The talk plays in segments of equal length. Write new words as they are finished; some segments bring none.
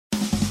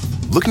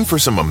Looking for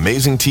some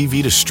amazing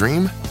TV to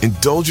stream?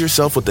 Indulge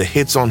yourself with the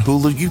hits on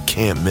Hulu you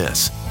can't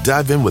miss.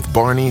 Dive in with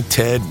Barney,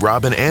 Ted,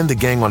 Robin, and the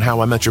gang on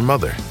How I Met Your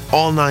Mother.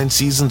 All 9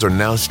 seasons are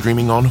now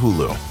streaming on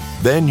Hulu.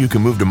 Then you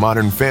can move to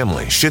Modern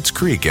Family, Schitt's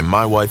Creek, and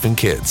My Wife and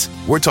Kids.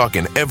 We're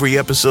talking every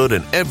episode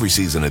and every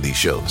season of these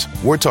shows.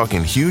 We're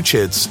talking huge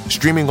hits,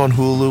 streaming on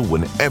Hulu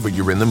whenever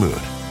you're in the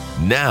mood.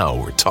 Now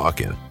we're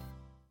talking.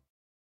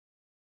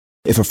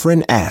 If a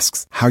friend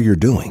asks how you're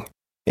doing,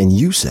 and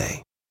you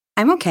say,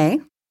 I'm okay.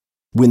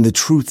 When the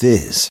truth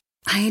is,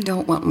 I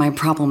don't want my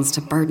problems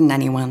to burden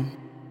anyone.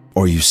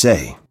 Or you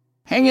say,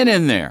 hang it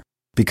in there.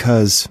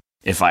 Because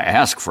if I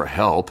ask for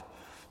help,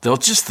 they'll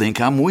just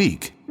think I'm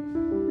weak.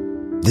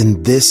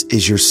 Then this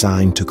is your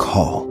sign to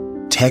call,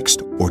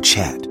 text, or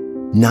chat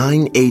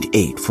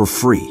 988 for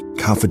free,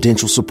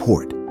 confidential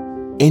support.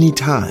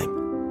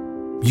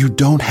 Anytime. You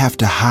don't have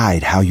to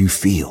hide how you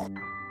feel.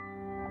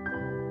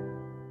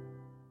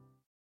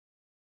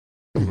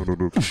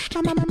 Comedy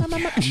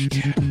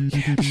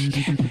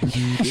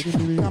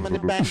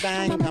bang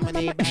bang,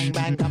 comedy bang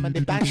bang, comedy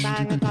bang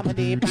bang,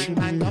 comedy bang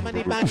bang,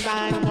 comedy bang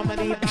bang,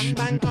 comedy bang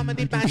bang, comedy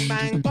bang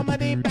bang,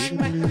 comedy bang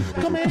bang,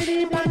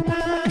 comedy bang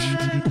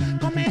bang,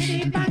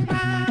 comedy bang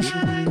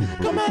bang,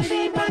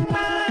 comedy bang bang,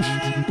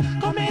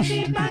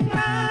 comedy bang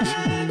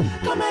bang,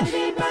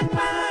 comedy bang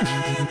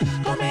bang,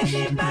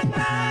 comedy bang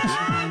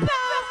bang.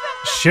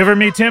 Shiver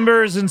me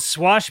timbers and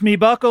swash me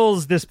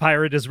buckles. This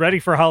pirate is ready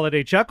for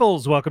holiday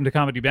chuckles. Welcome to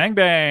Comedy Bang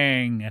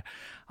Bang.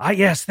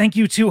 Yes, thank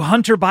you to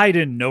Hunter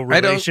Biden. No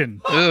relation.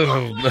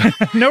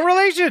 No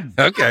relation.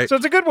 Okay. So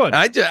it's a good one.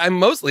 I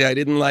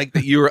didn't like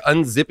that you were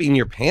unzipping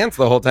your pants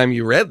the whole time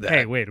you read that.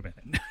 Hey, wait a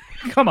minute.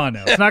 Come on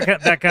now. It's not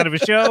that kind of a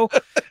show.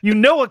 You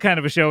know what kind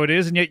of a show it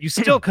is, and yet you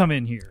still come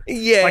in here.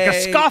 Yeah. Like a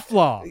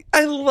scofflaw.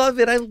 I love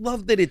it. I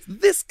love that it's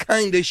this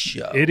kind of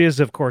show. It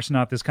is, of course,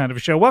 not this kind of a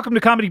show. Welcome to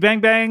Comedy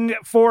Bang Bang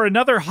for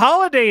another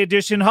holiday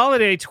edition,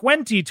 Holiday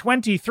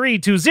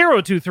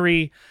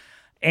 2023-2023.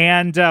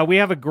 And we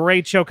have a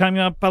great show coming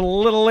up a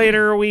little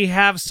later. We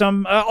have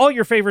some, all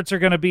your favorites are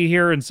going to be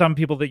here, and some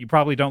people that you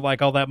probably don't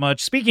like all that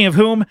much. Speaking of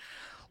whom,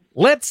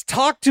 let's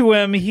talk to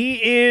him.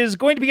 He is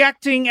going to be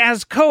acting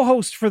as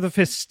co-host for the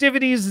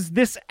festivities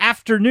this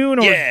afternoon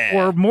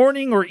or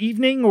morning or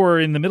evening or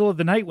in the middle of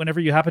the night,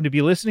 whenever you happen to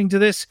be listening to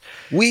this.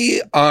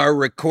 We are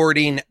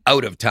recording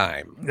out of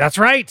time. That's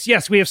right.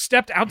 Yes, we have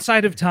stepped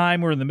outside of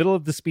time. We're in the middle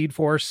of the Speed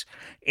Force.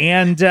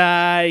 And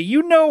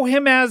you know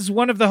him as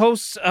one of the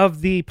hosts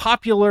of the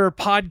popular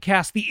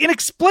podcast, the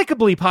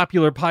inexplicably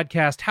popular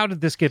podcast, How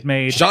Did This Get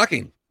Made?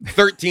 Shocking.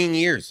 13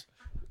 years.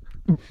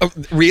 Oh,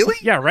 really?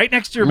 Yeah, right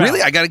next to your mouth.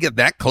 Really? I got to get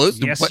that close?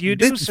 Yes, you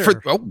do,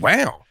 sir. Oh,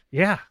 wow.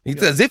 Yeah.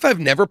 It's as if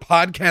I've never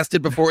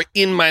podcasted before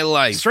in my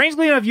life.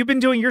 Strangely enough, you've been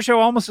doing your show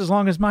almost as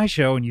long as my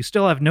show, and you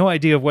still have no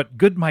idea of what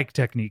good mic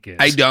technique is.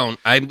 I don't.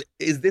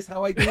 Is this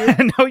how I do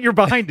it? No, you're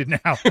behind it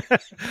now.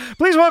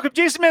 Please welcome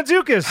Jason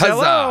Mantzoukas. Huzzah.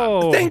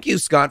 Hello. Thank you,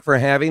 Scott, for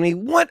having me.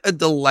 What a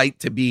delight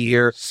to be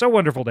here. So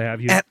wonderful to have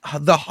you. At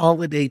the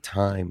holiday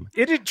time.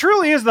 It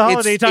truly is the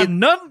holiday time.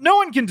 No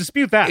one can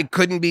dispute that. It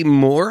couldn't be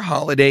more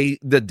holiday.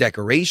 The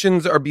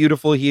decorations are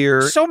beautiful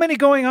here. So many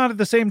going on at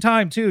the same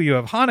time, too. You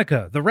have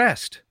Hanukkah, the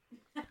rest.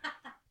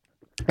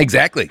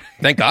 Exactly.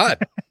 Thank God.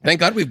 Thank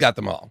God we've got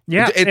them all.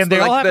 Yeah, it's and they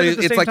all happen at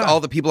the it's same like time.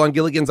 all the people on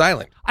Gilligan's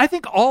Island. I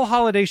think all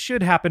holidays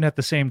should happen at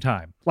the same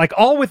time, like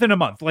all within a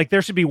month. Like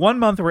there should be 1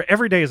 month where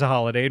every day is a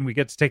holiday, and we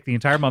get to take the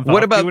entire month off.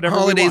 What about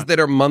holidays that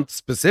are month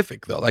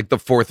specific though, like the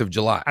 4th of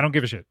July? I don't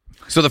give a shit.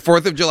 So the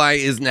 4th of July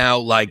is now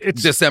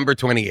it's December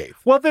 28th.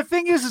 Well, the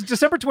thing is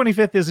December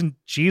 25th isn't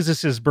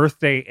Jesus's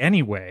birthday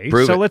anyway.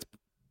 Prove it. Let's.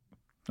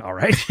 All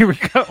right, here we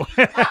go.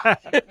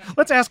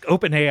 Let's ask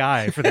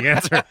OpenAI for the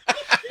answer.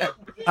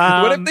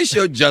 What if the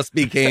show just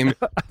became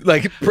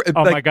like?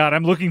 My God,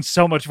 I'm looking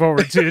so much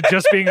forward to it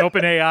just being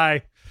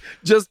OpenAI.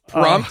 Just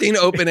prompting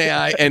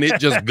OpenAI and it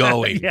just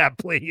going. Yeah,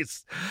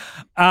 please.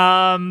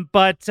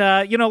 But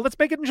let's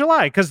make it in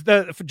July because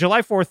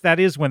July 4th, that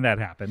is when that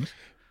happened.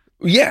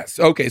 Yes.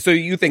 Okay. So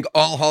you think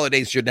all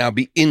holidays should now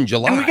be in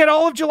July? And we get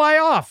all of July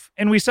off,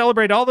 and we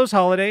celebrate all those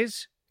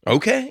holidays.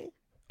 Okay.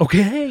 What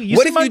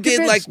if you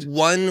did like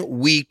 1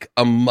 week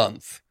a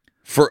month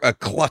for a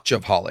clutch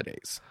of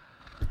holidays?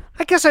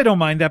 I guess I don't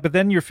mind that, but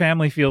then your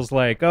family feels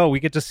like, oh,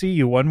 we get to see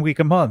you 1 week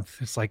a month.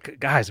 It's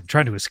like, guys, I'm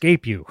trying to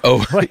escape you.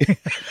 Oh,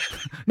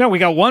 no, we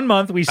got 1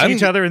 month. We see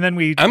each other, and then I'm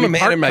we a man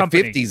part in my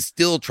company. 50s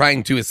still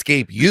trying to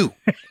escape you.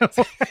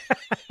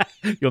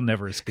 You'll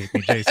never escape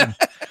me, Jason.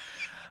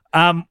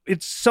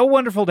 It's so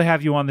wonderful to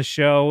have you on the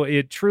show.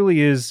 It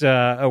truly is.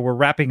 We're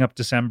wrapping up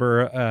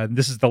December.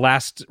 This is the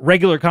last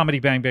regular Comedy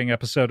Bang Bang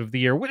episode of the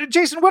year.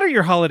 Jason, what are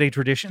your holiday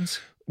traditions?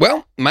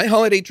 Well, my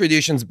holiday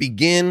traditions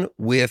begin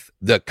with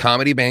the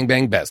Comedy Bang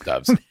Bang best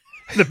ofs.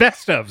 The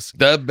best ofs.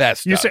 The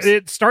best ofs.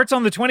 It starts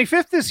on the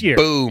 25th this year.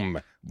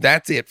 Boom.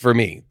 That's it for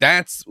me.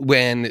 That's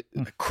when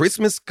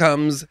Christmas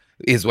comes,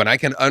 is when I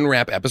can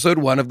unwrap episode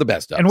 1 of the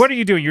best of. And what are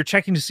you doing? You're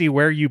checking to see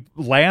where you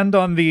land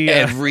on the...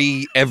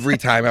 Every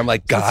time I'm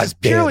like, God it's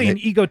damn purely it. an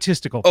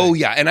egotistical thing. Oh,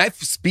 yeah. And I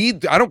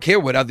don't care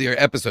what other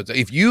episodes.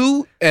 If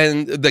you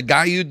and the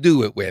guy you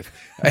do it with...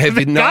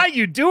 guy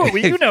you do it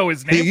with, you know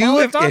his name, Paul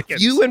F.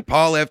 Tompkins. If you and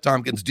Paul F.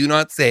 Tompkins do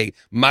not say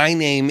my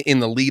name in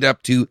the lead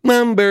up to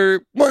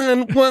number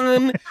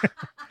 1,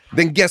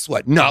 then guess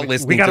what? Not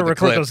listening we got to to the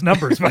record clip. those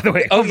numbers, by the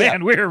way. Oh,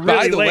 man, we're really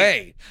By the late.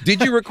 way,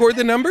 did you record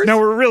the numbers? No,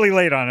 we're really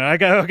late on it. I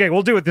go, okay,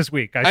 we'll do it this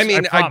week.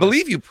 I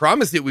believe you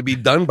promised it would be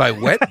done by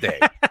Wet Day.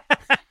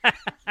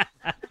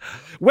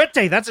 Wet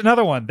Day, that's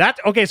another one.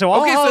 So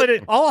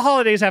all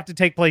holidays have to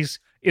take place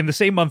in the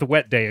same month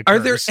Wet Day occurs. Are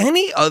there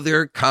any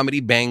other Comedy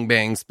Bang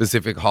Bang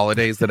specific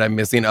holidays that I'm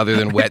missing other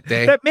than Wet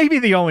Day? That may be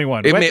the only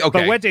one. Okay.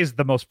 But Wet Day is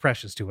the most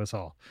precious to us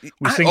all.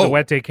 We sing the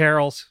Wet Day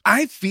carols.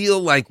 I feel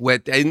like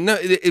Wet Day, and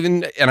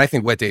I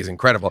think Wet Day is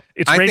incredible.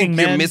 It's I Raining think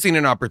Men. you're missing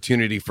an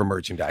opportunity for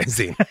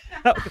merchandising.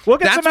 We'll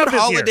get That's some out what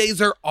this holidays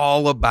year. are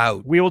all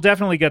about. We will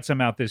definitely get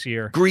some out this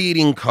year.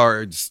 Greeting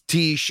cards,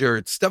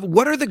 T-shirts, stuff.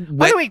 What are the...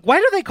 By the way, why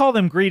do they call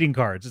them greeting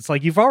cards? It's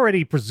like you've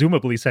already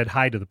presumably said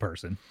hi to the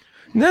person.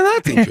 No,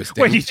 that's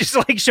interesting. Wait, you just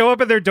like show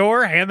up at their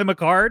door, hand them a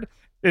card,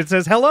 it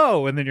says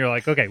hello, and then you're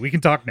like, okay, we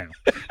can talk now.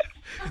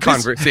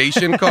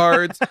 Conversation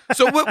cards.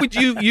 So what would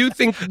you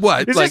think,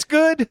 what? Is this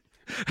good?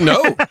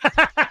 No,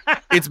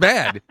 it's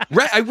bad.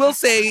 Right, I will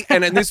say,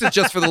 and this is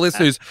just for the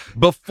listeners,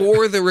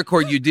 before the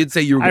record, you did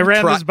say you were going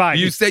to try.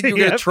 You said you were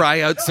going to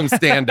try out some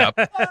stand-up.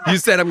 You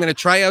said, I'm going to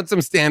try out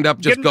some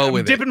stand-up, go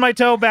with it. Dipping my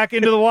toe back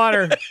into the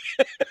water.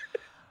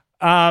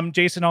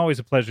 Jason, always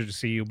a pleasure to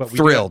see you, but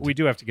we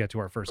do have to get to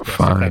our first guest,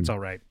 if that's all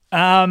right.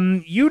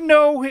 Am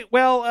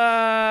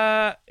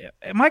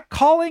I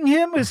calling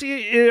him? Is he,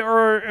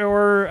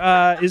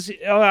 is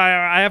he,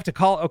 I have to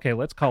call, okay,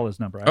 let's call his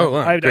number.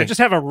 I just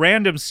have a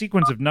random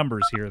sequence of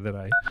numbers here that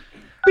I,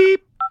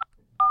 beep,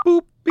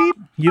 boop, beep.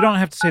 You don't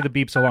have to say the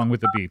beeps along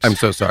with the beeps. I'm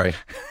so sorry.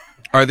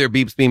 Are there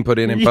beeps being put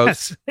in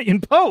post? Yes,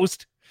 in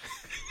post.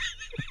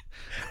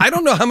 I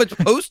don't know how much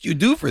post you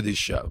do for this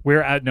show.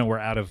 We're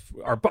out of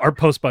our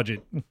post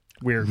budget.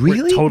 We're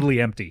Really? totally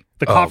empty.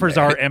 The coffers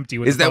are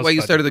empty. Is that why you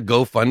started the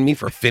GoFundMe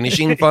for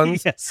finishing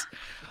funds? Yes.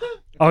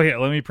 Oh yeah.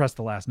 Let me press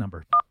the last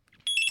number.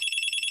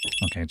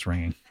 Okay, it's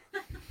ringing.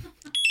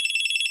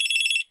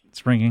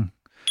 It's ringing.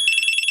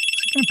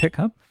 Is he gonna pick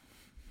up?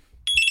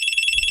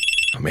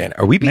 Oh man,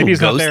 are we being Maybe he's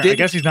ghosted? not there. I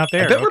guess he's not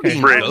there. I bet we're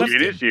being Fred ghosted.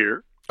 Guinness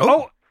here.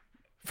 Oh,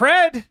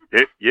 Fred.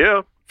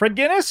 Yeah, Fred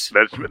Guinness?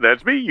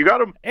 that's me. You got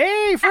him.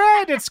 Hey,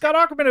 Fred, it's Scott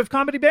Aukerman of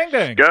Comedy Bang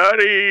Bang.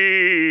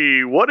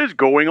 Scotty, what is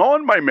going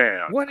on, my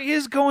man? What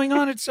is going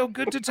on? It's so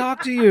good to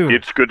talk to you.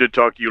 It's good to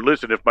talk to you.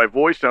 Listen, if my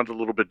voice sounds a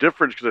little bit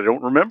different because I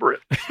don't remember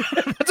it.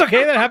 That's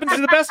okay. That happens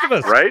to the best of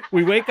us. Right?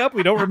 We wake up,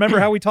 we don't remember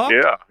how we talk.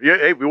 Yeah.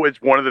 Hey,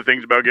 it's one of the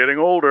things about getting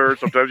older.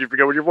 Sometimes you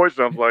forget what your voice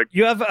sounds like.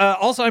 You have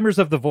Alzheimer's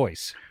of the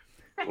voice.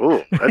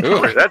 Oh,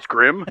 that's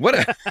grim. What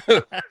a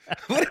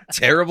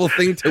terrible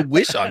thing to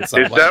wish on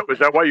someone. Is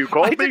that why you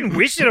called I me? didn't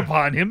wish it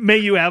upon him. May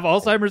you have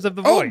Alzheimer's of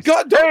the voice. Oh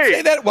God, don't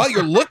say that while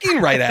you're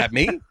looking right at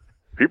me.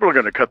 People are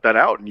going to cut that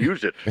out and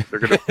use it. They're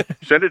going to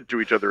send it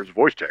to each other as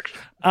voice text.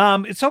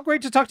 It's so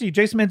great to talk to you.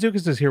 Jason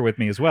Mantzoukas is here with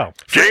me as well.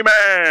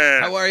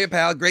 J-Man! How are you,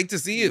 pal? Great to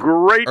see you.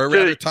 Great or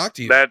rather, talk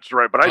to you. That's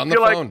right. But on the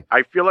phone.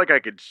 I feel like I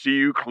could see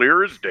you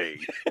clear as day.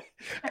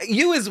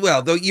 You as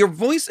well, though. Your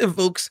voice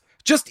evokes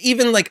just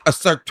even like a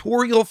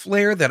sartorial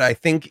flair that I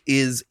think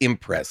is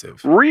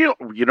impressive. Real,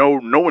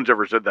 no one's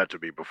ever said that to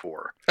me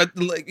before.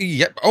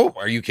 Yeah. Oh,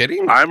 are you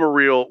kidding? I'm a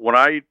real,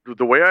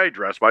 the way I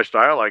dress, my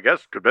style, I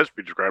guess, could best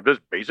be described as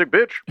basic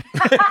bitch.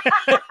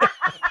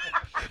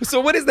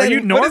 So what is that? Are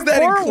you what does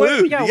that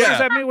normcore? include? What does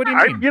that mean? What do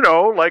you mean?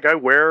 I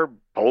wear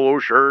polo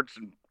shirts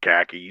and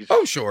khakis.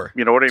 Oh, sure.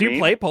 You know what I mean? Do you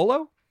play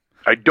polo?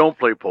 I don't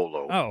play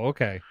polo. Oh,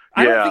 okay.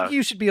 I don't think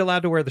you should be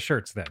allowed to wear the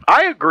shirts then.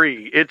 I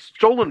agree. It's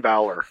stolen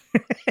valor.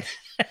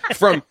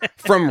 From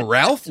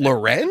Ralph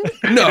Lauren?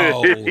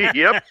 No.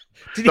 Yep.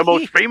 The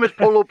most famous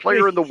polo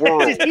player in the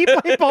world. Did he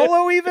play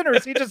polo even, or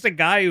is he just a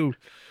guy who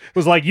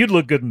was like, you'd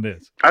look good in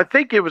this? I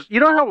think it was,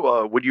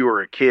 how when you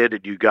were a kid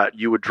and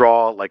you would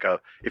draw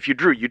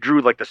you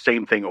drew like the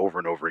same thing over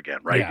and over again,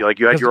 right? Yeah,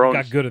 you had your own.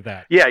 You got good at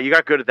that. Yeah, you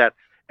got good at that.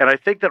 And I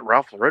think that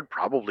Ralph Lauren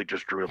probably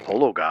just drew a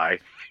polo guy,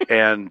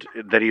 and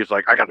then he was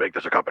like, I got to make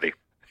this a company.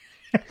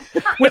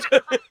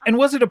 And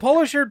was it a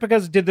polo shirt?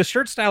 Because did the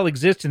shirt style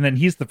exist, and then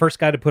he's the first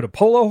guy to put a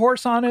polo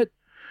horse on it?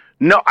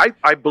 No,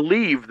 I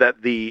believe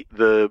that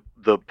the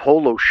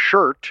polo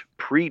shirt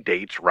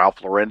predates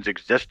Ralph Lauren's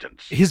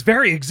existence. His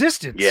very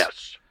existence?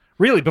 Yes.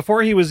 Really?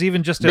 Before he was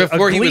even just a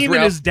gleam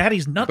in his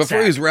daddy's nutsack?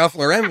 Before he was Ralph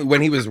Lauren,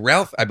 when he was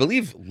Ralph, I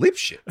believe,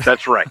 Lipschitz.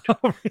 That's right. Oh,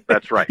 really?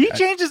 That's right. He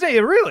changed his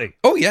name, really?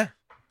 Oh, yeah.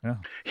 Yeah.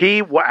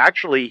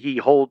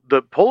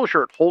 The polo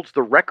shirt holds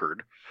the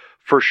record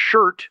for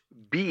shirt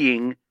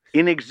being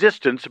in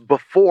existence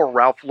before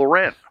Ralph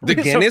Lauren. The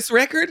Guinness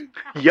record?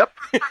 Yep.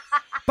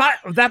 But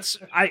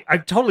I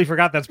totally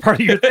forgot that's part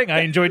of your thing.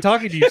 I enjoy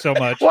talking to you so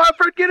much. Well, I'm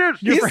Fred Guinness.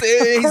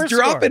 He's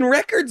dropping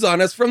records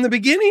on us from the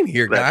beginning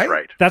here, guy. That's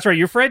right. That's right.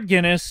 You're Fred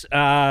Guinness,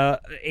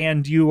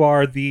 and you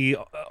are the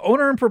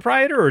owner and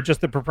proprietor, or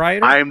just the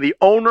proprietor? I am the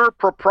owner,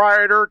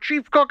 proprietor,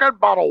 chief cook, and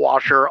bottle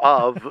washer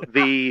of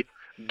the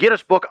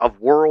Guinness Book of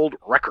World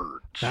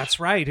Records. That's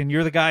right. And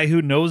you're the guy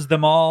who knows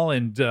them all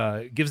and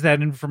gives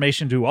that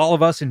information to all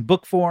of us in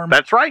book form.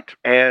 That's right.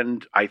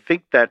 And I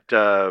think that,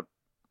 for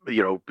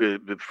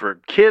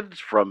kids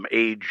from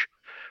age,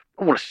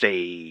 I want to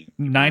say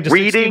 9 to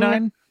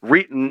reading,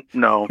 69?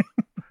 No.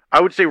 I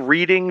would say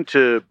reading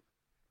to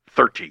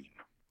 13.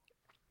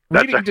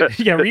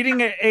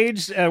 Reading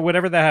age,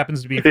 whatever that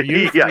happens to be for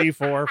you, 3,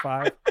 4,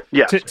 5.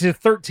 Yeah. To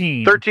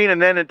 13. 13,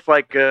 and then it's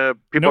like people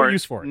no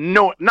use for it.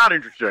 No, not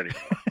interested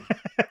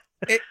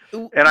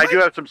anymore. And I do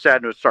have some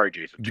sad news. Sorry,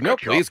 Jason. No,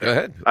 please, go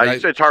ahead.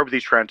 It's hard with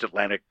these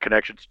transatlantic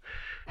connections.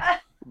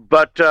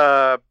 But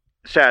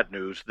sad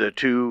news, the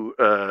two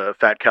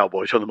fat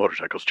cowboys on the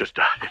motorcycles just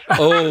died.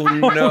 Oh,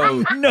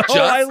 no. No,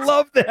 I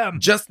love them.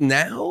 Just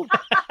now?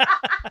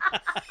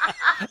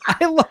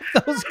 I love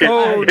those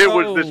guys. It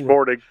was this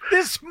morning.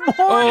 This morning?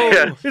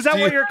 Yes. Is that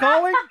what you're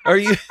calling? Are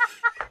you...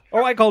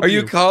 Oh, I called you. Are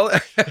you calling?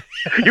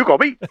 You called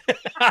me.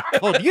 I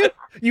called you.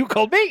 You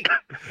called me.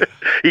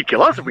 He'd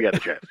kill us if we had the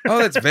chance. Oh,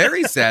 that's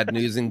very sad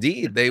news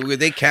indeed.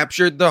 They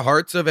captured the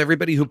hearts of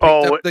everybody who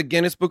picked up the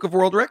Guinness Book of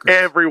World Records.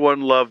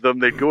 Everyone loved them.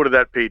 They'd go to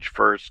that page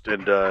first,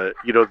 and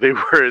they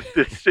were.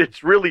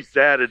 It's really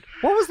sad. And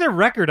what was their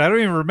record? I don't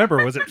even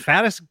remember. Was it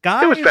fattest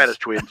guys? It was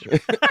fattest twins.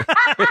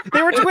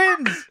 They were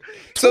twins.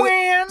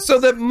 Twins. So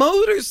the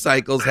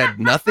motorcycles had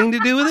nothing to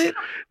do with it?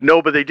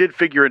 No, but they did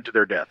figure into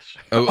their deaths.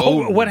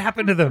 Oh, what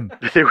happened to them?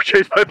 They were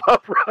chased by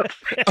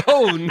paparazzi.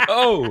 Oh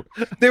no!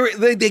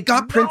 They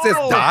got Princess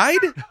Died.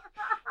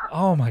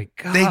 Oh my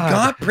God! They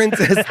got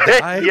Princess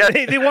Died. Yes.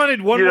 They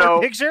wanted one more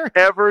picture.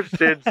 Ever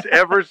since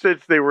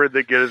they were in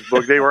the Guinness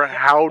Book, they were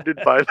hounded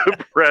by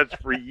the press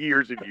for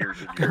years and years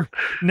and years.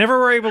 Never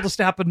were able to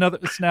snap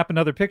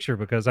another picture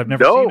because I've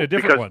never seen a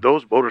different one.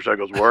 Because those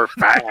motorcycles were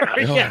fast.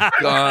 Oh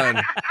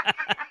God!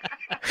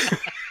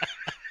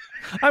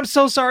 I'm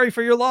so sorry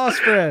for your loss,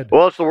 Fred.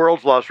 Well, it's the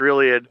world's loss,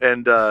 really,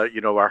 and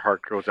our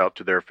heart goes out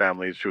to their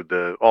families, who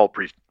all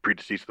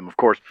predeceased them, of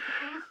course.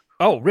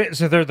 Oh,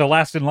 so they're the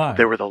last in line.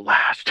 They were the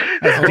last.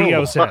 As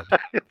Dio said.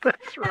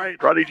 That's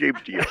right, Ronnie James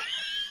Dio.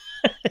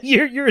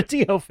 You're a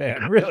Dio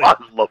fan, really? I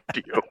love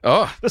Dio.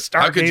 Oh, the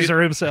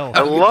Stargazer himself.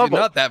 I love him.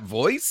 Not that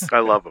voice. I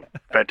love him.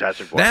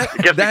 Fantastic voice.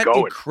 That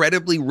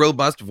incredibly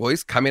robust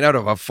voice coming out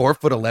of a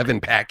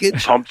 4'11"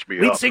 package pumps me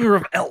up. Lead singer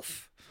of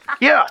Elf.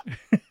 Yeah.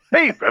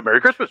 Hey, Merry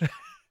Christmas.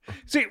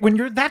 See, when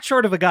you're that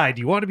short of a guy,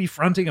 do you want to be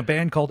fronting a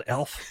band called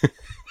Elf?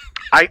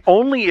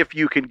 Only if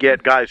you can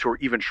get guys who are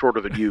even shorter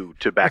than you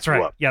to back you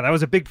up. Yeah, that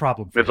was a big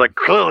problem. It's like,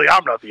 clearly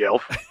I'm not the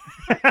elf.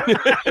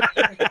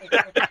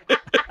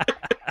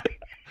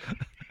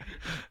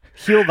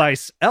 Heal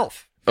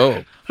thyself.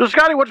 Oh. So,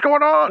 Scotty, what's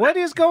going on? What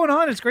is going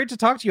on? It's great to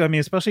talk to you. I mean,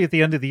 especially at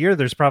the end of the year,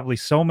 there's probably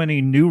so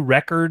many new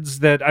records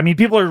that,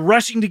 people are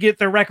rushing to get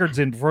their records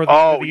in before the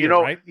end of the year,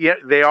 right? Yeah,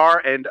 they are.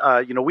 And,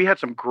 we had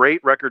some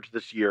great records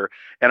this year.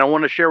 And I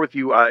want to share with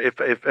you,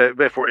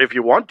 if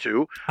you want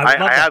to,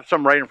 I have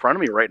some right in front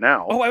of me right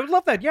now. Oh, I would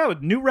love that. Yeah,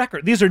 new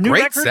record. These are new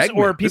great records, segment.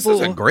 or people.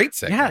 This is a great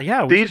segment.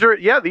 Yeah. These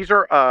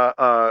are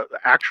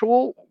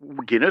actual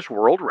Guinness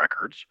World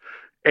Records.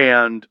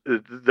 And,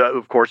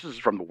 of course, this is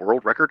from the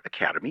World Record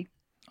Academy.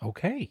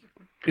 Okay.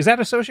 Is that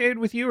associated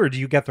with you, or do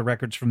you get the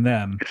records from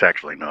them? It's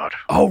actually not.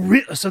 Oh,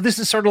 really? So this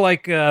is sort of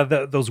like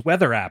those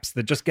weather apps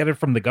that just get it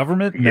from the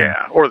government?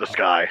 Yeah, or the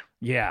sky.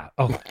 Yeah.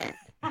 Oh,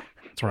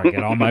 that's where I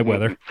get all my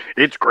weather.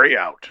 It's gray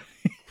out.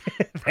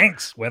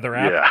 Thanks, weather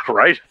app. Yeah,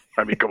 right?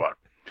 I mean, come on.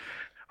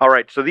 All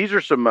right, so these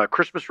are some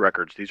Christmas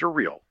records. These are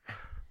real.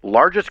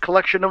 Largest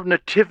collection of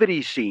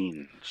nativity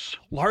scenes.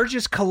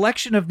 Largest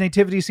collection of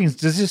nativity scenes.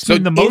 Does this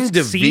mean the most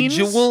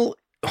individual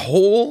scenes?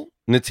 Whole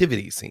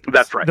nativity scenes?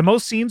 That's right. The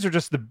most scenes, or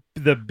just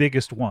the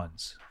biggest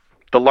ones?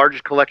 The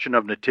largest collection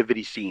of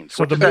nativity scenes.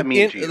 So what does that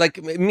mean to you?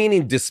 Like,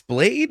 meaning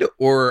displayed,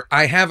 or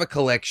I have a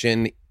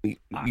collection,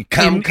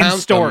 count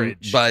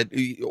storage, them,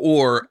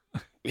 or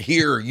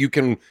here you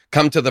can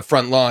come to the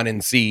front lawn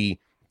and see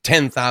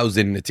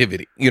 10,000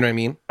 nativity. You know what I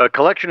mean? A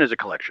collection is a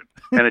collection,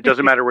 and it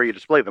doesn't matter where you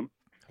display them.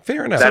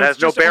 Fair enough. That has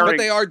no bearing. But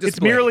they are displayed.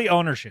 It's merely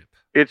ownership.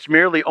 It's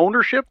merely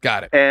ownership.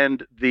 Got it.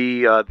 And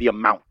the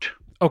amount.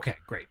 Okay,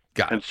 great.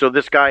 Got it. And so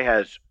this guy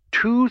has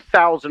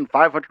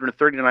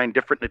 2,539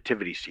 different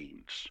nativity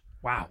scenes.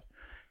 Wow.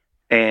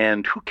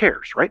 And who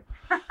cares, right?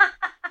 I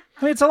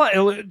mean, it's a lot.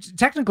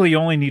 Technically, you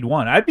only need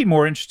one. I'd be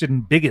more interested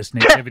in biggest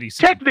nativity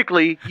scene.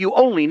 Technically, you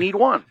only need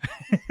one.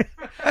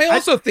 I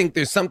also think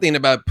there's something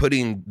about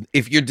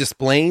if you're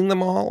displaying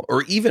them all,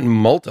 or even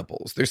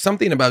multiples, there's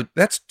something about,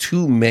 that's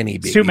too many,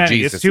 baby. It's too many.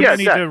 Jesus. It's too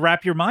many to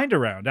wrap your mind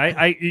around.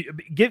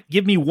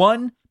 Give me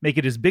one make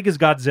it as big as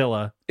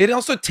Godzilla. It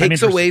also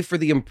takes away for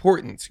the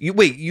importance. You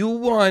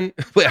want?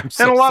 Wait, I'm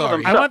so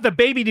sorry. I want the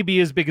baby to be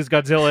as big as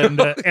Godzilla, and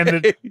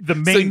the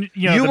main,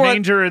 the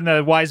manger and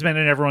the wise men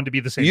and everyone to be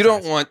the same. You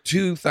don't want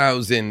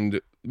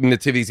 2,000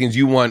 nativity scenes.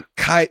 You want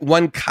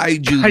one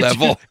kaiju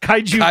level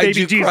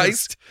baby Jesus.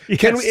 Christ.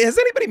 Yes. Has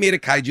anybody made a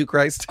kaiju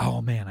Christ?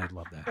 Oh man, I'd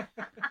love that.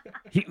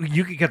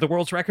 You could get the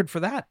world's record for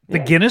that. The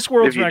Guinness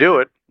World's Record. If you do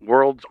it,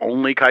 world's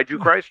only kaiju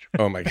Christ.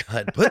 Oh my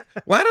God! But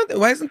why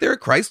isn't there a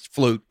Christ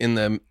float in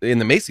the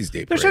Macy's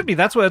Day Parade? There should be.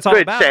 That's what it's all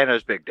about.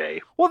 Santa's big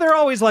day. Well, they're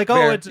always like,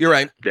 you're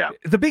right. Yeah,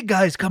 the big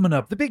guy's coming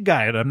up. The big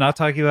guy, and I'm not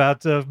talking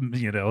about Joe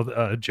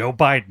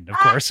Biden, of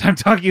course. I'm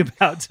talking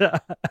about.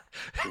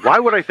 Why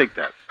would I think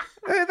that?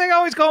 They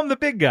always call him the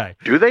big guy.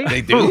 Do they?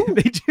 They do.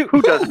 They do.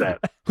 Who does that?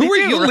 Who are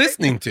you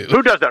listening to?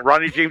 Who does that?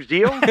 Ronnie James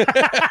Dio?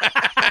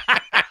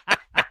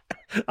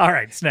 All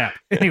right, snap.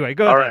 Anyway,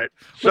 go ahead. All right.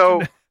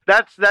 So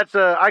that's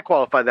I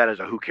qualify that as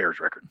a who cares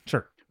record.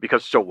 Sure.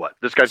 Because so what?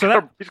 This guy's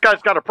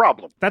got a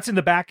problem. That's in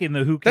the back in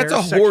the who cares.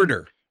 That's a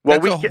hoarder. Well,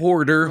 that's a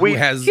hoarder who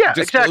has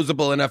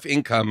disposable enough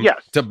income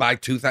to buy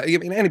 2,000. I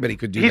mean, anybody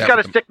could do that. He's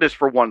got a sickness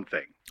for one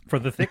thing. For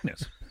the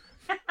thickness.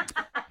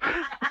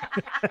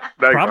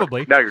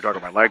 Probably. Now you're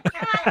talking my language.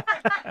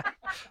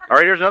 All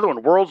right, here's another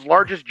one. World's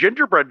largest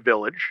gingerbread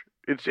village.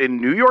 It's in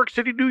New York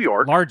City, New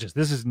York. Largest.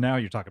 This is now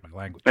you're talking my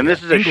language. And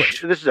this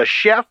is a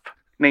chef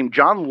named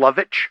John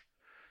Lovitch.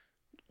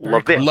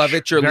 Love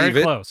it or leave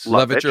it. Close.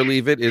 Love it or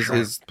leave it is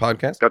his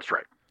podcast. That's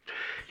right.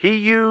 He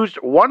used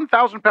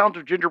 1,000 pounds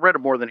of gingerbread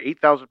and more than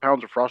 8,000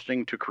 pounds of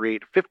frosting to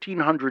create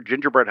 1,500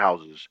 gingerbread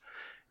houses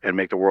and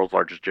make the world's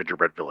largest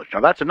gingerbread village. Now,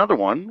 that's another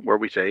one where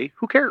we say,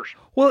 who cares?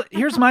 Well,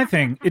 here's my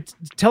thing. It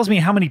tells me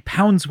how many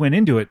pounds went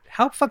into it.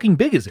 How fucking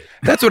big is it?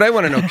 That's what I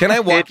want to know. Can I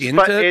walk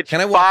into it? It's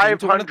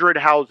 500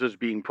 houses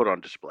being put on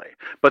display,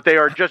 but they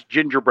are just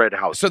gingerbread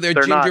houses. So they're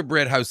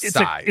gingerbread house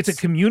size. It's a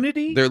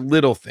community? They're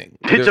little things.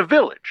 It's a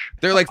village.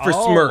 They're like for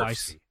Smurfs. I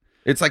see.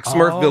 It's like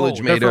Smurf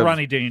Village made of.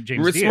 Ronnie James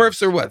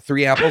Smurfs are what?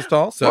 3 apples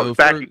tall? So his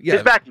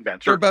backing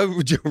band. Sir.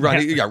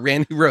 Randy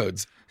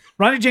Rhodes.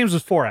 Ronnie James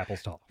was 4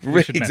 apples tall.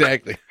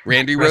 Exactly.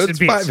 Randy Rhodes,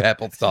 5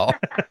 apples tall.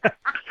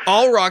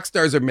 All rock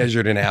stars are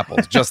measured in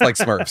apples, just like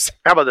Smurfs.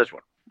 How about this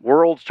one?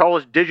 World's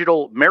tallest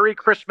digital Merry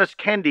Christmas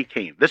candy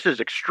cane. This is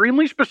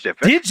extremely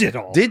specific.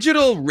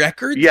 Digital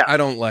records? Yeah. I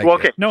don't like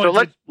it. it. No,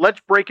 so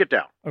let's break it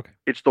down. Okay.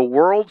 It's the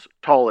world's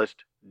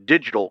tallest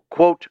digital,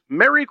 quote,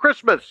 Merry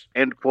Christmas,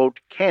 end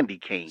quote, candy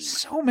cane.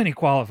 So many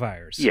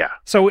qualifiers. Yeah.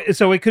 So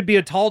it could be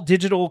a tall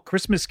digital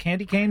Christmas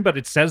candy cane, but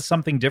it says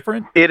something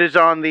different? It is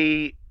on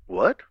the,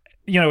 what?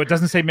 It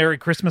doesn't say Merry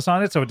Christmas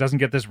on it, so it doesn't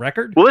get this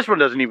record? Well, this one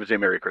doesn't even say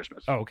Merry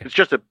Christmas. Oh, okay. It's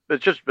just a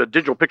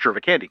digital picture of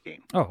a candy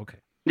cane. Oh, okay.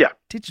 Yeah.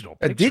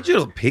 A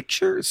digital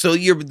picture? So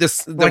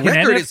the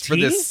record is for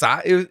this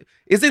size.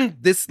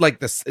 Isn't this like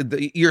this?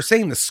 You're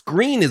saying the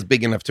screen is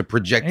big enough to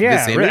project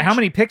this image? How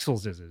many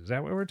pixels is it? Is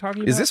that what we're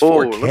talking about? Is this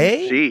 4K? Let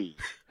me see.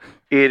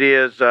 It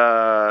is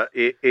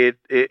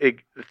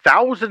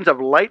thousands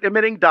of light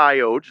emitting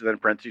diodes, then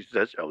parentheses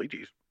says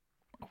LEDs.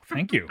 Oh,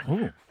 thank you.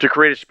 Ooh. To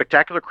create a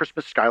spectacular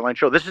Christmas skyline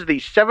show. This is the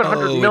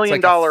 $700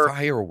 million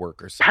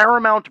firework or something.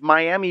 Paramount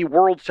Miami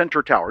World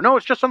Center Tower. No,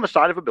 it's just on the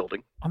side of a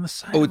building. On the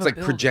side. Oh, it's like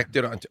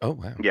projected onto. Oh,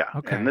 wow. Yeah.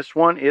 Okay. And this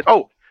one is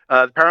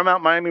the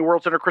Paramount Miami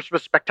World Center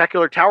Christmas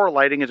spectacular tower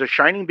lighting is a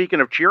shining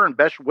beacon of cheer and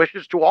best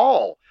wishes to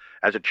all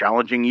as a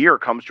challenging year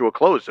comes to a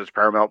close, says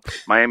Paramount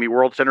Miami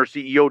World Center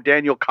CEO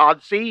Daniel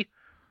Codsey.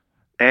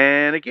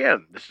 And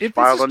again, this is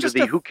filed under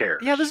the who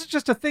cares. Yeah, this is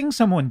just a thing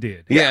someone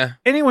did. Yeah.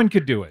 Anyone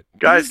could do it.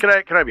 Guys, can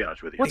I be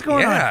honest with you? What's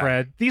going on,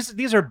 Fred?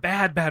 These are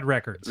bad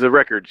records. The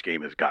records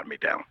game has gotten me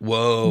down.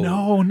 Whoa.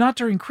 No, not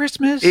during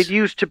Christmas. It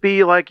used to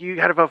be like you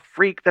had a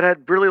freak that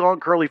had really long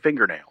curly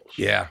fingernails.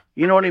 Yeah.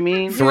 You know what I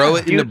mean? Throw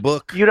it in the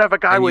book. You'd have a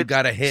guy with... You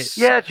got a hit.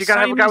 Yes, you got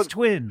to have a guy with...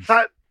 twins.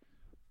 Are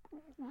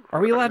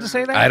we allowed to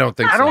say that? I don't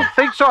think so. I don't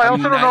think so. I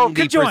also don't know.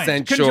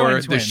 90%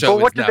 sure the show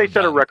But what did they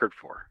set a record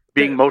for?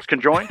 Being most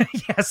conjoined?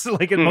 Yes,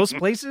 like in most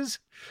places.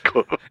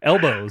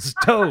 Elbows,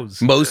 toes.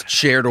 Most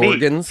shared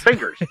organs.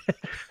 Fingers.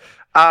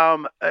 I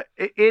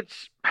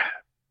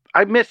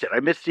miss it. I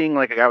miss seeing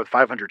like a guy with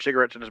 500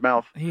 cigarettes in his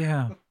mouth.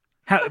 Yeah.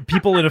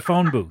 People in a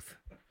phone booth.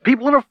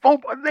 People in a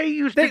phone...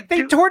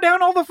 They tore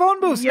down all the phone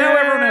booths. Yes. Now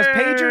everyone has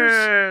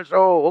pagers.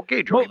 Oh,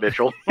 okay, Joey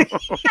Mitchell.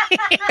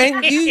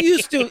 And you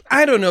used to...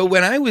 I don't know.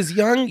 When I was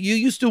young, you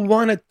used to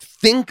want to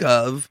think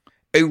of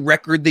a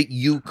record that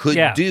you could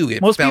do.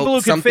 It Most felt people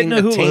who something could fit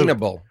in a hula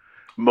attainable. Hoop.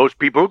 Most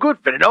people who could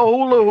fit in a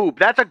hula hoop.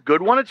 That's a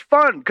good one. It's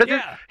fun. Because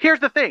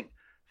here's the thing.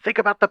 Think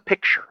about the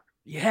picture.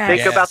 Yeah.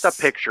 Think about the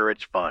picture.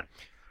 It's fun.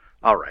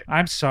 All right.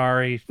 I'm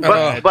sorry.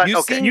 But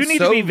okay. You need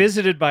to be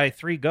visited by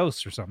 3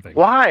 ghosts or something.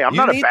 Why? I'm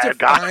not a bad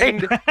guy.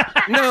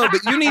 No,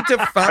 but you need to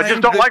find... I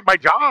just don't like my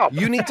job.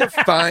 You need to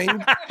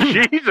find...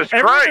 Jesus Christ.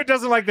 Everyone who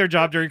doesn't like their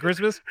job during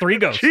Christmas, 3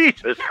 ghosts.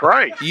 Jesus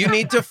Christ. You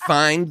need to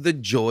find the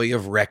joy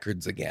of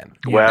records again.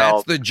 Well,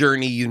 that's the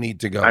journey you need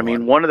to go on. I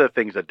mean, one of the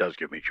things that does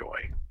give me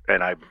joy,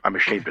 and I'm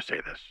ashamed to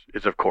say this,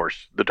 is, of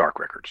course, the dark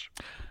records.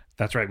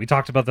 That's right. We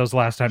talked about those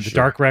last time. The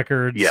dark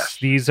records. Yes.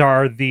 These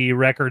are the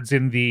records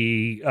in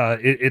the,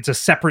 it's a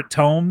separate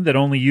tome that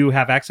only you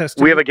have access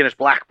to. We have a Guinness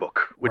Black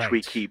Book, which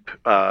we keep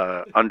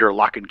under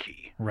lock and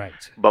key. Right.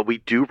 But we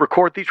do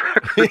record these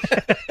records.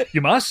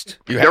 You must.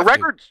 They're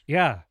records.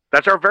 Yeah.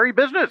 That's our very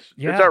business.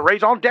 Yeah. It's our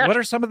raison d'etre. What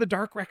are some of the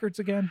dark records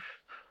again?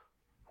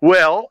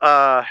 Well,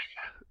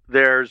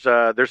 there's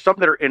some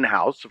that are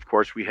in-house. Of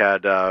course, we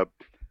had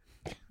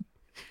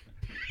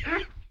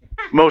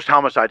most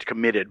homicides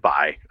committed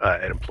by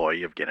an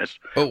employee of Guinness,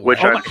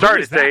 which I'm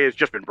sorry to say has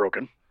just been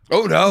broken.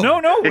 Oh, no.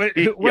 No.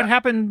 What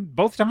happened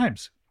both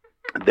times?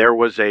 There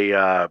was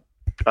an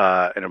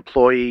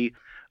employee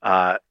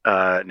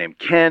named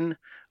Ken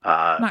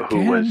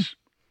who was...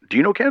 Do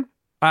you know Ken?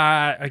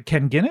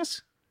 Ken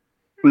Guinness?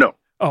 No.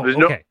 Oh,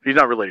 okay. He's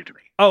not related to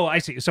me. Oh, I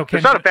see. So Ken...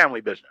 It's not a family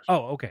business.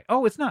 Oh, okay.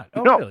 Oh, it's not.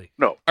 Oh, no, really?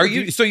 No.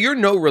 So you're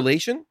no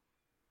relation?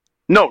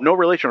 No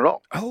relation at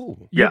all.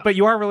 Oh. Yeah. But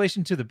you are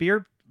relation to the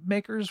beer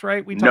makers,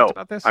 right? We talked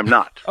about this? I'm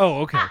not.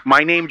 Oh, okay.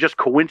 My name just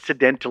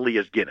coincidentally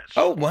is Guinness.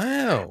 Oh,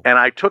 wow. And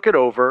I took it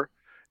over,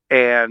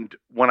 and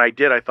when I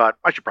did, I thought,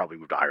 I should probably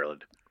move to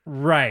Ireland.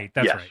 Right.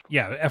 That's right.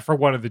 Yeah, for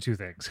one of the two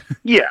things.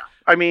 Yeah.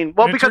 I mean,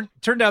 well, because...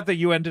 turned out that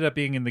you ended up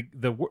being in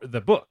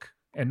the book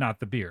and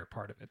not the beer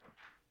part of it.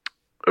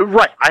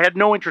 Right. I had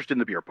no interest in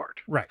the beer part.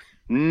 Right.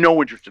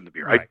 No interest in the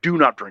beer. Right. I do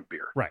not drink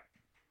beer. Right.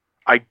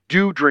 I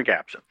do drink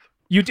absinthe.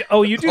 You do?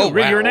 Oh, you do? Oh,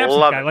 wow. You're an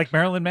absinthe Love guy, it. like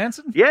Marilyn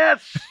Manson?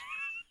 Yes.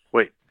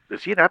 Wait,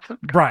 is he an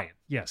absinthe? Brian,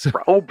 yes.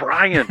 Oh,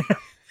 Brian.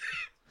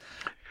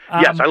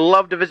 Yes, I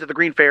love to visit the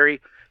Green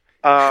Fairy.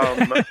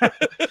 But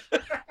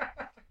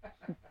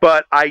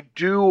I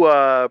do,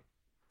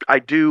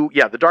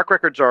 the dark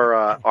records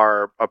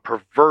are a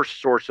perverse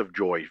source of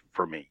joy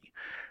for me.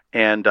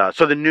 And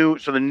so the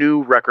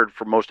new record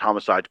for most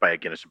homicides by a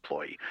Guinness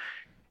employee,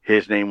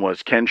 his name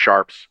was Ken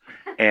Sharps,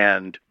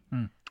 and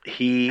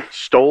he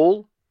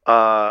stole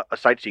a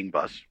sightseeing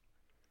bus.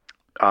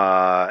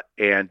 And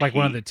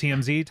one of the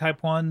TMZ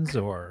type ones,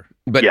 or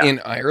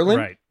in Ireland,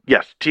 right?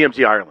 Yes,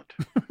 TMZ Ireland,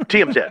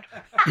 TMZ.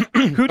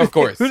 Of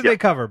course. Who do they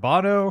cover?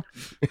 Bono,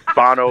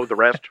 the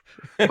rest,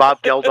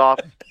 Bob Geldof.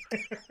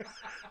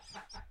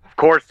 Of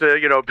course,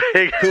 big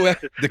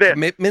the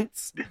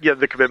commitments. Yeah,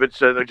 the commitments.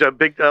 There's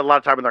a lot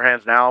of time in their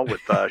hands now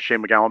with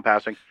Shane McGowan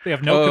passing. They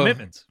have no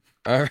commitments.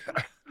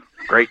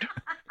 Great.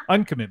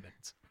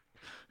 Uncommitments.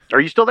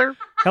 Are you still there?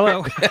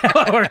 Hello.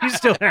 Hello. Are you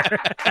still there?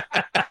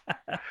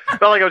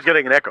 Felt like I was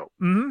getting an echo.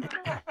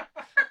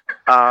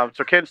 Mm-hmm.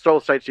 So Ken stole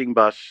a sightseeing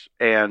bus,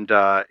 and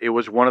it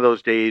was one of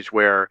those days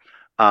where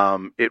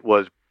it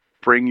was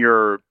bring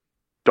your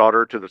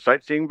daughter to the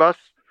sightseeing bus.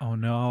 Oh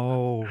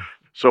no.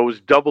 So it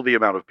was double the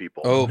amount of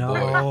people. Oh, no.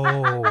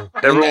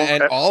 boy.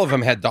 And all of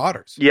them had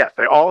daughters. Yes,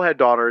 they all had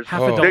daughters.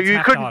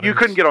 You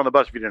couldn't get on the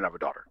bus if you didn't have a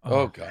daughter.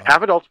 Oh, God.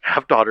 Half adults,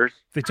 half daughters.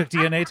 They took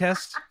DNA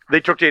tests? They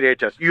took DNA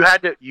tests. You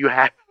had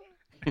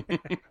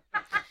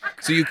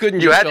So you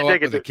couldn't just show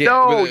up with a kid?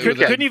 No, you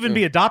couldn't even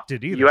be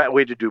adopted either.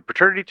 We had to do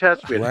paternity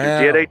tests. We had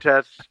to do DNA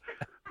tests.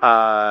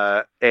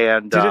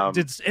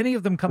 Did any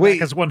of them come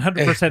back as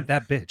 100%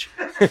 that bitch?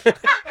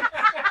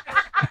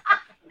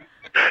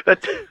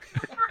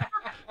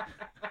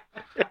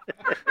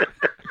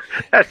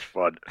 That's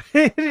fun.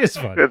 It is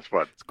fun. It's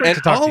fun. And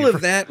all of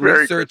that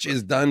research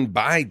is done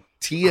by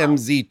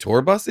TMZ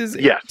tour buses?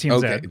 Yes.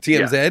 TMZ. Okay.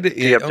 TMZ?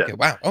 Yeah. Okay,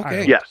 wow.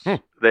 Okay. Yes.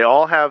 They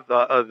all have,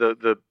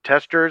 the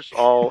testers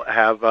all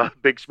have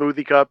big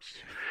smoothie cups.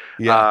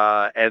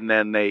 Yeah. And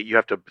then you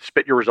have to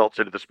spit your results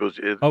into the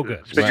smoothie. Oh,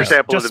 good. Spit your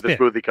sample into the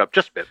smoothie cup.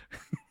 Just spit.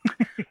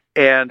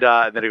 And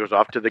then it goes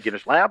off to the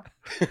Guinness lab.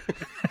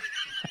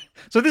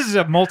 So this is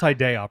a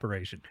multi-day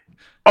operation.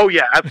 Oh,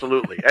 yeah,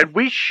 absolutely. And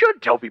we should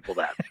tell people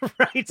that.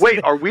 Right.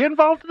 Wait, are we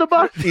involved in the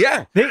bus?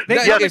 Yeah.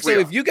 Yes, so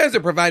if you guys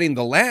are providing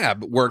the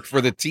lab work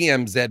for the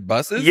TMZ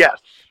buses. Yes.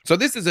 So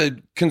this is a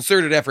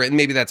concerted effort, and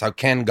maybe that's how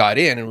Ken got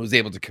in and was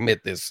able to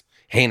commit this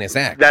heinous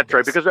act. That's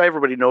right, because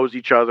everybody knows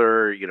each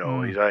other. He's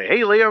like,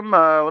 "Hey, Liam,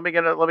 let me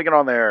get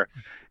on there,"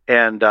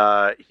 and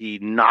he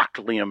knocked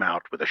Liam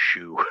out with a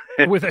shoe.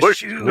 With a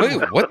shoe.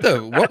 Wait,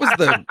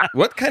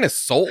 what kind of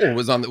sole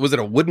was on? Was it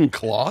a wooden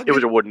clog? It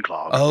was a wooden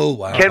clog. Oh,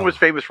 wow. Ken was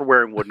famous for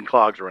wearing wooden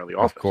clogs around the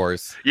office. Of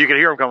course. You could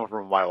hear him coming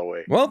from a mile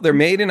away. Well, they're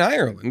made in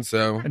Ireland,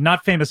 so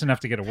not famous enough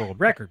to get a world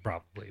record,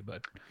 probably,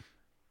 but.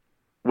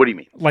 What do you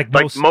mean? Like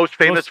most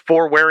famous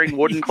for wearing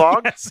wooden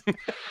clogs?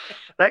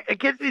 Yes. It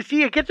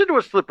gets into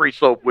a slippery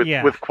slope with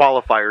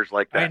qualifiers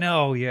like that. I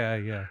know,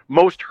 yeah.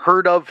 Most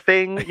heard of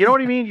thing. You know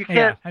what I mean? You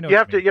can't. You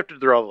have to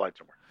draw the line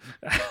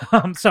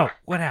somewhere. So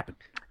what happened?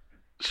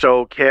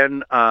 So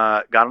Ken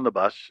got on the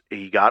bus.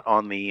 He got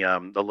on the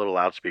little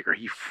loudspeaker.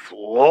 He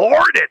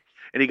floored it,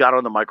 and he got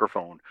on the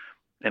microphone.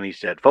 And he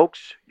said,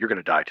 "Folks, you're going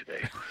to die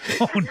today."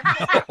 Oh, no.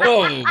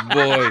 Oh,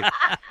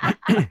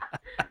 boy.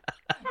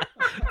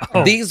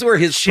 These were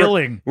his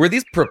chilling. Were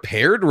these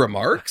prepared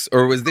remarks,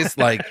 or was this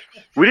like?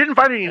 We didn't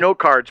find any note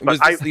cards, but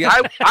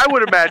I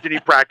would imagine he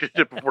practiced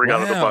it before he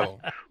got on the bus.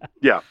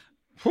 Yeah.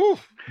 Whew.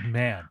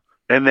 Man.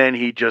 And then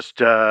he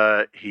just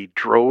he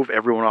drove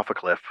everyone off a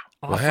cliff.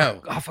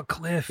 Off a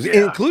cliff,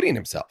 including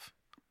himself.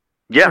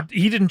 Yeah.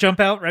 He didn't jump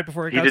out right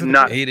before he did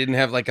not. He didn't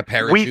have like a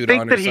parachute we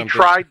think on that or he something.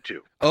 tried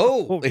to.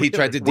 Oh, he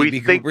tried to DB Cooper We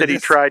think that he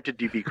tried to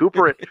DB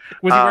Cooper it.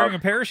 Was he wearing a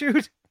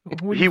parachute?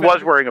 He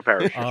was wearing a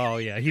parachute. Oh,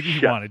 yeah.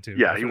 He wanted to.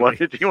 Yeah, he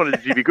wanted to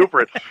DB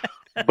Cooper it.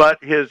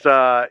 But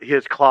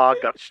his claw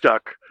got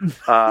stuck.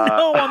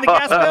 No, on the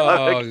gas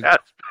pedal.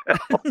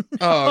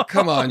 Oh,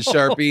 come on,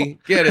 Sharpie.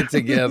 Get it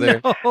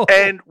together. No.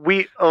 And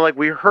we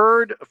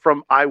heard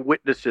from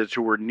eyewitnesses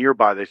who were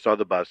nearby, they saw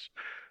the bus,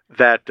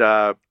 that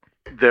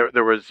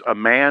there was a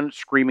man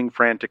screaming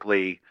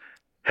frantically,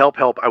 "Help,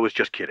 help, I was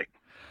just kidding."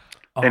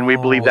 And we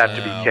believe that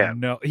to be Ken.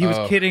 No, he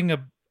was kidding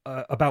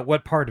about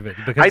what part of it?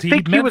 Because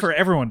he meant for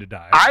everyone to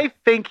die. I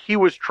think he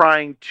was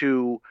trying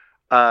to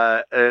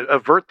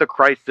avert the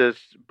crisis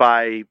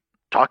by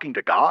talking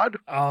to God.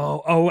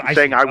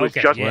 Saying I was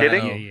just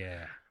kidding.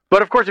 Yeah.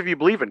 But of course, if you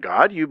believe in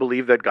God, you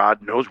believe that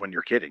God knows when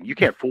you're kidding. You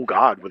can't fool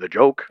God with a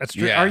joke. That's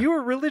true. Yeah. Are you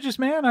a religious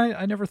man?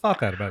 I never thought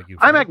that about you.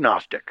 I'm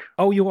agnostic.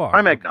 Oh, you are?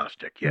 I'm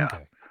agnostic, yeah.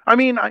 Okay. I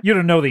mean... you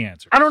don't know the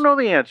answers. I don't know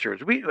the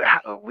answers. We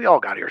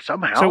all got here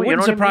somehow. So it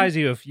wouldn't surprise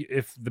you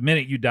if the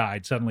minute you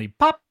died, suddenly,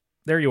 pop,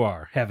 there you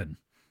are. Heaven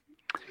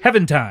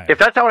time. If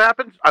that's how it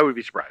happens, I would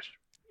be surprised.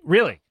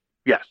 Really?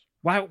 Yes.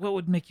 Why? What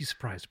would make you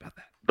surprised about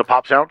that? The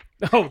pop sound?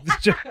 Oh,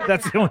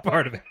 that's the only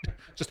part of it.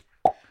 Just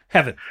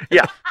heaven.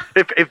 Yeah.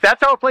 If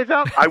that's how it plays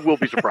out, I will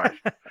be surprised.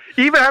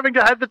 Even having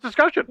to have this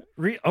discussion.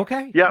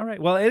 Okay. Yeah. All right.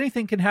 Well,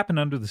 anything can happen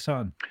under the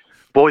sun.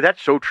 Boy,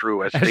 that's so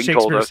true, as Sting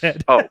told us.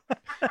 Said. Oh.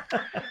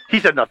 He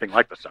said nothing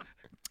like the sun.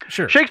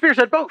 Sure. Shakespeare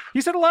said both.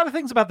 He said a lot of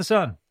things about the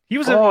sun. He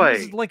was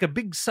like a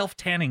big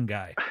self-tanning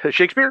guy.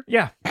 Shakespeare?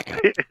 Yeah.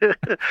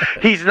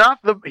 He's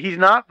not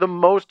the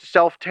most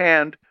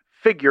self-tanned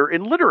figure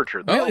in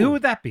literature, though. Who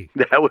would that be?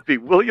 That would be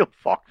William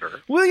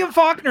Faulkner. William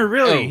Faulkner,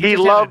 really? He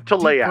loved to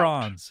lay out.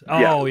 Bronze.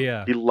 Oh,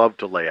 yeah. He loved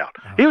to lay out.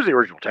 He was the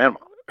original tan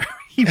model.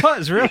 He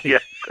was, really. Yeah.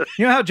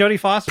 You know how Jodie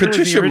Foster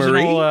Patricia was the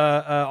original Marie?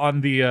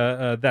 on the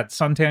that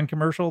suntan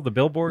commercial, the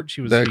billboard?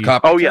 She was the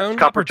copper tone? Oh, yes,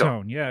 copper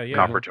tone. Yeah.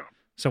 Copper tone.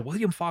 So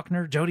William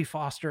Faulkner, Jodie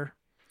Foster,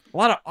 a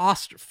lot of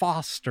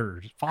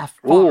Fosters.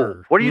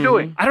 Ooh, what are you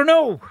doing? I don't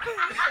know.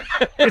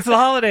 It's the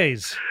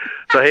holidays.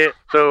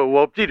 So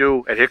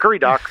whoop-de-doo and hickory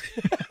dock.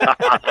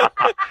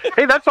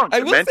 Hey, that song's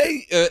I will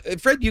say,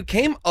 Fred, you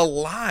came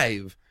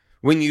alive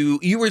when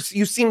you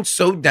seemed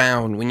so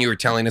down when you were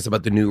telling us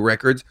about the new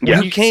records.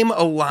 Yeah. You came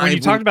alive. When you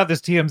talked about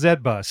this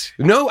TMZ bus.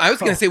 No, I was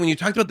going to say when you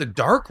talked about the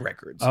dark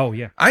records. Oh,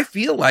 yeah. I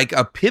feel like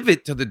a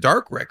pivot to the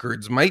dark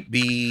records might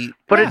be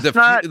it's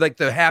not like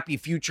the happy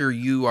future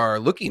you are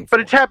looking for.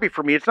 But it's happy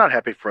for me. It's not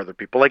happy for other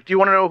people. Like, do you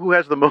want to know who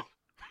has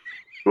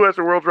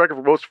the world's record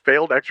for most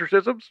failed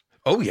exorcisms?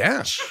 Oh,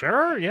 yeah.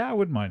 Sure. Yeah, I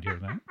wouldn't mind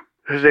hearing that.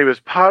 His name is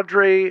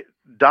Padre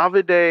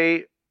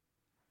Davide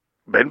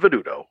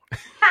Benvenuto.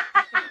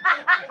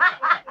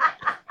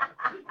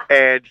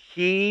 And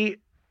he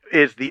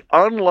is the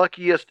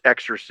unluckiest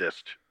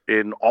exorcist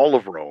in all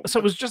of Rome. So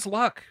it was just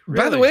luck.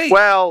 Really. By the way,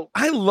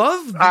 I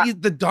love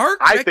the dark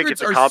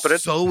records are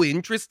so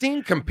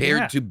interesting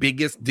compared to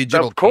biggest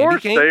digital Of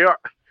course candy cane. they are.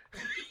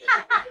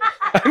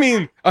 I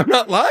mean, I'm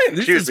not lying.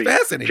 This is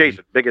fascinating.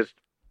 Jason, biggest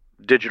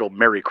digital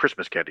Merry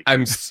Christmas candy.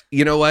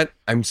 You know what?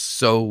 I'm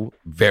so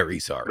very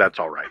sorry. That's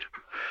all right.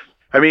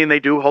 I mean, they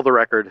do hold the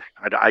record.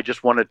 I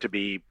just want it to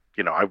be,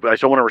 I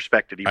still want to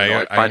respect it, even though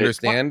I find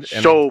understand. it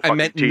so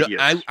fucking tedious.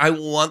 tedious. I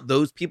want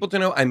those people to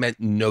know I meant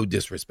no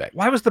disrespect.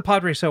 Why was the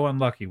Padre so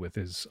unlucky with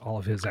all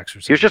of his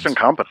exorcisms? He was just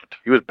incompetent.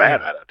 He was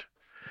bad at it.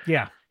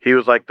 Yeah. He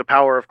was like, the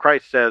power of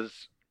Christ says,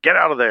 get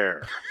out of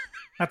there.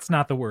 That's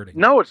not the wording.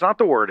 No, it's not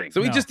the wording.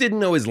 So he just didn't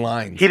know his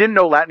lines. He didn't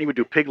know Latin. He would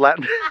do pig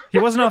Latin. He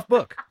wasn't off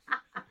book.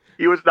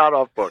 He was not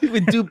off book. He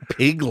would do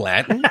pig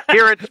Latin?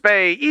 Here at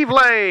Spay,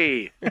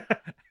 Evlay.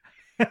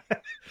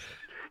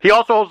 He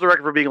also holds the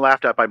record for being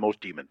laughed at by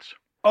most demons.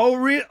 Oh,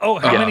 really? Oh,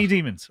 how many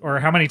demons? Or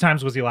how many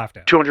times was he laughed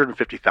at?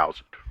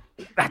 250,000.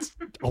 That's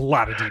a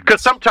lot of demons.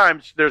 Because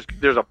sometimes there's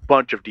a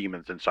bunch of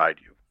demons inside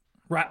you.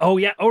 Right. Oh,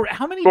 yeah. Oh,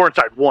 how many? Or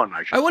inside one,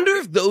 I should I wonder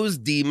if those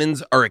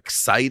demons are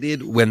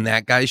excited when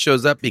that guy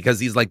shows up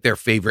because he's like their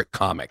favorite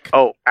comic.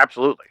 Oh,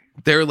 absolutely.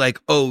 They're like,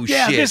 oh,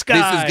 yeah, shit, this is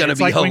going to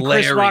be like hilarious.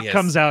 When Chris Rock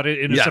comes out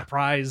in a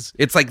surprise.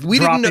 It's like, we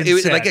didn't know. It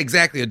was set. like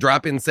exactly a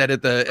drop-in set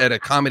at a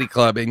comedy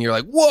club, and you're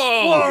like,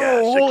 whoa,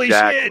 yes, holy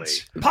exactly.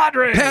 shit.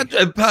 Padre.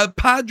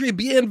 Padre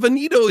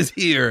Bienvenido is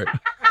here.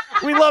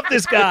 We love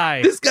this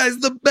guy. This guy's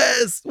the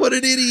best. What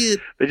an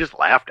idiot. They just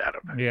laughed at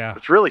him. Yeah.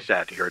 It's really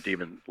sad to hear a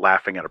demon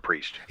laughing at a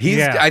priest.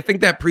 I think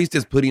that priest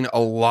is putting a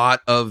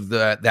lot of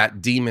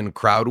that demon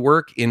crowd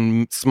work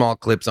in small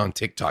clips on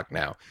TikTok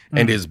now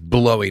and is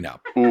blowing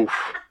up.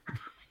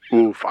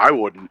 Oof, I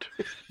wouldn't.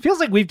 Feels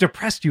like we've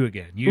depressed you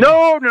again.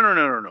 No.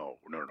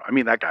 I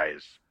mean, that guy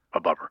is a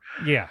bummer.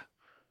 Yeah.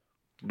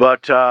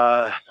 But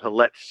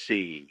let's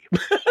see.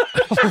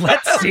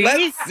 Let's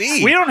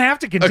see. We don't have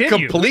to continue. A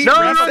complete No.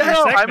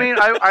 I mean,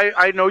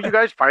 I know you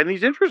guys find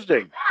these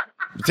interesting.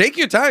 Take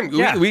your time.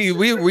 Yeah. We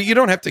you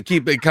don't have to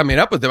keep coming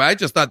up with them. I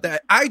just thought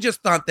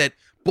that.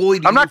 Boy,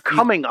 I'm not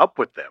coming up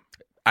with them.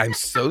 I'm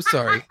so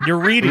sorry. You're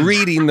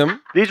reading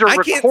them. These are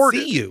recorded. Can't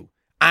see you.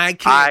 I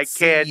can't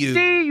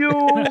see you.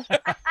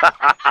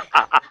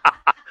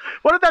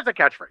 What if that's a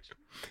catchphrase?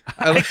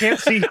 I can't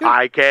see you.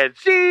 I can't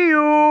see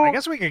you. I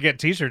guess we could get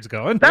T-shirts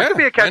going. That could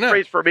be a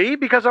catchphrase for me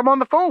because I'm on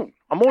the phone.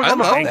 I'm always on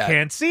the phone. I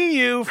can't see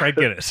you. Fred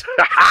Guinness.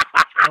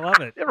 I love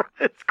it.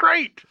 It's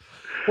great.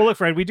 Well, look,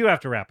 Fred, we do have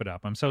to wrap it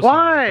up. I'm so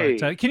sorry.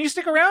 But, can you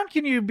stick around?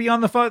 Can you be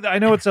on the phone? I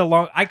know it's a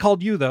long... I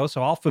called you, though,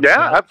 so I'll foot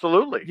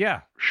absolutely.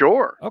 Yeah.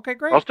 Sure. Okay,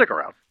 great. I'll stick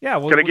around. Yeah.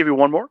 Well, can I give you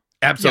one more?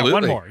 Absolutely. Yeah,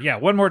 one more. Yeah,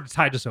 one more to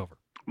tide us over.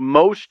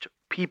 Most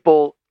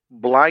people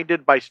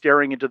blinded by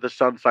staring into the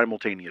sun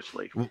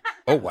simultaneously.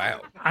 Oh,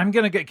 wow. I'm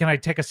going to get... Can I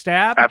take a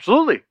stab?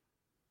 Absolutely.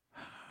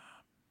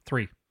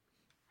 3.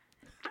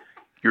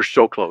 You're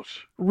so close.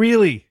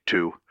 Really?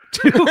 2.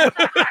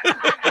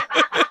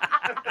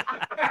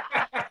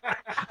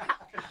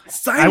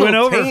 I went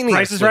over.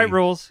 Price is Right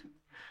rules.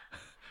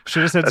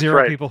 Should have said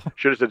zero people.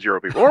 Should have said 0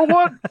 people. Or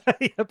 1.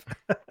 Yep.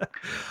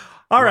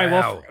 All right.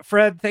 Well,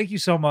 Fred, thank you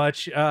so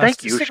much.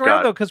 Thank you, Stick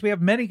around, though, because we have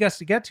many guests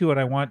to get to, and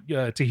I want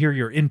to hear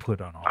your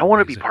input on all I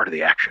want to be part of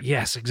the action.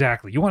 Yes,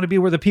 exactly. You want to be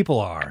where the people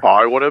are.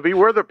 I want to be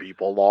where the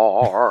people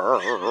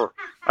are.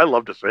 I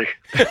love to sing.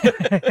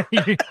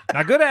 You're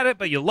not good at it,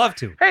 but you love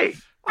to. Hey.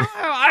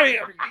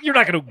 You're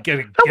not going to get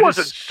a Guinness. That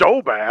wasn't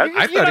so bad.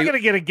 You're not going to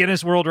get a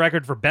Guinness World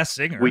Record for best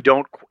singer.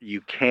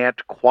 You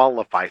can't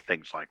qualify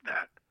things like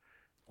that.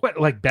 What,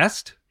 like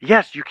best?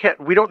 Yes, you can't.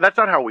 We don't. That's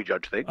not how we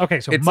judge things. Okay,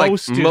 so it's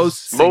most like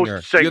most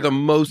singer. singer. You're the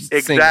most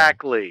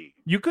exactly. Singer.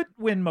 You could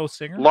win most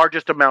singer.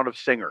 Largest amount of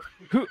singer.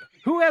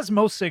 Who has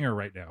most singer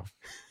right now?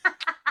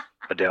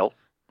 Adele,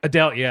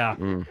 yeah.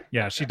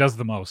 Yeah, she does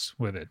the most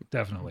with it,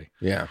 definitely.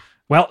 Yeah.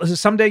 Well,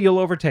 someday you'll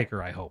overtake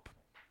her, I hope.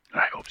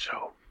 I hope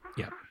so.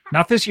 Yeah.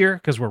 Not this year,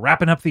 because we're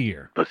wrapping up the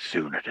year. But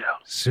soon, Adele.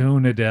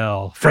 Soon,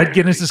 Adele. Fred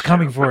Guinness is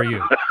coming for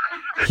you.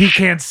 He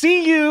can't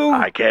see you.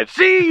 I can't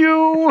see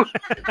you.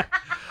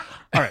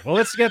 All right, well,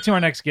 let's get to our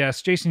next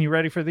guest. Jason, you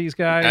ready for these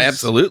guys?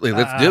 Absolutely.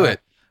 Let's do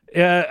it.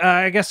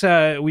 I guess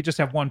we just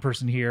have one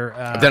person here.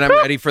 Then I'm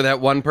ready for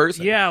that one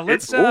person. Yeah,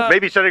 let's...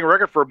 maybe setting a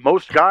record for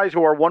most guys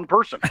who are one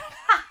person.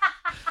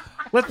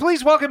 Let's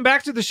please welcome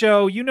back to the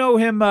show. You know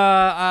him.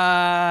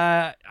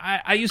 I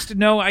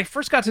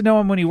first got to know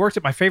him when he worked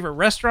at my favorite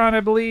restaurant,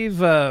 I believe,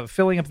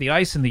 filling up the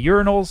ice in the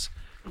urinals.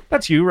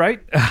 That's you, right?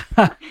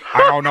 I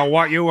don't know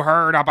what you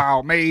heard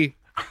about me,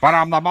 but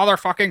I'm the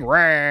motherfucking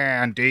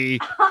Randy.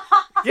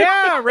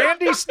 Yeah,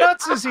 Randy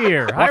Snutz is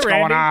here. What's Hi, Randy.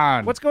 going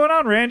on? What's going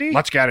on, Randy?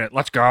 Let's get it.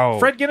 Let's go.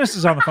 Fred Guinness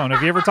is on the phone.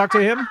 Have you ever talked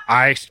to him?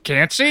 I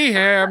can't see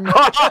him.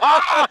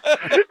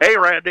 Hey,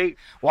 Randy.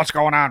 What's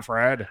going on,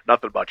 Fred?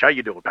 Nothing much. How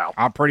you doing, pal?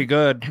 I'm pretty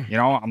good. You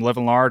know, I'm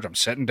living large. I'm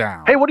sitting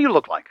down. Hey, what do you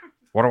look like?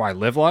 What do I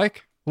live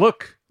like?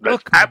 Look,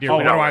 what do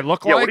I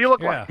look like? Yeah, what do you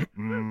look like?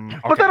 Okay.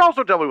 But then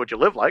also tell me what you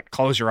live like.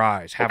 Close your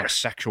eyes. Have a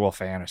sexual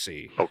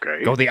fantasy.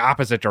 Okay. Go the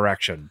opposite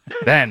direction.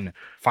 Then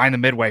find the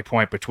midway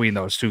point between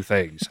those two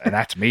things. And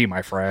that's me,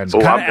 my friend.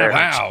 Oh, I'm there.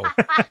 Wow.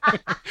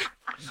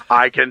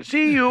 I can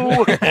see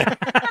you.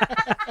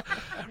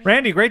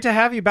 Randy, great to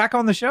have you back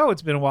on the show.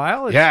 It's been a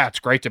while. It's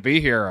great to be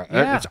here.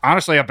 Yeah. It's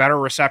honestly a better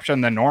reception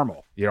than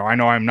normal. You know, I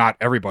know I'm not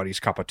everybody's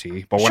cup of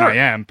tea, but when I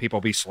am,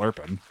 people be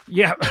slurping.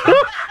 Yeah.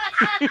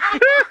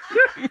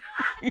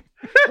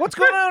 What's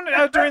going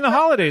on during the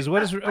holidays?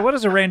 What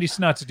does a Randy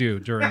Snutz do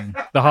during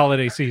the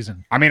holiday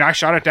season? I mean, I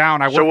shut it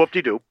down. So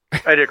whoop-de-doo.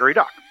 I agree,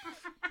 Doc.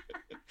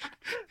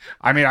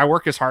 I mean, I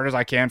work as hard as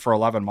I can for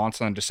 11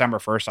 months, and then December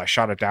 1st, I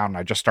shut it down, and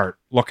I just start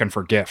looking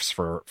for gifts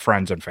for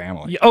friends and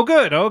family. Oh,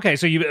 good. Okay,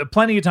 so you have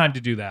plenty of time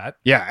to do that.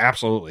 Yeah,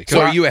 absolutely.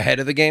 So are you ahead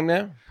of the game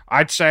now?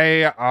 I'd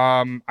say,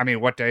 I mean,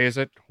 what day is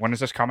it? When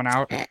is this coming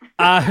out?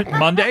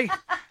 Monday.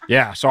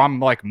 Yeah, so I'm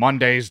like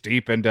Mondays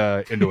deep into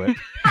it.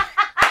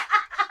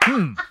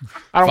 I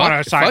don't want to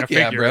assign a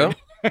figure, bro.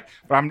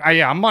 But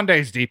I'm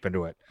Mondays deep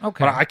into it.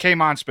 Okay. But I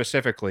came on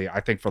specifically, I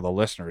think, for the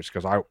listeners,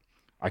 because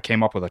I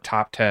came up with a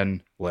top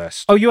 10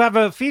 list. Oh, you have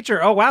a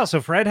feature. Oh, wow.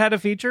 So Fred had a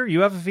feature.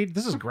 You have a feature.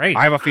 This is great.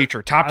 I have a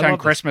feature. Top 10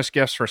 Christmas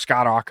gifts for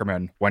Scott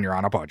Aukerman when you're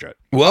on a budget.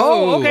 Whoa.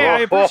 Oh, okay. I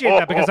appreciate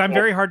that because I'm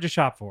very hard to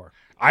shop for.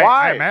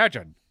 I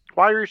imagine.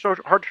 Why are you so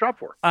hard to shop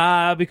for?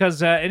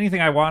 Because anything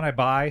I want, I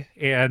buy.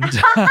 And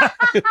I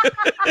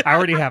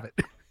already have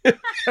it.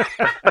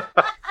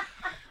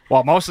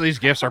 Well, most of these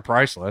gifts are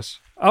priceless.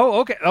 Oh,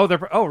 okay.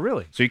 Oh,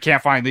 really? So you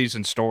can't find these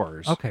in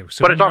stores. Okay.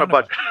 So but it's on a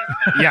budget.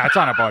 Yeah, it's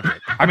on a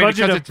budget. I mean,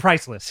 budget of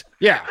priceless.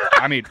 Yeah.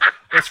 I mean,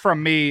 it's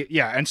from me.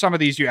 Yeah. And some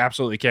of these you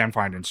absolutely can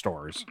find in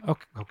stores.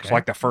 Okay. It's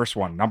like the first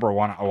one, number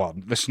 1. Oh, well,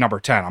 this is number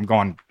 10. I'm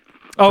going.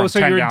 Oh,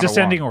 so you're in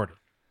descending order.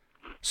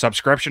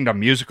 Subscription to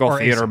Musical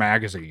Theater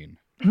Magazine.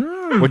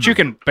 Which you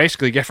can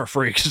basically get for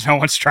free because no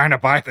one's trying to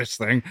buy this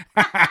thing.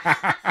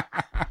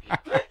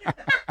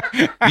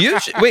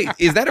 Wait,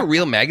 is that a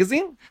real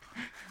magazine?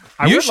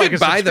 You should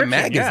buy the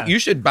magazine. Yeah. You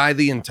should buy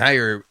the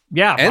entire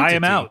entity. Buy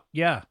them out.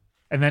 Yeah.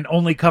 And then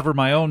only cover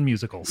my own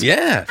musicals.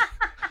 Yeah.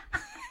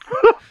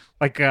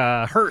 Like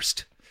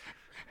Hearst.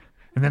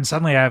 And then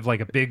suddenly I have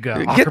like a big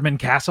Aukerman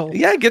castle.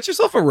 Yeah, get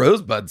yourself a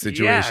Rosebud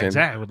situation. Yeah,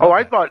 exactly.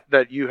 I thought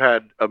that you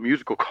had a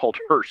musical called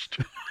Hearst.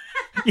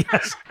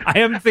 Yes, I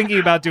am thinking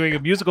about doing a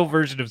musical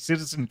version of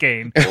Citizen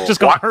Kane, just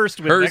called Hearst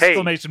with an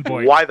exclamation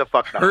point. Why the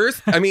fuck not?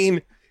 Hearst? I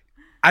mean,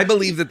 I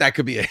believe that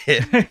could be a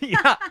hit.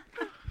 Yeah.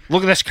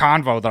 Look at this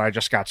convo that I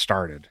just got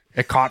started.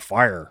 It caught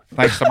fire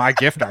thanks to my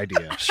gift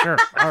idea. Sure.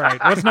 All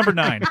right. What's number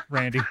 9,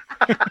 Randy?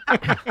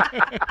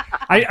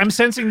 I'm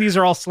sensing these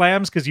are all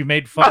slams because you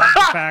made fun of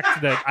the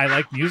fact that I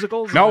like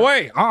musicals. No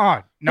way.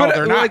 No,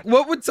 they're not. Like,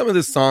 what would some of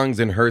the songs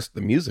in Hearst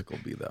the musical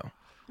be, though?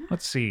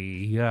 Let's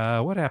see.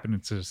 What happened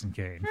in Citizen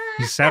Kane?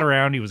 He sat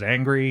around. He was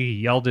angry. He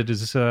yelled at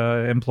his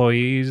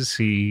employees. Is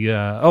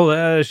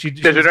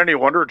it any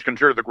wonder it's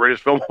considered the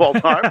greatest film of all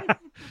time?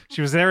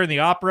 She was there in the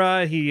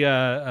opera. She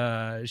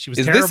was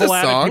Is terrible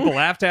at song? it. People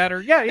laughed at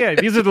her. Yeah.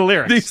 These are the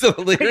lyrics. These are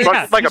the lyrics.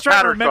 Yeah, like a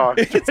pattern song.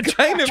 It's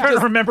trying to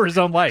remember his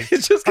own life.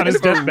 It's just on kind his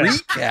of a deathbed.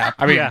 recap.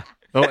 I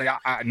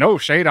mean, no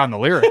shade on the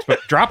lyrics, but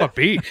drop a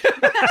beat.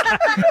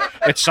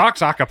 It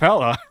sucks a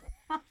cappella.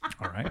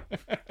 All right.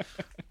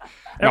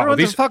 No,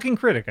 Everyone's a fucking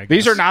critic, I guess.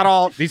 These are not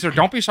all.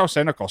 Don't be so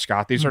cynical,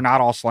 Scott. These are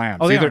not all slams.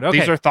 Oh,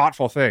 These are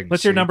thoughtful things.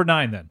 Let's hear number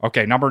 9 then.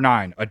 Okay, number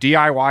 9. A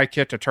DIY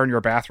kit to turn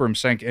your bathroom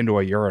sink into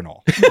a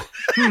urinal.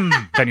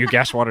 Can you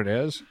guess what it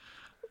is?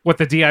 What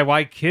the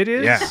DIY kit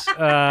is? Yeah.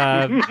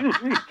 I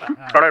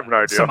have no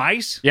idea. Some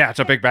ice? Yeah, it's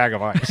a big bag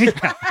of ice.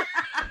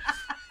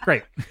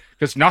 Great.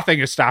 Because nothing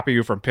is stopping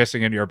you from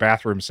pissing into your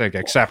bathroom sink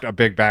except a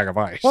big bag of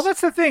ice. Well,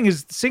 that's the thing,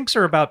 is sinks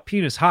are about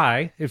penis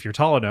high, if you're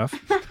tall enough.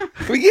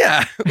 Well,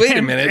 yeah. Wait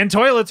a minute. And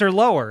toilets are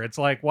lower. It's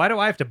like, why do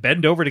I have to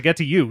bend over to get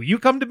to you? You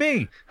come to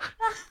me.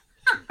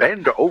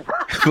 Bend over.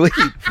 Wait,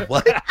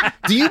 what?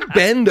 Do you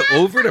bend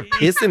over to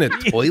piss in a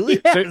toilet?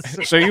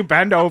 Yes. So you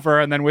bend over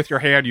and then with your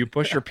hand you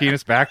push your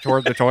penis back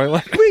toward the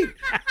toilet. Wait.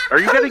 Are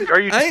you getting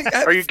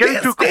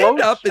too close?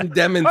 Stand up and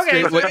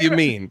demonstrate Okay, what you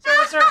mean.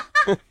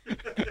 Wait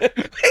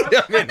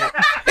a minute.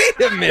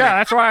 Yeah,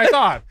 that's what I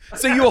thought.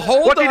 So you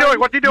hold What's on. he doing?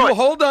 What's he doing? You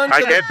hold on I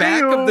to the can't see back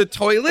you. of the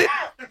toilet.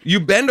 You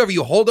bend over.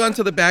 You hold on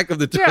to the back of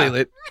the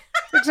toilet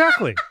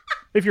Exactly.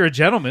 If you're a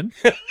gentleman.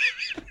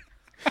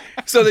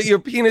 so that your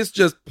penis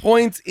just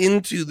points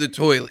into the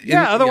toilet.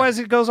 Yeah, otherwise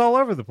it goes all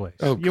over the place.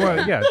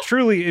 Okay.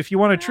 Truly, if you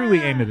want to truly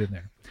aim it in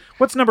there.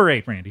 What's number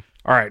 8, Randy?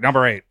 All right,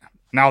 number 8.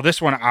 Now,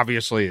 this one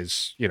obviously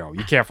is, you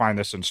can't find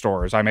this in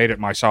stores. I made it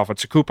myself.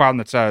 It's a coupon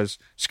that says,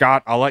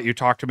 Scott, I'll let you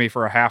talk to me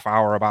for a half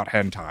hour about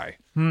hentai.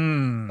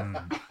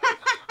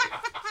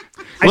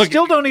 I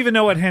still don't even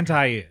know what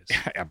hentai is.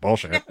 Yeah,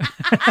 bullshit.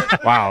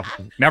 Wow.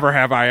 Never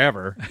have I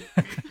ever.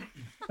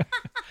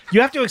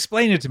 You have to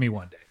explain it to me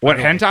one day. What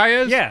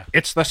hentai is? Yeah.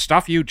 It's the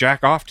stuff you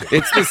jack off to.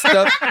 It's the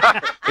stuff.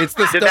 It's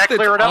the stuff that's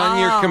on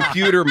your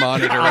computer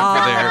monitor over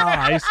there.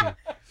 I see.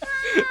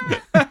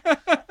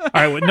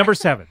 All right, number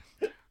 7.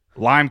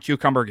 Lime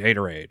cucumber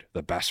Gatorade,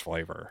 the best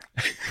flavor.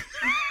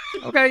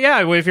 Okay,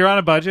 yeah. Well, if you're on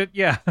a budget,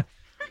 yeah.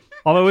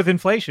 Although with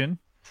inflation.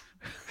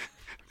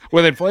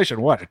 With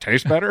inflation, what? It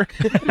tastes better?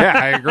 Yeah,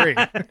 I agree.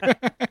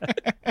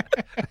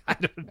 I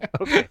don't know.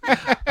 Okay.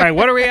 All right,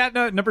 what are we at?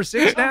 Number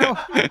 6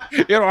 now?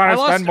 You don't want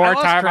to spend more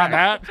time on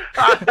that?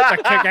 It's a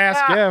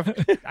kick-ass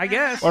gift. I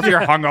guess. Or if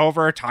you're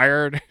hungover,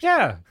 tired.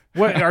 Yeah.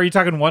 What are you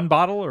talking, one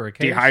bottle or a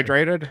case?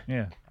 Dehydrated?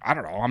 Yeah. I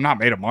don't know. I'm not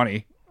made of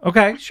money.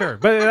 Okay, sure.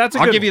 But that's a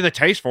I'll good give you one. the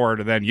taste for it,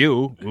 and then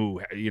you,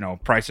 who,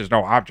 price is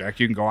no object,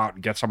 you can go out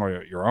and get some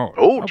of your own.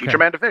 Oh, teach a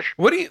man to fish.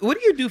 What do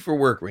you do for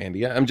work,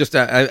 Randy? I'm just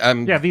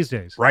I'm Yeah, these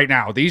days. Right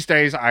now, these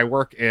days, I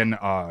work in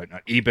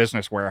an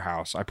e-business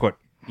warehouse. I put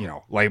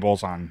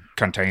labels on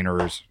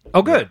containers.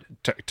 Oh, good.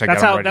 To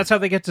That's how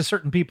they get to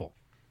certain people.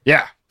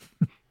 Yeah.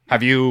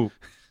 Have you?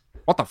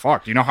 What the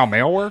fuck? Do you know how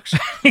mail works?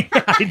 Yeah,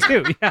 I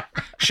do. Yeah,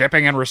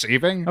 Shipping and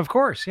receiving. of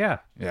course. Yeah.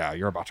 Yeah,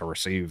 you're about to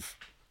receive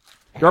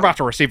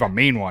a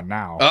mean one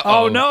now.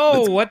 Oh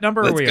no! What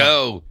number are we Let's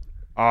go.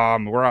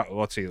 We're at,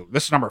 let's see.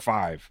 This is number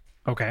 5.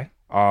 on? Okay.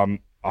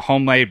 A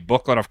homemade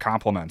booklet of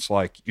compliments.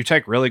 Like, you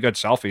take really good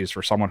selfies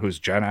for someone who's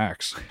Gen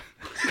X.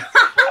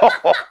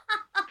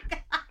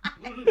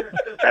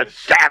 That's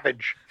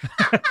savage.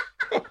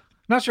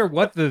 Not sure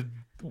what the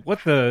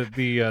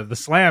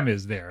slam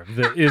is there.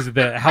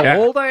 How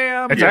old I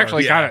am? It's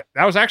actually that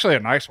was actually a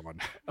nice one.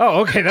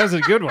 Oh, okay. That was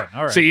a good one.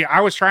 All right. See, I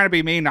was trying to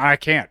be mean, and I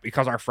can't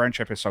because our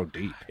friendship is so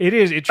deep. It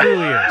is. It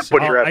truly is.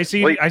 Put your ass I to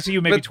see. sleep. I see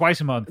you maybe But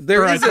twice a month.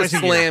 There is a twice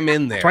year. slam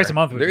in there. Twice a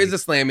month. There is a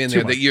slam in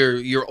there that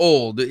you're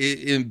old.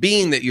 In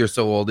being that you're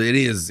so old, it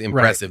is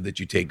impressive that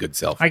you take good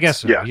selfies. I guess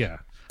so. Yeah. Yeah.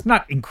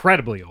 Not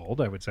incredibly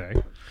old, I would say.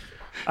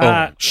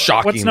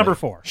 Shockingly. What's number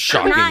 4?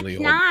 Shockingly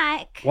old.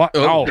 Knock. What?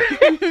 Oh.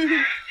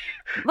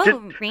 Oh,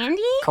 Whoa,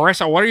 Randy?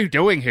 Carissa, what are you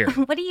doing here?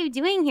 What are you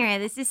doing here?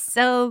 This is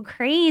so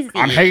crazy.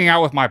 I'm hanging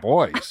out with my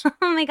boys.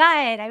 Oh my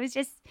God. I was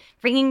just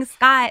bringing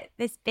Scott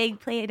this big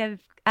plate of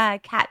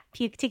cat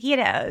puke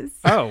taquitos.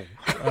 Oh,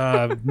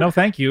 no,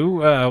 thank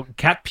you.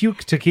 Cat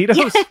puke taquitos.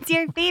 Yeah, it's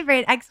your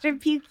favorite, extra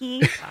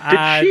pukey.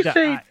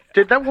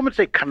 Did that woman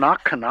say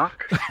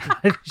Canuck?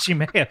 She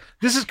may have.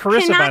 This is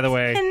Carissa, by the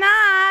way.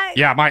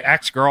 Yeah, my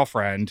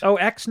ex-girlfriend. Oh,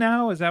 ex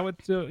now? Is that what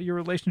your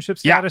relationship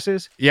status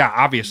is? Yeah,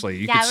 obviously.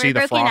 You can see the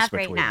we're broken frost up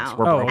right between us. now,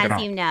 We're broken as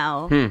up. you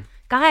know.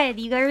 Scott,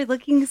 you are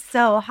looking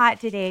so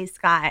hot today,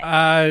 Scott.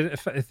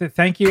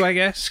 Thank you, I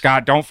guess.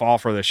 Scott, don't fall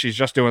for this. She's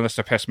just doing this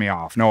to piss me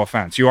off. No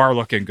offense. You are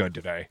looking good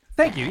today.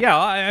 Thank you. Yeah,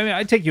 I mean,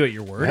 I take you at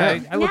your word. Yeah.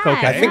 I look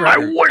okay. I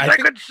wish I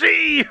could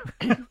see.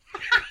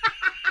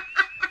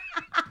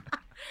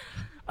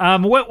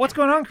 What's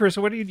going on,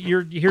 Carissa? What are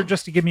you're here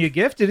just to give me a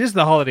gift? It is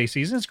the holiday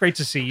season. It's great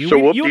to see you. So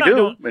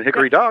whoop-de-doo and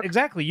hickory dock.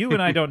 Exactly. You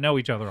and I don't know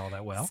each other all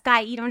that well.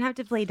 Scott, you don't have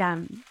to play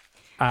dumb.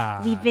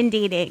 We've been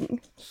dating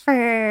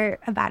for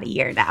about a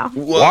year now.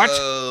 What?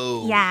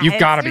 Yeah. You've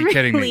got to be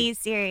kidding me.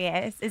 It's really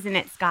serious, isn't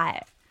it,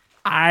 Scott?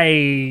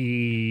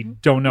 I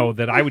don't know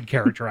that I would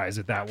characterize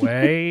it that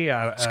way.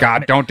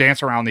 Scott, don't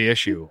dance around the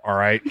issue, all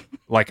right?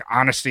 Like,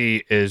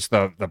 honesty is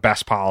the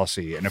best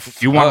policy. And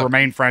if you want to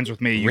remain friends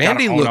with me, you got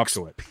to own up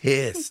to it.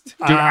 Pissed.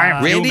 Dude,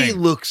 Randy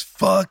looks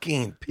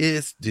fucking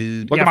pissed,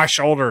 dude. Look at my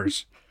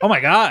shoulders. Oh, my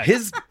God.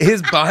 His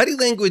body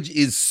language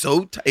is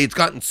so tight. It's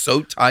gotten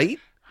so tight.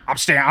 I'm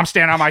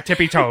standing on my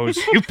tippy toes.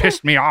 You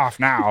pissed me off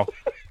now.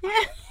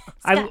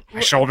 My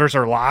shoulders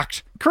are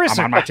locked. Carissa.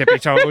 I'm on my tippy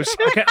toes.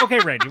 Okay,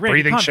 Randy.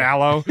 Breathing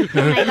shallow. Oh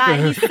my God,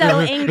 he's so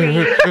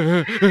angry.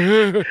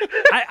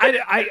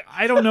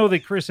 I don't know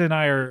that Carissa and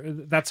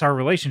I that's our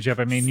relationship.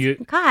 I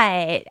mean,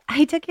 God,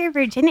 I took your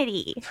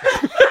virginity.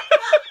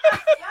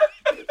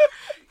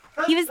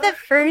 He was the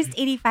first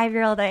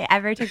 85-year-old I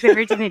ever took the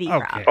virginity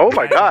from. Oh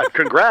my God,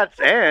 congrats.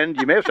 And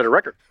you may have set a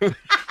record.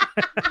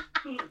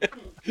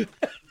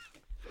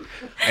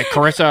 Hey,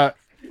 Carissa,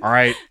 all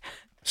right,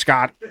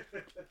 Scott,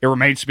 it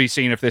remains to be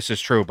seen if this is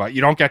true, but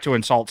you don't get to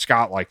insult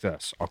Scott like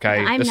this,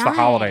 okay? I'm this is not. the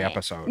holiday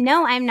episode.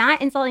 No, I'm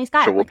not insulting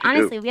Scott. So Like,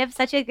 honestly, we have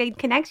such a good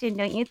connection,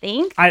 don't you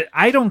think?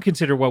 I don't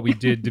consider what we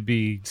did to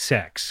be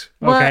sex.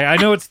 Okay, Well, I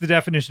know it's the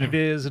definition of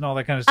is and all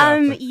that kind of stuff.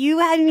 but- You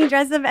had me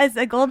dress up as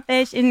a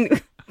goldfish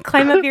and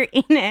climb up your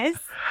anus.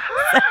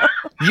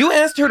 You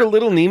asked her to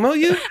Little Nemo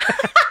you?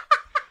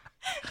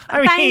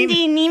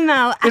 Finding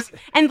Nemo.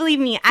 And believe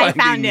me, I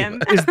found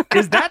him.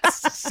 Is that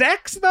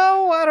sex,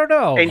 though? I don't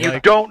know. And you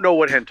don't know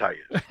what hentai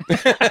is.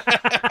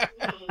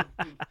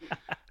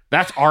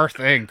 That's our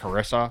thing,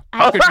 Carissa.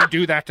 How could you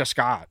do that to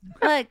Scott?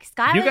 Look,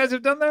 Scott. You guys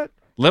have done that?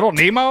 Little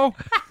Nemo?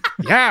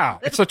 Yeah,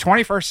 it's the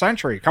 21st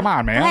century. Come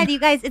on, man. God, you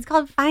guys, it's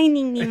called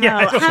Finding Nemo. Yeah,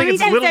 I don't think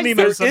it's Little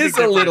Nemo. There is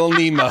a Little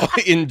Nemo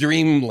in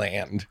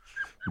Dreamland,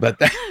 but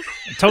that's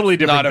totally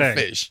different not thing.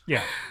 a fish.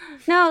 Yeah.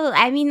 No,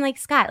 I mean, like,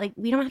 Scott, like,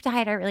 we don't have to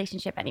hide our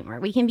relationship anymore.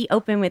 We can be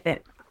open with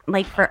it,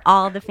 like, for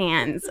all the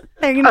fans.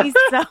 They're going to be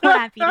so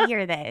happy to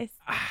hear this.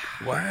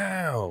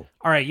 Wow.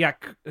 All right, yeah,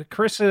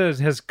 Carissa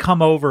has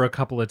come over a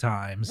couple of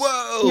times.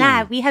 Whoa.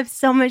 Yeah, we have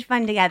so much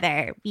fun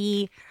together.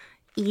 We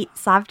eat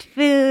soft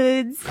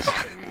foods,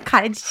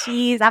 cottage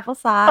cheese,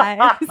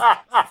 applesauce.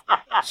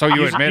 So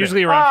you admit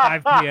usually it.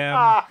 around 5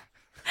 p.m.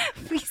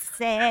 We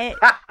sit.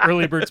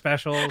 Early bird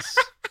specials.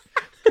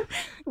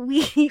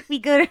 We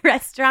go to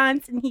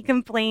restaurants and he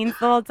complains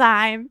the whole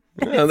time.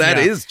 Well, that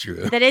is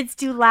true. That it's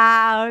too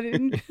loud.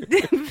 And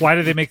Why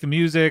do they make the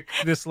music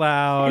this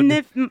loud?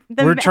 And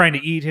We're trying to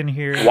eat in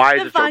here. Why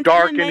is the it so font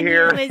dark on the in menu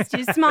here? is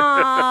too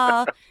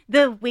small.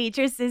 The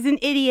waitress is an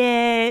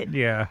idiot.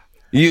 Yeah.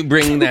 You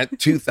bring that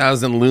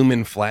 2,000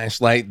 lumen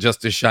flashlight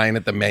just to shine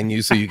at the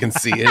menu so you can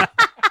see it.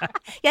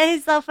 Yeah,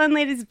 his cell phone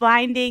light is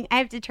blinding. I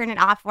have to turn it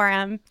off for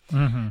him.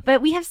 Mm-hmm.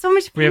 But we have so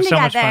much fun We have so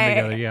together. much fun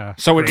together, yeah.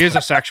 So it is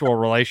a sexual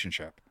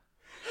relationship,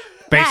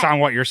 based on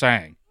what you're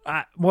saying.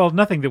 Well,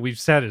 nothing that we've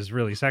said is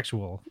really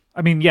sexual.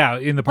 I mean, yeah,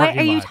 in the parking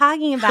What are you lot.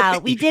 talking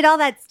about? We did all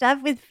that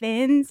stuff with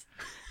fins.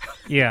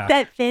 Yeah.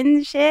 That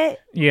fin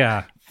shit.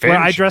 Yeah. Finn Well,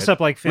 I shit. dress up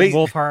like Finn Wait.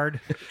 Wolfhard.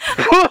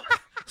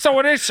 So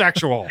it is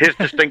sexual. His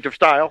distinctive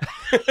style.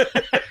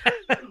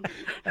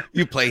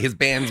 You play his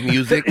band's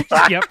music.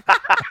 Yep.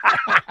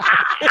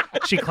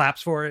 She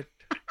claps for it.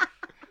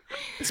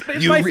 It's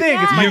You my thing.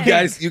 It's my you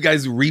thing.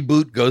 guys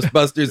reboot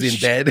Ghostbusters in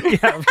bed.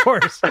 Yeah, of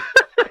course.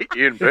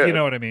 In bed. You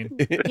know what I mean.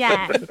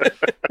 Yeah.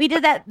 We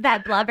did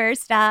that blubber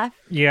stuff.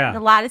 Yeah. A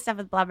lot of stuff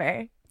with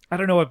blubber. I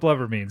don't know what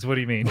blubber means. What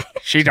do you mean?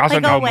 She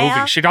doesn't Like a know whale?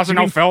 movies. She doesn't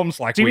Do you know mean- films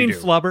like Do you we mean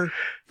do. flubber?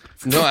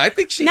 No, I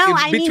think she No,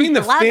 I mean between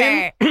the blubber.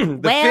 fin,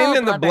 the Whale fin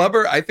and the blubber.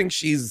 blubber. I think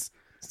she's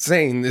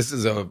saying this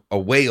is a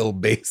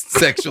whale-based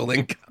sexual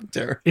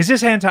encounter. Is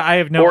this hentai? I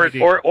have no or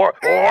idea. or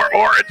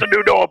it's a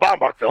new Noah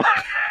Baumbach film.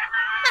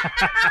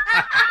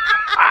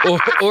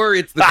 or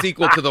it's the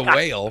sequel to The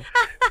Whale.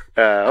 Okay.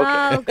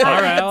 Oh, God.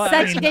 All right, well, Such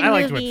I a mean, good I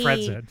liked movie. what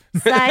Fred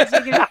said.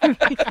 Such a good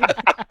movie.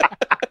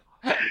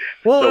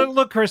 Well,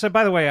 look, Carissa,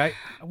 by the way,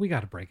 we got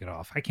to break it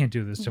off. I can't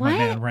do this to my What?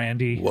 man,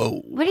 Randy. Whoa.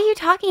 What are you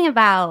talking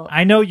about?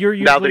 I know you're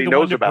Now that usually he the knows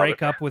one to about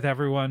break it. up with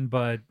everyone,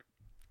 but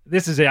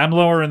this is it. I'm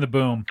lowering the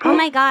boom. Oh,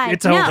 my God.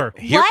 It's no. over.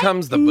 Here What?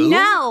 comes the boom?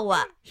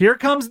 No. Here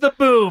Comes the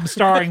Boom,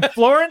 starring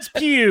Florence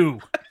Pugh.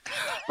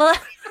 Well,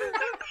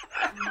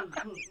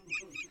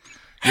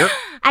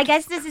 I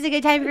guess this is a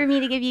good time for me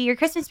to give you your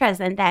Christmas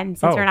present then,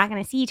 since Oh. we're not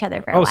going to see each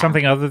other for a Oh, while.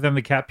 something other than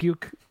the cat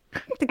puke?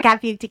 The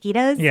cat puke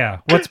taquitos? Yeah.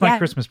 What's my Yeah.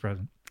 Christmas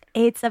present?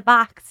 It's a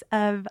box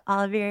of all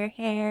of your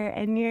hair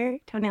and your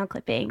toenail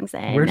clippings.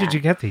 And where did you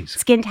get these?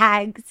 Skin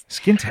tags.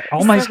 Skin tags?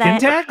 All my skin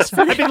tags?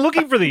 I've been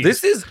looking for these.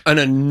 This is an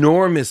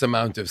enormous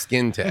amount of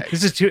skin tags.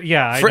 This is too,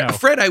 I know.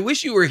 Fred, I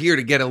wish you were here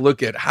to get a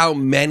look at how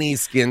many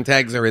skin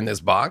tags are in this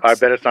box. I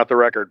bet it's not the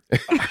record.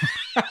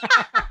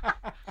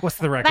 What's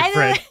the record,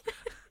 Fred?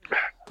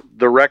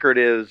 The record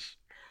is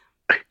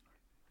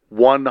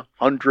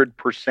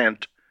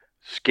 100%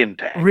 skin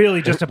tag.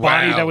 Really, just a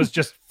body that was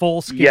just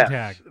full skin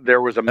tag.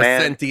 There was a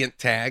man, a sentient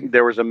tag.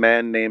 There was a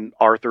man named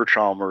Arthur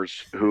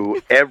Chalmers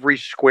who every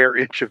square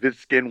inch of his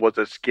skin was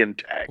a skin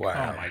tag.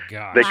 Wow. Oh my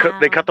god!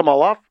 They cut them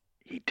all off.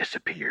 He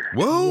disappeared.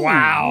 Whoa!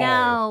 Wow!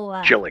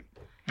 No. Chilling.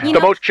 The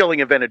most chilling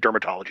event in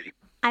dermatology.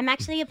 I'm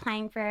actually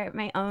applying for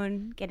my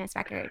own Guinness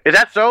record. Is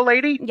that so,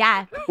 lady?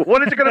 Yeah.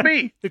 What is it going to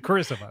be? The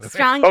Carissa, by the way.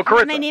 Strong. Oh,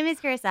 Carissa. My name is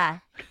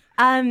Carissa.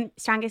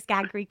 Strongest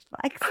gag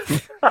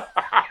reflex.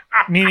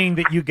 Meaning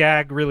that you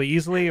gag really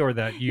easily, or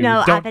that you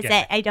no, don't opposite.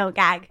 gag? I don't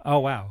gag. Oh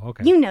wow,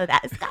 okay. You know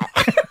that, Scott.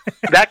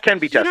 That can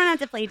be You tested. don't have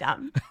to play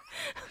dumb.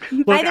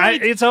 Look, By the way,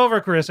 it's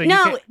over, Carissa.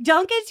 no,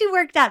 don't get too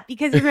worked up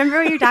because remember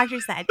what your doctor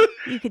said.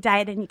 You could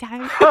die at any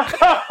time.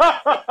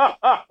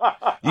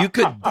 You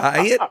could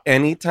die at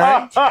any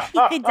time?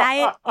 You could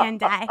die and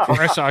die.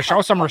 Carissa,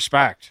 show some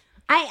respect.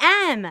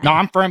 I am. No,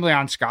 I'm firmly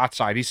on Scott's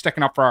side. He's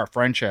sticking up for our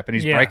friendship, and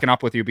he's breaking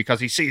up with you because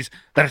he sees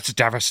that it's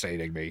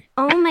devastating me.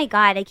 Oh my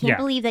God, I can't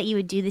believe that you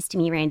would do this to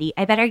me, Randy.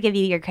 I better give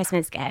you your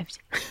Christmas gift.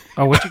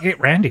 Oh, what'd you get,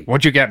 Randy?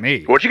 What'd you get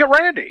me? What'd you get,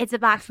 Randy? It's a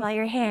box full of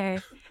your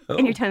hair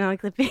and your toenail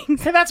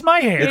clippings. Hey, that's my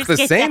hair. It's the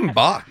same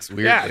box,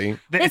 weirdly. Yeah,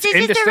 This it's is just a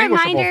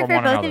indistinguishable reminder from for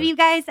one both another. of you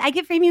guys. I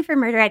could frame you for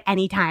murder at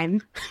any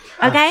time.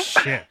 Okay?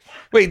 Shit.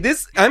 Wait,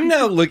 I'm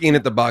now looking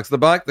at the box.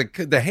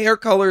 The hair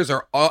colors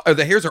are all, or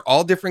the hairs are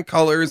all different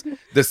colors.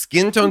 The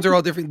skin tones are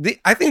all different.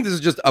 I think this is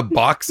just a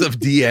box of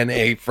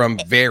DNA from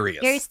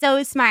various. You're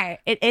so smart.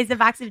 It is a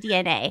box of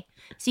DNA.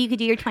 So you could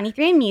do your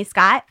 23andMe,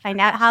 Scott.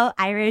 Find out how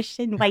Irish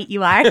and white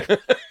you are.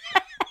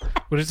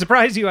 Would it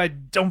surprise you? I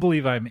don't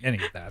believe I'm any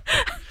of that.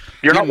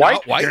 You're not white?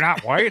 You're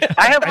not white?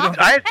 I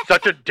had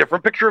such a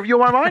different picture of you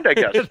in my mind, I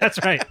guess. That's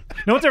right.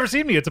 No one's ever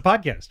seen me. It's a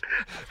podcast.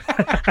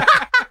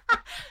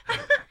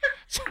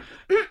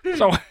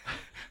 So,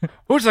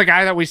 who's the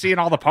guy that we see in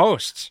all the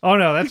posts? Oh,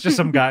 no, that's just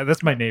some guy.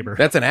 That's my neighbor.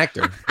 That's an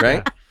actor,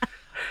 right?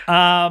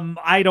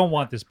 I don't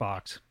want this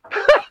box.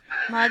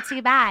 Well, it's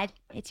too bad.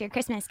 It's your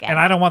Christmas gift. And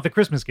I don't want the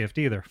Christmas gift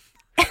either.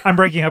 I'm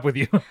breaking up with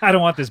you. I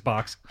don't want this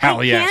box.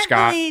 Hell yeah, can't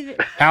Scott. believe-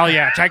 Hell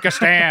yeah, take a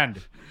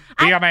stand.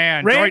 Be a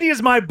man. Randy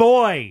is my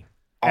boy.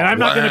 And I'm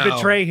not going to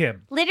betray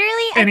him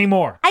Literally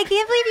anymore. I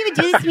can't believe you would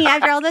do this to me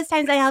after all those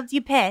times I helped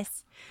you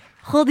piss.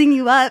 Holding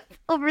you up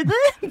over the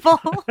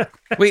bowl.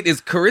 Wait,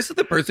 is Carissa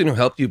the person who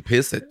helped you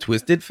piss at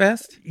Twisted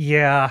Fest?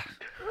 Yeah.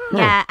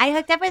 Yeah, I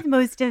hooked up with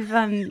most of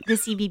the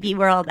CBB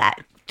world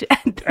at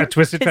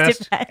Twisted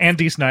Fest.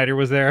 Andy Snyder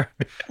was there.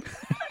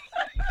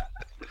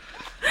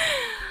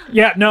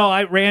 Yeah,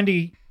 no,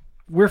 Randy,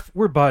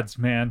 we're buds,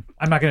 man.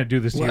 I'm not going to do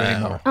this to you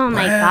anymore. Oh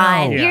my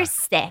God, Yeah. you're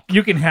sick.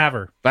 You can have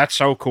her. That's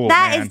so cool,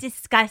 That man. is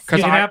disgusting.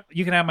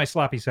 You can have my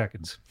sloppy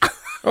seconds.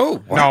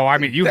 Oh, wow. No, I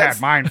mean, you had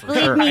mine for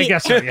Believe sure. me. I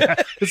guess so, yeah.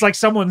 It's like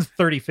someone's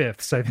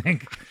 35th, I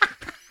think.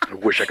 I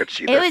wish I could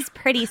see It that. was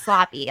pretty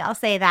sloppy, I'll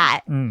say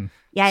that.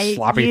 Yeah,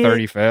 Sloppy you-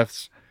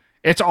 35ths.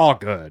 It's all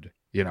good,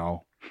 you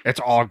know. It's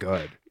all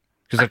good.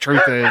 Because the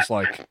truth is,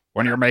 like,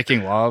 when you're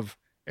making love,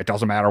 it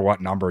doesn't matter what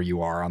number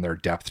you are on their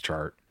depth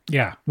chart.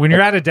 Yeah. When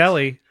you're at a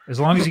deli, as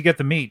long as you get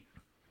the meat.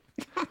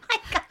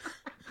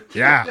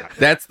 Yeah.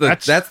 That's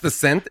the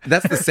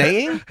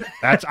saying.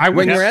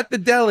 When you're at the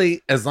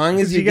deli, as long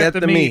as you get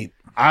the meat.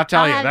 I'll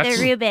tell you, I'll have that's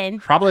the Reuben.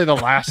 probably the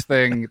last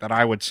thing that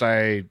I would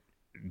say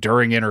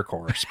during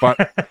intercourse.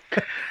 But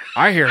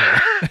I hear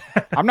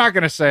you. I'm not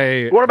going to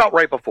say What about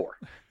right before?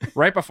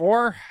 right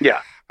before.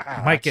 Yeah.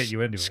 Might get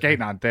you into it.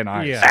 Skating on thin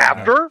ice. Yeah.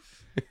 After?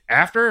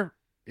 After?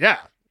 Yeah.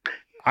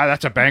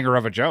 That's a banger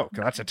of a joke.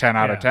 That's a 10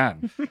 out of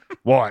 10.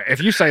 Well,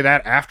 if you say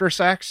that after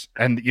sex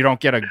and you don't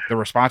get the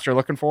response you're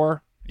looking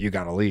for, you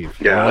got to leave.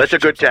 Yeah, that's a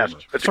good Relationship's test.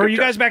 over. That's a So are good you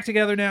test. guys back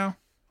together now?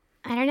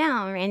 I don't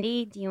know,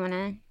 Randy. Do you want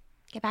to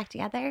get back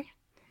together?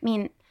 I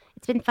mean,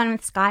 it's been fun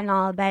with Scott and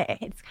all, but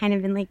it's kind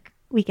of been like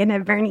weekend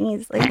at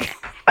Bernie's, like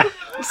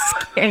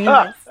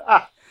scariness.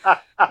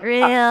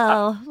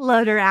 Real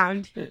load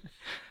around.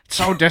 It's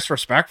so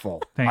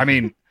disrespectful.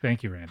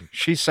 Thank you, Randy.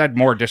 She said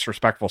more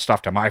disrespectful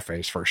stuff to my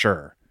face for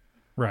sure.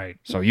 Right.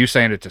 So you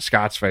saying it to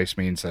Scott's face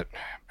means that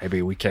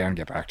maybe we can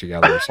get back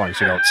together as long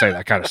as you don't say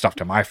that kind of stuff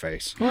to my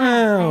face.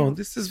 Wow,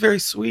 this is very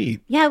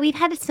sweet. Yeah, we've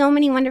had so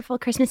many wonderful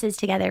Christmases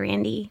together,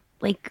 Randy.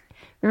 Like,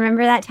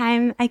 remember that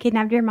time I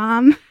kidnapped your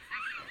mom?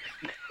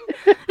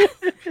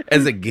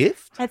 As a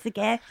gift? That's a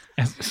gift.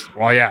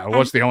 Well, yeah, it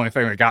was the only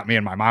thing that got me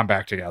and my mom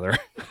back together.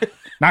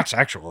 Not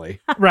sexually.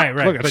 Right.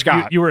 Look at But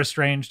Scott. you were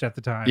estranged at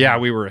the time. Yeah,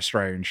 we were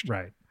estranged.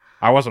 Right.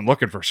 I wasn't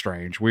looking for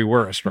strange. We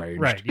were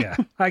estranged. Right. Yeah.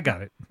 I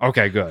got it.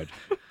 Okay, good.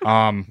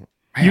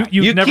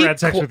 You've never had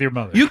sex with your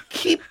mother. You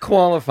keep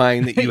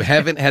qualifying that you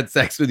haven't had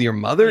sex with your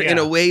mother in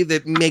a way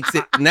that makes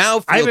it now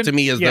feel to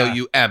me as though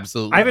you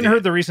absolutely I haven't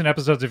heard the recent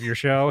episodes of your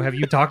show. Have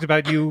you talked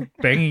about you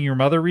banging your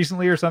mother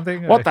recently or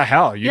something? What the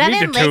hell? You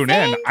need to tune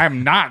in.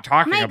 I'm not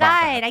talking about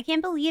that. Oh my God, I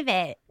can't believe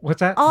it. What's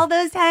that? All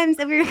those times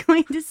that we were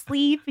going to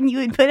sleep and you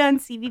would put on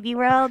CBB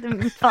World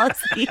and we'd fall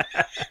asleep.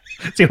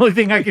 It's the only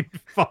thing I could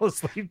fall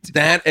asleep to.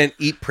 That and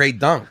Eat, Pray,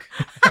 Dunk.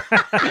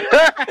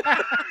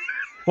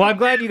 Well, I'm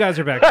glad you guys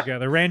are back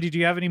together. Randy, do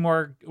you have any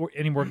more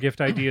gift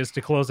ideas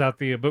to close out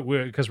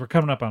because we're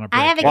coming up on a break?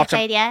 I have a gift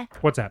idea.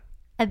 What's that?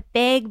 A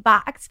big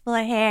box full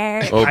of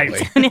hair. Oh,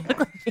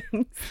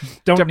 boy.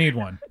 Don't need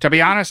one. To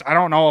be honest, I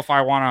don't know if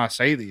I want to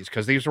say these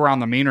because these were on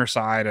the meaner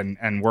side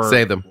and we're...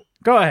 Say them.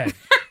 Go ahead.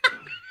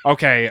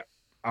 Okay.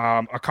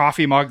 A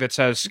coffee mug that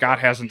says Scott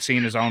hasn't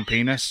seen his own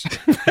penis.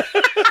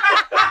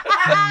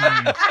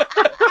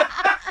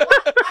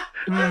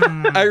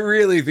 I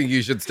really think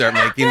you should start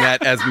making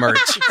that as merch.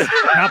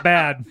 Not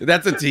bad.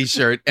 That's a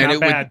t-shirt, and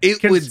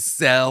it would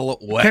sell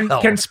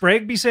well. Can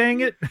Sprague be saying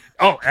it?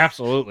 Oh,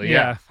 absolutely.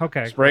 Yeah.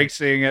 Okay. Sprague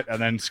seeing it, and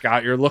then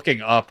Scott, you're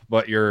looking up,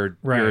 but you're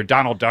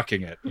Donald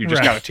Ducking it. You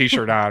just got a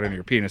t-shirt out, and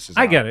your penis is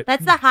out. I get it.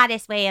 That's the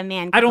hottest way a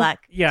man could look.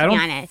 Yeah, I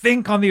don't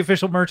think on the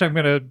official merch I'm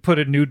going to put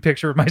a nude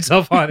picture of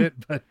myself on it.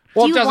 But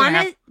do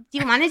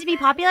you want it to be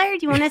popular? Do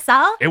you want to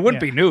sell? It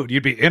wouldn't be nude.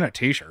 You'd be in a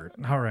t-shirt.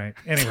 All right.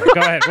 Anyway,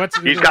 go ahead.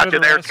 He's got you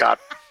there, Scott.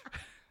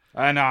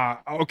 And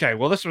okay,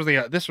 well, this was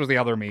the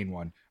other mean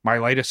one. My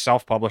latest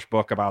self-published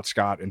book about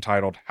Scott,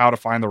 entitled "How to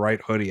Find the Right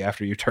Hoodie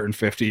After You Turn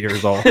 50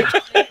 Years Old."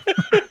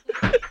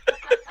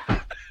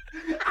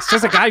 It's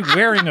just a guy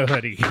wearing a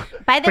hoodie.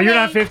 But you're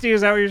not 50.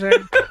 Is that what you're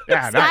saying?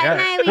 Yeah, not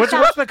yet.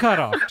 What's the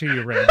cutoff to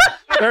you, Randy?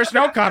 There's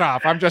no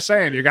cutoff. I'm just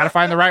saying you got to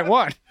find the right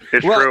one.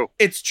 It's true.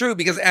 It's true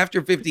because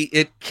after 50,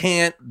 it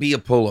can't be a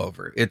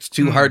pullover. It's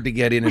too hard to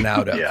get in and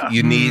out of. Yeah.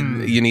 You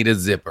need a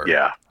zipper.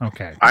 Yeah.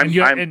 Okay.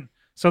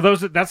 So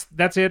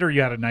that's it, or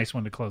you had a nice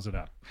one to close it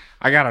up?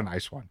 I got a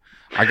nice one.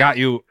 I got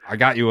you a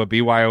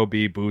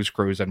BYOB booze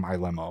cruise in my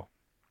limo.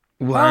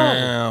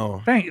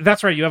 Wow. Oh,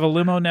 that's right. You have a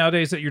limo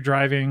nowadays that you're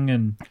driving,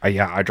 and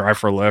I drive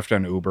for Lyft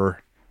and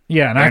Uber.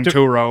 Yeah, and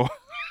Turo.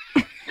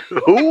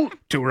 Who?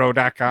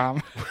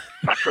 Turo.com.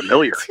 Not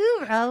familiar.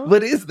 Turo.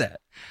 What is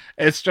that?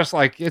 It's just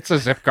like it's a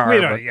zip car. We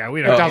don't.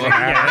 It doesn't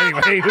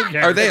matter. Anyway, who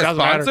cares? Are they a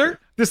sponsor?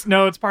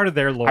 No, it's part of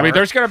their lore. I mean,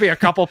 there's going to be a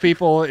couple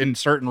people in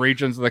certain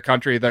regions of the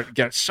country that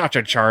get such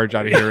a charge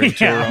out of here in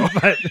Turo.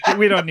 But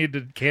we don't need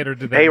to cater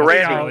to them. Hey,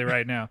 Randy,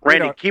 right now.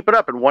 Randy, keep it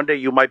up, and one day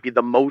you might be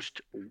the most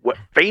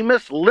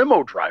famous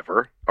limo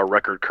driver, a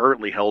record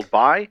currently held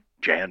by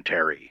Jan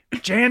Terry.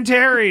 Jan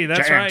Terry,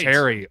 that's right. Jan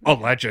Terry, a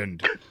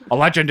legend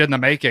in the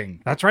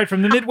making. That's right,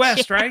 from the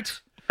Midwest, right?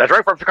 That's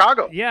right, from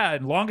Chicago. Yeah,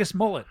 and longest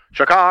mullet.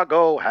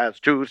 Chicago has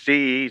 2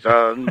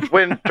 seasons,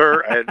 winter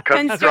and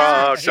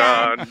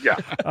construction. Yeah,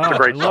 it's a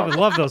great song. I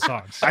love those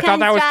songs. I thought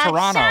that was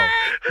Toronto.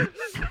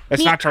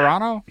 It's not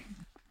Toronto?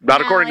 Not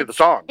according to the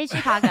song. It's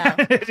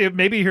Chicago.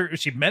 Maybe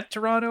she meant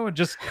Toronto and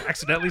just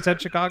accidentally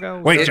said Chicago.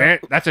 Wait,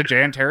 that's a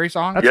Jan Terry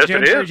song? That's yes, a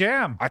Jan Terry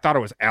jam. I thought it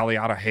was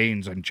Aliata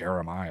Haynes and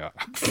Jeremiah.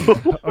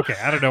 Okay,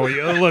 I don't know.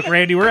 Look,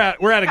 Randy, we're out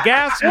of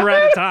gas and we're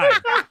out of time.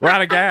 We're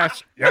out of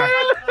gas.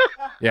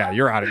 Yeah,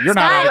 you're out of. You're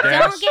not out of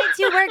gas. Don't get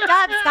too worked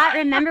up, Scott.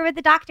 Remember what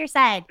the doctor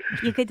said.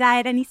 You could die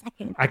at any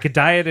second. I could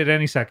die at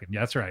any second.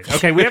 That's right.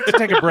 Okay, we have to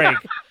take a break.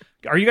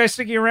 Are you guys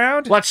sticking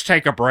around? Let's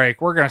take a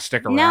break. We're gonna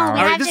stick around. No, All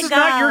right, this is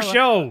not your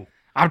show.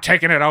 I'm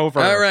taking it over.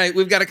 All right,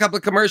 we've got a couple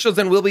of commercials,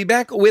 and we'll be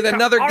back with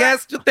another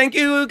guest. Right. Thank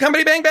you,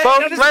 Company Bang Bang.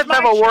 Folks, let's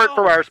have a word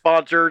from our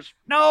sponsors.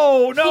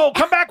 No,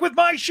 come back with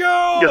my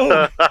show.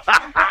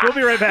 We'll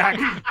be right back.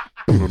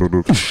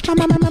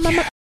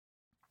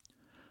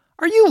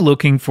 Are you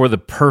looking for the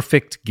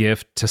perfect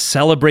gift to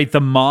celebrate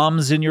the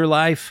moms in your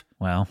life?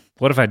 Well,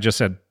 what if I just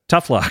said,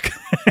 tough luck,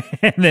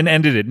 and then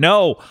ended it?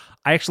 No,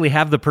 I actually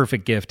have the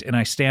perfect gift, and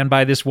I stand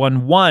by this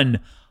one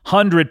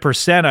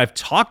 100%. I've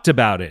talked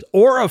about it.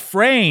 Aura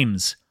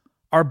Frames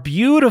are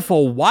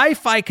beautiful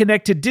Wi-Fi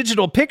connected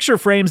digital picture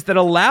frames that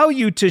allow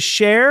you to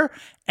share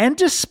and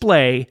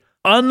display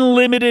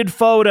unlimited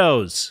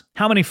photos.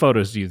 How many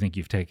photos do you think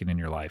you've taken in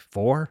your life?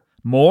 4?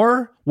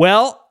 More?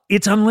 Well,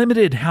 it's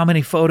unlimited how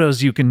many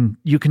photos you can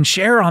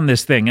share on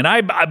this thing. And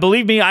I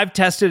believe me, I've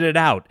tested it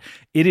out.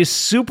 It is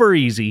super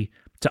easy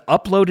to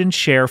upload and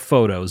share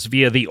photos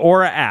via the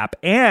Aura app.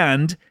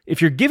 And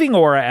if you're giving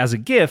Aura as a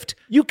gift,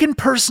 you can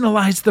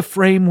personalize the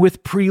frame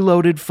with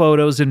preloaded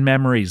photos and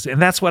memories.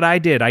 And that's what I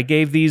did. I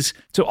gave these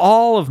to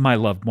all of my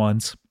loved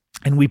ones,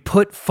 and we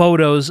put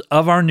photos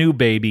of our new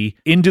baby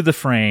into the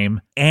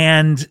frame,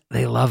 and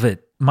they love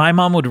it. My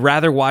mom would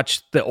rather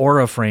watch the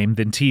Aura frame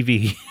than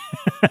TV.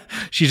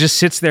 She just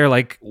sits there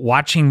like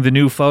watching the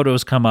new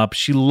photos come up.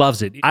 She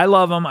loves it. I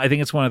love them. I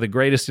think it's one of the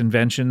greatest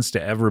inventions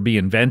to ever be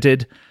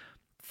invented.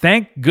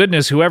 Thank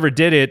goodness whoever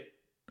did it.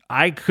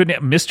 I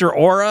couldn't. Mr.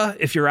 Aura,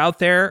 if you're out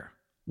there,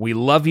 we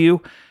love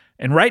you.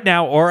 And right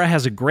now, Aura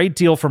has a great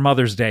deal for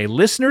Mother's Day.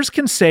 Listeners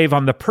can save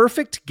on the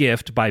perfect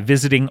gift by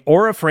visiting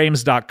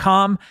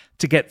auraframes.com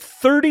to get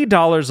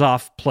 $30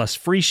 off plus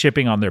free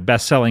shipping on their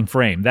best-selling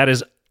frame. That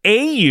is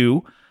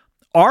AURA-FRAMES,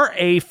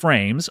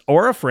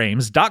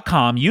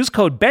 auraframes.com. Use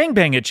code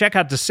BANGBANG at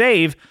checkout to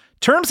save.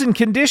 Terms and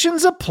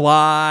conditions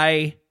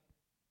apply.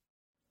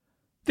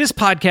 This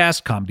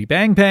podcast, Comedy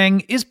Bang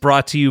Bang, is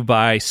brought to you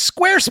by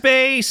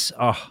Squarespace,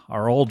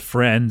 our old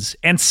friends,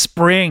 and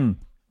Spring.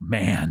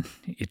 Man,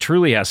 it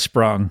truly has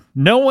sprung.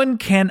 No one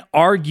can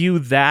argue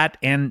that.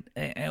 And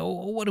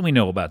what do we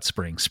know about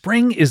spring?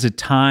 Spring is a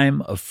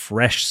time of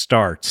fresh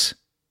starts.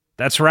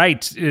 That's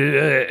right.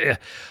 You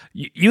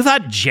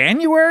thought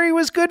January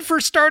was good for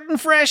starting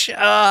fresh?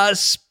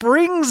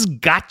 Spring's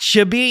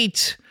gotcha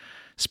beat.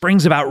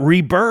 Spring's about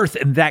rebirth,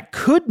 and that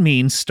could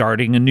mean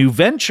starting a new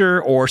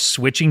venture or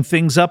switching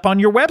things up on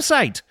your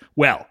website.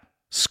 Well,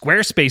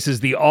 Squarespace is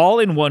the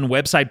all-in-one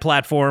website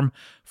platform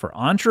for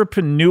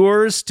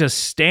entrepreneurs to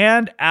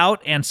stand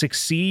out and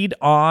succeed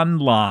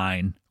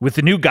online. With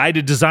the new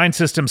guided design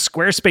system,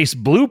 Squarespace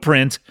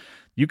Blueprint,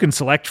 you can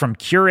select from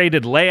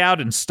curated layout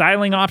and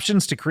styling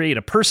options to create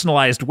a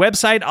personalized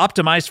website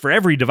optimized for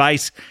every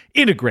device,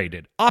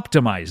 integrated,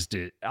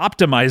 optimized.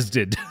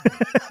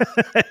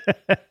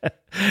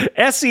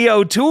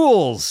 SEO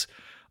tools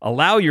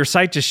allow your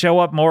site to show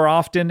up more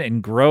often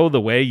and grow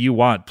the way you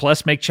want.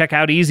 Plus, make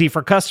checkout easy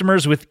for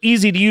customers with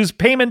easy-to-use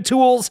payment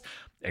tools.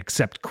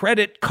 Accept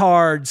credit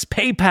cards,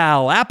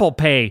 PayPal, Apple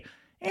Pay,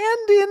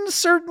 and in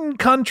certain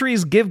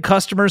countries, give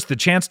customers the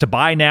chance to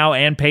buy now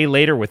and pay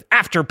later with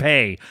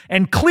Afterpay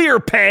and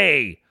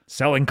ClearPay.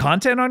 Selling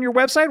content on your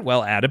website?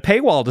 Well, add a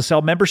paywall to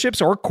sell memberships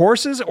or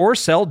courses or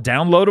sell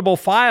downloadable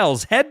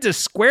files. Head to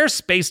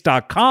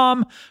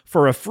squarespace.com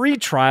for a free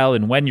trial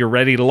and when you're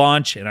ready to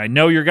launch, and I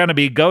know you're going to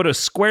be, go to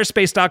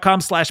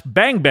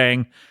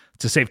squarespace.com/bangbang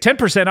to save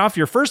 10% off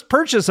your first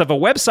purchase of a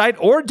website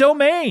or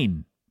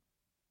domain.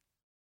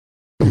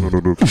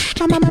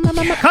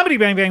 Comedy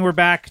Bang Bang, we're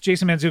back.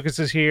 Jason Mantzoukas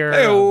is here.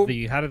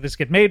 The How Did This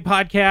Get Made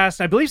podcast.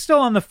 I believe still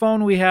on the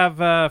phone we have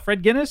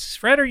Fred Guinness.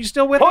 Fred, are you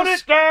still with us? Put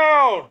it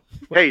down!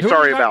 Hey,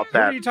 sorry about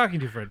that. Who are you talking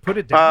to, Fred? Put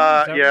it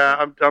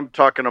down. I'm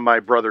talking to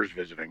my brother's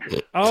visiting.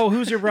 Oh,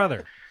 who's your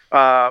brother?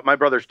 My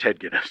brother's Ted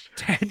Guinness.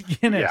 Ted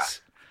Guinness. Yeah.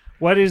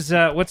 What's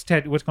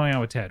going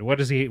on with Ted?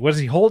 What is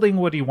he holding?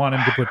 What do you want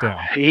him to put down?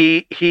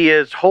 He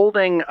is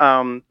holding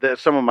some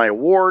of my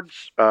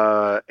awards.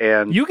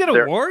 And you get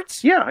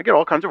awards? Yeah, I get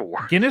all kinds of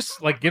awards.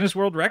 Guinness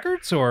World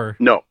Records or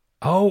no?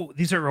 Oh,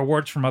 these are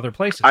awards from other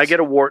places. I get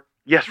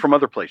yes, from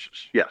other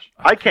places. Yes,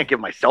 okay. I can't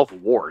give myself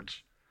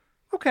awards.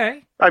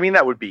 Okay. I mean,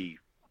 that would be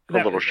a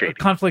little shady.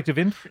 Conflict of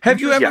interest. Have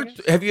you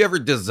ever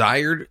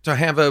desired to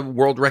have a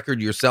world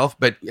record yourself,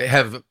 but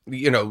have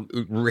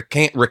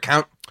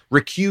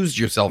recused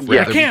yourself?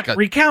 Yeah,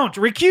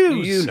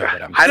 recuse. You know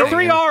what I'm saying. I don't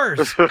 3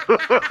 R's.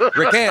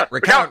 recount,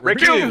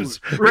 recuse.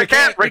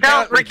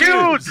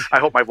 I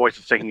hope my voice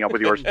is syncing up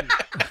with yours.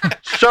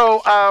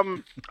 So,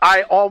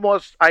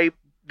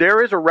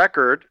 there is a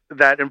record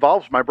that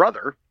involves my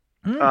brother.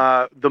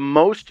 The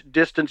most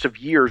distance of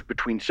years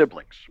between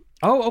siblings.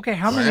 Oh, okay.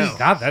 How many?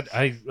 God,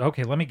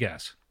 okay, let me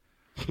guess.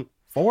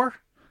 4?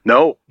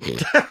 No.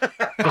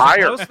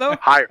 Higher. Close, though?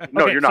 Higher.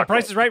 No, okay, you're not.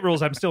 Price is Right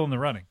rules. I'm still in the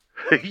running.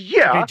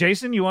 Yeah. Okay,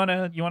 Jason, you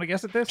wanna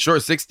guess at this?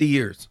 Sure, 60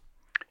 years.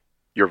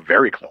 You're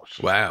very close.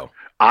 Wow.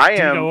 Did you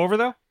go over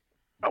though?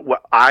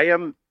 I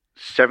am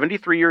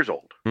 73 years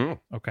old.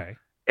 Okay.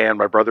 And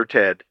my brother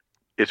Ted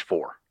is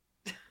 4.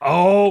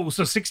 Oh,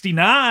 so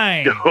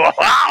 69.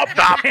 Wow,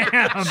 stop.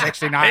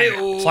 69.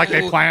 It's like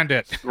they planned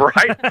it.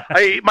 Right?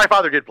 My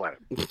father did plan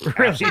it.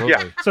 Really?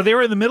 Yeah. So they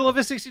were in the middle of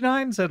a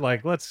 69, said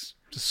like, let's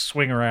just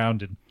swing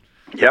around and.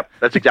 Yep,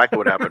 that's exactly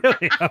what happened.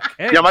 Really?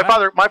 Okay. Yeah, my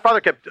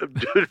father kept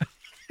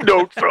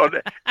notes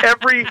on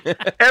every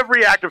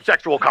act of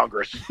sexual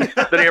congress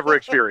that he ever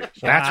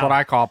experienced. That's what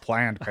I call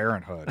Planned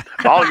Parenthood.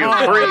 Volume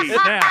 3.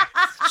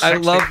 I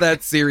love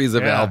that series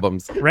of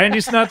albums. Randy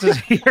Snutz is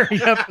here,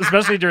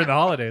 especially during the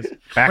holidays.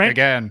 Back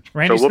again.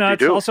 Randy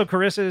Snutz, also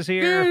Carissa is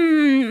here.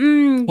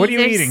 What are you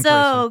eating,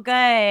 so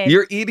Carissa? Good.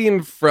 You're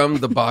eating from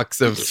the box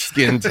of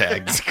skin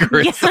tags,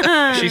 Carissa.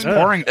 Yeah. She's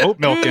pouring oat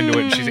milk into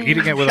it and she's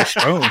eating it with a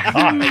spoon.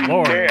 Oh,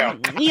 Lord. Damn.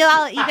 You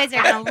guys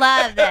are gonna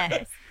love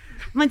this.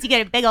 Once you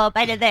get a big old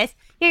bite of this.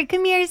 Here,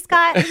 come here,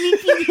 Scott. Let me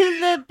do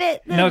the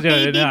bit. No,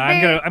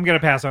 I'm gonna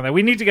pass on that.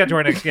 We need to get to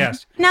our next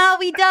guest. No,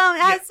 we don't.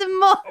 Have some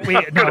more.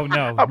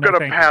 I'm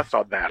gonna pass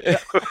on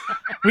that.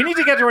 We need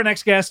to get to our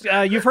next guest.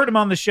 You've heard him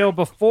on the show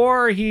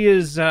before. He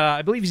is,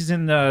 I believe, he's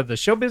in the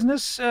show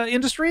business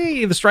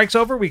industry. The strike's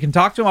over. We can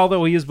talk to him,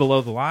 although he is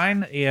below the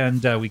line,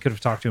 and we could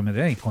have talked to him at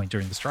any point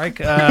during the strike.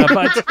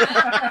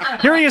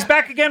 But here he is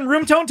back again.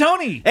 Room Tone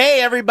Tony.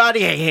 Hey, everybody.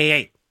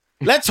 Hey.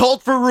 Let's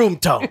hold for Room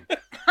Tone.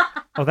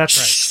 Oh,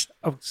 that's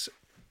right.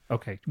 Oh,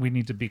 okay, we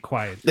need to be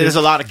quiet. There's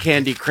a lot of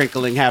candy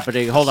crinkling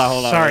happening. Hold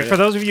on. Sorry, for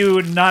those of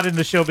you not in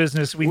the show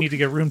business, we need to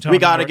get Room Tone. We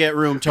got to get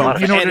Room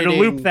Tone. In order to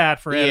loop that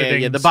for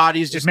editing. Yeah, the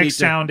bodies just makes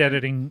sound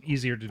editing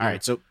easier to do. All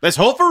right, so let's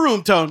hold for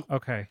Room Tone.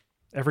 Okay.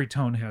 Every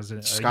tone has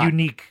a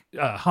unique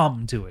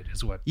hum to it,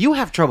 is what. You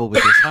have trouble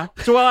with this, huh?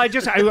 So, well,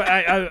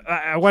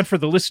 I went for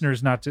the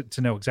listeners not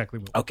to know exactly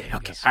what. Okay.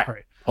 Yes. All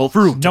right. Hold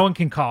for room. No one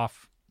can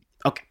cough.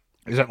 Okay.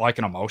 Is it like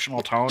an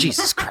emotional tone?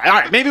 Jesus Christ. All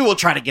right, maybe we'll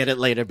try to get it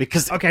there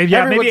because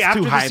maybe after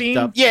too the hyped scene?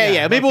 up.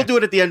 Yeah, maybe we'll do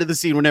it at the end of the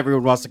scene when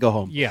everyone wants to go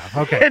home. Yeah,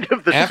 okay. End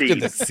of the After scene.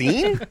 the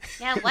scene?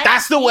 Yeah, what?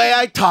 That's the way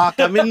I talk.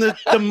 I'm in the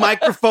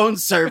microphone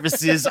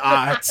services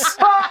arts.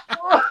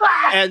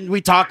 And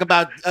we talk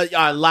about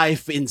our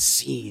life in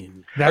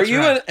scene. Are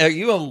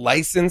you a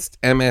licensed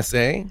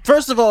MSA?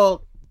 First of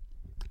all,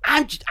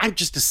 I'm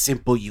just a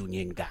simple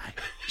union guy.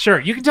 Sure,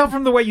 you can tell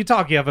from the way you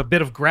talk. You have a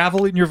bit of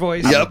gravel in your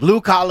voice. I'm a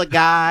blue-collar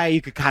guy.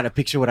 You could kind of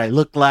picture what I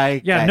look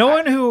like. Yeah, no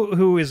one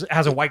who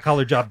has a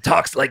white-collar job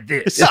talks like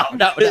this. No.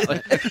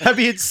 That'd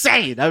be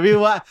insane. I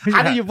mean,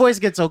 how do your voice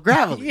get so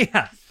gravelly?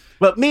 Yeah.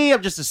 But me,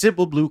 I'm just a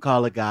simple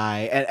blue-collar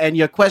guy. And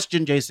your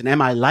question, Jason,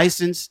 am I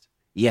licensed?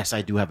 Yes,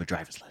 I do have a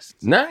driver's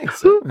license.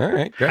 Nice. All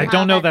right, great. I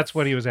don't know that's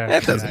what he was asking.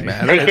 That doesn't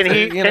matter. Hey,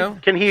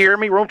 can he hear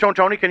me? Room Tone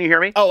Tony, can you hear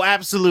me? Oh,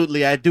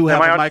 absolutely. I do have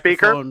Am I a on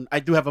microphone. speaker? I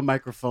do have a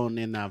microphone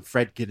in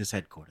Fred Guinness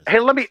headquarters. Hey,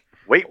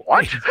 wait,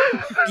 what?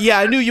 Yeah,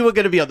 I knew you were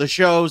going to be on the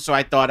show, so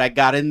I thought I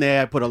got in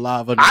there. I put a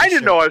lav under I your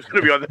didn't shirt. know I was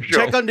going to be on the show.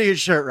 Check under your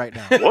shirt right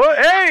now. What?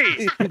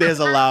 Hey! There's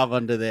a lav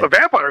under there. A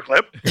vampire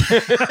clip.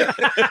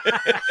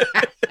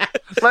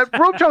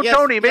 Room Tone Yes,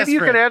 Tony, maybe yes, you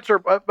Fred. can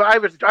answer. I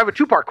have a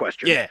two-part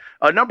question. Yeah.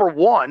 Number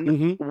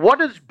one, what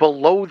does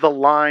below the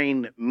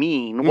line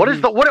mean? What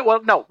is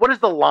what is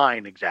the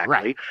line exactly?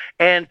 Right.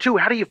 And two,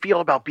 how do you feel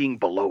about being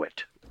below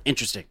it?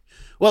 Interesting.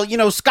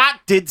 Well,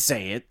 Scott did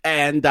say it,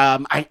 and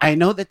I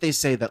know that they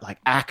say that like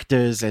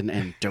actors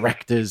and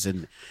directors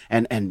and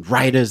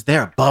writers,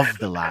 they're above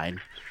the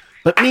line.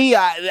 But me,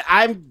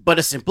 I'm but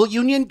a simple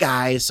union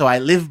guy, so I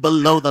live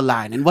below the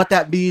line. And what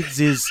that means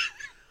is,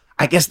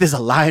 I guess there's a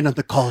line on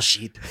the call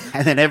sheet,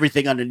 and then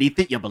everything underneath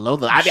it, you're below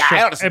the line. I mean,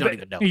 I honestly don't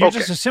even know. You're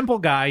just a simple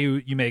guy.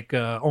 You make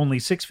only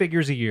 6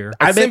 figures a year.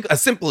 A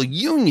simple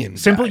union.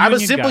 I'm a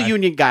simple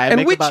union guy.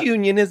 And which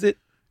union is it?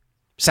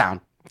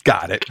 Sound.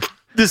 Got it.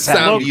 The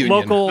Sound union.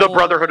 Local, The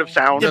Brotherhood of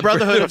Sound. The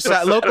Brotherhood of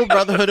Sound. Local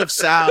Brotherhood of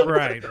Sound.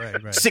 Right.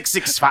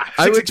 665.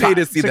 I would pay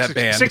to see that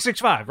band.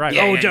 665, right.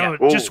 Yeah.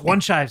 Just one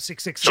shy of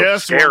 666.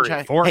 Just scary. one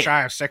shy. 4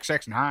 shy of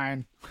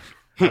 669.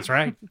 That's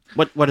right.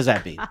 What does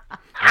that mean?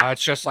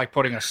 It's just like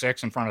putting a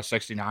 6 in front of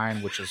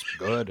 69, which is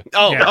good.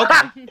 Oh, Yeah.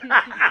 okay.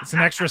 It's an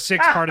extra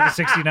 6 part of the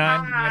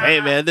 69.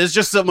 Hey, man, there's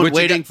just someone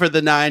waiting for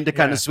the 9 to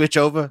kind of switch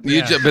over.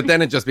 But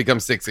then it just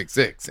becomes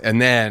 666, and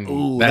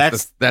then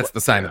that's the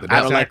sign of the I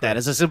devil. don't like that.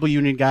 As a simple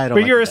union guy, I don't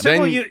But like you're a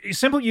that.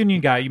 simple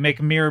union guy. You make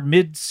a mere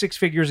mid 6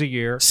 figures a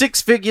year.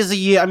 6 figures a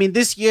year. I mean,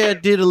 this year I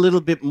did a little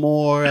bit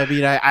more. I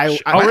mean, I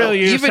really?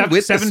 You Even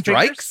with the 7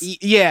 strikes? figures?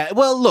 Yeah,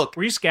 well, look.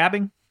 Were you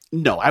scabbing?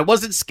 No, I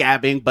wasn't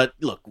scabbing, but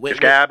look.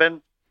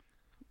 Scabbing.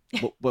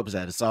 What was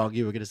that? A song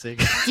you were going to sing?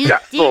 Yeah,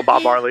 little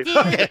Bob Marley.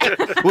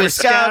 We're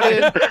scabbing.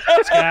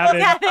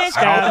 Scabbing.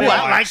 Oh,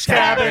 I like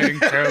scabbing.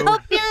 too.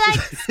 Hope you like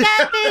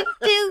scabbing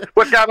too.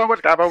 What's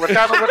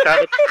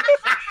scabbing?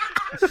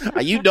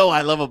 You know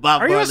I love a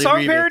Bob Are you Marley a song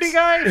remix. parody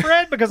guy,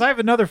 Fred? Because I have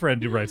another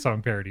friend who writes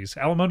song parodies.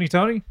 Alimony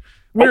Tony?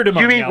 Weird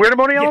You mean Weird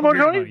Amoni Alimony Weird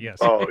Tony? Amoni, yes.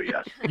 Oh,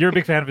 yes. You're a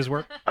big fan of his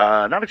work?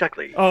 Not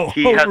exactly.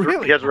 He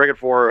really? has a record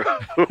for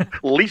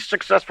least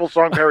successful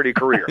song parody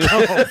career.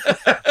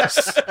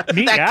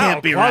 That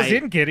can't be Claws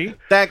right. in, kitty.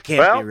 That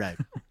can't be right.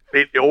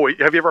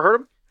 Have you ever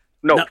heard him?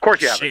 No, of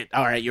course you haven't. Shit.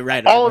 All right, you're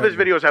right. All of his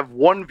videos have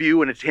one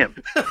view, and it's him.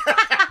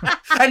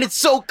 And it's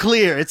so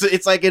clear.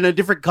 It's like in a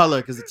different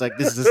color because it's like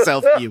this is a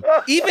self view.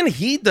 Even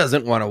he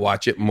doesn't want to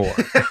watch it more.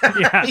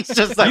 Yeah. He's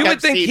just like You would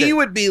I've think seen he it.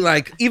 would be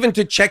like, even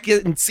to check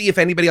it and see if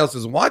anybody else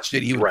has watched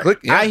it, he would Right. click.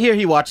 Yeah. I hear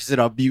he watches it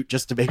on mute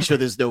just to make sure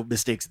there's no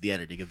mistakes in the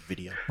editing of the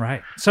video.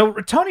 Right. So,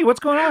 Tony, what's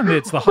going on?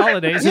 It's the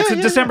holidays. It's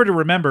December to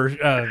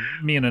remember.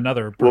 Me and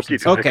another person.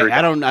 Okay,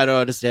 I don't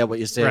understand what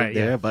you're saying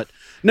there, but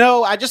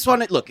no, I just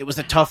want to look. It was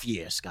a tough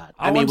year, Scott.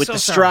 I mean, I'm with so the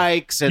sorry.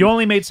 strikes, and You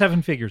only made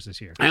 7 figures this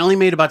year. I only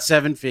made about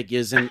 7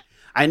 figures, and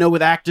I know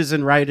with actors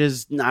and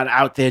writers not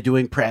out there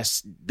doing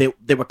press,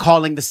 they were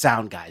calling the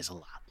sound guys a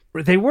lot.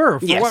 They were?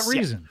 For Yes, what yeah.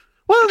 reason?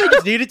 Well, they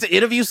just needed to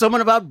interview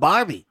someone about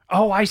Barbie.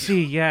 Oh, I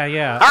see.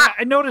 Yeah.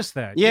 I noticed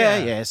that.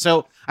 Yeah.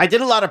 So I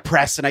did a lot of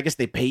press, and I guess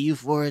they pay you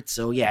for it.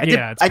 So yeah,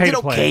 it's I pay did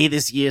to play. okay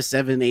this year,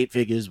 7, 8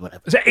 figures,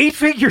 whatever. Is that 8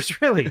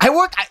 figures, really? I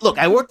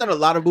worked on a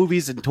lot of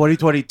movies in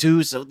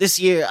 2022. So this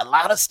year, a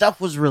lot of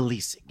stuff was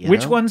releasing.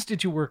 Which ones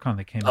did you work on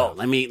that came out? Oh,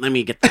 let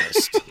me get the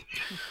list.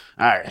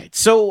 All right.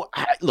 So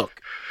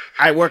look,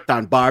 I worked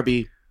on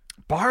Barbie.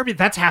 Barbie,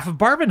 that's half of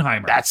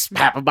Barbenheimer. That's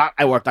half of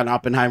I worked on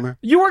Oppenheimer.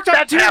 You worked on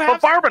That's half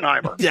of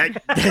Barbenheimer.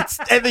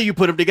 And then you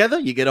put them together,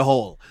 you get a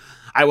whole.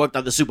 I worked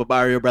on the Super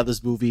Mario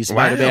Brothers movie,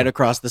 Spider-Man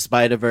Across the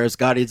Spider-Verse,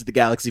 Guardians of the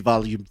Galaxy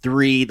Volume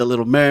 3, The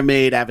Little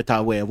Mermaid,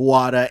 Avatar Way of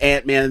Water,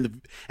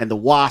 Ant-Man and the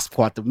Wasp,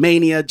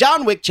 Quantumania,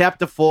 John Wick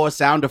Chapter 4,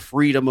 Sound of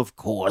Freedom, of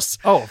course.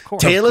 Oh, of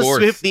course. Taylor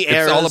Swift, The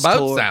Eras Tour. It's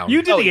all about sound.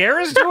 You did the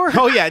Eras Tour?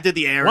 Oh, yeah, I did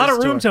the Eras Tour. A lot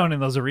of room tone in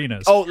those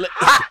arenas. Oh,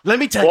 let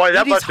me tell you. Boy,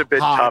 that must have been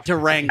tough to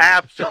wrangle.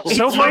 Absolutely.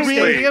 So far,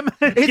 stadium?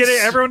 Get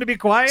everyone to be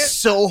quiet?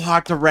 So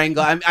hard to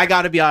wrangle. I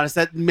got to be honest,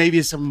 that maybe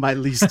is some of my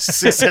least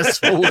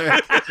successful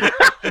work.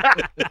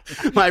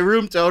 My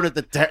room tone at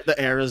the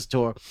Eras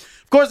Tour.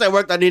 Of course, I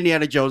worked on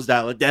Indiana Jones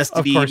Dial of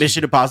Destiny,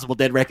 Mission Impossible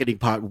Dead Reckoning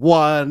Part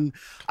 1,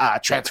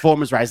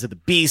 Transformers Rise of the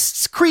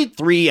Beasts, Creed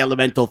 3,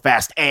 Elemental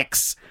Fast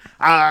X,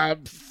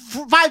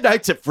 Five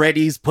Nights at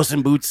Freddy's, Puss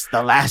in Boots,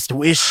 The Last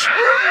Wish,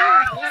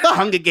 The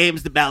Hunger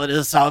Games, The Ballad of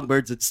the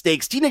Songbirds and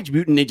Snakes, Teenage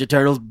Mutant Ninja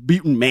Turtles,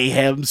 Mutant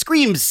Mayhem,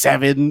 Scream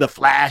 7, The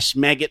Flash,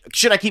 Maggot.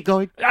 Should I keep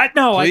going?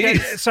 No. Let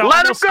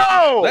him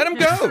go! Let him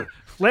go!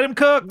 Let him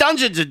cook.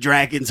 Dungeons and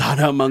Dragons,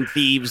 Honor Among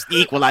Thieves, The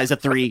Equalizer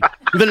 3,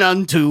 The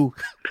Nun 2,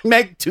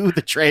 Meg 2,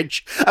 The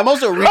Trench. I'm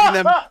also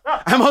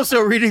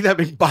reading them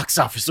in box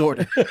office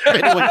order. If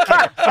anyone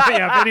can.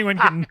 If anyone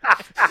can.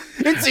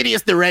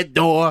 Insidious, The Red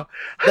Door,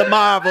 The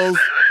Marvels,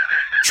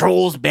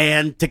 Trolls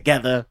Band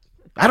Together.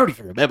 I don't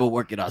even remember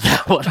working on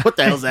that one. What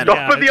the hell's that? No,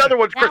 but the other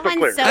one's crystal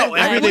clear. So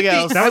everything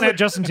else. That was at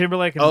Justin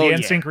Timberlake and the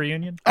NSYNC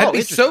reunion. I'd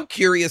be so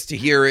curious to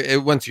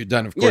hear, once you're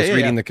done, of course,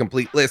 reading the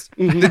complete list,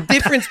 the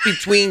difference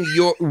between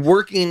your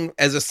working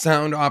as a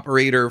sound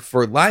operator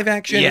for live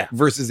action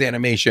versus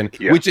animation,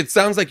 which it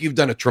sounds like you've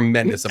done a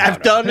tremendous amount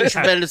I've done a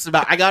tremendous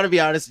amount. I got to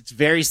be honest, it's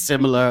very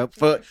similar.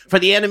 For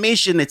the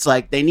animation, it's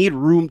like they need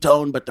room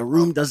tone, but the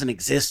room doesn't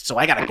exist, so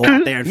I got to go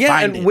out there and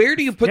find it. And where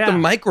do you put the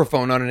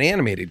microphone on an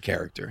animated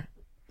character?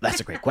 That's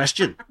a great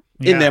question.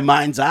 In their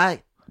mind's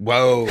eye.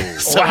 Whoa.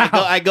 So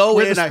I go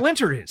where in. the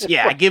splinter is.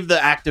 Yeah, I give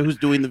the actor who's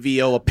doing the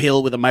VO a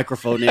pill with a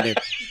microphone in it.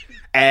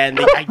 And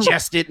they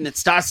digest it, and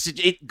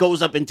it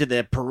goes up into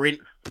the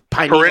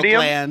pineal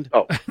gland.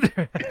 Oh.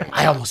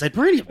 I almost said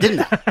perineum,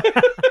 didn't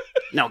I?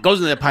 No, it goes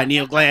into the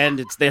pineal gland.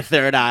 It's their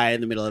third eye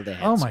in the middle of their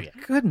head. Oh, my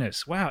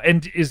goodness. Wow.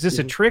 And is this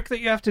a trick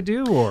that you have to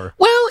do, or?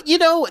 Well,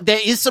 there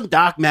is some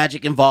dark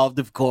magic involved,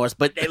 of course.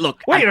 But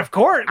look. Wait, of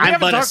course. I'm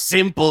but a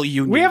simple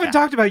union. We haven't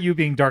talked about you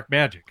being dark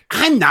magic.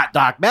 I'm not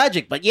dark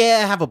magic, but I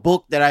have a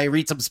book that I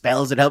read some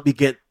spells that help me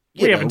get.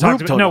 We haven't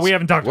talked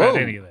about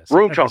any of this.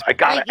 Room tones. I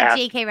gotta ask.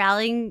 J.K.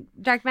 Rowling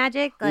dark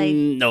magic?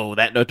 No,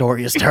 that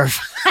notorious turf.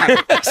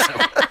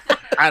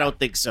 I don't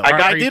think so.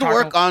 I did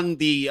work on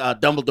the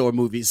Dumbledore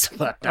movies.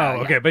 But,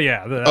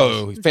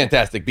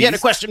 fantastic. You had a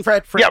question,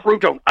 Fred? Yeah, room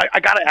tone. I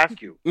gotta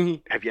ask you.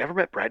 Have you ever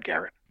met Brad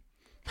Garrett?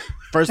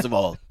 First of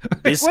all,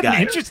 this what guy.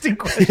 An interesting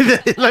question.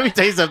 Let me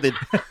tell you something.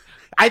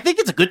 I think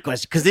it's a good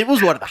question because it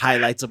was one of the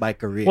highlights of my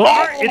career. Well,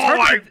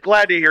 I'm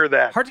glad to hear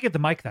that. Hard to get the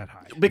mic that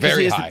high. Because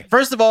Very high.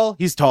 First of all,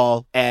 he's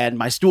tall, and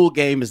my stool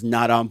game is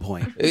not on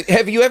point.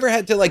 Have you ever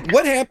had to,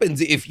 what happens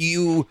if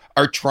you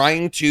are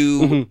trying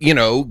to,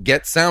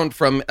 get sound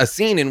from a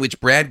scene in which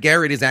Brad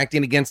Garrett is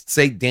acting against,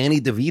 say,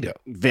 Danny DeVito?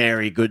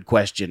 Very good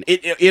question.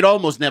 It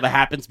almost never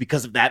happens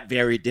because of that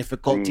very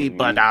difficulty,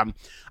 but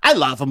I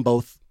love them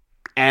both.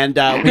 And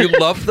you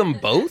love them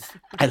both?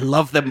 I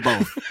love them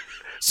both.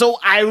 So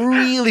I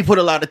really put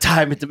a lot of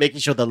time into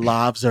making sure the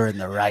lavs are in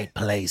the right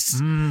place.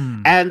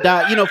 And,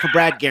 for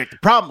Brad Garrett, the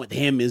problem with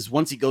him is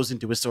once he goes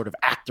into a sort of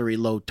actory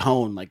low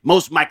tone, like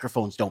most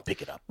microphones don't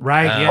pick it up.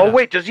 Right, Oh,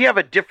 wait, does he have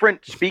a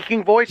different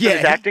speaking voice than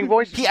his acting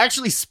voice? He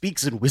actually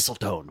speaks in whistle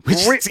tone.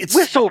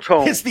 Whistle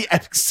tone? It's the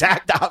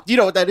exact opposite. Do you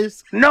know what that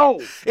is? No.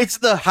 It's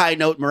the high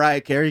note Mariah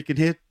Carey can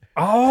hit.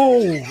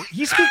 Oh,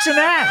 he speaks in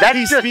that.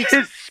 That's just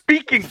his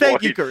speaking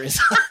Thank voice. you,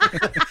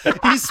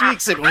 Carissa. He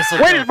speaks in whistle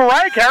Wait, tone. is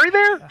Mariah Carey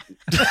there?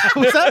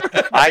 What's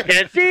that? I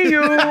can't see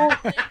you.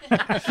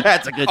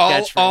 That's a good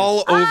catch.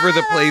 All over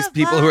the place,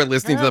 people who are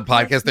listening to the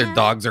podcast, their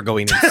dogs are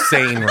going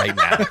insane right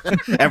now.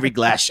 Every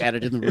glass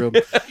shattered in the room.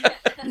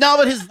 No,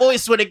 but his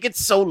voice, when it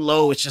gets so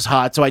low, it's just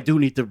hard. So I do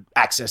need to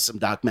access some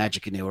dark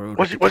magic in there.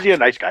 Was he a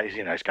nice guy? Is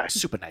he a nice guy?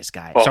 Super nice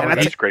guy. Oh, So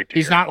that's great to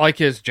He's hear. not like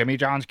his Jimmy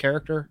John's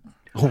character.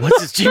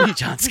 What's his Jimmy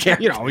John's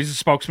character? He's a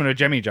spokesman of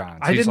Jimmy John's.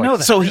 I didn't know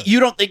that. So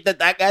you don't think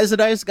that guy's a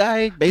nice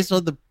guy based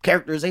on the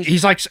characterization?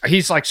 He's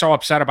like so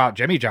upset about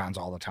Jimmy John's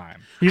all the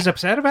time. He's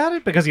upset about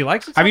it because he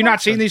likes it so Have you much?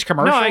 not seen these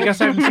commercials? No, I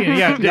guess I haven't seen it.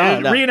 Yeah,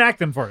 No. reenact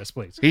them for us,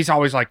 please. He's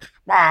always like,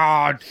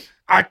 wow,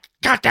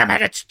 God damn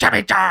it, it's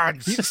Jimmy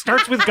John's. He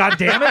starts with God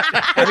damn it.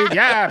 I mean,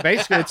 yeah,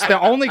 basically, it's the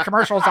only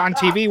commercials on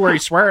TV where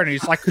he's swearing.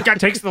 He's like, God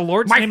Takes the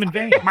Lord's name in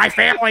vain. My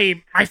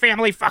family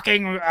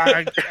fucking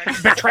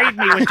betrayed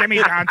me with Jimmy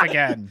John's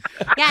again.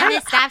 Yeah, and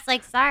his staff's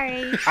like,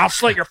 sorry. I'll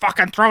slit your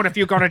fucking throat if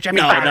you go to Jimmy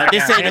John's. No,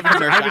 this again. ain't a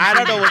commercial. I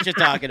don't know what you're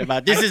talking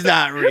about. This is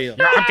not real.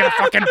 I'm gonna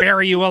fucking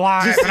bury you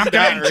alive, and I'm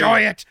gonna enjoy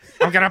it.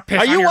 I'm gonna piss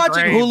Are on you your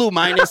watching grave. Hulu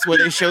Minus where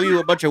they show you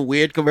a bunch of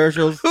weird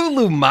commercials?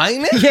 Hulu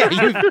Minus?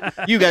 Yeah,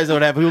 you guys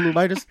don't have Hulu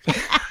Minus?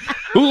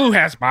 Hulu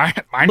has mind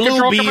Blue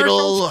control Beetle,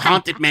 commercials?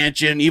 Haunted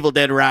Mansion, Evil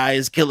Dead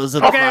Rise, Killers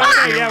of the Okay, Flower.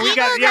 okay, yeah, we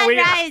got, Evil yeah, we.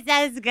 Dead Rise,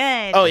 that's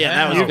good. Oh yeah,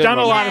 that was You've good done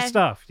a one. lot of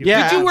stuff.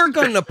 Yeah. Did you work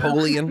on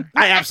Napoleon?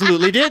 I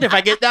absolutely did. If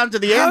I get down to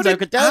the ends, I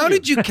could tell you. How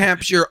did you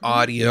capture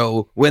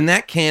audio when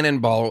that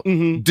cannonball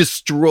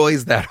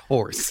destroys that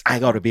horse? I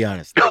got to be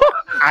honest.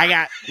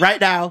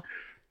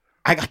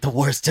 I got the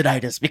worst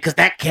tinnitus because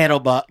that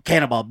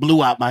cannonball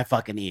blew out my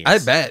fucking ears. I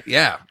bet,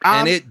 yeah.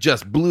 And it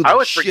just blew the I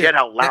always shit. forget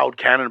how loud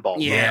cannonballs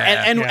are.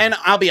 Yeah, and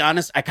I'll be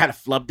honest, I kind of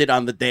flubbed it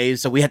on the day,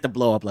 so we had to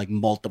blow up like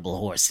multiple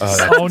horses.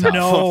 Oh, no.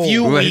 For a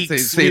few Well,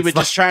 weeks, we were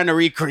just trying to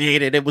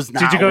recreate it. It was not.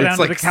 Did you go down to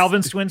like the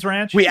Calvin's Twins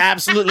Ranch? We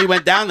absolutely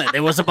went down there.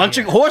 There was a bunch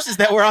of horses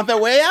that were on their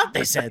way out,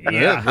 they said.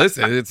 Yeah,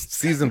 listen, it's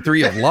season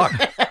 3 of Luck.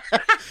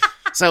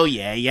 So,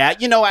 yeah.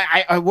 You know,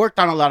 I worked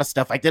on a lot of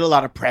stuff. I did a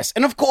lot of press.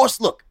 And of course,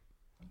 look,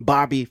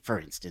 Barbie, for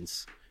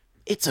instance,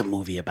 it's a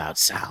movie about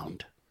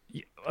sound.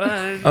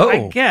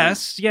 I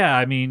guess. Yeah,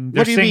 I mean,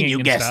 What do you mean singing you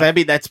and guess? stuff. I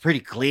mean, that's pretty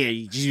clear.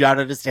 You don't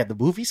understand the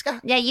movie, Scott?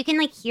 Yeah, you can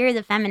like hear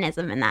the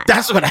feminism in that.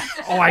 That's what I...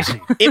 Oh, I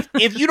see.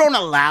 If you don't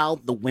allow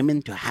the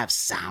women to have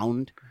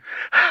sound,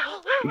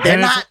 they're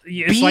And not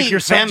it's like being you're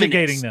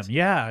subjugating feminist. them.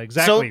 Yeah,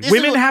 exactly. this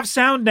Women is- have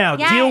sound now.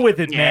 Yeah. Deal with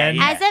it, Yeah, man.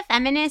 yeah. As a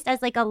feminist,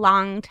 as like a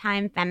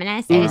long-time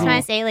feminist, I just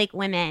want to say like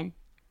women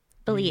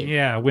believe.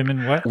 Yeah,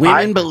 women what?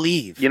 Women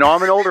believe. You know,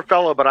 I'm an older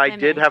fellow, but I Women.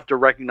 did have to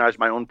recognize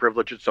my own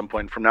privilege at some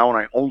point. From now on,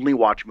 I only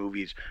watch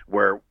movies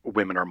where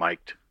women are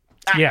mic'd.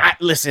 Yeah.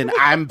 Listen,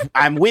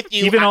 I'm with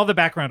you. Even all the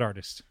background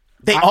artists.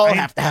 They all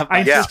have to have.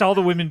 I insist all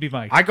the women be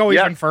mic'd. I go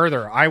even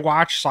further. I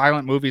watch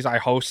silent movies. I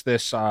host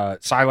this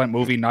silent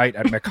movie night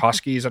at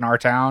McCuskey's in our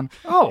town.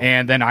 Oh.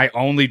 And then I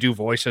only do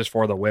voices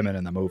for the women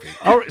in the movie.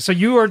 Oh, so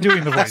you are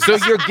doing the voice. So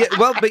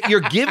but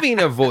you're giving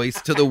a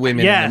voice to the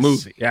women Yes. in the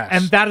movie. Yes.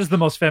 And that is the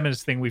most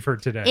feminist thing we've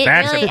heard today. It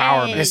That's really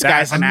empowerment. is. This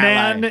guy's A an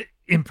ally. man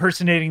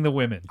impersonating the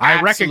women. I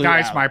Absolute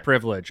recognize ally. my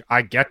privilege.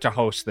 I get to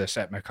host this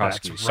at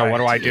McCuskey's. That's So what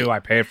do I right. do? I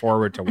pay it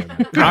forward to women.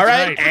 All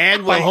right, right.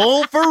 and we'll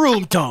hold for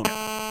room tone.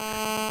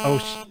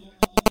 Oh,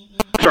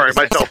 Sorry,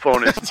 my cell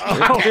phone is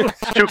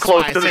too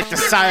close I to said the. to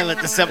silent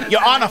the cell.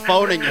 You're on a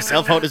phone and your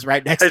cell phone is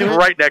right next It's to it.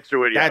 right next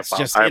to it. Yeah, That's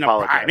just I all right,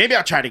 apologize. maybe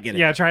I'll try to get it.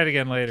 yeah, try it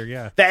again later.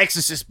 Yeah. The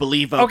Exorcist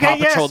Believer, Okay, Paw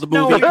yes. Patrol the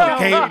No, movie, no,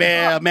 Cocaine no.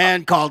 Bear,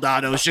 Man Called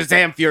Otto,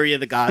 Shazam, Fury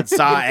of the Gods,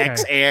 Saw Okay.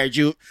 X Air,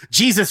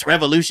 Jesus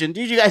Revolution.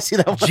 Did you guys see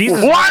that one?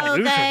 Jesus So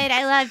Revolution. good.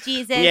 I love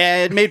Jesus.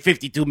 Yeah, it made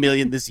 $52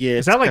 million this year.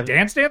 Is that like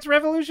Dance Dance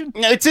Revolution?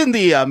 No, it's in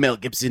the Mel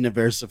Gibson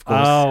universe, of course.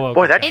 Oh, okay.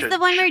 Boy, that It's should. the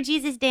one where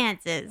Jesus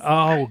dances.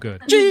 Oh,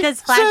 good. He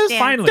does flash dance.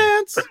 Finally.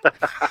 Dance.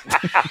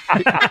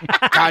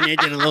 Kanye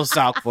did a little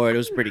sock for it. It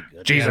was pretty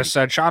good. Jesus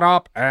said, "Shut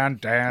up and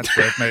dance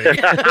with me."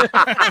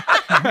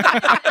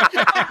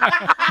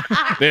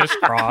 This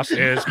cross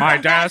is my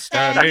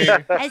destiny.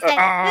 I said,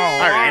 All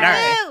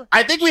right. "Woo."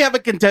 I think we have a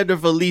contender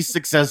for least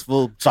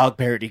successful song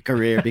parody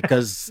career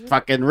because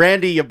fucking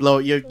Randy, you blow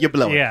it.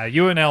 Yeah,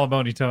 you and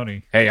Alimony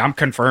Tony. Hey, I'm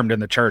confirmed in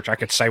the church. I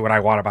could say what I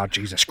want about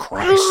Jesus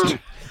Christ.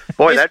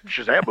 Boy, that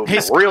Shazam movie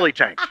really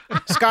tanked.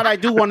 Scott, I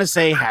do want to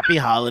say happy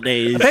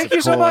holidays. Thank of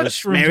you so much,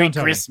 course. Room Merry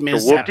Tone.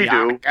 Christmas. The Happy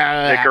whoop-de-doo,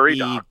 Hanukkah, hickory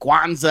happy dock.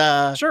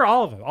 Kwanzaa. Sure,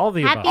 all of it. All of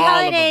the Happy above.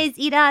 holidays.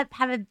 Eat up.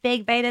 Have a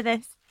big bite of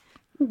this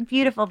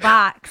beautiful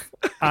box.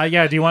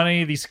 Yeah, do you want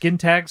any of these skin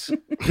tags?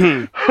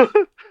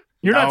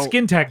 You're not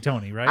skin tag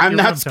Tony, right? I'm You're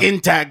not Room Tony. skin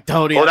tag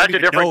Tony. Oh, I that's don't a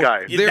even different know.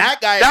 guy.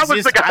 That guy That was the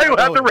exists. guy I who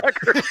had don't the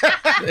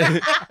know.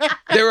 record.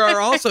 There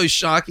are also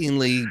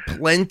shockingly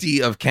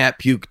plenty of cat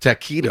puke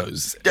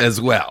taquitos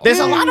as well. There's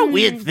a lot of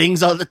weird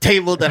things on the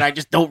table that I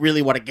just don't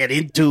really want to get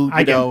into,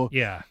 you know.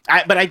 Yeah.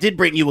 But I did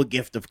bring you a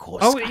gift, of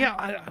course. Oh,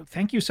 yeah.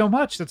 Thank you so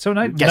much. That's so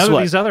nice. Guess None what?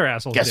 of these other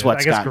assholes Guess did.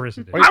 what, I guess Scott? Carissa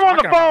did. What are you I'm on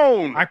the talking about?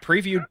 phone. I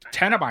previewed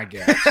 10 of my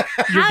gifts.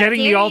 You're How getting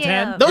me dare all you.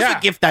 10? Those Yeah. are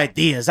gift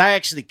ideas. I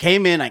actually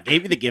came in, I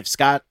gave you the gift,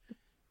 Scott.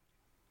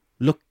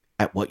 Look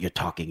at what you're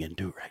talking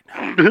into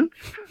right now.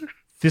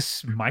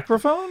 This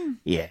microphone?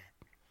 Yeah.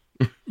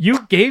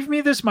 You gave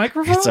me this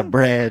microphone? It's a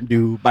brand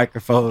new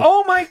microphone.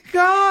 Oh my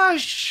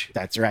gosh!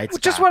 That's right,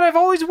 Scott. Just what I've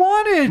always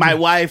wanted. My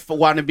wife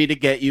wanted me to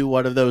get you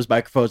one of those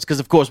microphones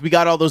because, of course, we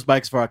got all those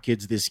mics for our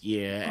kids this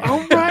year.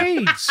 All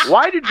right.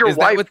 Why did your Is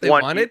that wife what they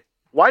want wanted? You,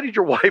 why did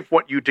your wife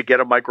want you to get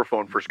a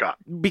microphone for Scott?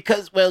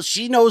 Because, well,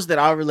 she knows that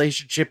our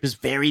relationship is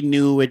very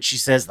new, and she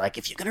says, like,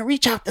 if you're going to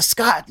reach out to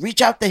Scott,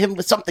 reach out to him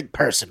with something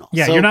personal.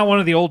 Yeah, So- you're not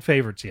one of the old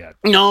favorites yet.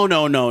 No.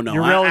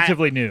 You're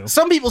relatively new.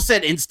 Some people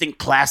said instant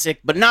classic,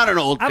 but not an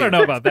old I don't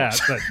know about that,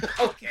 but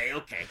Okay.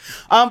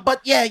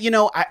 But yeah, you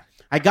know,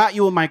 I got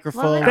you a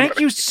microphone. thank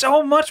you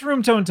so much,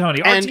 Room Tone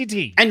Tony. And,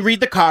 RTT. and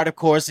read the card, of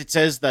course. It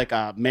says like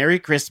Merry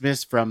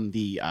Christmas from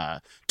the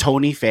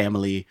Tony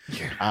family.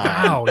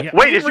 Wow. Yeah.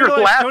 Wait, I didn't is your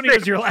realize last Tony name-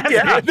 was your last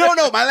Yeah. name?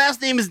 No, my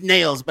last name is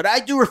Nails, but I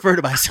do refer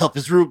to myself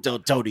as Room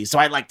Tone Tony, so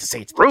I like to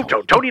say it's Room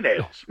Tone, Tony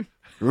Nails.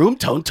 Room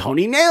Tone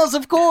Tony Nails,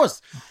 of course.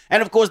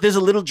 And of course, there's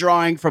a little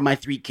drawing from my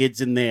 3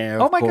 kids in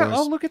there. Oh of my God. course.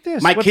 Oh, look at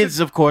this. My What's kids,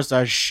 of course,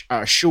 are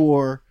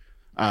Sure,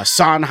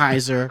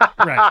 Sennheiser,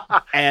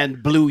 right,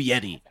 and Blue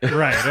Yeti.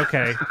 Right,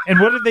 okay. And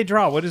what did they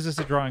draw? What is this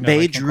a drawing of?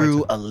 They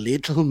drew a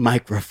little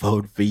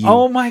microphone for you.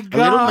 Oh my God.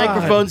 A little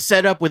microphone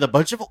set up with a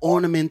bunch of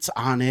ornaments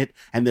on it,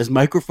 and there's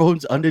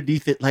microphones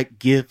underneath it like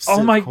gifts.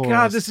 Oh my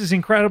God, this is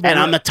incredible. And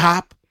on the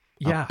top,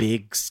 a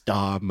big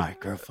star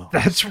microphone.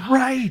 That's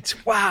right.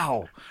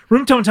 Wow.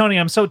 Room Tone Tony,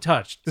 I'm so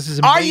touched. This is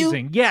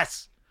amazing.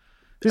 Yes.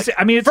 It's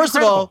First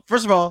incredible.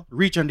 of all,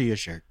 reach under your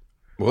shirt.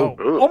 Whoa.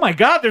 Oh my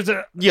God,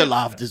 You're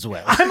loved as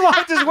well. I'm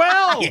loved as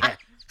well. Yeah.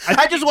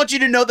 I just want you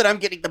to know that I'm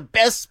getting the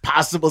best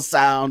possible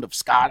sound of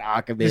Scott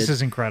Aukerman. This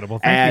is incredible.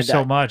 Thank you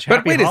so much.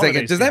 But wait a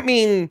second. Does that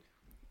mean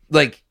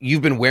like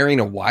you've been wearing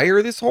a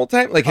wire this whole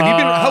time? Like, how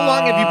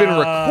long have you been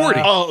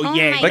recording? Oh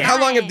yeah. Like, how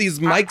long have these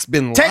mics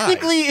been live?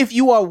 Technically, if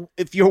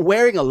you're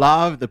wearing a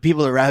lav, the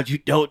people around you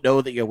don't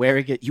know that you're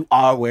wearing it. You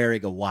are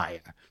wearing a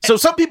wire. So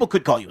some people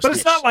could call you a But snitch.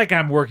 it's not like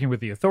I'm working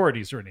with the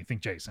authorities or anything,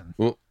 Jason.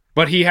 Well,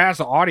 but he has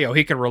the audio.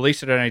 He can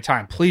release it at any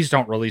time. Please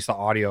don't release the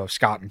audio of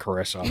Scott and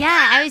Carissa.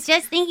 Yeah, I was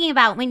just thinking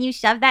about when you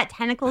shoved that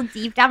tentacle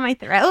deep down my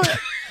throat.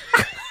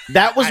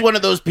 That was one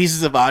of those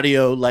pieces of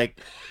audio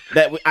like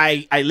that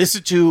I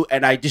listened to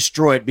and I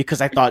destroyed because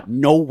I thought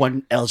no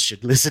one else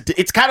should listen to.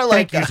 It's kind of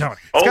like Thank you, Tony.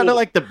 It's kind of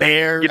like the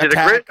bear. You did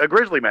attack. a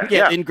grizzly man.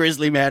 Yeah, in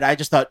Grizzly Man. I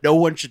just thought no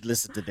one should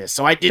listen to this,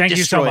 so I did Thank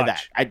destroy you so much.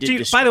 that. I did.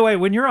 Destroy. By the way,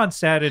 when you're on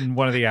set and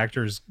one of the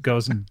actors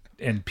goes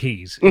and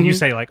pees, and you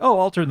say like, "Oh,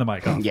 I'll turn the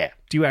mic off." Yeah.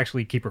 Do you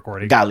actually keep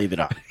recording? Gotta leave it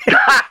on.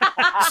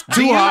 It's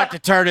too hard to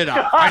turn it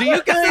off. Do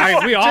you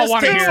guys? We all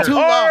want to hear. Too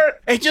long.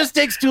 It just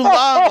takes too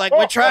long. Like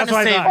we're trying to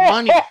save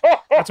money.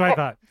 That's what I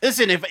thought.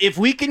 Listen, if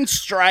we can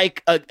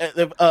strike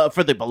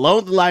for the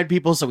below the line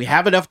people, so we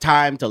have enough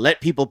time to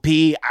let people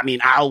pee. I mean,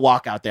 I'll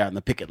walk out there on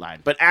the picket line.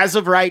 But as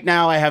of right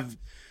now, I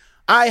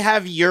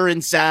have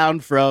urine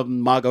sound from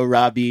Margot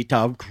Robbie,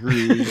 Tom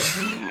Cruise.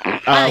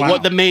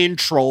 What the main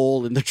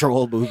troll in the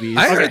troll movies.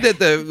 I heard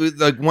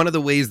that one of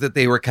the ways that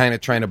they were kind of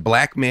trying to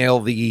blackmail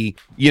the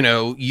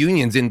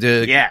unions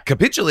into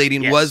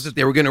capitulating was that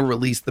they were going to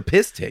release the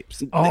piss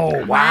tapes.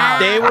 Oh wow!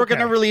 They were going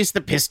to release the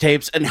piss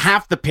tapes, and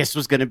half the piss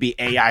was going to be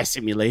AI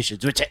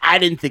simulations, which I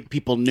didn't think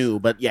people knew.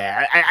 But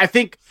yeah, I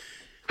think.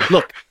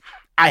 Look,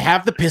 I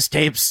have the piss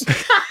tapes.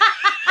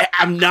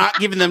 I'm not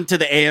giving them to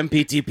the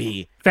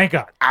AMPTP. Thank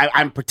God.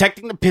 I'm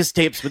protecting the piss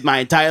tapes with my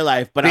entire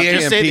life. But I'll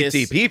just say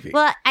this.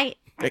 Well,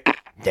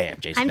 Damn,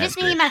 Jason. I'm just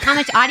thinking about how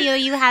much audio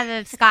you have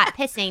of Scott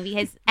pissing,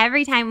 because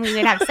every time we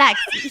would have sex,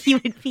 he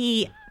would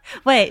pee.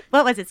 What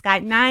was it,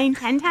 Scott? 9,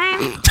 10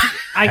 times?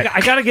 I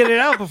got to get it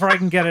out before I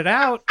can get it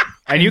out.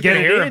 And you can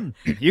hear him.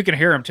 You can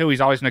hear him too.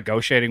 He's always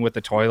negotiating with the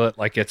toilet,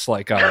 like it's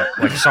like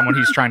someone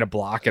he's trying to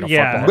block at a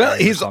football. Well,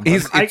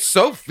 it's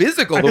so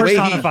physical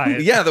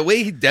the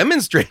way he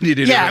demonstrated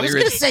it. Yeah, I was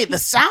gonna say the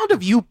sound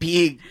of you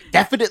peeing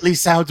definitely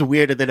sounds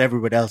weirder than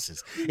everyone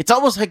else's. It's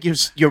almost like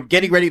you're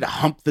getting ready to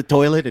hump the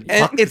toilet,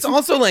 and it's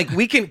also like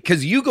we can,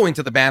 because you go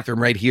into the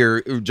bathroom right here,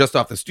 just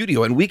off the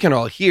studio, and we can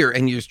all hear,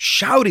 and you're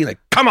shouting like,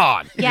 "Come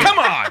on, come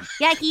on,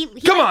 yeah,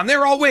 come on!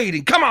 They're all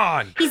waiting. Come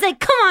on!" He's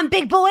like, "Come on,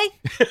 big boy."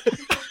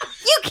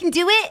 You can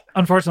do it.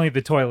 Unfortunately,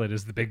 the toilet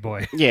is the big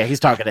boy. Yeah, he's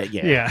talking to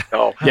yeah.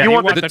 Oh, yeah. You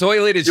want the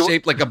toilet is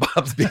shaped like a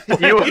Bob's Bean.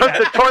 You want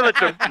the toilet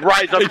to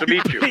rise up to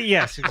meet you.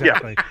 Yes,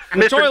 exactly.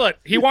 The toilet.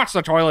 He wants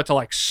the toilet to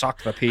like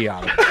suck the pee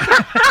out of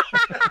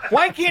it.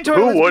 Why can't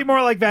toilets be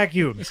more like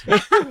vacuums?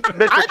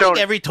 I think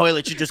every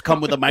toilet should just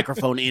come with a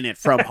microphone in it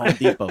from Home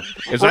Depot.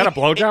 Is that a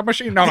blowjob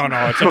machine? No.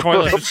 It's a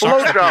toilet that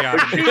sucks the pee out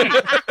of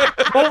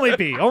it. Only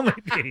pee.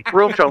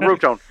 Room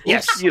tone.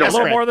 Yes, you don't a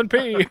little more than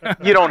pee.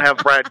 You don't have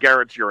Brad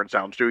Garrett's urine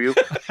sounds, do you?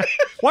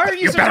 Why are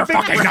you better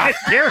fucking not?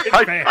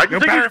 I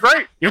think he's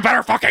great. You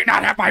better fucking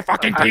not have my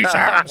fucking pee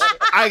sounds.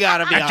 I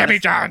gotta be honest. Jimmy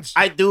John's.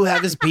 I do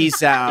have his pee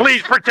sounds.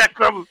 Please protect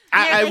them.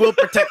 I will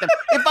protect them.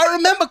 If I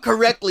remember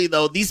correctly,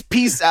 though, these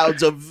pee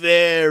sounds are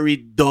very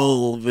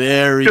dull,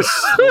 very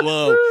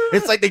slow.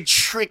 It's like they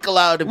trickle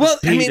out of his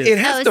penis. I mean, it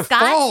has to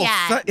fall.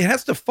 It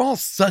has to fall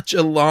such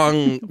a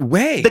long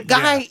way. The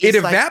guy, it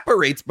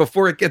evaporates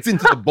before it gets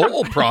into the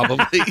bowl.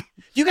 Probably.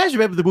 You guys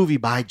remember the movie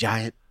My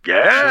Giant?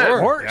 Yeah,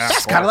 of course.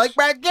 That's kind of like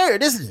Brad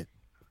Garrett, isn't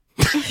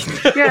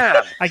it?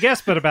 Yeah, I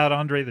guess, but about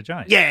Andre the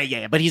Giant.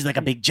 Yeah, but he's like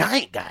a big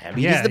giant guy. I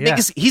mean, he's the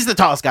biggest. He's the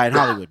tallest guy in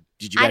Hollywood.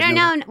 Did you guys I don't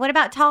know. That? What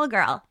about Tall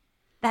Girl?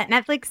 That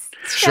Netflix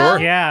show? Sure.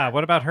 Yeah.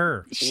 What about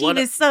her? She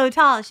was so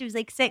tall. She was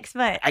like 6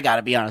 foot. I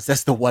gotta be honest.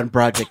 That's the one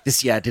project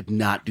this year I did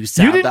not do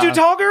sound. You didn't do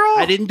Tall Girl?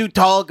 I didn't do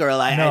Tall Girl.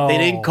 No. They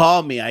didn't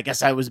call me. I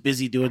guess I was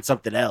busy doing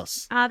something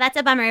else. Oh, that's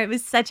a bummer. It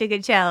was such a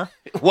good show.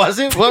 Was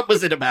it? What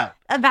was it about?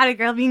 About a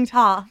girl being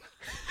tall,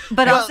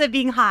 but also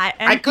being hot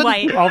and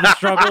white. All the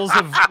struggles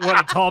of what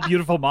a tall,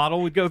 beautiful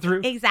model would go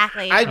through.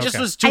 Exactly. I just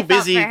was too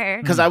busy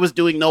because I was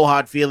doing No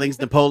Hard Feelings.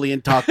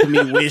 Napoleon Talked to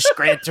Me. Wish,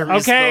 Gran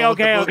Turismo.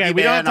 Okay.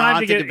 We don't have time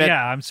to get.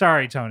 Yeah, I'm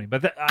sorry, Tony,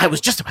 but I was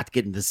just about to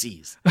get into the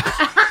C's.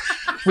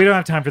 We don't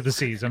have time for the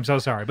C's. I'm so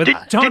sorry, but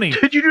Tony,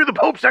 did you do the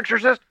Pope's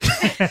Exorcist?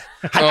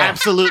 I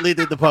absolutely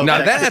did the Pope's Now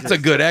exorcist. that's a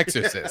good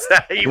exorcist.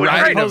 You were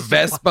Riding right. a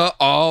Vespa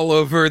all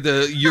over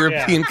the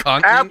European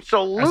continent.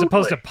 Absolutely. As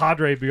opposed to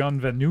Padre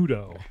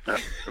Bienvenuto.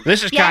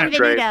 This is kind of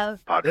Bienvenido.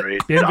 Padre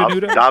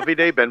Benvenuto?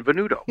 Davide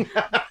Benvenuto.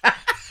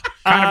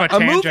 a A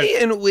tangent. movie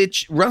in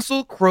which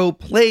Russell Crowe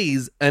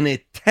plays an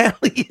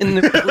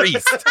Italian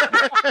priest.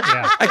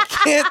 I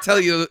can't tell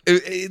you.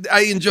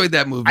 I enjoyed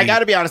that movie. I got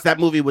to be honest, that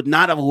movie would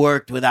not have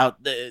worked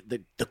without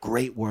the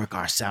great work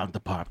our sound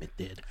department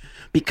did.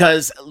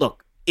 Because,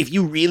 look, if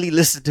you really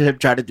listen to him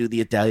try to do the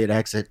Italian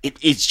accent,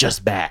 it's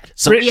just bad.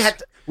 So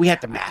we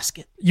had to mask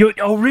it.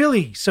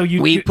 Really? So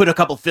we put a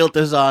couple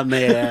filters on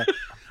there.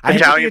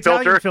 Italian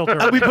filter?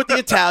 We put the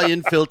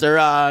Italian filter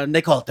on.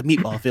 They call it the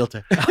meatball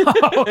filter.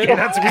 Okay,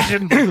 that's we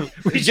shouldn't.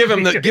 Give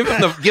him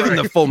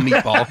the full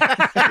meatball.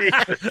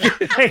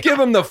 Give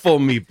him the full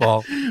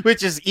meatball.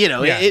 Which is,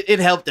 it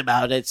helped him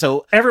out. And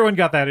so everyone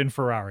got that in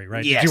Ferrari,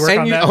 right? Yes. Did you work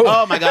on that?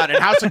 Oh my God! And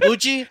House of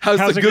Gucci. House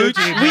of Gucci.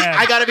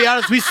 I got to be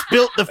honest. We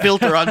spilt the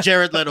filter on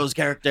Jared Leto's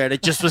character, and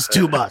it just was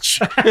too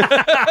much.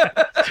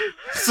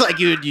 It's like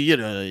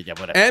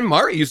whatever. And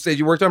Mario, you said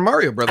you worked on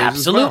Mario Brothers.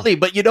 Absolutely, as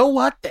well. but you know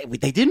what?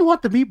 They didn't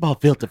want the meatball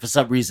filter for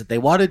some reason. They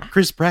wanted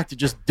Chris Pratt to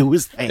just do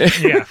his thing.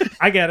 Yeah,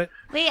 I get it.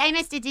 Wait, I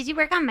missed it. Did you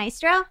work on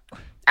Maestro?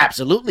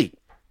 Absolutely.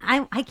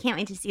 I can't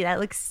wait to see that. It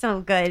looks so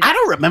good. I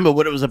don't remember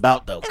what it was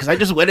about though, because I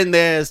just went in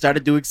there,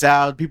 started doing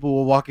sound. People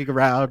were walking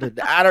around, and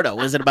I don't know.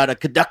 Was it about a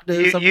conductor?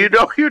 Or something? You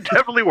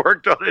definitely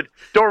worked on it.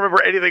 Don't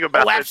remember anything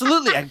about it. Oh,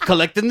 absolutely. I'm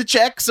collecting the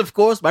checks, of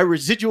course. My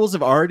residuals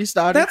have already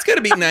started. That's going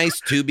to be nice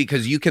too,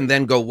 because you can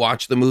then go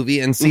watch the movie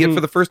and see it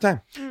for the first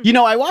time.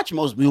 I watch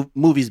most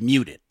movies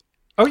muted.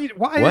 Oh,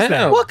 why is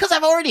that? Well, because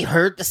I've already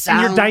heard the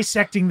sound. And you're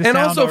dissecting the and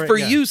sound. Also, for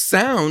you,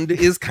 sound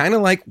is kind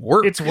of like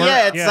work. It's work.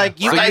 Yeah, it's like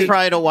you So guys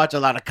probably don't watch a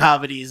lot of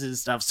comedies and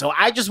stuff. So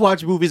I just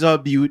watch movies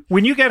on mute.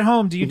 When you get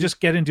home, do you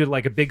just get into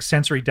like a big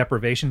sensory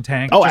deprivation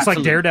tank? Oh, just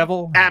absolutely. like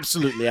Daredevil?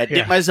 Absolutely. I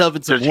dip myself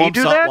in some Does he warm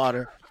do salt that?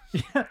 water.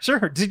 Yeah,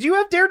 sure. Did you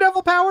have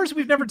Daredevil powers?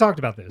 We've never talked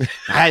about this.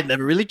 I had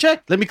never really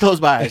checked. Let me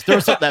close my eyes. Throw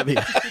something at me.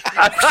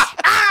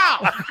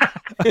 Ow!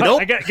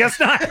 Nope. I guess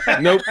not.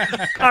 Nope.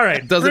 All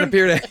right. Doesn't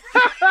appear to.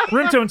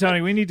 Room tone,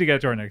 Tony. We need to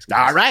get to our next guest.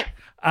 All right.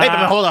 Wait a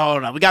minute. Hold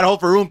on. We got to hold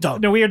for room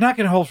tone. No, we are not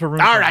going to hold for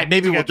room. All tone. right.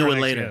 Maybe Let's we'll get to do our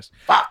it next later. guest.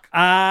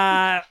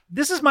 Fuck.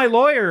 This is my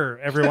lawyer,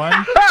 everyone.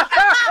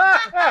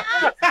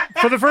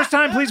 For the first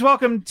time, please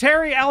welcome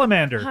Terry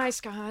Alamander. Hi,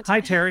 Scott.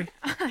 Hi, Terry.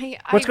 Hi.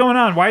 What's going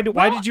on? Why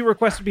did you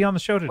request to be on the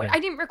show today? I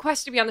didn't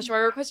request to be on the show. I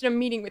requested a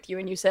meeting with you,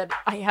 and you said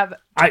I have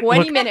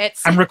 20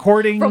 minutes. I'm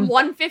recording from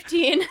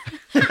 1:15.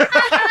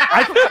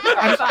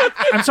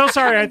 I'm so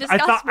sorry.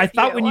 I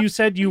thought when you you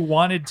said you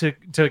wanted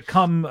to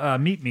come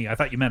meet me, I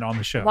thought you meant on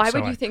the show. Why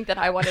would you think that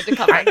I wanted to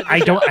come? On the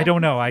show? I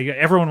don't know.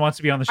 Everyone wants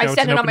to be on the show. I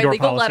sent it on my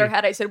legal policy.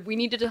 letterhead. I said we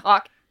need to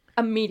talk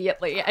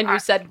immediately, and you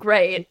said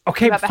great.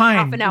 Okay, you have fine. A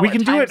half an hour we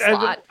can do it.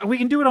 slot. We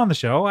can do it on the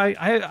show. I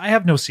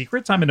have no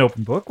secrets. I'm an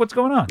open book. What's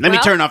going on? Let me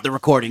turn off the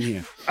recording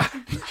here.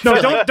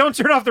 No, don't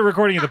turn off the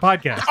recording of the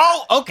podcast.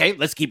 Oh, okay.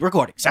 Let's keep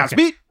recording. Sounds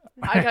good.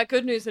 I got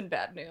good news and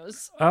bad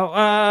news.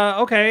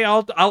 Oh, okay.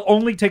 I'll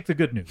only take the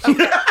good news.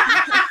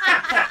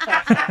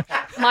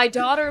 My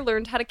daughter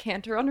learned how to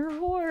canter on her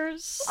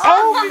horse.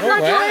 Oh,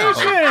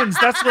 congratulations!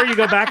 That's where you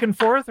go back and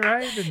forth,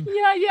 right? And...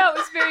 Yeah, it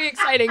was very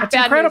exciting. That's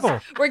bad incredible.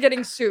 News, we're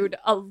getting sued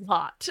a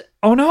lot.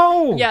 Oh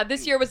no! Yeah,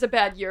 this year was a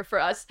bad year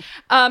for us.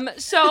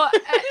 So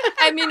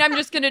I'm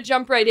just gonna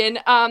jump right in.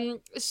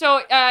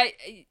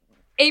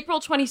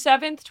 April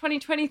 27th,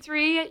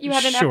 2023, you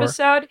had an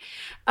episode.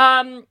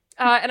 And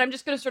I'm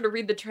just going to sort of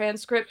read the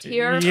transcript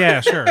here. Yeah,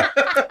 sure.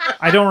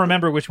 I don't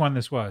remember which one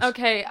this was.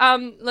 Okay,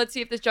 let's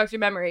see if this jogs your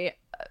memory.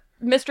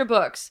 Mr.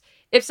 Books,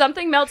 if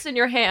something melts in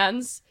your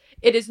hands,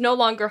 it is no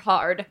longer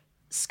hard.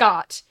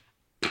 Scott,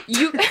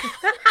 you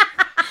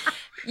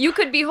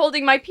could be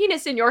holding my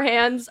penis in your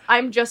hands.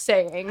 I'm just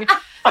saying.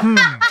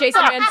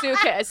 Jason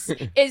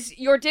Mantzoukas, is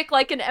your dick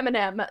like an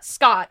M&M?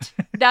 Scott,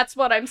 that's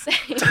what I'm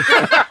saying.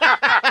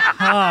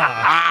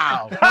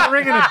 Wow. Not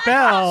ringing a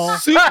bell.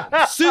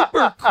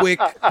 Super quick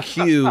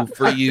cue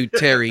for you,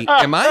 Terry.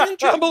 Am I in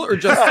trouble or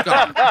just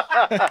Scott?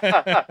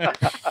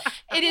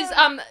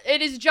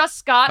 It is just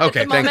Scott at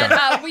the moment.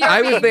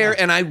 I was there,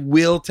 and I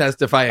will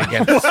testify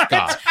against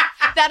Scott.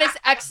 That is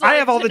excellent. I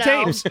have all the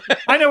tapes.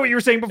 I know what you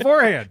were saying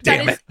beforehand.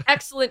 That is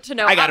excellent to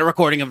know. I got a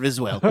recording of it as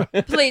well.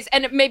 Please,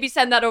 and maybe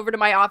send that over to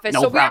my office.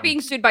 No so problem. we're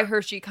being sued by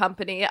Hershey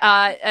Company.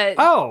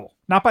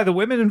 Not by the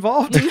women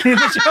involved in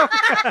the show?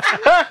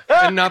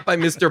 And not by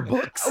Mr.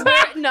 Books.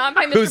 Not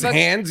by Mr. Whose Books.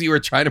 hands you were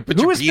trying to put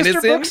Who your is penis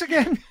Mr. in? Books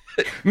again?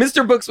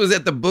 Mr. Books was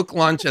at the book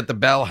launch at the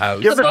Bell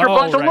House. Give Mr.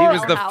 Books a He look.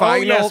 was the Oh,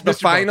 final, yes, the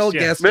Mr. final Books,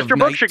 yes. guest of Mr.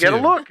 Books should get a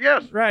night look,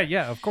 yes. Right,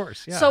 yeah, of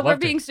course. Yeah, So we're love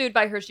to. being sued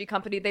by Hershey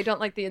Company. They don't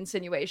like the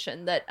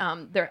insinuation that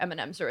their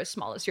M&Ms are as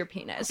small as your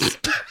penis.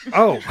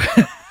 Oh.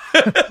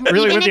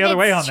 Really Even went the if other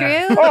way on it's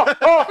that.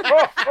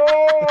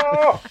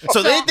 true?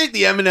 So they think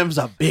the M&Ms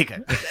are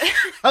bigger.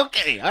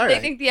 Okay, all They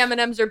right. think the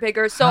M&Ms are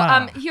bigger.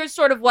 So here's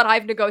sort of what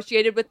I've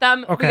negotiated with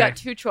them. Okay. We got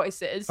two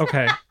choices.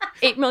 Okay.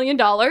 $8 million.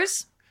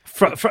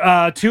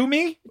 To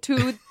me?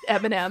 To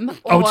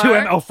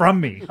Eminem.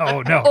 From me.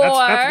 Oh, no.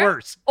 That's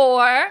worse.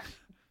 Or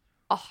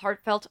a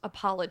heartfelt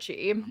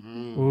apology.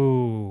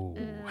 Ooh.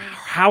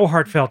 How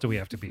heartfelt do we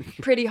have to be?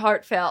 Pretty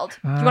heartfelt.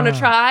 Do you want to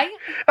try?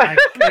 I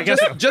guess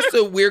just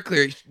so we're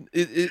clear,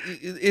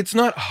 it's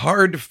not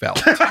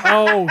hardfelt.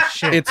 Oh,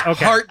 shit. It's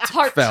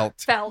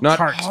heartfelt. Not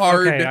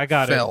hard. Okay, I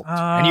got felt. it.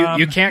 And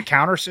you can't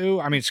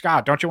countersue? I mean,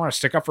 Scott, don't you want to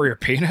stick up for your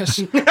penis?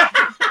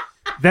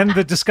 Then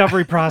the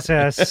discovery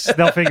process,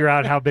 they'll figure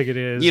out how big it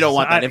is. You don't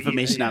want that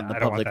information out in the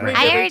public.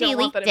 I already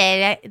leaked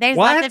it. There's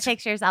lots of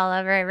pictures all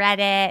over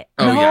Reddit.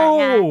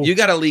 Oh, yeah. You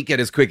got to leak it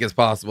as quick as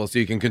possible so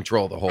you can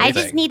control the whole thing. I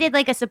just needed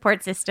like a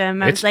support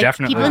system. I was like,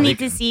 people need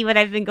to see what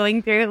I've been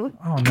going through.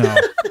 Oh, no.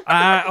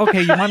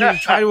 Okay, you want me to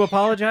try to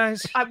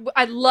apologize?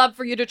 I'd love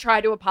for you to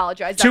try to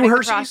apologize. To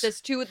Hershey's?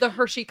 To the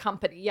Hershey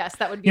Company. Yes,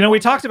 that would be. We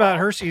talked about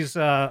Hershey's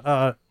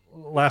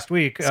last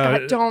week.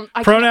 Scott,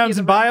 I pronouns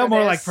in bio,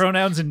 more like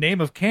pronouns in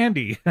name of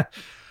candy.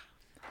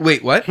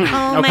 Wait, what? Oh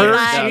my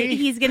God,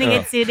 he's gonna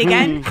get sued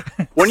again.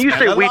 When you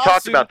say we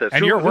talked about this,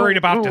 and you're worried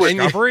about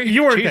discovery,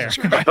 you weren't there.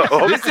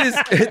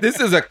 This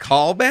is a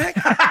callback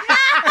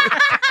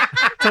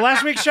to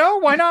last week's show.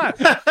 Why not?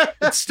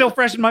 It's still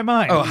fresh in my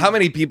mind. Oh, how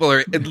many people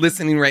are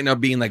listening right now,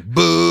 being like,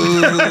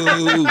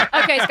 "Boo"?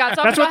 Okay, Scott.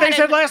 So that's what they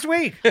said last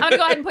week. I'm gonna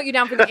go ahead and put you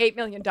down for the $8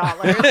 million.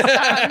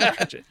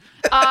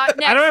 I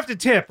don't have to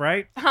tip,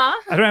 right? Huh?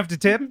 I don't have to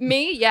tip?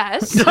 Me,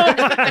 yes.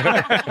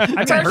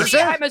 Hershey,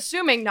 I'm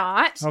assuming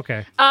not.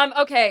 Okay.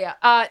 Okay.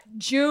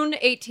 June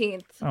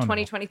 18th,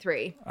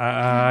 2023.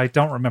 I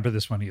don't remember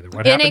this one either.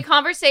 What In happened? a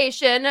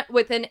conversation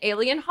with an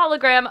alien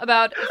hologram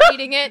about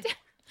feeding it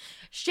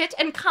shit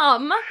and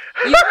cum,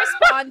 you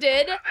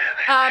responded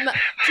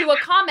to a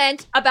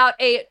comment about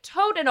a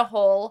toad in a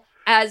hole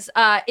as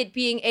it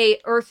being a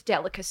Earth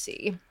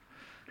delicacy.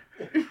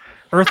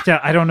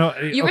 I don't know.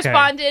 You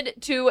responded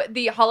to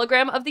the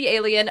hologram of the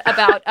alien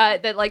about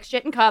that like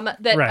shit and cum,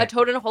 that a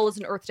toad in a hole is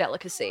an Earth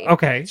delicacy.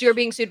 Okay. So you're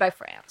being sued by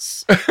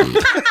France.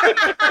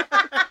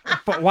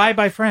 But why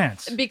by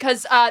France?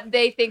 Because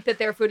they think that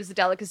their food is a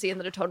delicacy and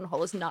that a toad in a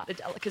hole is not a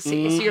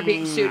delicacy. So you're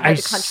being sued by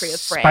the country of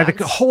France. By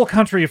the whole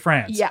country of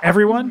France? Yeah.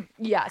 Everyone?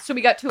 Yeah. So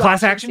we got two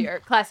class options action here.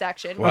 Class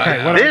action. Wow.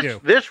 Okay, what do I do?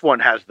 This one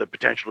has the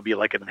potential to be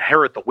like an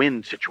inherit the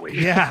wind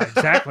situation. Yeah,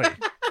 exactly.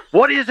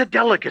 What is a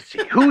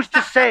delicacy? Who's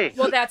to say?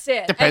 Well, that's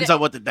it. Depends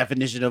on what the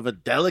definition of a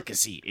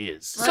delicacy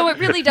is. So it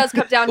really does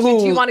come down to,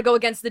 do you want to go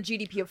against the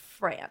GDP of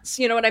France?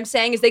 You know what I'm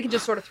saying? Is they can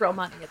just sort of throw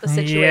money at the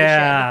situation.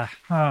 Yeah.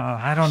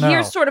 I don't know.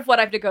 Here's sort of what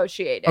I've negotiated.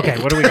 Okay,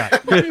 what do we got?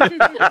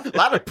 A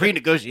lot of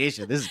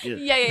pre-negotiation. This is good.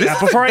 Yeah.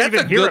 Before that's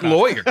a good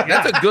lawyer.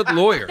 That's a good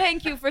lawyer.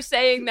 Thank you for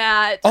saying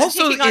that.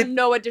 Also, taking on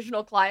no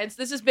additional clients.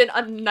 This has been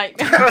a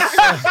nightmare.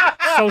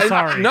 So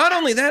sorry. Not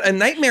only that, a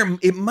nightmare.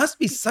 It must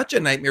be such a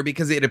nightmare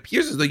because it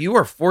appears as though you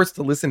are forced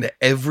to listen to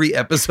every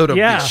episode of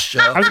this show.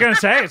 I was going to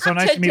say, it's so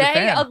nice to meet a fan.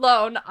 Today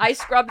alone, I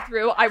scrubbed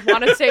through, I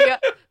want to say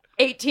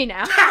 18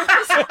 hours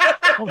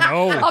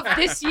of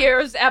this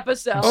year's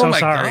episode. Oh my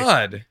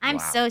God. I'm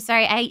so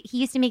sorry. He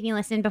used to make me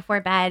listen before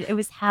bed. It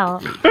was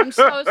hell. I'm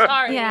so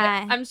sorry.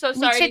 Yeah. I'm so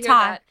sorry We to should hear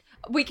talk. that.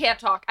 We can't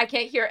talk. I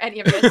can't hear any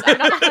of this. I'm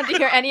not allowed to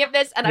hear any of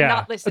this, and I'm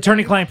not listening.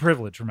 Attorney-client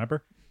privilege,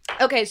 remember?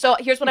 Okay, so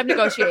here's what I've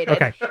negotiated.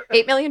 Okay.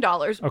 $8 million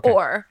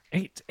or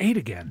eight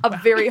again. A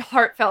very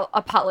heartfelt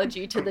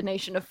apology to the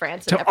nation of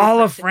France. To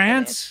all of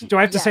France? Do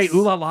I have to say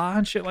ooh la la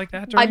and shit like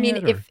that? I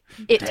mean, if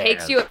it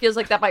takes you, it feels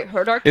like that might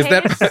hurt our case.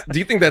 Do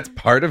you think that's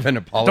part of an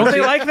apology? Don't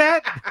they like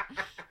that?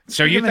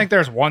 So you think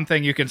there's one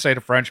thing you can say to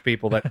French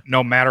people that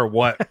no matter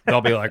what, they'll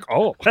be like,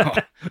 oh.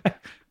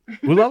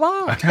 Ooh la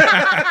la.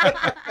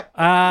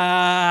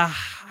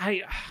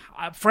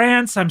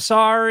 France, I'm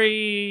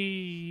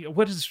sorry.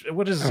 What is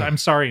I'm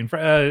sorry?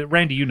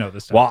 Randy, you know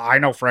this stuff. Well, I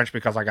know French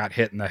because I got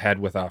hit in the head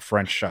with a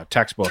French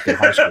textbook in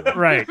high school.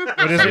 Right.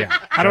 What is it?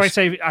 How do I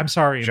say I'm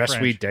sorry in Je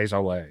French? suis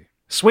désolé.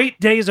 Sweet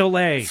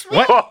désolé.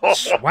 What?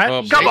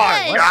 What? Come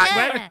on,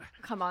 God.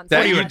 Come on.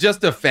 That you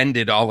just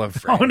offended all of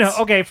France. Oh, no.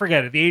 Okay,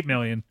 forget it. The $8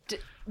 million.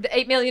 The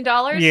 $8 million?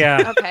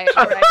 Yeah. Okay,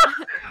 all right.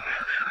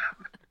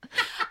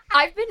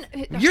 I've been.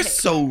 Okay. You're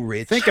so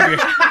rich. Think of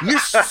You're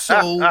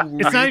so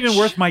rich. It's not even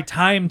worth my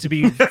time to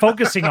be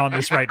focusing on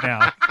this right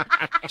now.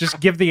 Just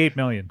give the $8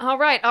 million. All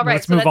right.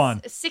 Let's so move that's on.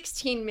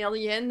 $16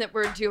 million that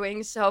we're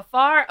doing so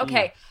far.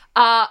 Okay.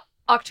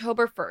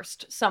 October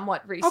 1st,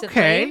 somewhat recently.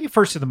 Okay,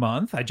 first of the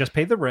month. I just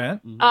paid the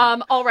rent.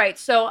 All right.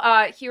 So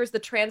here's the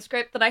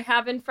transcript that I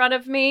have in front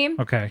of me.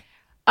 Okay.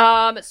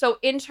 So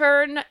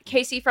intern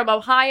Casey from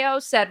Ohio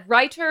said,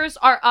 "Writers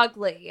are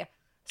ugly."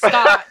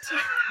 Scott.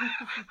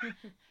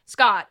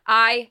 Scott,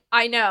 I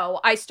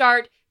know.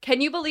 Can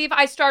you believe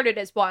I started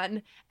as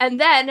one? And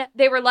then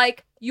they were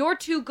like, you're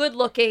too good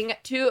looking.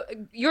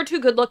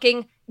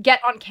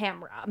 Get on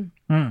camera.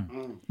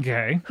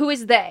 Okay. Who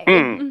is they?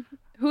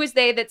 Who is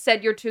they that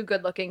said you're too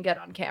good looking? Get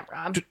on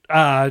camera.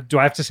 Do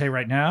I have to say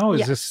right now? Is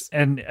Yes. this?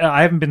 And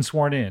I haven't been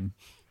sworn in.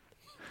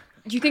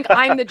 Do you think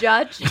I'm the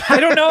judge? I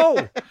don't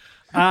know.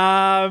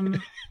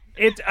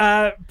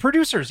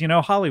 Producers,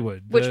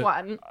 Hollywood. Which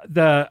one?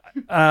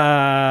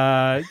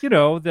 I'm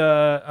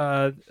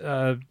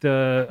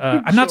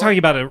not talking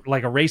about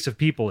a race of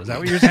people. Is that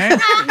what you're saying?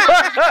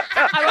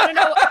 I want to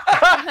know.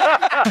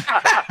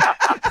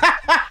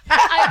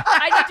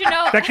 I need to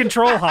know. That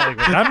control Hollywood.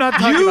 I'm not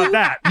talking about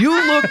that. You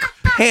look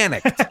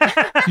panicked.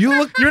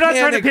 You're not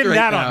trying to pin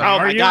that on me, Oh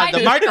my God,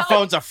 the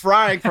microphones are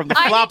frying from the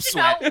flop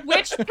sweat. I need to know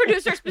which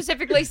producer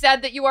specifically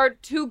said that you are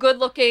too good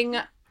looking.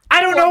 I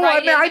don't know.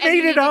 I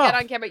made it up.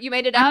 Get on camera. You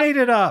made it up? I made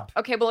it up.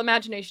 Okay, well,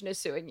 Imagination is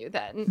suing you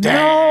then.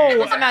 No.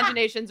 Those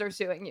Imaginations are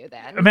suing you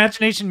then.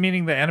 Imagination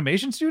meaning the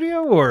animation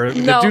studio or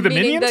no, do the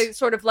meaning Minions? The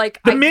sort of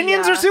like the idea.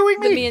 Minions are suing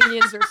me? The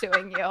Minions are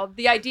suing you.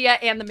 The idea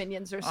and the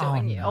Minions are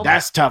suing you.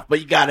 That's tough, but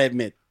you got to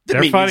admit. The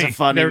They're Minions funny. are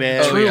funny, They're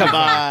man. true. Come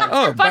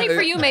on. Funny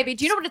for you, maybe.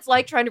 Do you know what it's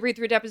like trying to read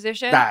through a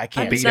deposition? Nah, I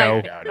can't.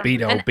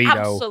 An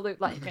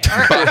absolute nightmare.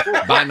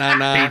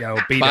 Banana.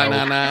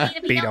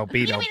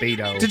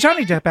 Did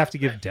Johnny Depp have to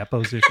give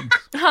depositions?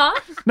 Huh?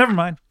 Never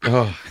mind.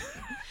 Oh.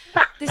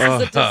 This is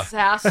a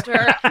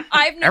disaster.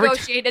 I've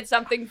negotiated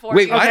something for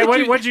Wait, you.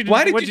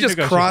 why did you just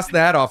cross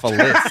that off a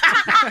list?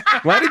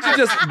 Why did you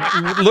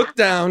just look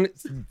down,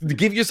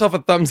 give yourself a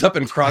thumbs up,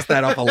 and cross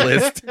that off a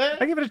list?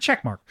 I give it a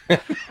check mark.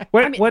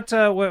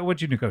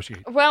 What'd you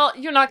negotiate? Well,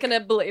 you're not going to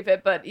believe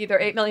it, but either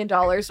 $8 million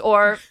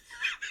or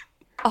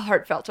a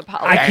heartfelt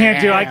apology.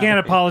 I can't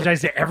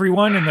apologize to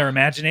everyone in their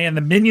imagination and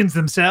the Minions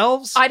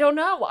themselves. I don't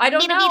know.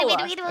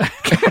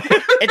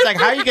 It's like,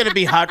 how are you going to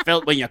be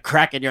heartfelt when you're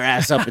cracking your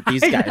ass up at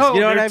these guys? You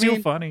know what I too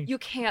mean? funny. You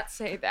can't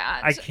say that.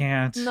 I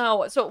can't.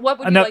 No. So what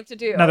would you like to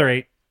do? Another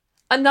 8.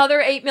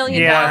 Another $8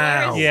 million?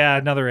 Yeah,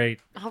 another 8.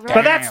 All right.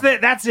 But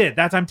that's it.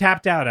 I'm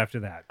tapped out after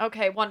that.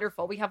 Okay,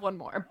 wonderful. We have one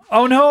more.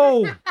 Oh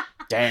no.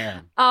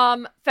 Damn.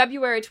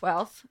 February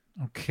 12th.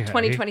 Okay.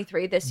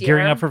 2023, this year.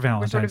 Gearing up for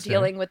Valentine's We're sort of Day.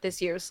 dealing with this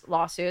year's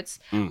lawsuits.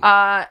 You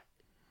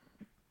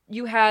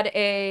had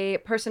a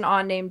person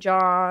on named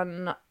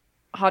John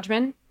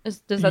Hodgman. Does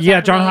that sound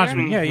John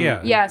familiar? Hodgman.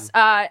 Yeah. Yes.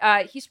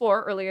 He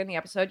swore earlier in the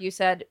episode. You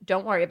said,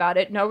 "Don't worry about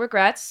it. No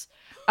regrets.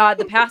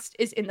 The past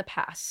is in the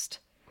past."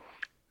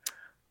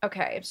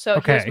 Okay,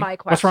 so here's my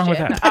question. What's wrong with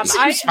that?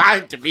 Seems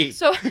fine to me.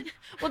 So,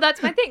 well,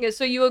 that's my thing.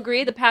 So you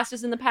agree the past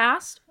is in the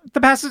past?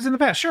 The past is in the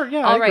past. Sure.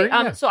 Yeah. All I right. agree,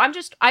 yeah. So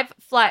I've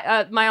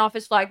my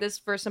office flagged this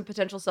for some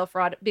potential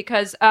self-fraud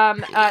because we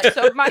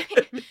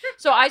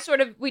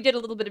did a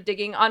little bit of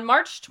digging on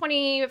March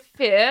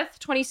 25th,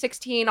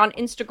 2016 on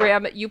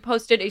Instagram. You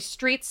posted a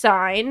street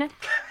sign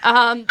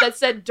that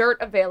said "dirt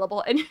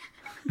available," and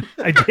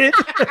I did.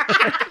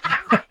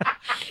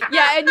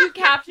 yeah, and you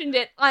captioned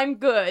it, "I'm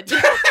good."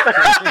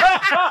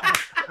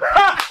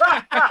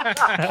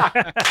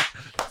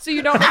 So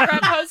you don't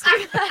regret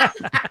posting that?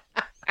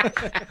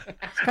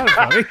 It's kind of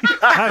funny.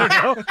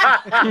 I don't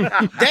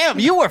know. Damn,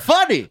 you were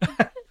funny.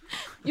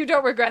 You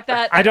don't regret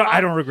that? I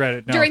don't regret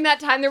it. No. During that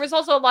time, there was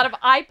also a lot of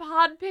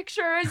iPod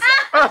pictures.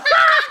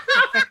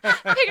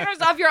 Pictures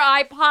of your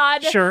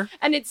iPod. Sure.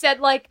 And it said,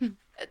 like,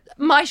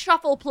 my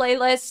shuffle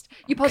playlist.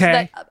 You posted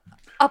that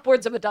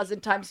upwards of a dozen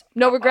times.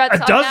 No regrets. A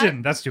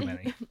dozen? That's too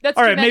many. That's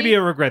all too right. many? Maybe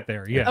a regret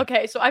there. Yeah.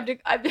 Okay, so I've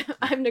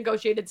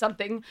negotiated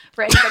something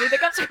for anybody that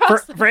comes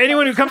across. For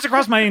anyone who comes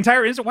across my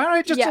entire Instagram, why don't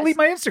I just Yes. delete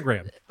my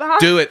Instagram?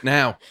 Do it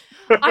now.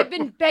 I've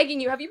been begging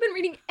you. Have you been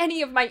reading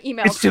any of my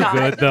emails? It's too Scott?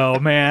 good though,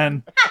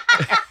 man.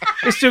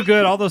 It's too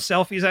good. All those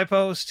selfies I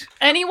post.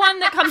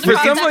 Anyone that comes For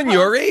across someone that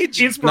your age,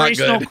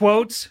 inspirational not good.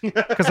 quotes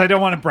because I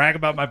don't want to brag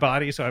about my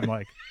body, so I'm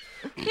like,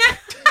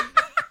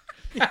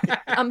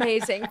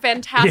 amazing,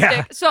 fantastic.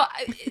 Yeah. So,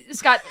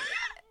 Scott,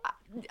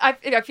 I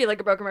feel like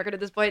a broken record at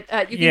this point.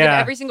 You can give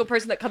every single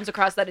person that comes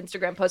across that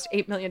Instagram post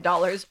 $8 million,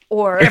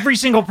 or every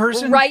single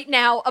person right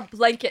now a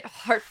blanket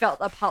heartfelt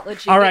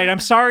apology. All right, I'm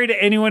sorry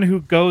to anyone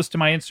who goes to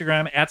my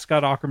Instagram at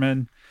Scott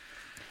Aukerman.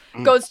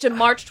 Goes to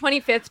March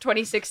 25th,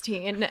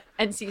 2016,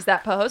 and sees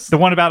that post. The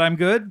one about I'm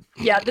good?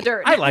 Yeah, the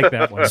dirt. I like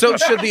that one. So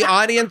should the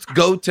audience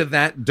go to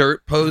that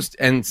dirt post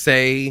and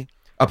say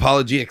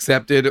apology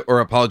accepted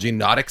or apology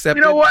not accepted?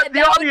 You know what?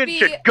 The That would audience be-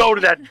 should go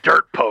to that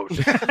dirt post.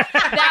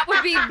 That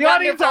would be The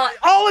audience, wonderful.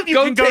 all of you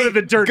can go to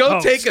the dirt Go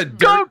post. take a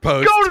dirt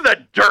post. Go to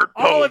the dirt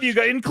post. All of you,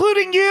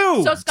 including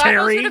you, So Scott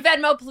Terry. goes to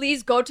Venmo.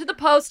 Please go to the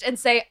post and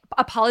say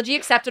apology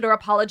accepted or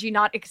apology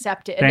not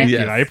accepted. Thank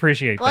Yes. you. I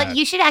appreciate Well, that.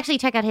 you should actually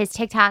check out his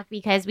TikTok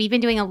because we've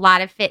been doing a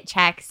lot of fit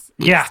checks.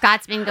 Yeah.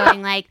 Scott's been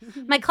going like,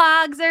 my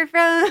clogs are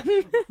from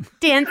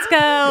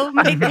Dansko,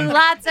 my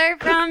culottes are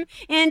from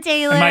Ann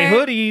Taylor. And my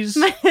hoodies.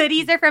 My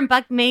hoodies are from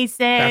Buck Mason.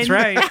 That's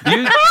right.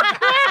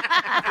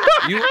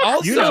 You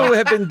also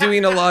have been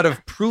doing a lot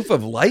of proof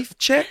of life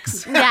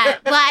checks. Yeah.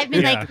 Well, I've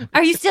been like,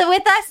 are you still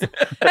with us?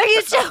 Are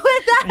you still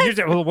with us?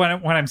 Usually, well,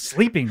 when I'm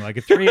sleeping, like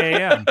at 3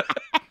 a.m.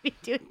 I've been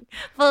doing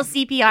full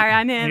CPR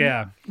on him.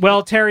 Yeah.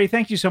 Well, Terry,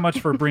 thank you so much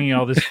for bringing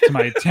all this to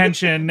my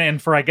attention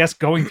and for, I guess,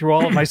 going through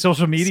all of my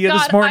social media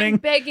Scott, this morning. I'm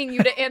begging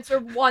you to answer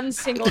one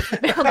single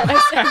email that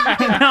I sent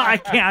you. No, I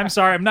can't. I'm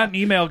sorry. I'm not an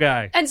email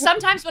guy. And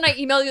sometimes when I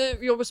email you,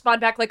 you'll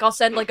respond back. Like I'll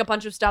send like a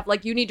bunch of stuff.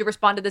 Like you need to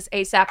respond to this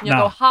ASAP, and you'll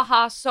No. go,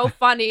 haha, so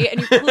funny, and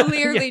you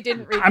clearly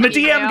didn't read I'm the a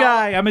DM email.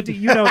 guy.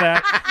 You know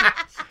that.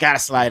 Gotta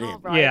slide in.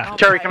 Right, Yeah.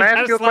 Terry, can I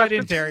ask you a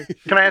question? Terry.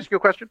 Can I ask you a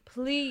question?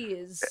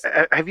 Please.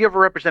 Have you ever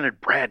represented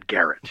Brad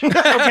Garrett?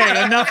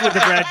 Okay, enough with the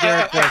Brad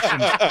Garrett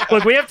questions.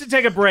 Look, we have to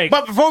take a break.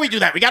 But before we do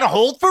that, we gotta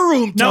hold for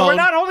room tone. No, we're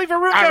not holding for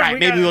room tone. All right,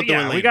 maybe we'll do it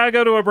later. We gotta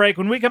go to a break.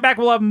 When we come back,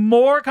 we'll have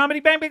more Comedy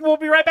Bang Bang. We'll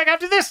be right back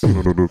after this.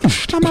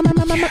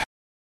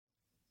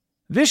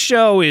 This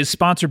show is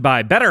sponsored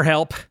by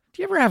BetterHelp.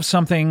 Do you ever have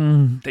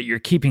something that you're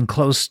keeping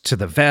close to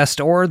the vest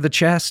or the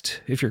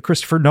chest? If you're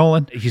Christopher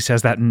Nolan, he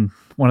says that in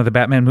one of the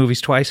Batman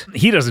movies twice.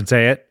 He doesn't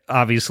say it,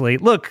 obviously.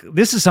 Look,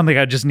 this is something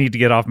I just need to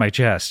get off my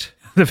chest.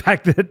 The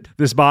fact that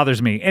this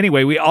bothers me.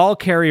 Anyway, we all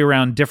carry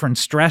around different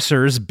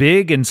stressors,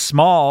 big and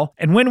small,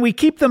 and when we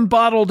keep them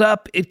bottled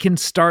up, it can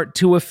start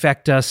to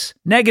affect us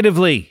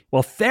negatively.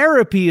 Well,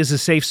 therapy is a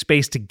safe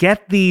space to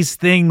get these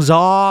things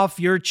off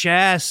your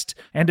chest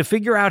and to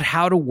figure out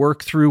how to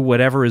work through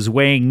whatever is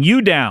weighing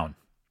you down.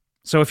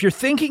 So if you're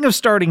thinking of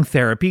starting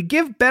therapy,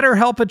 give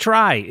BetterHelp a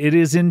try. It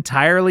is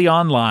entirely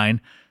online,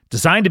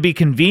 designed to be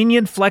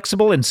convenient,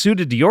 flexible, and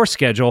suited to your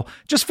schedule.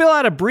 Just fill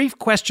out a brief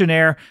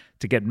questionnaire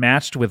to get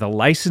matched with a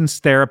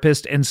licensed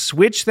therapist and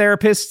switch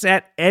therapists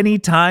at any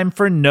time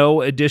for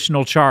no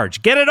additional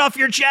charge. Get it off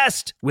your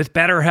chest with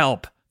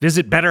BetterHelp.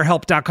 Visit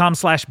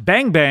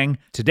BetterHelp.com/bangbang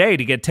today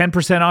to get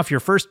 10% off your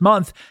first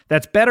month.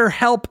 That's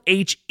BetterHelp,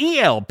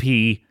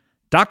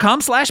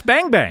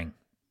 HELP.com/bangbang.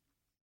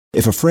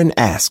 If a friend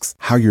asks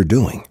how you're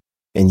doing,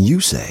 and you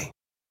say,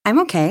 I'm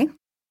okay.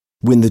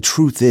 when the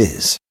truth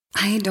is,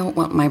 I don't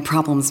want my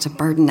problems to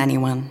burden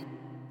anyone.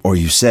 or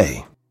you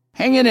say,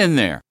 Hang it in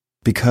there.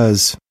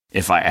 because,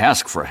 If I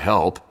ask for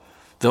help,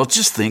 they'll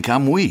just think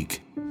I'm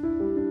weak.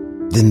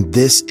 then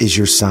this is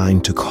your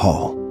sign to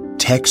call,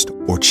 text,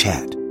 or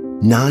chat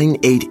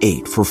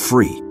 988 for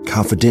free,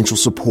 confidential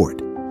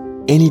support.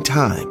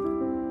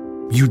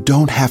 Anytime. You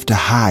don't have to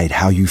hide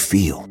how you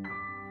feel.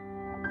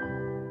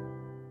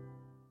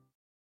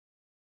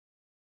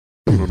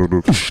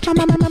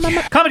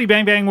 Comedy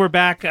Bang Bang, we're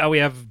back. We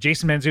have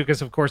Jason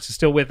Mantzoukas, of course, is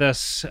still with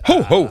us.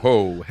 Ho, ho,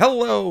 ho.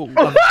 Hello.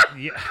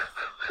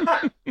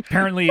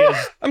 Apparently, is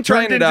I'm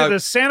trying it out. The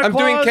Santa I'm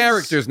Claus. doing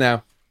characters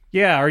now.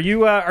 Yeah, are you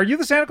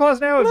the Santa Claus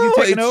now? Have No, you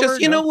taken it's over?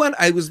 just, you know what?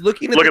 I was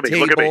looking at the table.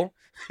 Look at me.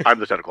 I'm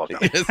the Santa Claus now.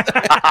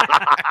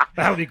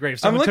 That would be great.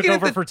 If I'm someone took looking at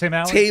over the for Tim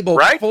Allen. table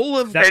Right? full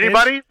of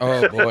Anybody?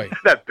 Oh boy.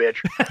 That bitch.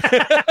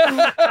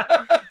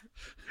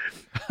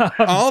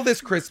 All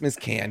this Christmas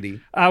candy.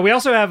 We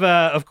also have,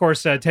 of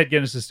course, Ted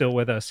Guinness is still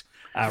with us.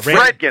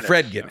 Fred Guinness.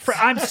 Fred Guinness.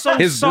 I'm so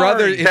his sorry.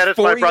 brother, his Ted is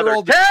my brother.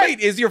 4-year-old. Ted! Wait,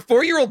 is your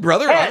 4-year-old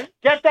brother on?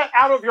 Get that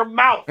out of your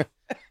mouth.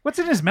 What's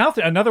in his mouth?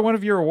 Another one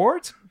of your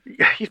awards?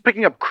 He's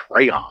picking up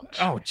crayons.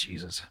 Oh,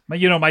 Jesus.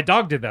 My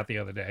dog did that the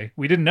other day.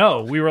 We didn't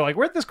know. We were like,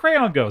 where'd this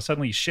crayon go?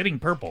 Suddenly he's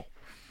shitting purple.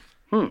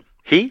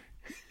 He?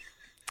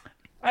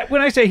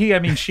 When I say he, I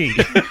mean she.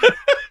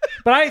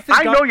 But I think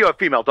I know you have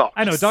female dogs.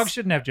 I know dogs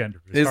shouldn't have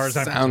gender. As This far as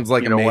I'm sounds concerned.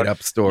 like a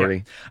made-up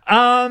story.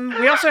 Yeah.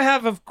 We also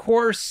have, of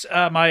course,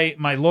 my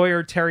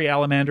lawyer Terry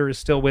Alamander is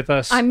still with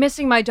us. I'm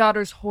missing my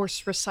daughter's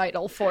horse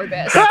recital for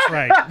this. That's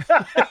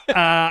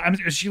right.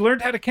 She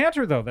learned how to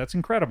canter, though. That's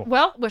incredible.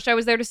 Well, wish I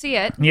was there to see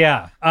it.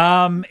 Yeah.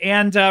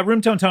 And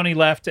Room Tone Tony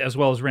left, as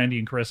well as Randy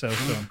and Carissa,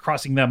 so I'm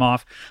crossing them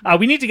off.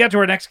 We need to get to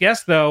our next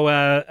guest, though.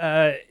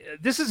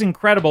 This is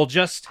incredible.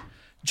 Just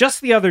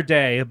the other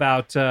day,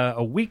 about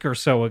a week or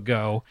so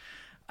ago,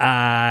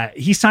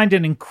 he signed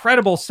an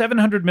incredible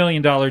 $700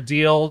 million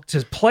deal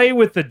to play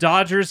with the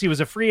Dodgers. He was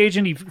a free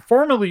agent. He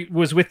formerly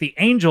was with the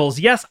Angels.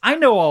 Yes, I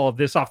know all of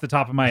this off the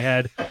top of my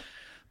head.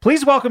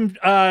 Please welcome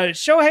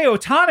Shohei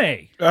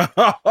Ohtani.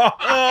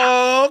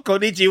 Oh,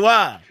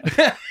 konnichiwa.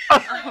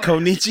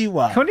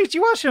 Konnichiwa.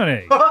 Konnichiwa,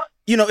 Shohei.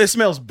 You know, it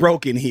smells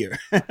broken here.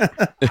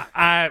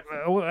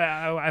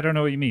 I don't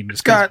know what you mean.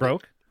 Scott,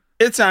 broke?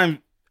 It's time.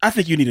 I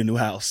think you need a new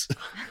house.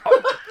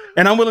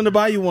 And I'm willing to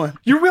buy you one.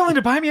 You're willing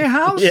to buy me a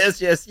house? Yes.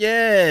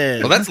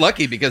 Well, that's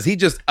lucky because he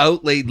just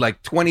outlaid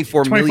like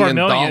 $24 million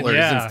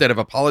instead of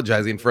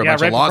apologizing for a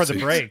bunch of lawsuits.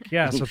 Before the break.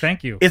 Yeah, so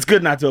thank you. It's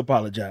good not to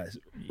apologize.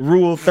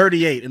 Rule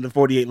 38 in the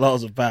 48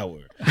 Laws of Power.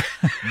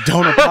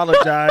 Don't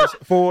apologize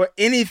for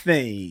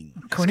anything.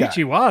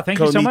 Konnichiwa. Thank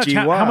you so much.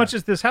 How much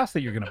is this house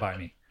that you're going to buy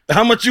me?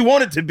 How much you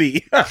want it to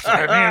be?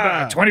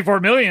 about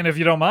 $24 million, if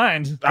you don't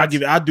mind.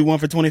 I'll do one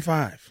for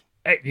 25.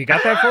 Hey, you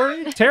got that for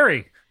me?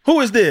 Terry. Who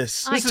is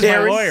this? This is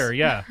Terry? my lawyer,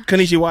 yeah.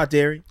 Konnichiwa,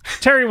 Terry.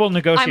 Terry will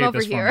negotiate I'm over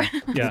this here. for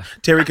me. Yeah.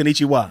 Terry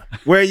Konnichiwa.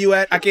 Where are you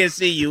at? I can't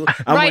see you.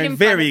 I'm Right wearing in front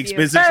very of you.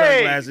 expensive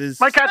sunglasses.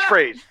 My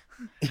catchphrase.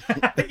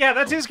 Yeah,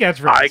 that's his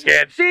catchphrase. I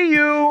can't see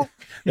you.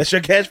 That's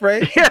your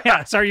catchphrase?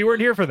 Yeah, sorry, you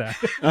weren't here for that.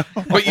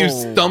 But you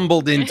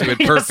stumbled into it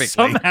perfectly.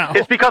 Somehow.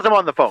 It's because I'm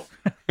on the phone.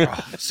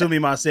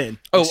 Sumimasen.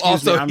 Oh, Excuse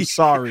also, me, I'm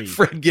sorry.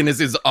 Fred Guinness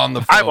is on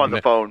the phone. I'm on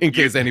the phone. In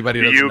case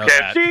anybody doesn't You know can't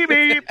that. see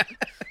me.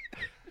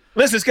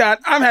 Listen, Scott,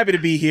 I'm happy to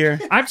be here.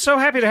 I'm so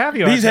happy to have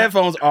you. These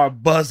headphones are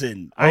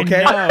buzzing.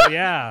 Okay, I know,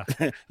 yeah.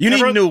 you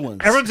need new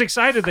ones. Everyone's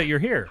excited that you're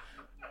here.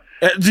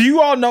 Do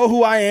you all know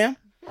who I am?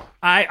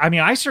 I mean,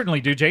 I certainly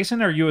do.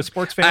 Jason, are you a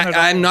sports fan at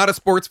all? I'm not a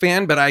sports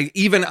fan, but I,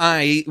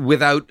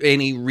 without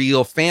any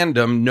real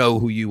fandom, know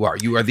who you are.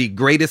 You are the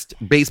greatest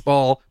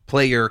baseball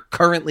player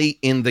currently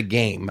in the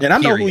game. And I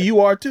know who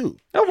you are, too.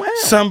 Oh, wow.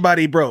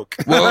 Somebody broke.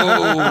 Whoa.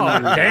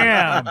 Oh,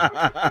 damn.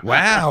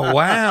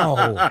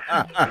 Wow.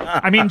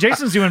 I mean,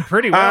 Jason's doing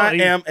pretty well. I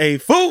am a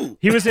fool.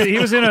 He was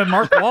in a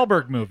Mark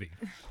Wahlberg movie.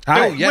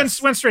 Oh,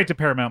 yes. Went straight to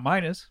Paramount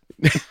Minus.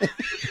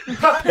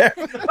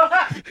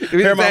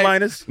 Paramount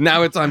Minus.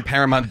 Now it's on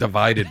Paramount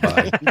divided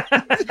by.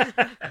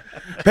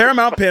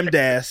 Paramount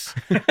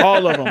PEMDAS.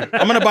 All of them.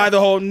 I'm going to buy the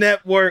whole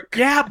network.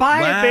 Yeah,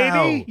 buy it,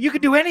 baby. You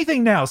can do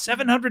anything now.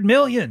 $700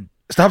 million.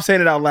 Stop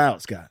saying it out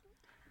loud, Scott.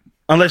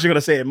 Unless you're going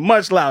to say it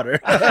much louder.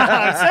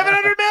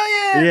 $700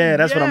 million. Yeah,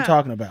 that's what I'm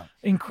talking about.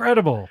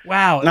 Incredible.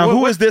 Wow. Now,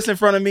 who is this in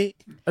front of me?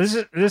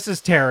 This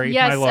is Terry.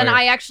 Yes, my lawyer. and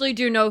I actually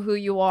do know who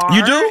you are.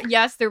 You do?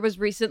 Yes, there was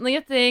recently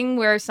a thing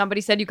where somebody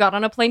said you got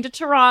on a plane to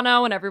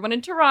Toronto, and everyone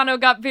in Toronto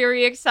got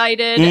very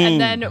excited. And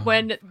then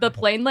when the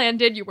plane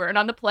landed, you weren't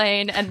on the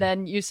plane, and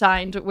then you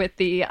signed with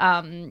the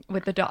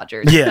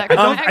Dodgers. Yeah,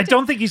 I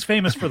don't think he's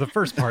famous for the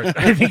first part.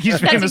 I think he's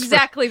famous. That's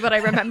exactly what I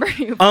remember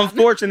you.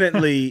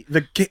 Unfortunately,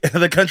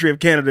 the country of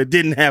Canada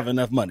didn't have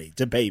enough money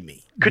to pay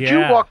me. Could you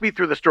walk me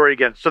through the story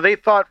again? So they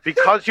thought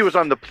because he was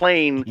on the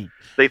plane,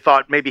 they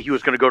thought maybe he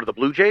was going to go to the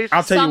Blue Jays?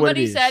 I'll tell you what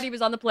it is. Somebody said he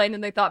was on the plane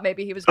and they thought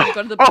maybe he was going to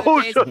go to the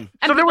Blue Jays. And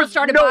people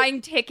started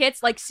buying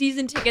tickets, like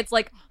season tickets,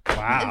 like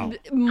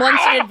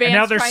months in advance. And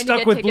now they're trying stuck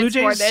to get with tickets Blue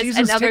Jays for this, season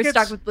and now tickets?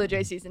 they're stuck with Blue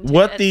Jays season tickets.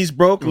 What these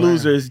broke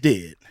losers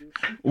did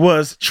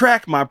was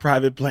track my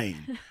private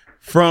plane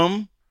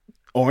from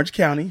Orange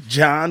County,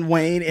 John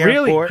Wayne Airport.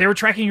 Really? They were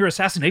tracking your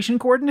assassination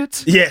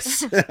coordinates? Yes.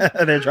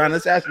 They're trying to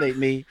assassinate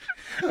me.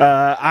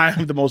 I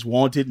am the most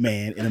wanted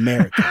man in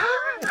America.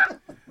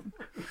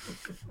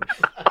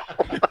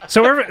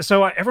 So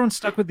everyone's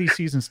stuck with these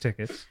seasons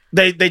tickets.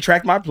 They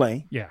tracked my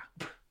plane. Yeah.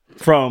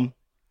 From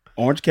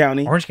Orange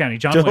County,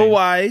 John to Wayne.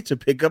 Hawaii to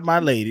pick up my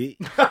lady.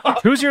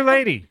 Who's your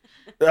lady?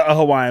 A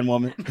Hawaiian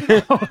woman.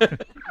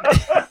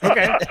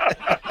 Okay.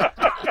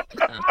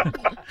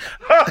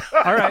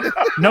 All right.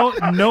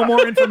 No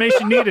more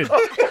information needed.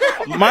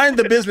 Mind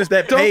the business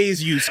that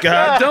pays you,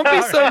 Scott. Don't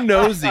be so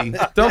nosy.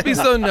 Don't be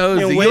so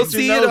nosy. You'll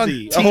see it on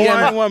a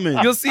Hawaiian woman.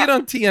 You'll see it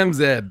on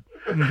TMZ.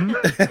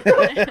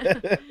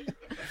 Mm-hmm.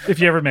 If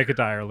you ever make it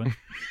to Ireland.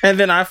 And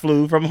then I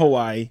flew from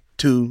Hawaii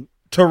to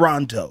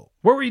Toronto.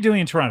 What were you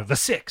doing in Toronto? The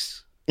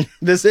Six.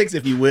 The Six,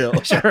 if you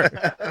will. Sure.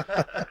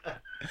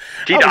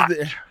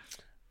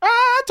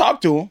 I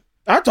talked to him.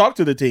 I talked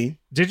to the team.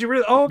 Did you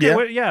really? Oh, okay. Yeah.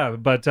 Well, yeah.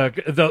 But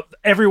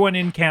everyone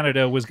in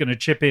Canada was going to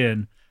chip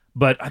in,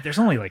 but there's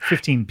only like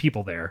 15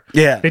 people there.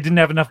 Yeah. They didn't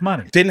have enough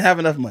money.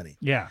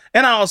 Yeah.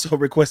 And I also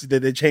requested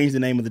that they change the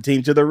name of the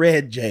team to the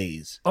Red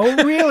Jays. Oh,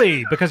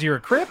 really? Because you're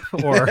a Crip?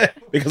 Or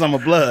because I'm a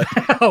Blood.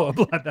 Oh, a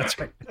Blood. That's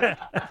right.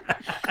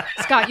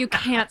 Scott, you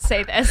can't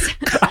say this.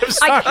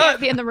 I can't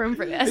be in the room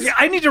for this.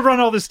 I need to run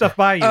all this stuff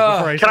by you before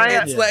I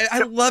say it. I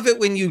love it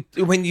when you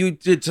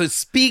to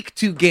speak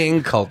to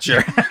gang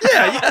culture.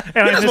 Yeah.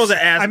 And You're not supposed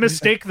to ask. I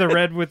mistake the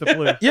red with the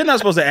blue. You're not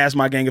supposed to ask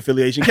my gang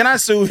affiliation. Can I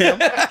sue him?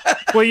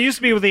 Well, you used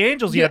to be with the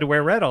Angels. You had to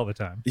wear red all the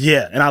time.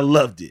 Yeah, and I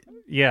loved it.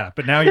 Yeah,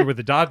 but now you're with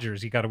the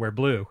Dodgers. You got to wear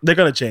blue. They're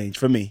going to change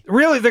for me.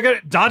 Really? They're going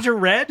to Dodger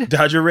red?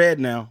 Dodger red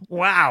now.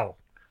 Wow.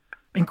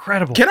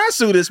 Incredible. Can I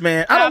sue this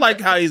man? I don't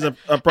like how he's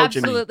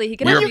approaching Absolutely. me. He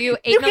can offer you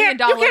 $8 million.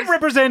 You can't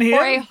represent him.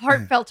 For a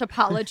heartfelt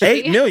apology.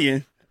 $8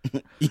 million?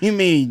 You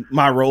mean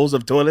my rolls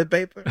of toilet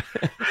paper?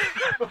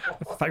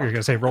 I thought you were going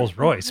to say Rolls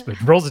Royce, but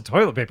rolls of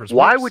toilet paper is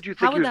Why worse. would you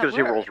think he was going to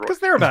say Rolls Royce? Because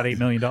they're about $8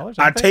 million.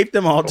 I taped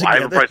them all together. I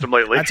haven't priced them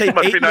lately. I taped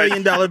Must be $8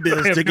 million nice.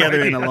 bills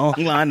together in a long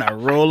line. I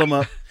roll them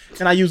up,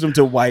 and I use them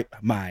to wipe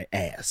my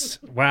ass.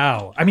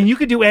 Wow. I mean, you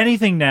could do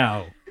anything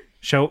now.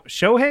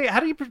 Shohei, how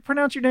do you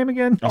pronounce your name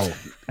again? Oh,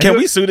 can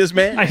we sue this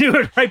man? I knew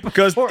it right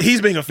because he's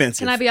being offensive.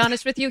 Can I be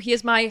honest with you? He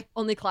is my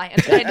only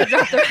client. I had to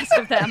drop the rest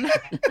of them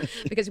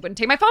because he wouldn't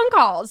take my phone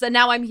calls, and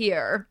now I'm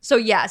here. So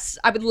yes,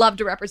 I would love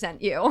to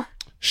represent you.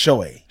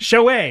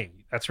 Shohei.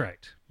 That's right.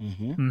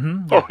 Mm-hmm.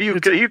 Mm-hmm. Oh,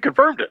 you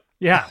confirmed it.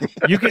 Yeah,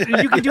 you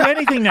can do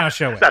anything now,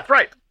 Shohei. That's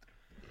right.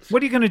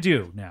 What are you going to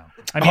do now?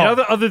 I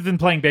mean, other than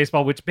playing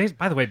baseball, which,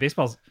 by the way,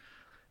 baseball's,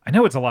 I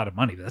know it's a lot of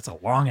money, but that's a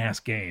long-ass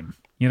game.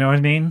 You know what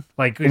I mean?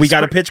 Like we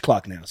got a pitch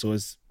clock now, so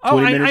it's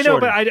 20 minutes I know,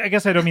 shorter. but I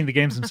guess I don't mean the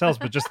games themselves,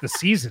 but just the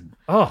season.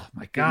 Oh,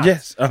 my God.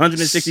 Yes,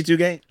 162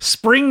 games.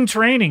 Spring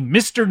training,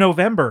 Mr.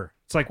 November.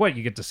 It's like, what,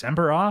 you get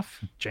December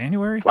off?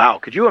 January? Wow,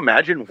 could you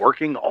imagine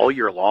working all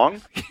year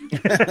long?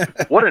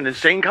 What an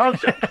insane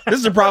concept. This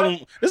is a problem.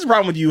 This is a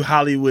problem with you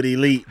Hollywood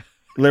elite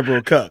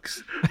liberal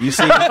cucks. You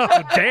see?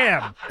 Oh,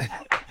 damn.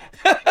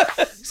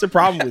 It's a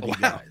problem with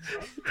you guys.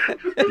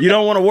 You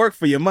don't want to work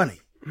for your money.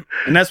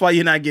 And that's why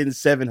you're not getting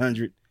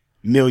 $700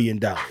 million.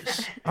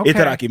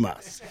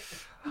 Itadakimasu.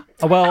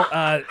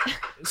 Well,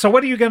 so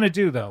what are you going to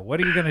do, though? What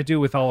are you going to do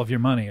with all of your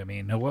money? I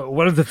mean,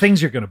 what are the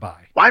things you're going to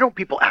buy? Why don't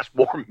people ask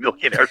more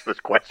millionaires this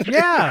question?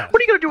 Yeah. What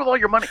are you going to do with all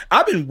your money?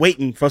 I've been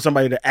waiting for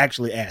somebody to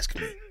actually ask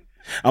me.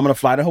 I'm going to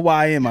fly to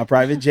Hawaii in my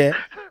private jet.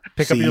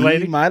 Pick up your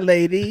lady? My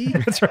lady.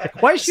 That's right.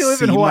 Why does she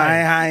live in Hawaii?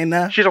 My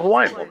Hyena. She's a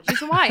Hawaiian woman. She's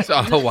Hawaiian. It's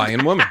a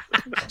Hawaiian woman.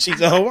 She's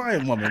a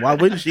Hawaiian woman. Why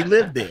wouldn't she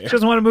live there? She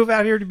doesn't want to move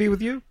out here to be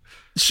with you?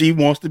 She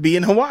wants to be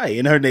in Hawaii,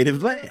 in her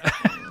native land.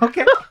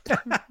 Okay.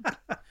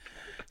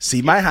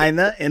 See my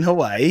Hyena in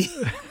Hawaii.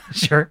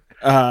 Sure.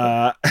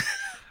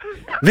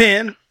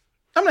 Then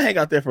I'm going to hang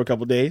out there for a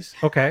couple days.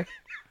 Okay.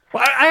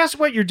 Well, I asked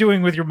what you're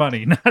doing with your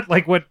money, not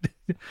like what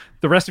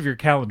the rest of your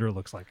calendar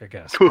looks like, I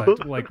guess.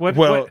 But like what?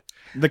 Well,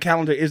 the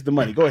calendar is the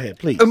money. Go ahead,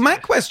 please. My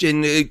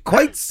question,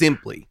 quite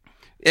simply,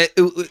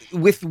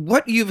 with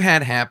what you've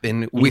had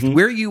happen, with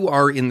where you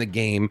are in the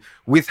game,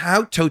 with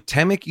how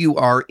totemic you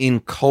are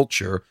in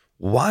culture,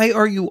 why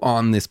are you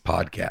on this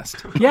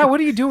podcast? Yeah, what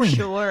are you doing?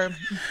 Sure.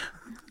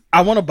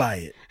 I want to buy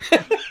it.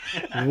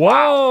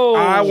 Whoa.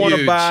 I want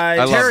to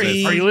buy.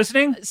 Terry, are you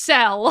listening?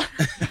 Sell.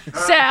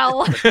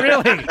 Sell.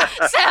 Really?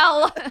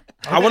 Sell.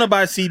 I want to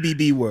buy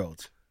CBB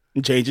World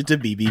and change it to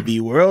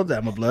BBB World.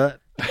 I'm a blood.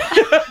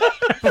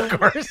 Of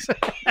course.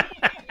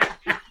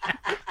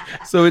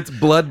 So it's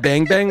Blood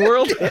Bang Bang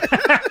World?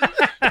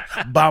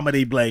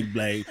 Bombity blang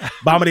blang.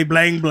 Bombity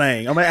blang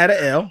blang. I'm going to add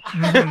an L.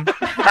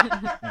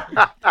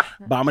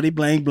 Bombity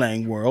blang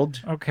blang World.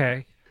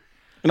 Okay.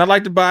 And I'd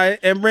like to buy it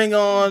and bring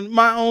on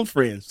my own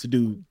friends to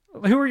do.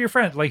 Who are your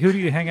friends? Like, who do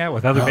you hang out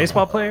with? Other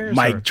baseball players?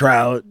 Mike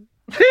Trout.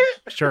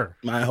 Sure.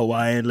 My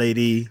Hawaiian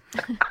lady.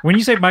 When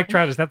you say Mike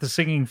Trout, is that the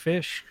singing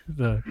fish?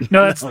 No,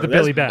 that's the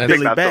Billy Bat.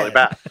 Billy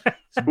Bat.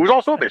 Who's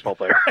also a baseball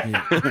player.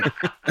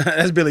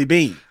 That's Billy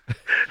Bean.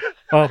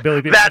 Oh,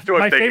 Billy Bean. That's what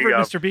my I'm thinking favorite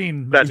of. Mr.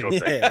 Bean. That's what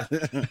I'm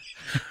thinking.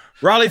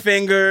 Raleigh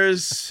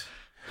Fingers.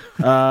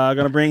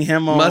 Gonna bring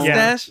him on.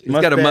 Mustache? He's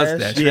got a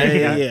mustache.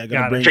 Yeah.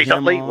 Gonna bring Chase him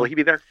Utley, on. will he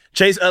be there?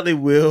 Chase Utley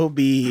will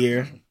be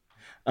here.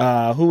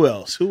 Who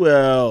else?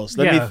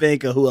 Let me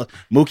think of who else.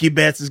 Mookie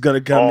Betts is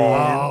gonna come in.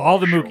 All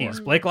the Mookies.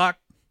 Blakelock.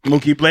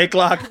 Mookie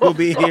Blakelock will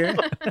be here.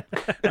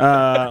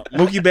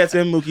 Mookie Betts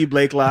and Mookie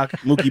Blakelock.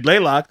 Mookie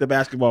Blaylock, the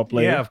basketball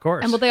player. Yeah, of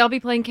course. And will they all be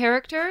playing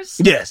characters?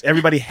 Yes,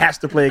 everybody has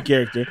to play a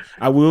character.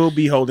 I will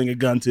be holding a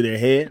gun to their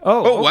head.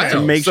 Oh, wow.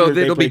 To make so sure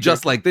it'll be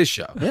just like this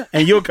show. Yeah,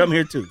 and you'll come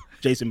here too,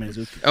 Jason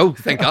Mantzoukas. Oh,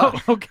 thank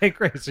God. Oh, okay,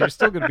 great. So you're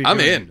still going to be. I'm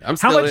doing in. it. I'm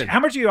still in. How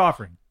much are you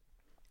offering?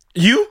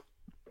 You?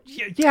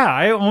 Yeah,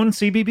 I own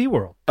CBB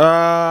World.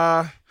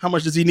 How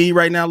much does he need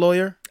right now,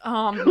 lawyer?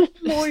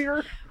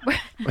 Lawyer.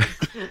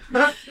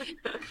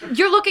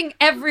 You're looking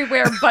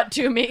everywhere but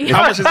to me.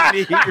 How much does he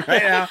need right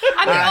now?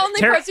 I'm the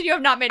only person you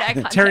have not made eye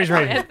contact Terry's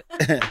right.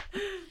 with.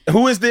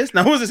 Who is this?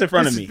 Now, who is this in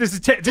front of me? This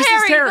is Terry,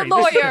 Terry. the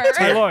lawyer. This is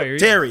my lawyer.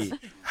 Terry,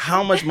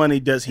 how much money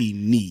does he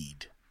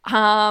need?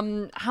 How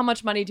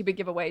much money did we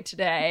give away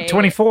today?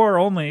 24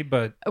 only,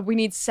 but we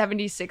need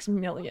 $76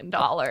 million.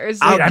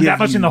 I'm that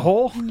much in the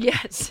hole?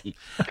 Yes.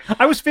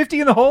 I was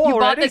 50 in the hole You already?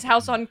 bought this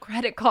house on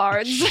credit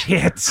cards.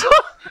 Shit.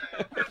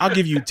 I'll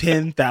give you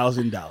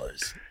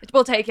 $10,000.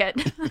 We'll take it.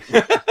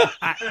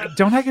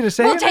 Don't I get to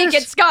say We'll take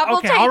it, Scott.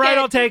 We'll take it. All right,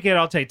 I'll take it.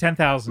 I'll take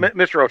 10,000.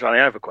 Mr. Ohtani,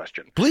 I have a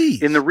question.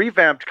 Please. In the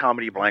revamped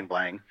comedy Blang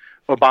Blang,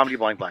 or Bombity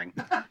Blang Blang,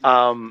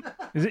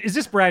 is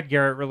this Brad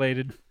Garrett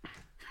related?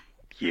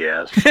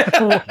 Yes.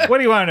 What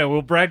do you want to know?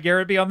 Will Brad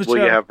Garrett be on the show?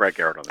 Will you have Brad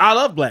Garrett on the show? I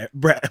love Brad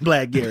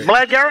Garrett.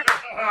 Brad Garrett?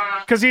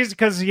 Because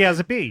he has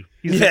a B.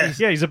 He's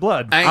a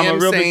blood. I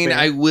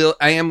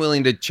am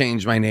willing to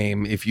change my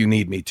name if you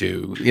need me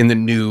to in the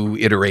new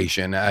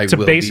iteration. To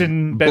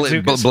Basin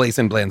Mantzoukas?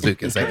 Blason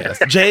Mantzoukas, I guess.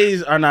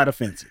 Jays are not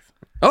offensive.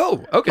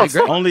 Oh, okay,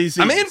 great. Only C's.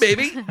 I'm in,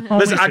 baby.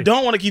 Listen, I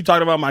don't want to keep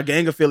talking about my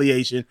gang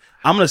affiliation.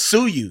 I'm going to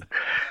sue you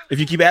if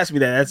you keep asking me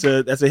that. That's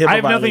a HIPAA I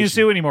have nothing violation. to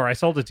sue anymore. I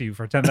sold it to you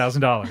for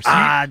 $10,000.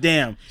 Ah,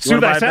 damn. Sue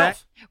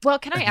thyself. Well,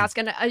 can I ask,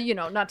 and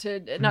not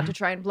to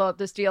try and blow up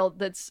this deal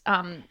that's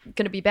going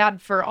to be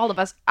bad for all of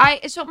us.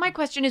 So my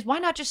question is, why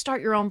not just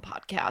start your own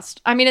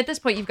podcast? I mean, at this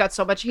point, you've got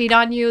so much heat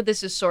on you.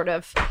 This is sort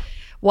of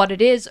what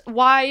it is.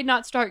 Why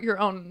not start your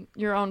own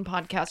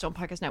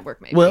podcast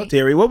network? Maybe. Well,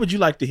 Terry, what would you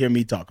like to hear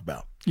me talk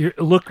about?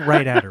 Look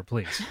right at her,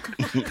 please.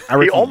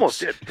 He almost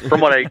did, from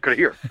what I could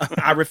hear.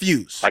 I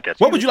refuse. I guess.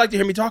 What would you like to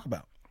hear me talk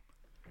about?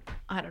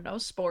 I don't know,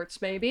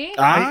 sports maybe.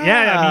 Yeah,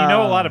 I mean, you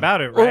know a lot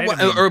about it, right?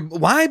 Or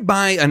why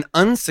buy an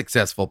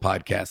unsuccessful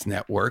podcast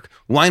network?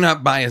 Why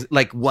not buy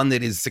one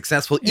that is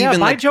successful? Yeah, even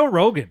buy Joe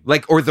Rogan,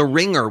 or The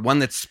Ringer, one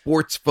that's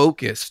sports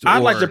focused. I'd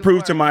like to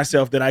prove to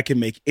myself that I can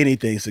make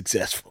anything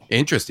successful.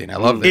 Interesting, I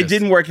love this. It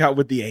didn't work out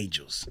with the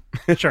Angels,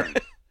 sure,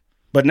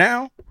 but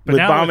now with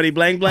Bombity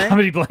Blang Blang,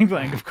 Bombity Blang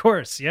Blang, of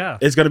course, yeah,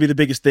 it's going to be the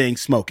biggest thing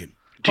smoking.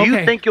 Do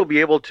you think you'll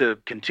be able to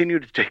continue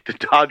to take the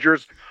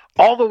Dodgers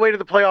all the way to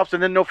the playoffs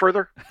and then no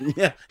further?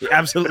 Yeah,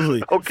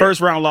 absolutely. Okay.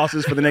 First round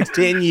losses for the next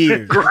 10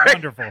 years.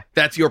 Wonderful.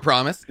 That's your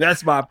promise?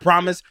 That's my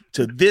promise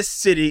to this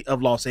city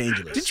of Los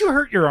Angeles. Did you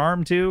hurt your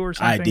arm too or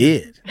something? I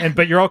did.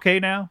 But you're okay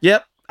now?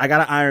 Yep. I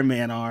got an Iron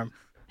Man arm.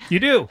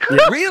 You do?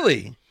 Yeah.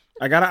 Really?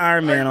 I got an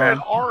Iron Man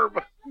arm.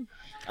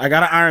 I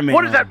got an Iron Man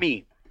What does that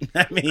mean?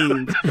 That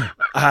means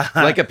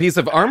like a piece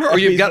of armor, or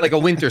you've got like a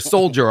Winter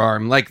Soldier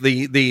arm, like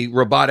the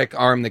robotic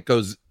arm that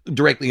goes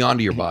directly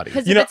onto your body.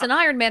 Because if it's an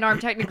Iron Man arm,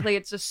 technically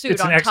it's a suit.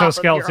 It's an on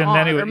exoskeleton.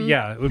 Top of your Then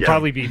arm. it would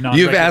probably be non.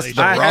 You've asked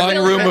the wrong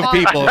room of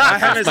people. I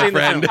haven't seen the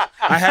film.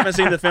 I haven't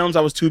seen the films.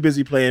 I was too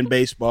busy playing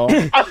baseball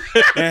and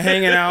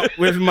hanging out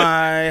with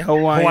my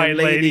Hawaiian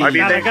lady.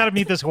 I got to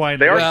meet this Hawaiian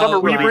lady.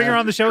 Will you bring her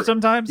on the show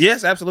sometimes?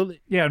 Yes,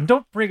 absolutely. Yeah, and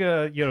don't bring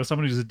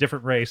someone who's a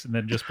different race and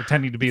then just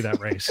pretending to be that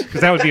race,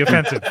 because that would be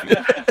offensive.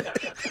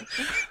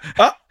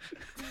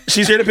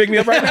 She's here to pick me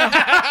up right now.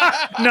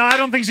 No, I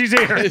don't think she's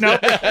here. No,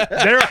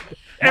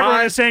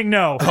 everyone is saying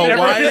no.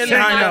 Hawaiian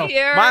Hine.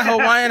 My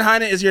Hawaiian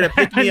Hine is here to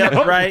pick me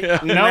up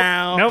right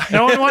now. Nope.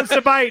 No one wants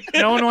to bite.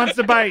 No one wants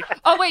to bite.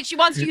 Oh wait, she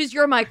wants to use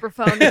your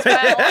microphone as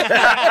well.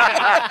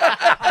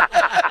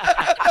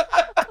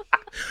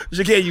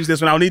 She can't use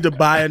this one. I'll need to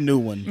buy a new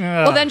one.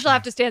 Well, then she'll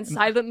have to stand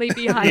silently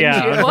behind you.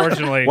 Yeah,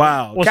 unfortunately.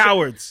 Wow,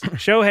 cowards.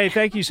 Shohei,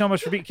 thank you so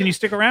much for being. Can you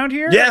stick around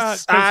here?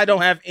 Yes, I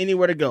don't have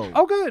anywhere to go.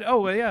 Oh, good.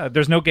 Oh, well, yeah.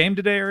 There's no game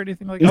today or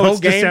anything like that? No it's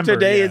game December,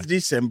 today. yeah. It's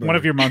December. One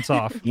of your months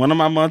off. One of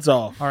my months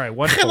off. All right.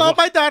 Wonderful. Hello,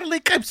 my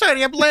darling. I'm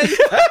sorry I'm late.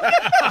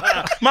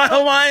 My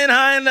Hawaiian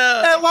Hine.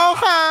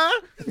 Aloha.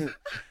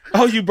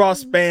 Oh, you brought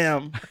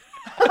spam.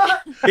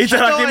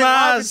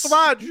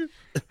 Itadakimasu.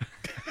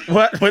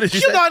 What did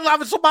you say? I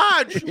love it so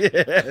much.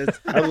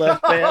 Yes, I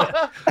love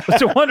that.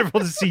 It's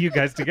wonderful to see you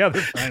guys together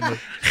finally.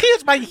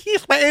 Here's my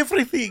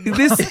everything.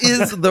 This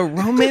is the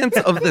romance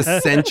of the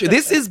century.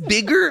 This is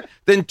bigger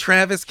than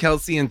Travis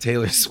Kelce and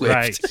Taylor Swift.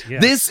 Right,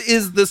 yes. This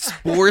is the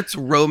sports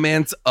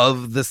romance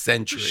of the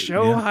century.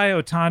 Shohei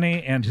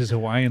Ohtani and his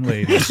Hawaiian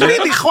lady.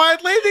 Really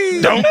quiet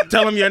lady. Don't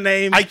tell him your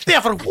name. I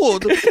never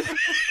would.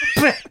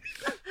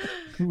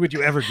 Who would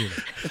you ever do?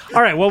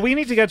 All right. Well, we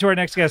need to get to our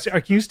next guest.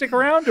 Can you stick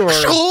around? Or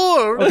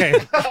Sure. Okay.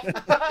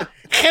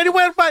 Can you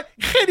wear my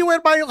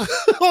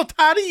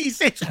Ohtani? He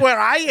says where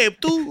I am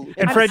too.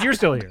 And Fred, you're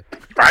still here.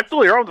 I'm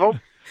still here. Go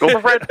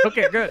for Fred.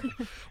 Okay, good.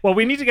 Well,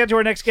 we need to get to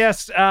our next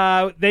guest.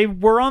 They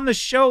were on the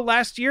show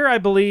last year, I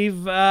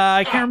believe.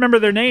 I can't remember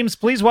their names.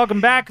 Please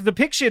welcome back the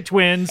Picshit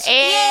twins.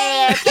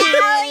 Yeah.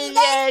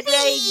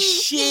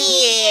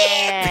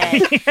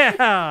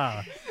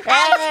 Yeah.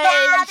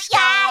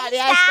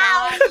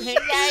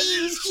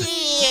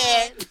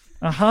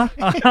 Uh-huh.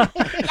 Hey.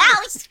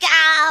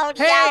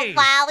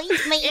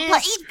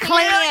 It's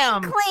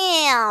Clem.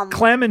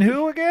 Clem and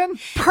who again?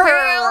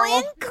 Pearl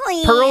and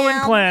Clem. Pearl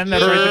and Clem.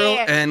 That's right. Pearl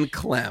and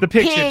Clem. The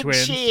Picshit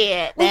twins.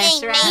 We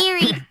ain't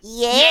married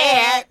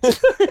yet.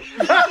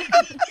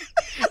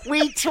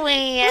 We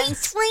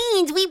twins.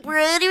 We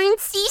brother and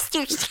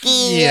sister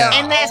skin. Yeah.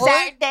 And that's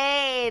our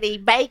daddy,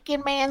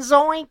 Bacon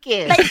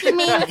Mantzoukas. Bacon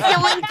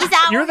Mantzoukas is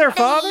our You're their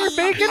father,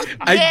 Bacon?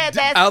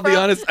 I'll be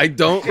honest, I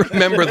don't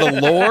remember the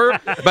lore,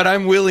 but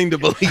I'm willing to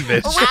believe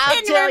it. We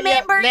didn't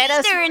remember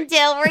either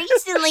until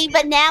recently,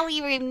 but now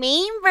we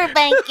remember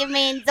Bacon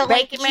Mantzoukas.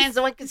 Bacon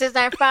Mantzoukas is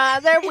our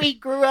father. We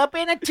grew up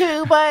in a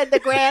tuba at the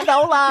Grand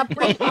Ole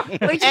Opry.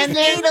 We're just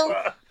little.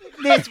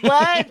 This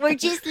what? We're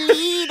just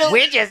little.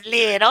 We're just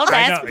little.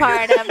 That's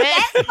part of it.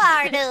 That's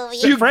part of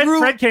it.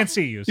 Fred can't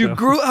see you. So. You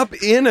grew up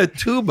in a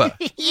tuba.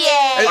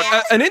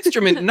 Yeah. An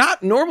instrument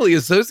not normally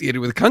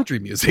associated with country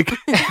music.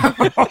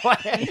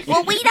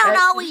 Well, we don't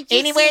always just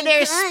anywhere sing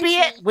there's country.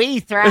 spit, we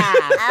thrive.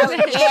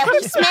 Oh, yeah.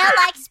 We smell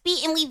like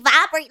spit and we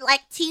vibrate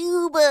like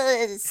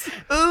tubas.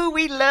 Ooh,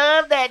 we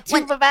love that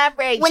tuba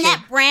vibration. When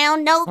that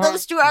brown note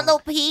goes through our little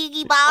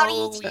piggy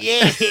bodies. Oh,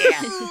 yeah.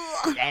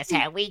 That's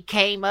how we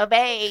came of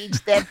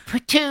age. The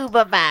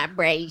tuba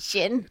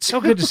vibration. So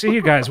good to see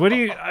you guys. What do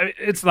you?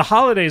 It's the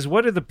holidays.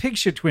 What do the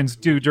Pigshit twins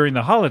do during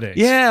the holidays?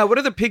 Yeah, what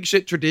are the pig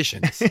shit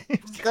traditions?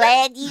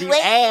 Glad you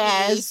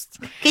asked.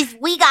 Because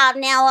we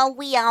don't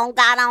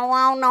got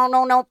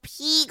no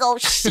pig or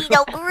shit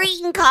or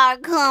green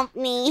card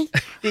company.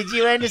 Did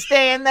you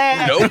understand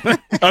that? Nope.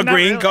 A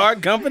green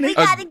card company? We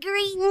got a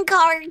green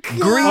card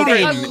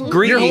company.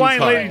 Green Your Hawaiian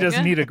card. lady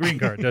doesn't need a green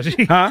card, does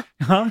she? Huh?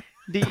 Huh?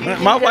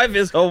 My wife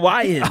is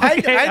Hawaiian. I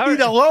need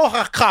a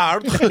Aloha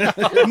card.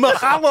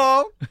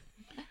 Mahalo.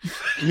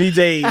 Needs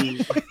a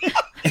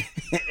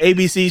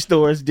ABC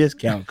Stores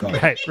discount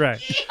card.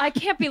 Right. I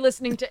can't be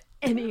listening to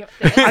any of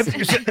this.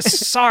 I'm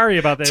sorry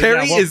about that.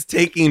 Terry Yeah, well, is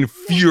taking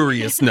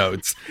furious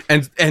notes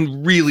and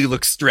really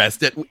looks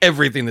stressed at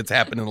everything that's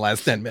happened in the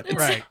last 10 minutes.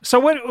 right. So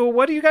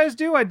what do you guys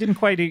do? I didn't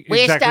quite We're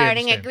exactly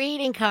starting understand. a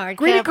greeting card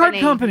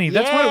company.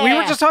 That's what we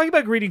were just talking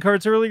about greeting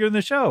cards earlier in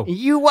the show.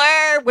 You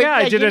were? Yeah,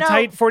 I did a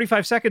tight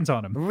 45 seconds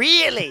on them.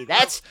 Really?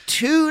 That's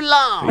too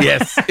long.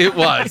 Yes, it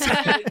was.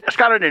 It's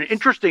got an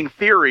interesting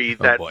theory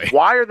that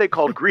why are they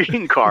called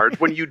greeting cards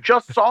when you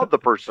just saw the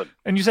person?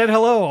 And you said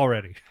hello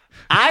already.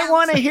 I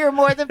want to hear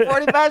more than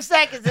 45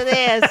 seconds of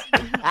this.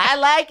 I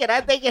like it.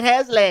 I think it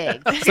has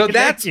legs. So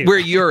that's where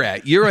you're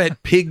at. You're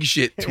at pig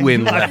shit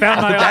twin level. I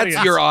found my That's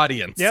audience. your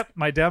audience. Yep,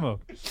 my demo.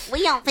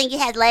 We don't think it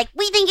had legs.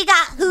 We think it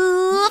got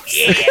hooves.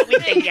 Yeah, we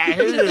think got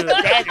hooves.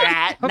 That's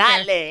right.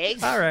 Not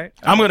legs. All right.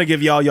 I'm going to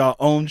give y'all your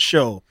own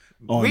show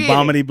on Really?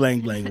 Bommity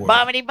Blang Blang World.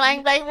 Bommity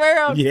Blang Blang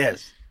World.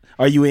 Yes.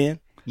 Are you in?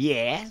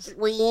 Yes.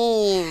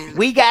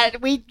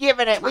 We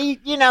given it,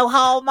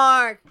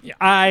 Hallmark.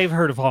 I've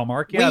heard of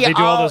Hallmark. Yeah, they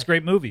do all those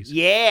great movies.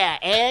 Yeah,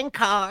 and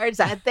cards,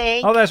 I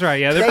think. Oh, that's right.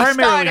 Yeah, they're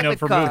primarily known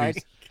for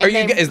movies.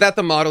 Is that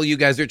the model you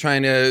guys are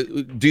trying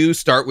to do?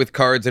 Start with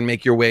cards and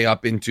make your way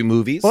up into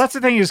movies? Well, that's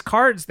the thing is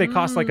cards, they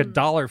cost like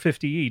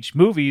 $1.50 each.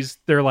 Movies,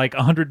 they're like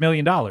 $100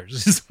 million.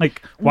 It's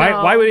like,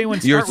 why would anyone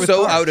start You're with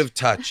so cards? out of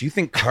touch. You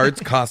think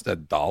cards cost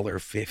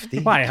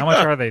 $1.50? Why? How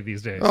much are they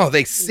these days? Oh,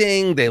 they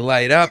sing, they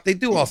light up, they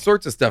do all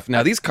sorts of stuff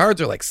now. These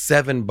cards are like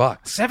 $7.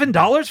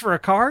 $7 for a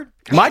card?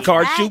 My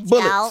cards shoot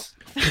bullets.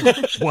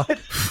 What?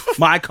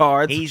 My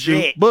cards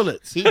shoot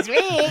bullets. He's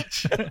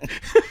rich.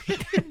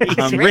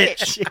 I'm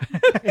rich.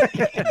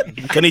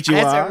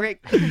 Konnichiwa.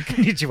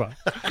 Konnichiwa.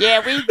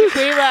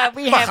 Yeah,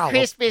 we have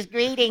Christmas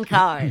greeting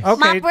cards. Okay.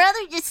 My brother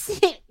just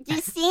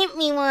sent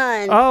me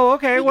one. Oh,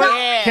 okay. Well,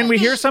 can we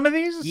hear some of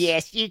these?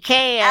 Yes, you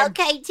can.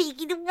 Okay, take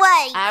it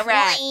away. All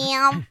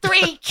right.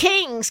 3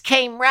 kings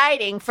came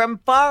riding from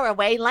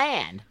faraway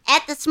land.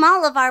 At the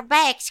small of our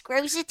backs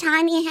grows a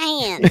tiny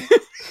hand.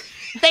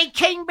 They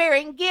came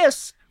bearing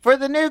gifts for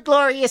the new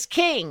glorious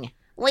king.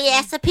 We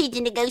asked the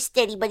pigeon to go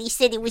steady, but he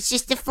said it was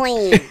just a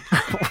fling.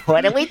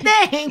 What do we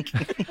think?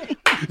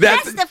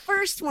 That's the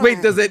first one.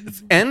 Wait, does it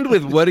end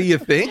with what do you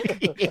think?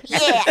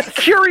 Yes.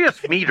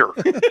 Curious meter.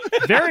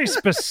 Very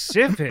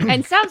specific.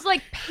 And sounds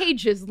like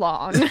pages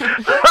long.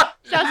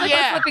 Sounds like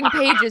we're flipping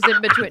pages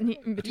in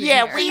between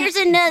Yeah, here. here's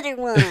another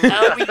one.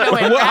 Oh, we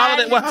going What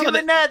holiday- what into holiday-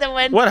 another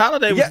one. What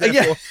holiday was that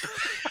for?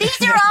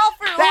 These are all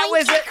for That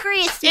was Oinky it.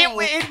 Christmas.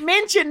 It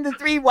mentioned the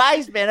 3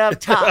 wise men up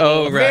top.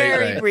 Oh, right,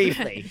 Very right.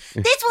 briefly.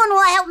 This one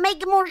will help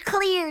make it more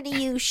clear to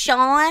you,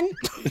 Shaun.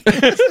 Is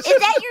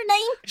that your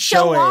name?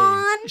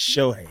 Shaun?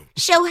 Shohei.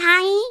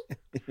 Shohei?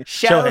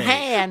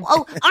 Shohan.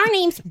 Oh, our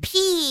name's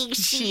Pig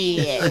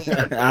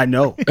Shit. I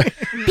know.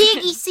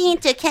 Piggy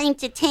Santa came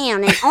to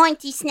town and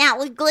oinked his snout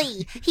with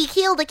glee. He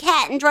killed a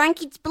cat and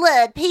drank its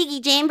blood.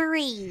 Piggy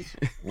Jamboree.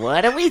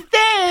 What do we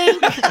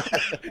think?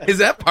 Is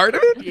that part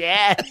of it?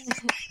 Yes.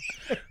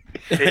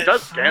 It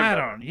does I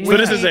stand don't. So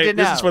this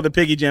is for the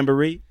Piggy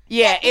Jamboree.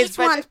 Yeah, This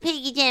one's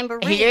Piggy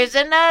Jamboree. Here's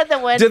another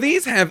one. Do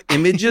these have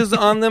images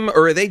on them,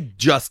 or are they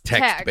just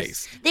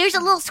text-based? There's a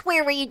little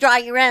square where you draw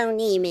your own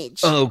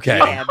image. Okay.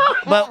 Yeah,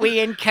 but we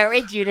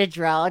encourage you to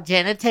draw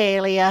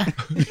genitalia.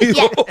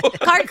 Yeah,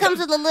 card comes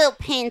with a little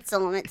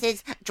pencil and it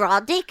says, draw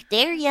dick,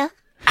 dare ya.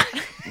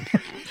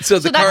 So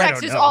So that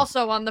text is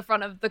also on the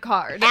front of the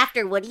card.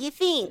 After, what do you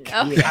think?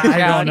 Okay. I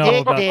don't know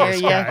Dick about dare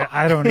this ya. guy.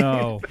 I don't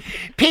know.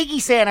 Piggy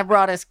Santa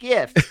brought us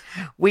gifts.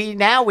 We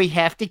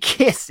have to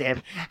kiss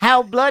him.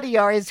 How bloody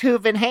are his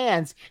hooven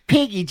hands?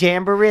 Piggy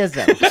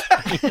Jamborism.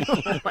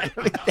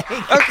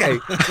 Okay.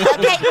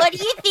 Okay, what do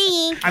you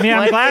think? I mean, I'm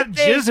What glad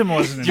do you think? Jism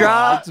wasn't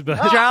Draw involved.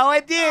 But...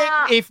 a dick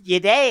if you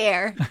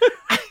dare.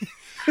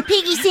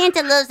 Piggy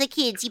Santa loves the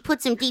kids. He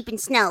puts them deep in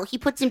snow. He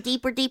puts them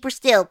deeper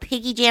still.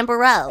 Piggy Jamboree.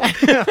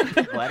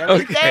 What do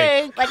we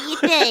think? What do you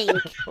think?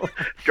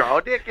 Draw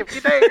a dick if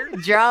you dare.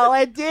 Draw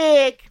a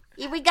dick.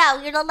 Here we go.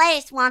 You're the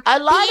last one. A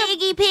lot of-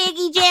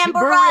 Piggy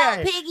Jamboree.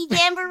 Hooray. Piggy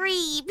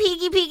Jamboree.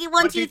 Piggy,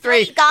 1, 2,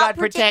 3. 3. God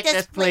protect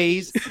us,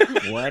 please.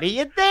 What do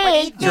you What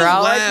think? do you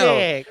Draw Wow.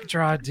 a dick.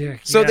 Draw a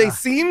dick. So yeah. they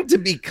seem to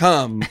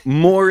become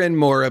more and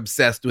more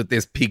obsessed with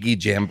this Piggy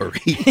Jamboree.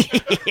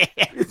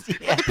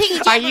 The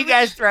Piggy Are you Jamboree.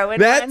 guys throwing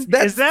That one?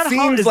 that Is that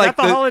seems is like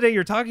that the holiday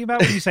you're talking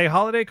about when you say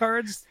holiday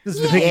cards? This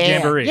is the Piggy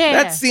Jamboree. Yeah.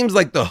 that seems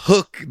like the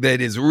hook that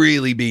is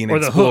really being Or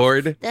the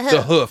explored. The hoof.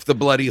 The hoof, the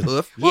bloody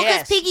hoof. Well, because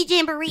Yes. Piggy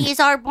Jamboree is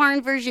our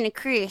barn version of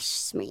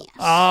Christmas.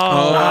 Oh,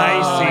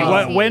 I see.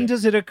 I see. When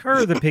does it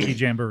occur, the Piggy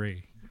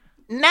Jamboree?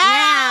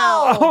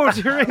 Now. Oh,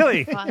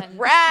 really? Fun.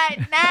 Right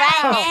now.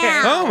 Right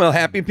now. Oh, well,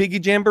 happy Piggy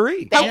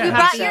Jamboree. Hope Yeah. you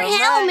brought So your much.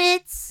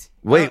 helmets.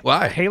 Wait,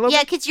 why? Halo?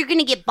 Yeah, because you're going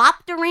to get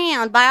bopped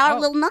around by our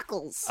little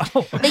knuckles.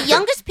 The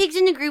youngest pigs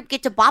in the group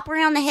get to bop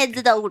around the heads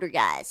of the older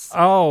guys.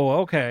 Oh,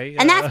 okay.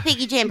 And that's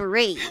Piggy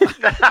Jamboree.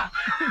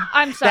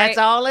 I'm sorry. That's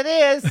all it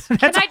is. Can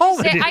That's I all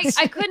just say, it is.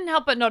 I couldn't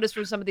help but notice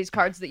from some of these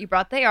cards that you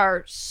brought, they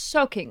are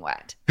soaking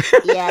wet.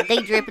 Yeah, they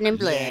dripping in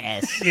blood.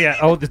 Yes. Yeah.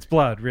 Oh, it's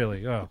blood,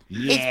 really. Oh.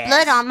 It's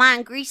blood on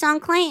mine, grease on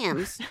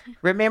clams.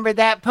 Remember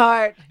that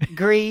part?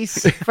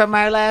 Grease from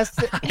our last.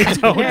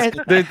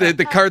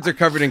 The cards are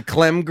covered in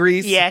clem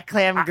grease. Yeah,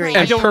 clam grease.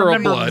 I don't pearl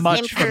remember blood.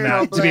 much from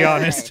Pearl that, to be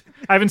blood. honest.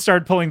 I haven't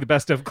started pulling the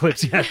best of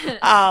clips yet.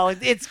 Oh,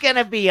 it's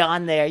gonna be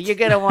on there. You're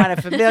gonna want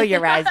to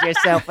familiarize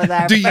yourself with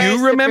our. Do first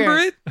you remember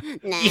appearance.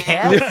 it? Nah.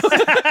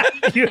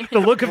 Yes, The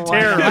look of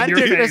terror on your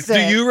face. 100%.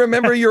 Do you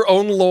remember your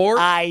own lore?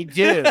 I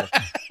do.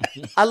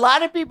 A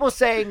lot of people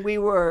saying we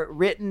were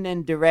written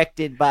and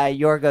directed by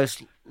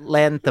Yorgos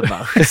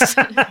Lanthimos.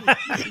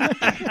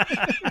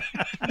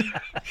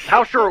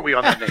 How sure are we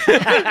on that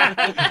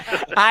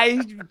name?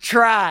 I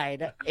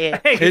tried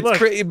it. Hey, It's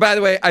look, by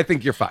the way, I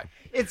think you're fine.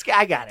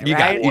 I got it. You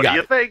got right? it. What do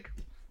you think?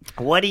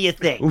 What do you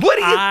think? What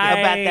do you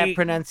about that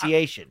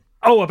pronunciation?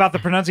 Oh, about the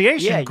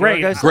pronunciation. Yeah,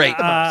 Great. Yorgos Great.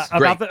 Lanthimos. About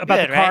Great. the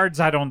Good, right? cards,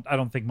 I don't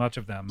think much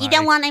of them. You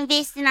don't want to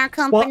invest in our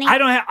company? Well, I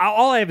don't have.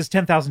 All I have is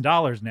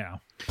 $10,000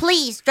 now.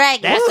 Please,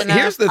 dragons. That's enough.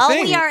 Here's the All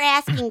thing. we are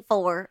asking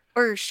for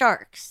are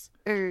sharks.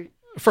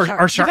 For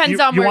our shark, Depends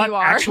on where want you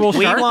are. actual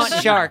We sharks? want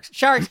sharks.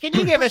 Sharks, can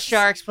you give us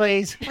sharks,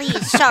 please?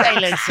 Please,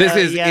 sharks. This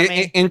is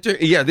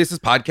this is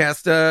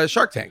podcast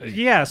Shark Tank.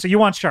 Yeah, so you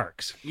want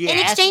sharks. In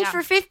exchange for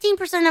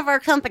 15% of our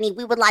company,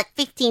 we would like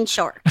 15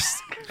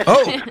 sharks.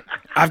 Oh,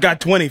 I've got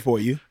 20 for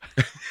you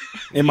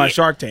in my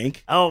Shark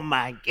Tank. Oh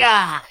my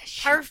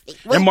gosh.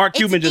 Perfect. And Mark It's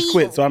Cuban a just deal.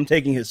 quit, so I'm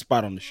taking his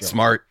spot on the show.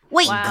 Smart.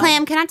 Wait, Wow.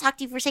 Clem, can I talk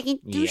to you for a second?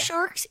 Do Yeah.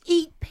 sharks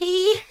eat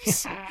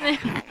pigs?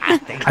 I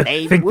think I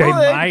they think would. they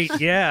might,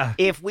 yeah.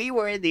 If we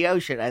were in the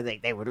ocean, I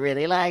think they would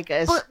really like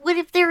us. But what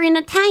if they're in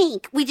a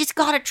tank? We just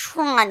gotta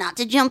try not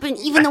to jump in,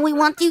 even though we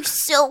want to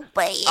so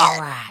bad. All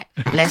right,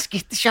 let's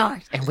get the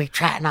sharks, and we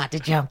try not to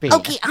jump in.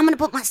 Okay, I'm gonna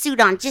put my suit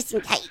on just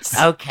in case.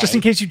 Okay. Just in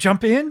case you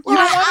jump in? You Well,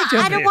 don't want to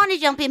jump I in. don't want to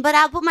jump in, but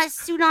I'll put my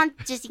suit on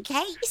just in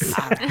case.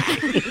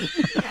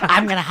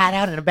 I'm gonna hide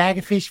out in a bag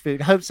of fish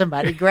food, hope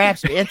somebody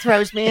grabs me and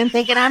throws me in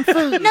thinking I'm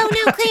food. No,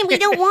 Clem, we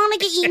don't want to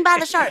get eaten by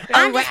the shark.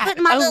 I'm just right,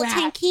 putting my all little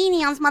right.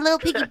 tankini on so my little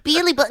piggy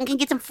belly button can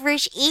get some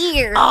fresh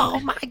air. Oh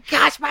my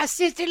gosh, my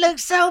sister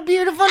looks so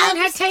beautiful in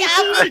her stop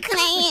tankini. it,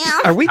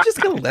 Clem. Are we just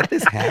gonna let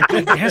this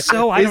happen? I guess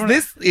so.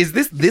 Is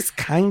this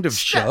kind of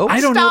show? I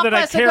don't know Stop that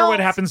I us, care what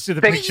adults. happens to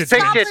the Pig- picture. pig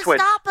Stop shit us,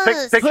 twins. stop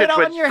us. Pig Put shit on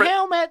twins. your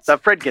helmets.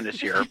 Fred Guinness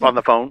here on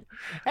the phone.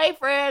 Hey,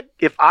 Fred.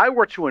 If I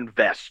were to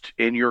invest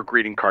in your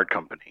greeting card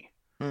company,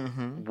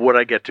 would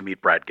I get to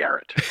meet Brad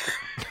Garrett?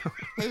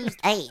 Who's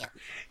that?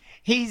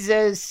 He's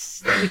a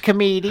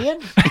comedian,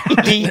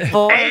 deep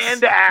voice,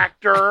 And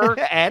actor.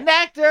 and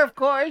actor, of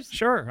course.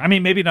 Sure. I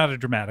mean, maybe not a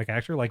dramatic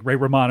actor. Like Ray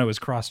Romano has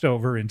crossed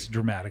over into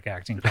dramatic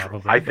acting,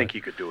 probably. I think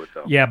he could do it,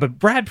 though. Yeah, but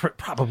Brad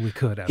probably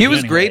could. He was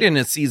anyway. great in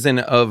a season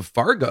of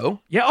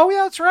Fargo Yeah. Oh,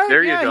 yeah, that's right.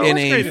 There you yeah, go. he in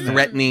was great a in that.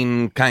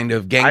 threatening kind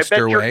of I bet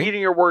gangster you're way.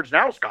 eating your words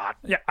now, Scott.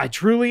 Yeah, I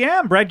truly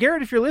am. Brad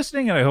Garrett, if you're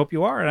listening, and I hope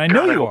you are, and I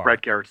know God, I you hope are.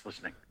 Brad Garrett's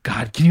listening.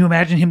 God, can you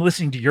imagine him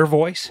listening to your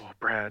voice? Oh,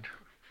 Brad,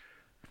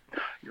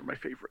 you're my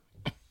favorite.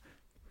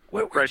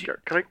 Where'd Brad you,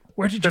 Garrett, can I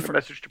where'd you send a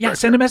message to Yeah, Brad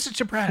send a Garrett? message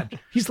to Brad.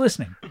 He's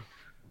listening.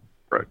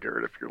 Brad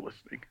Garrett, if you're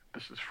listening,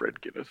 this is Fred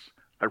Guinness.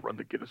 I run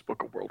the Guinness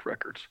Book of World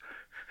Records.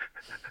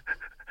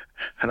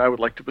 And I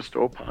would like to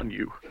bestow upon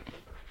you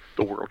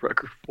the world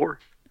record for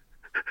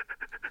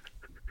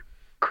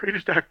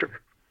greatest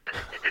actor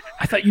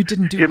I thought you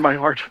didn't do. in my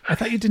heart. I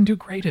thought you didn't do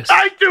greatest.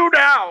 I do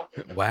now!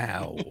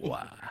 Wow.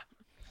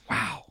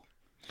 Wow.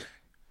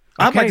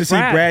 I'd Okay, like to see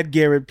Brad. Brad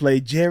Garrett play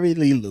Jerry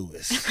Lee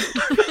Lewis.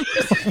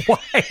 Why?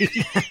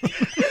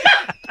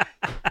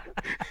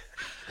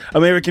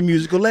 American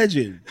musical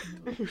legend.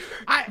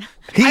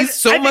 He's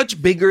so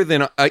much bigger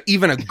than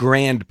even a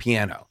grand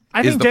piano. I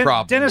is think the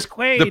problem. Dennis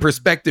Quaid. The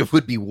perspective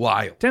would be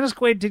wild. Dennis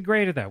Quaid did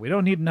great at that. We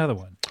don't need another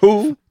one.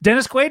 Who?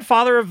 Dennis Quaid,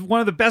 father of one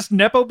of the best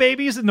Nepo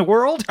babies in the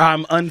world.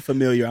 I'm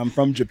unfamiliar. I'm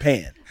from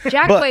Japan.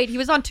 Jack But- Quaid, he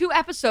was on 2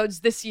 episodes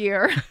this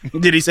year.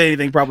 Did he say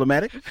anything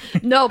problematic?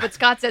 No, but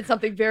Scott said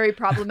something very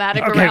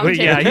problematic Okay, around but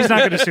him. yeah, he's not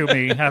going to sue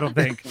me. I don't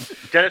think.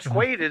 Dennis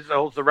Quaid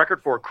holds the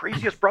record for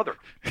craziest brother.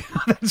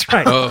 That's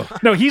right. Oh.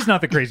 No, he's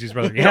not the craziest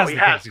brother. He No, has he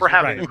the has craziest for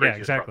having right. the Yeah, craziest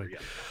exactly.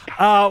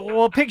 brother,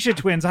 Well, Picture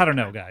Twins. I don't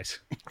know, guys.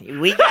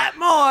 We got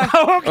more.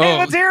 Okay,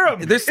 let's hear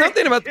them. There's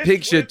something about the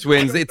Pig Shit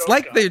Twins. It's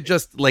like they're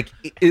just like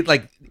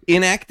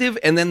inactive,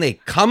 and then they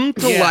come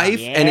to life,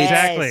 and it's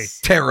Exactly.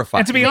 terrifying.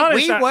 And to be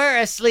honest, We were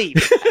asleep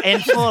in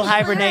full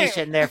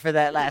hibernation there for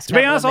that last. To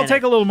be honest, I'll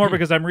take a little more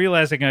because I'm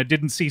realizing I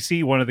didn't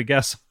CC one of the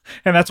guests,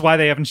 and that's why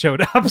they haven't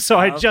showed up. So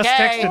I just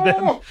Okay. texted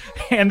them,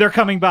 and they're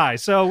coming by.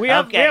 So we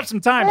have some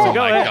time. So Oh go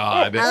my ahead.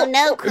 God. Oh,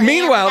 no, Clem.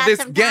 Meanwhile, I got this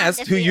some time guest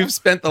to who fill. you've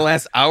spent the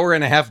last hour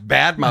and a half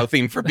bad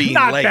mouthing for being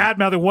Not late. bad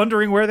mouth,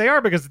 wondering where they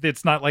are because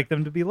it's not like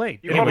them to be late.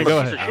 You called Anyway, him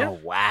a go piece ahead. of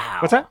shit? Wow.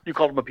 What's that? You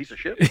called him a piece of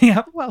shit?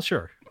 Yeah, well,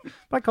 sure.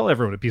 I call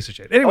everyone a piece of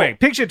shit. Anyway,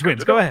 Picture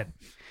Twins. Go ahead.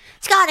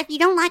 Scott, if you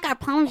don't like our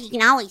ponies, you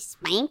can always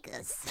spank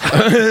us.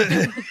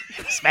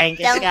 Spank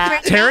it, Don't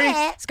Scott. forget. Terry?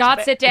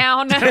 Scott, sit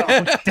down.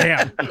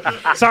 Damn.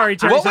 Sorry,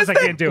 Terry, What was, since I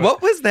can't do it.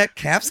 what was that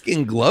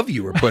calfskin glove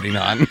you were putting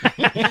on?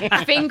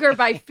 Finger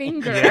by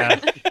finger. Yeah.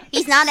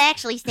 He's not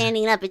actually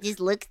standing up. It just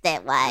looks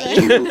that way.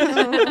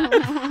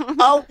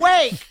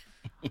 Awake.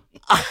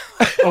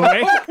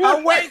 Awake?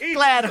 Awake,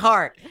 glad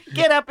heart.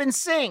 Get up and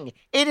sing.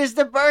 It is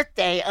the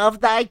birthday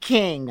of thy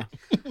king.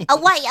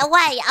 Away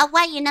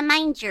in the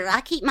manger.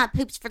 I keep my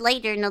poops for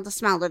later in the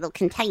small little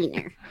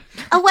container.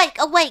 Awake,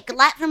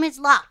 light from his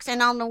locks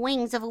and on the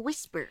wings of a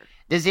whisper.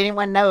 Does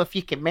anyone know if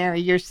you can marry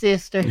your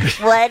sister?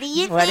 What do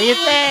you think? What do you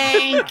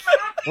think?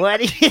 What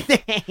do you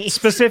think?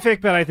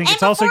 Specific, but I think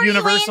it's also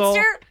universal. You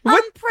answer,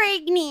 I'm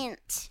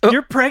pregnant.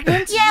 You're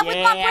pregnant? Yeah, with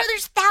my Yeah.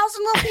 brother's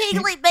 1,000 little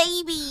piglet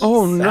babies.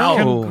 Oh,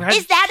 no.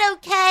 Is that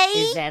okay?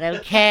 Is that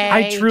okay?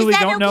 I truly Is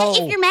that don't okay?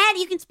 know. If you're mad,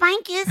 you can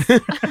spank us.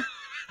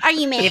 Are Are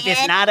you mad? If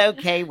it's not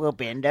okay, we'll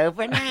bend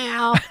over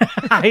now.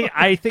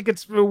 I think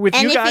it's with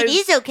and you guys. And if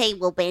it is okay,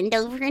 we'll bend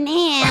over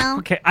now.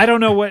 Okay, I don't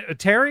know what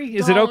Terry.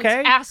 Is it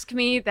okay? Ask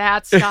me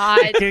that, Scott.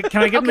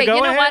 Can I give him the go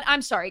you know ahead? what?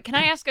 I'm sorry. Can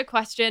I ask a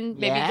question?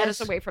 Maybe get us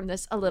away from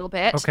this a little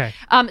bit. Okay.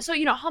 So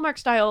Hallmark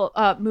style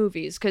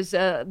movies, because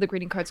the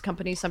greeting cards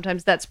company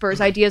sometimes that spurs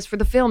ideas for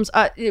the films.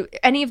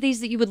 Any of these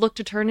that you would look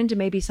to turn into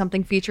maybe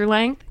something feature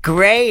length?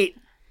 Great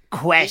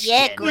question.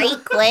 Yeah,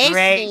 great question.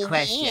 Great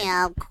question.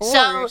 Yeah, of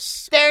course.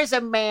 So there's a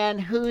man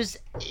who's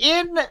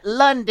in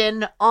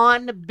London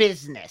on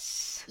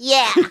business.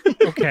 Yeah.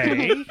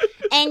 Okay.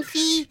 And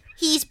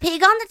he's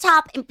pig on the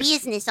top and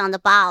business on the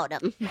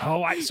bottom.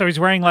 Oh, so he's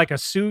wearing like a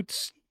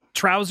suit,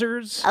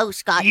 trousers. Oh,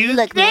 Scott, you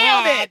look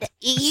nailed mad.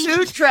 it.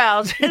 Suit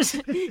trousers.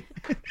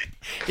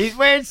 He's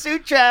wearing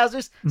suit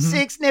trousers,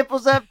 6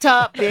 nipples up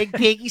top, big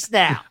piggy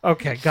snout.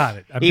 Okay, got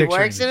it. He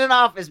works in an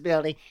office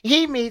building.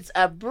 He meets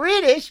a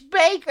British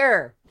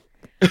baker.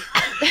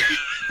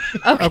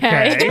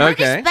 Okay. The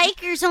British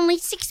baker's only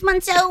 6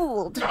 months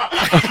old.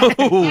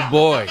 Oh,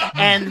 boy.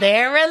 And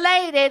they're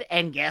related.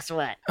 And guess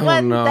what? Oh,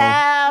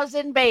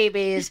 1,000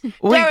 babies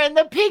during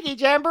the piggy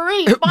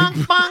jamboree. Bonk,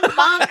 bonk,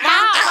 bonk,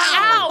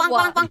 ow,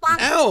 Bonk, bonk, bonk,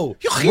 bonk. Ow.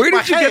 Where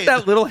did you get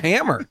that little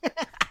hammer?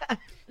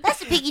 That's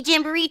the piggy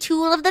jamboree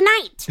tool of the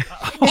night.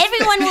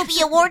 Everyone will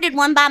be awarded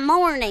one by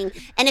morning.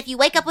 And if you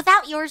wake up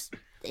without yours,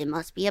 it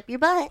must be up your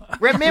butt.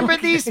 Remember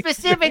these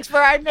specifics for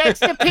our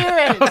next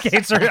appearance.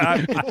 Okay, sorry.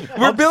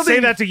 We're building. Say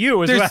that to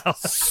you as well.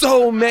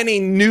 So many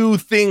new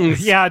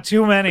things. Yeah,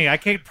 too many. I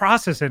can't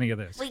process any of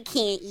this. We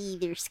can't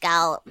either,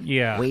 Scott.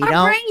 Yeah.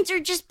 Our brains are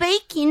just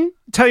baking.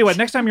 Tell you what,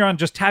 next time you're on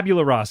just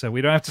Tabula Rasa,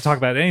 we don't have to talk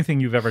about anything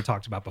you've ever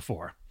talked about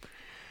before.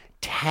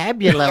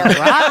 Tabula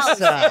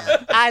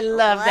Rasa. I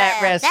love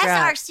that restaurant.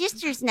 That's our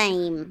sister's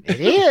name. It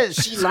is.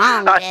 She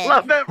long I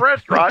love that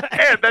restaurant,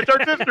 and that's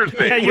our sister's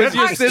name. Was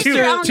your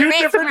sister two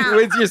different?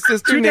 Was your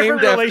sister Two named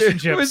different after?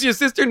 relationships. Was your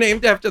sister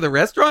named after the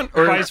restaurant,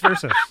 or vice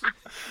versa?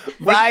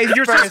 Vice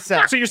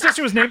versa. So your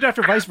sister was named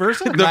after vice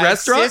versa? The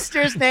restaurant? My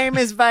sister's name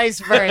is vice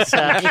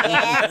versa.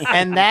 Yes.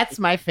 And that's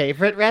my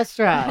favorite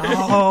restaurant.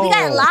 Oh. We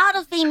got a lot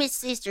of famous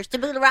sisters.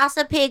 Tabula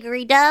Rasa,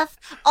 Piggery Duff,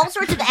 all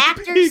sorts of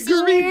actors,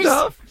 singers.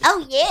 Duff.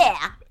 Oh, yeah.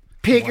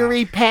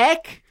 Piggery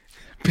Peck.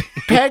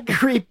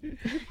 Peggery Pig.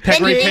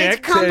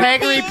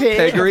 Peggery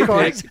Pig. Peggery of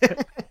course.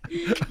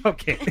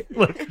 Okay,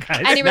 look,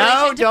 guys. Any No,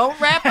 relation to- don't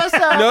wrap us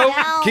up. No,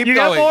 No. keep You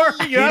got going. more?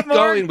 You got Keep more?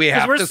 going. We 'Cause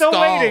have we're to still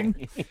stall.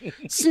 waiting.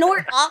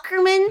 Snort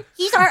Ackerman,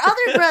 he's our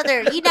other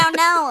brother. You don't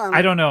know him.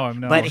 I don't know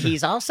him, no. But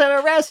he's also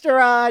a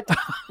restaurant.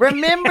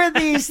 Remember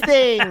these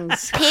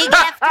things. Pig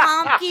F.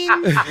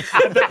 Tompkins.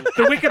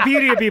 The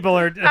Wikipedia people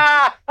are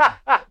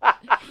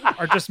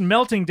just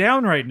melting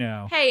down right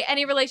now. Hey,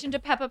 any relation to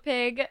Peppa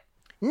Pig?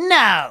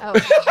 No.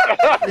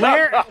 Oh.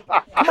 Larry,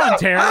 come on,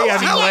 Terry.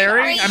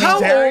 Larry. How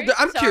Terry. old?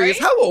 I'm curious.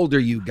 How old are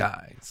you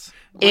guys?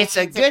 It's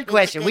a good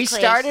question. We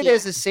started question.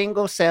 as a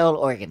single cell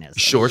organism.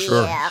 Sure.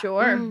 Yeah.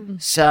 Sure.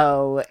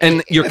 So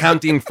And you're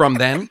counting from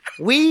then?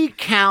 we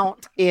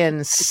count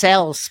in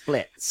cell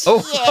splits.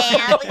 Oh,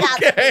 Yeah, we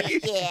got okay.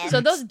 yeah.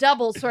 So those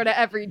double sort of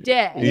every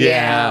day.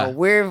 Yeah.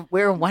 We're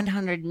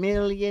 100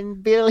 million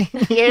billion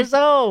years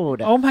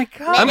old. Oh my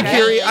God. I'm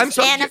curious. I'm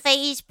so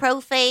Anaphase,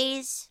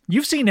 prophase.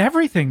 You've seen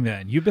everything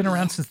then. You've been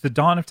around since the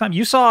dawn of time.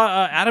 You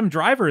saw Adam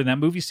Driver in that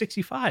movie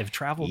 65,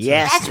 Traveled.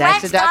 Yes. That's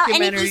That's right, a Scott. And if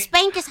documentary. you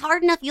spank us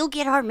hard enough, you'll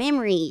get our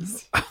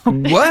memories.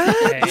 what?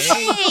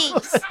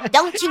 Thanks.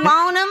 Don't you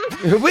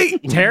want them?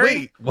 Wait, Terry?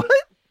 Wait, what?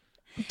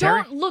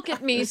 Terry? Don't look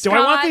at me, Do Scott.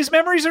 I want these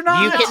memories or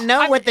not? You can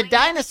know what the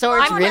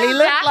dinosaurs I'm really gonna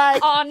look back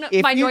like. on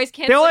if my you- noise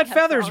canceling They all had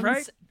feathers, headphones.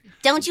 right?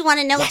 Don't you want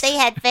to know if they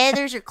had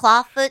feathers or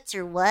clawfoots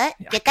or what?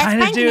 Get that Kind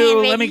of spanking do. hand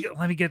Let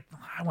ready. me get.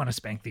 I want to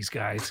spank these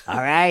guys. All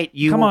right.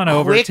 You Come on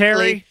over, quickly-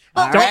 Terry.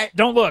 All Oh, right.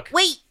 Don't look.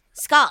 Wait,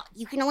 Scott,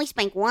 you can only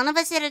spank one of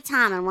us at a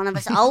time, and one of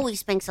us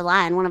always spanks a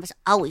lie, and one of us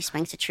always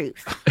spanks the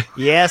truth.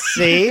 Yes,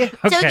 see? So if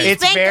you Okay.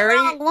 It's spank very-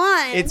 the wrong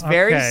one, It's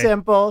very Okay.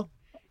 simple.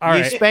 All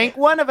you right. spank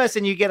one of us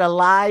and you get a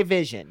lie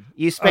vision.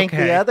 You spank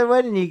Okay. the other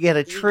one and you get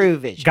a true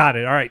vision. Got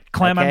it. All right.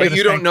 Clem, I'm Okay. But gonna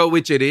you spank- don't know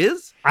which it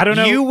is? I don't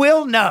know. You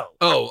will know.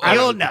 Oh,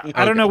 You'll know.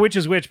 I don't know which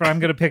is which, but I'm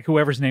going to pick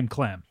whoever's named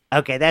Clem.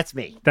 Okay, that's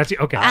me. That's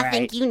okay. I All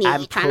think right. you need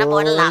I'm trying to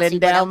avoid a pulling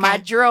lawsuit, but down my okay.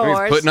 He's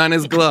drawers. putting on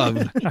his glove.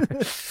 Wait,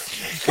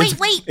 It's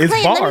Clem, let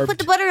me barbed. put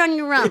the butter on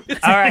your rump.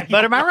 All right,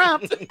 butter my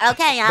rump.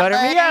 Okay, I'm Butter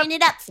me up. buttering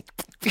it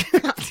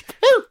up.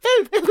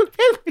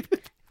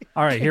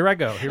 All right. Here I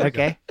go. Here we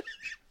go. Okay.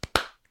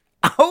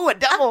 Oh, a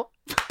double.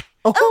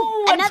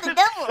 Oh, another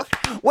double.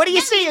 What are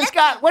you seeing,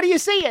 Scott? What are you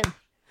seeing?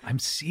 I'm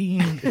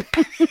seeing.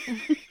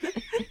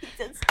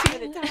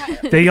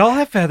 They all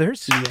have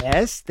feathers.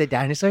 Yes, the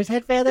dinosaurs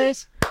had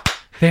feathers.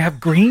 They have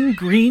green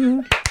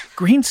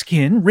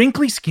skin,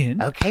 wrinkly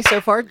skin. Okay,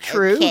 so far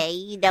true. Okay,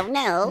 you don't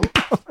know.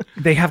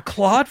 They have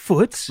clawed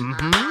foots.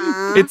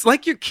 It's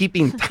like you're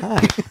keeping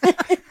time.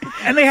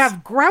 And they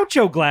have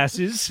Groucho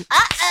glasses.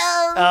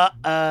 Uh-oh.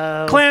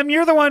 Uh-oh. Clem,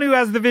 you're the one who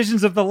has the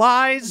visions of the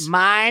lies.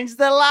 Mine's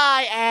the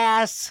lie,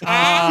 ass.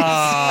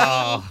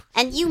 Oh.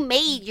 And you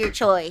made your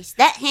choice.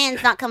 That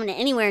hand's not coming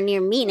anywhere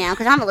near me now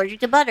because I'm allergic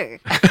to butter.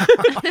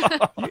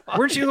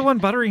 Weren't you the one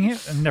buttering him?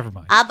 Never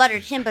mind. I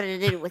buttered him, but I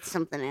did it with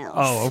something else.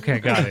 Oh, okay,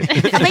 got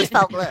it. A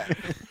baseball glove.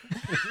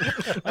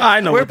 I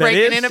know We're what that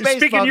breaking is. in a baseball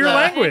Speaking your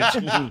glove.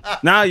 language.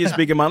 Now you're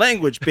speaking my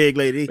language, pig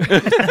lady.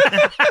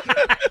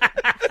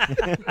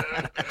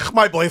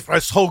 My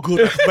boyfriend's so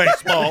good at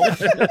baseball.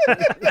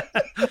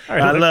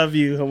 I love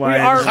you, Hawaii.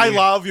 I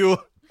love you.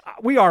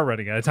 We are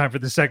running out of time for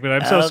this segment.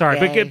 I'm so sorry.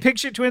 But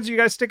Picture Twins, are you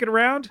guys sticking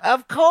around?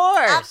 Of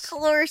course. Of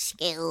course,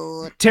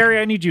 Scoot. Terry,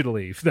 I need you to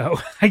leave, though.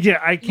 I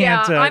can't.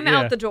 Yeah, I'm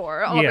out the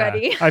door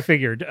already. Yeah, I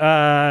figured.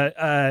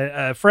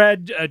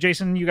 Fred,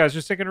 Jason, you guys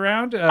are sticking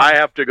around? I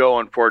have to go,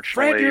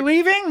 unfortunately. Fred, you're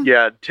leaving?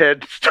 Yeah,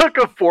 Ted stuck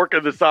a fork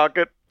in the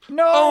socket.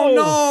 No. Oh,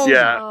 no.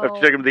 Yeah, I have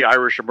to take him to the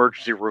Irish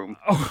emergency room.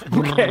 Oh,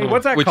 okay,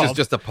 what's that Which called? is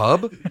just a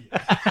pub?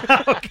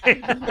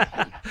 Okay.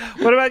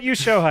 What about you,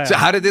 Shohei? So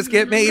how did this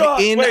get made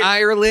in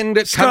Ireland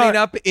coming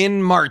up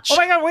in March? Oh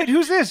my God, wait,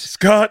 who's this?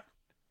 Scott.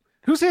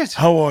 Who's this?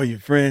 How are you,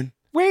 friend?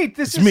 Wait,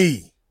 this It's is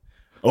me,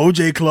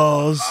 OJ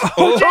Claus.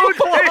 OJ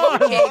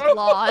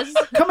Claus.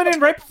 Coming in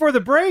right before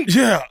the break.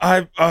 Yeah,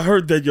 I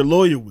heard that your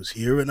lawyer was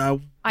here, and I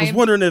was am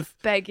wondering if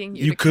begging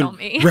you you to could kill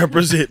me.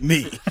 represent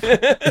me.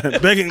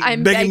 begging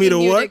I'm begging me to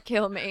you what? to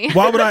kill me.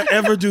 Why would I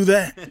ever do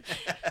that?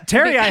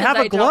 Terry, I Because have I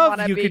a don't glove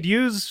wanna you be- could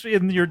use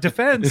in your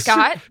defense.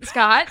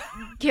 Scott,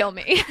 kill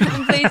me.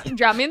 Please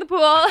drop me in the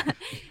pool.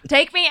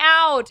 Take me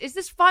out. Is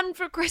this fun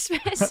for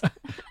Christmas?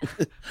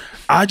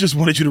 I just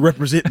wanted you to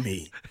represent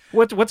me.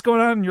 What's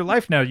going on in your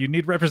life now? You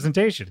need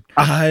representation.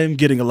 I'm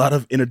getting a lot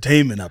of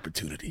entertainment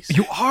opportunities.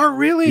 You are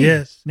really?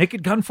 Yes.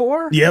 Naked Gun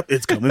 4? Yep,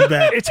 it's coming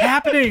back. It's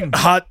happening.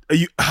 Hot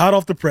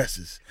off the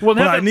presses. Well,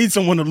 but now I that- need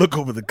someone to look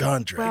over the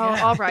contract.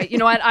 Well, all right. You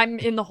know what? I'm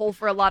in the hole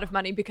for a lot of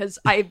money because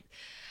I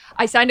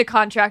signed a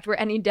contract where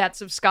any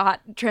debts of Scott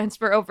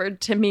transfer over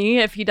to me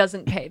if he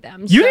doesn't pay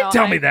them. You So didn't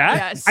tell me I- that.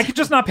 Yes. I could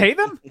just not pay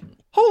them?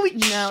 Holy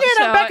shit, so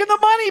I'm back in the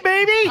money,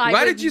 baby.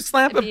 Why did you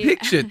slap a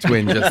picture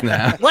twin just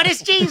now? What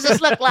does Jesus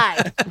look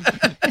like?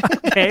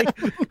 Okay.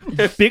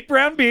 Big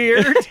brown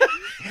beard.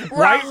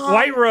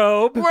 white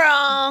robe.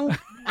 Wrong.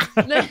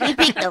 You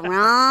picked the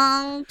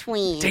wrong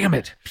twin. Damn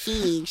it.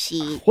 Pig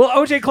shit. Well,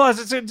 OJ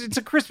Claus, it's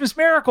a Christmas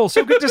miracle.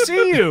 So good to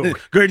see you.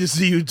 Great to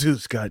see you too,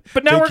 Scott.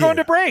 But now Take we're going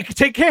care. to break.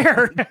 Take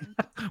care.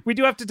 We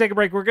do have to take a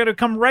break. We're going to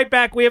come right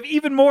back. We have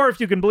even more, if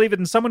you can believe it,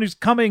 and someone who's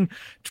coming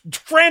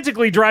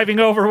frantically driving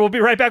over. We'll be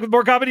right back with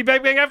more Comedy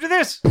Bang Bang after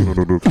this.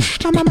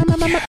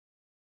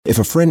 If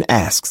a friend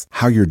asks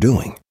how you're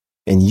doing,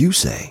 and you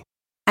say,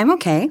 I'm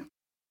okay.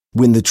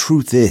 when the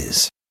truth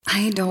is,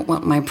 I don't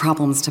want my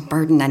problems to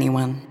burden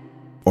anyone.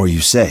 or you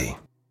say,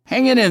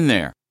 Hang it in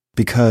there.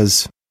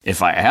 because,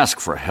 If I ask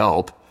for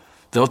help,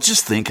 they'll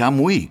just think I'm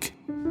weak.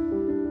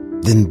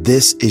 then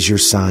this is your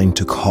sign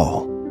to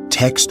call,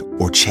 text,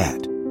 or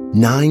chat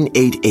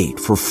 988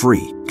 for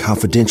free,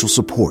 confidential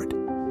support.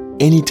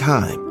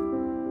 Anytime.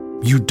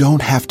 You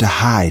don't have to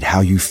hide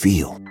how you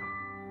feel.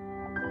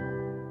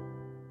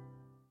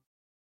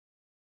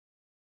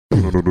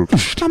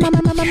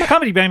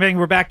 Comedy Bang Bang,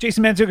 we're back.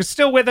 Jason Mantzoukas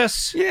still with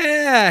us.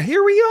 Yeah,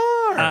 here we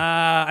are.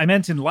 I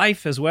meant in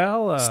life as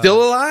well.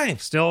 Still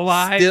alive. Still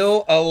alive.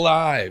 Still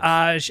alive.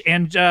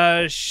 And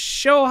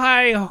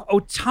Shohei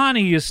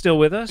Ohtani is still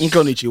with us.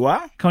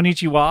 Konnichiwa.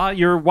 Konnichiwa.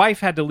 Your wife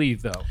had to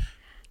leave, though.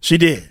 She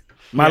did.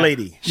 My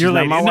lady. She's Your not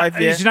lady. my wife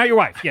yet. She's not your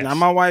wife. Yes. Not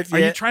my wife Are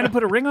yet. you trying to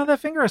put a ring on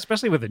that finger,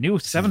 especially with a new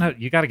 700?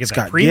 You got to get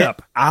Scott, that prenup.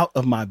 get out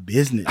of my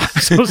business.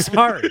 I'm so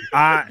sorry.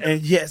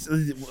 And yes,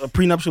 a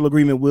prenuptial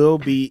agreement will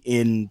be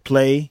in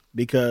play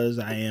because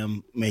I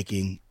am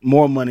making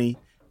more money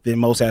than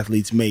most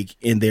athletes make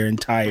in their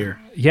entire.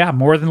 Yeah,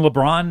 more than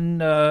LeBron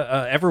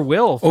ever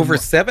will. Over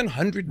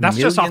 $700 That's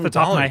just off the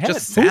top of my head.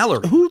 Just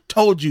salary. Who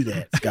told you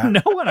that, Scott?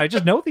 No one. I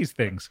just know these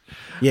things.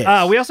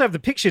 Yes. We also have the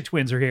Picture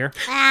Twins are here.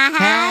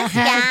 Scott.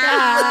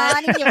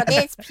 Give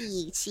this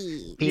pig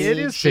shit. It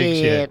is big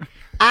shit.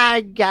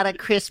 I got a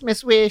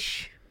Christmas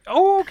wish.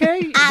 Oh,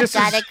 okay. I've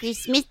got a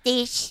Christmas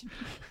dish.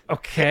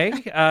 Okay.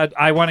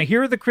 I want to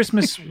hear the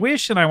Christmas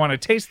wish and I want to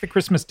taste the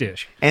Christmas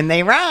dish. And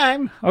they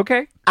rhyme.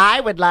 Okay. I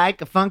would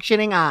like a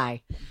functioning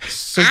eye.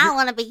 So I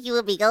want to be you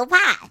a big old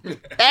pie.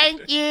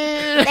 Thank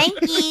you.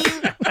 Thank you.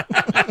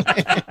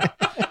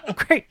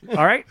 great.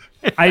 All right.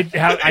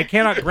 I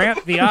cannot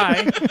grant the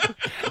eye.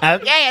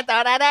 Okay, I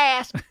thought I'd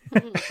ask.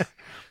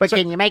 But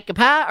can you make a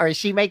pie, or is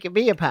she making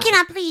me a pie? Can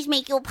I please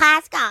make you a pie,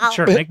 Scott?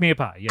 Sure, make me a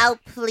pie. Yeah. Oh,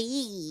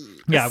 please.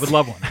 Yeah, I would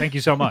love one. Thank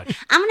you so much.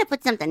 I'm going to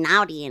put something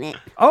naughty in it.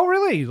 Oh,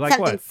 really? Like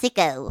something what?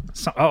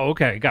 sicko.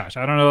 Okay. Gosh,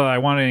 I don't know that I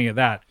want any of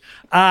that.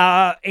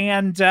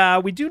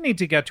 And we do need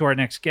to get to our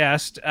next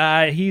guest.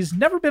 He's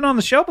never been on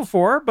the show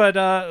before, but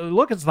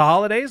look, it's the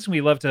holidays.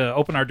 We love to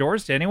open our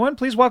doors to anyone.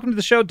 Please welcome to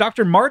the show,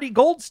 Dr. Marty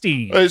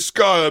Goldstein. Hey,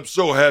 Scott, I'm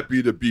so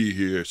happy to be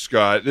here,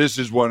 Scott. This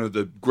is one of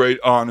the great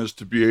honors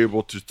to be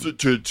able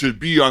to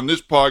be on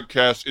this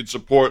podcast in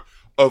support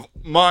of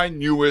my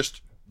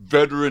newest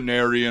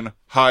veterinarian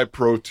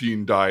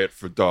high-protein diet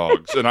for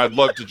dogs. And I'd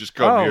love to just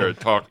come here and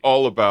talk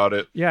all about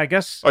it. Yeah, I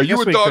guess. Are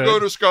you a dog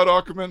owner, Scott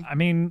Ackerman? I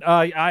mean,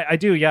 I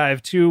do, yeah. I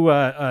have 2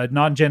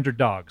 non-gendered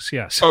dogs,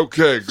 yes.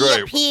 Okay,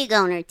 great. He's a pig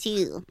owner,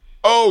 too.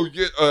 Oh,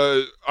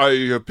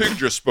 yeah, a pig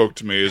just spoke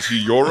to me. Is he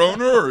your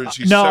owner, or is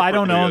he No, separately I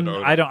don't own. an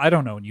owner? I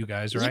don't own you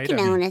guys, right? You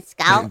can own a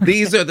Scout.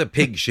 These are the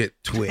pig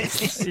shit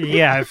twins.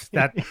 Yeah, if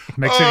that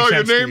makes any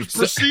sense. Your names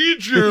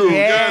precede you.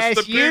 Yes,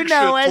 the you pig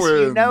know shit us.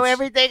 twins. You know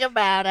everything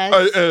about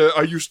us.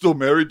 Are you still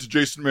married to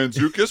Jason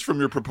Mantzoukas from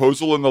your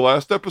proposal in the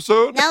last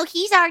episode? No,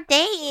 he's our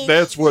dad.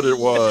 That's what it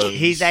was.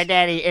 He's our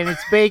daddy, and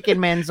it's Bacon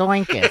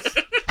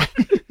Manzoinkas.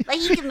 But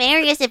he can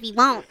marry us if he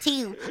want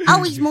to.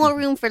 Always more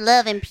room for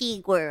love in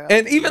Pig World.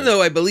 And even though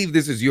I believe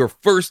this is your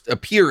first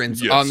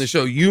appearance on the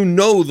show, you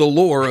know the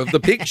lore of the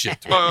pig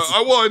shit twins.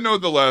 I know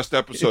the last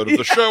episode of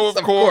the show, of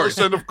course.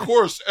 And of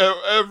course,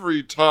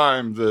 every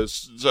time the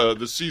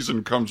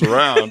season comes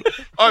around,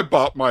 I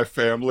bop my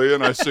family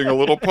and I sing a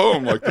little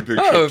poem like the pig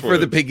shit twins. For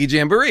the Piggy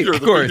Jamboree, Sure,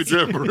 of course.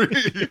 The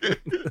Piggy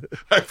Jamboree.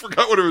 I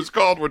forgot what it was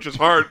called, which is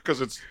hard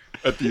because it's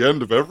at the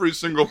end of every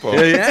single poem.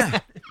 Yeah.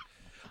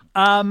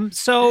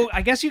 So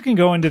I guess you can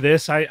go into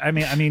this. I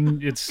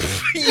mean, it's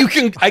you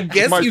can. I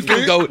guess you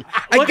can go.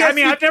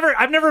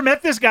 I've never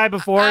met this guy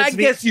before. I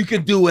guess you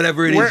could do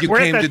whatever it is you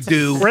came to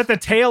do. We're at the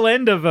tail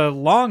end of a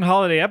long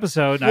holiday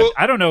episode. Well,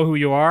 I don't know who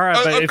you are,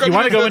 but if you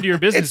want to go into your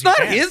business, it's not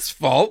his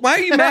fault. Why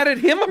are you mad at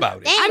him about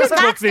it? Dang,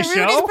 Scott's the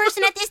rudest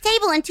person at this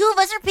table, and 2 of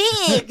us are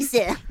pigs.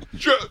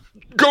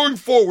 Going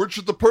forward,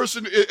 should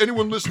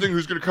anyone listening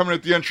who's going to come in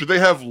at the end, should they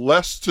have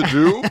less to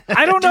do?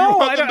 I don't know. Do you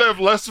want them to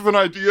have less of an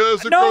idea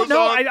as it goes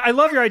on? I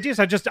love your ideas.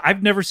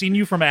 I've never seen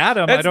you from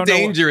Adam. That's I don't know.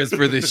 dangerous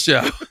for this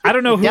show. I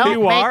don't know who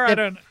you are.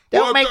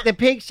 Don't make the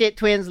pig shit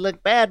twins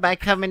look bad by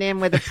coming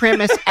in with a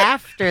premise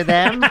after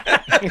them.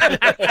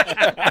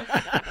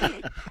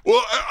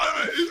 Well,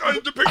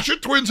 the pig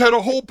shit twins had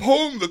a whole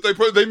poem that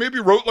they maybe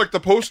wrote like the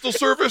Postal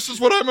Service is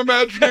what I'm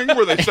imagining,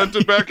 where they sent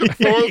it back and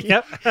forth.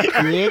 Yep.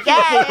 You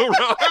got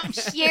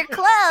it. You're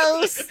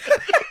close.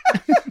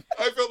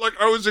 I felt like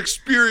I was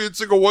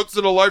experiencing a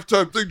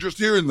once-in-a-lifetime thing just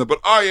hearing them, but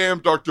I am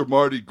Dr.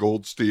 Marty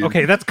Goldstein.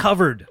 Okay, that's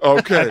covered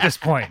at this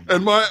point.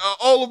 And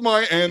all of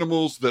my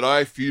animals that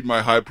I feed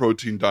my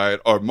high-protein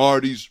diet are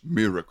Marty's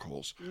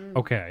miracles.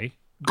 Okay.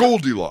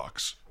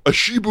 Goldilocks, a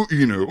Shiba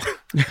Inu.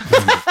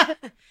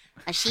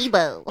 A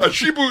Shiba. A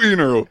Shiba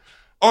Inu.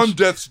 On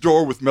death's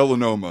door with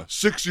melanoma,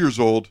 6 years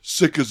old,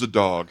 sick as a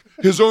dog.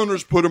 His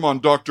owners put him on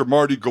Dr.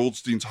 Marty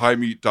Goldstein's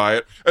high-meat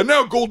diet, and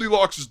now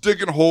Goldilocks is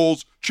digging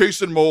holes,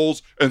 chasing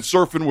moles, and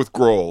surfing with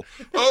Grohl.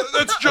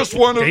 That's just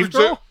one of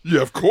the...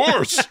 Yeah, of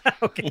course.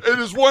 Okay. It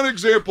is one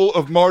example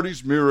of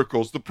Marty's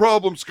miracles. The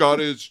problem, Scott,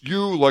 is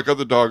you, like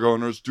other dog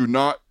owners, do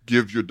not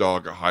give your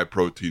dog a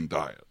high-protein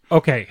diet.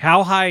 Okay,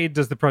 how high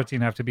does the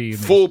protein have to be?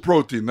 Full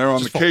protein. They're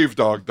on the cave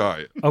dog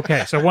diet.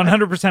 Okay, so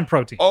 100%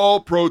 protein. All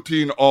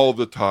protein all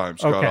the time,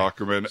 Scott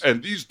Ackerman.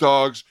 And these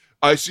dogs,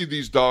 I see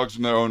these dogs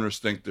and their owners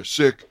think they're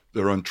sick,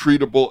 they're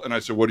untreatable, and I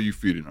say, what are you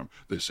feeding them?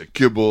 They say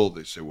kibble,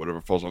 they say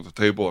whatever falls off the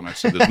table, and I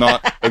say there's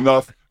not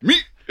enough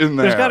meat in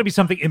there. There's got to be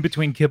something in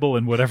between kibble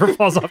and whatever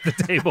falls off the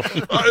table.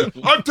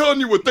 I'm telling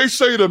you what they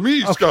say to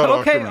me,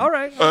 Scott Ackerman. All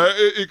right.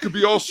 It could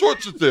be all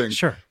sorts of things.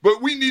 Sure.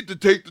 But we need to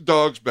take the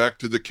dogs back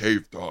to the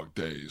cave dog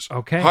days.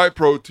 Okay. High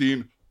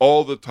protein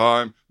all the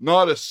time.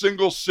 Not a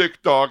single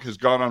sick dog has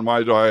gone on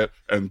my diet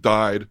and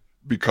died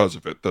because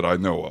of it that I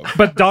know of.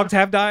 But dogs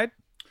have died?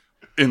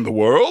 In the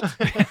world?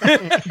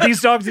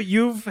 These dogs that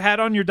you've had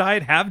on your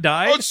diet have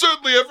died? Oh,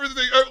 certainly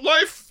everything.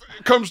 Life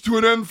comes to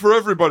an end for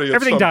everybody.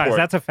 Everything dies. Point.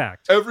 That's a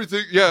fact.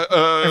 Everything, yeah.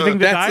 Everything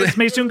that dies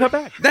may soon come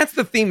back. That's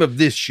the theme of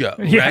this show,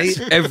 Yes.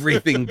 right?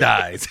 Everything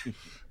dies.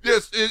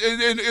 Yes,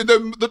 and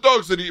the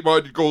dogs that eat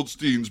Marty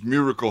Goldstein's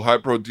miracle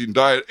high-protein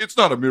diet, it's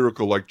not a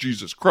miracle like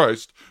Jesus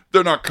Christ.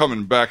 They're not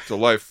coming back to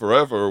life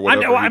forever or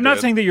whatever. I'm not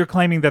saying that you're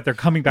claiming that they're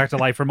coming back to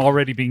life from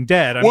already being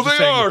dead. I'm Well, just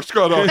they saying are,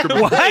 Scott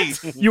Ackerman.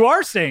 What? You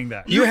are saying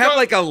that. You have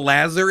like a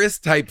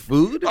Lazarus-type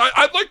food?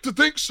 I'd like to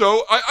think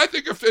so. I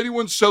think if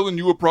anyone's selling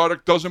you a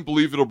product, doesn't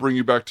believe it'll bring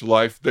you back to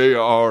life, they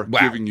are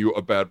giving you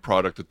a bad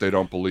product that they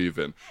don't believe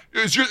in.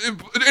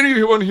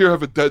 Anyone here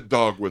have a dead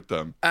dog with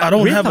them? I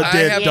don't have a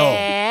dead dog.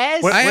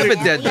 Yes. I have a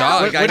dead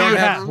dog. What do you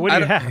have? What do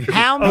you have?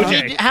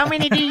 How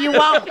many do you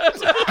want?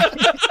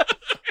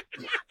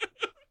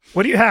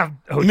 What do you have?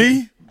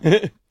 Me?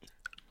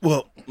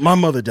 Well, my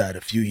mother died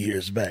a few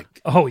years back.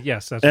 Oh,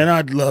 yes. That's and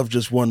I'd love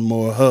just one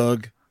more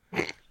hug.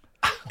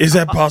 Is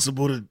that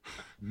possible to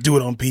do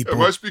it on people?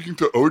 Am I speaking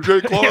to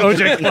OJ Claus?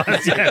 OJ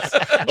Claus,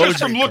 yes. Just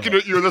from looking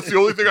at you, that's the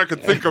only thing I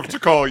could think of to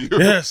call you.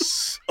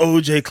 Yes,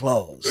 OJ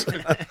Claus.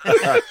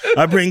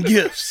 I bring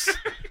gifts.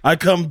 I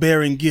come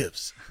bearing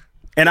gifts.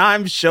 And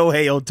I'm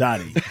Shohei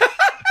Ohtani.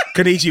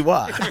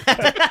 Konnichiwa.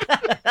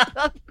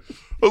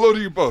 Hello to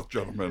you both,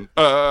 gentlemen.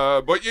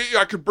 But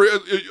yeah,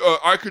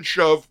 I could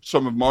shove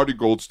some of Marty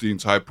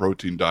Goldstein's high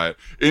protein diet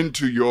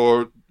into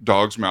your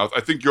dog's mouth.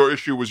 I think your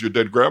issue was your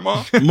dead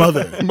grandma.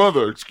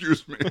 Mother,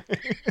 excuse me.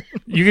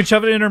 You can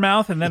shove it in her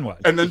mouth and then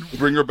what? And then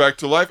bring her back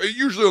to life. It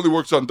usually only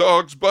works on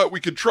dogs, but we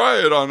could try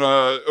it on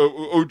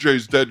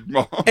OJ's dead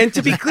mom. And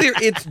to be clear,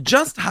 it's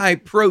just high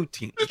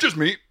protein. It's just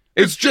meat.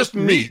 It's just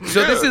meat.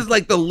 So this is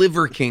like the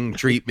Liver King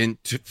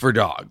treatment for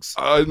dogs.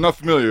 Not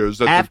familiar. Is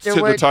that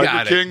the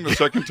Tiger King, the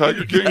second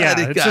Tiger King? Yeah,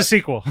 it's a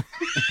sequel.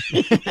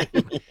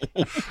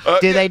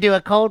 Do they do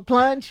a cold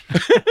plunge?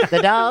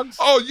 The dogs?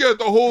 Oh, yeah,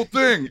 the whole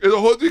thing.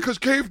 Because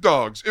cave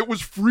dogs, it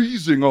was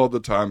freezing all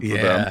the time for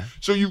them.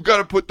 So you've got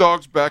to put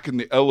dogs back in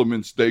the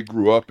elements they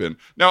grew up in.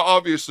 Now,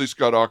 obviously,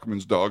 Scott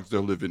Aukerman's dogs,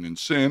 they're living in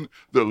sin.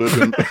 They're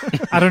living...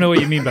 I don't know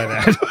what you mean by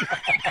that.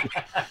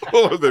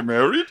 Well, are they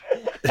married?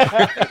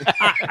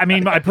 I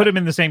mean, I put them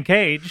in the same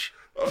cage.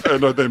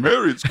 And are they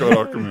married, Scott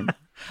Aukerman?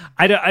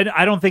 I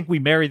don't think we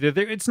married.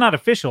 It's not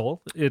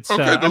official. It's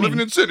okay. They're living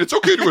in sin. It's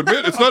okay to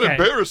admit. It's not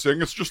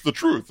embarrassing. It's just the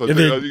truth. They're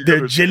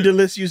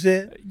genderless. You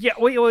said. Yeah.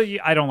 Well,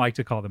 I don't like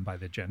to call them by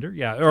the gender.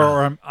 Yeah.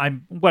 Or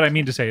I'm. What I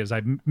mean to say is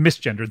I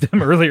misgendered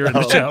them earlier in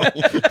the show.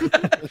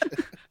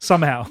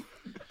 Somehow.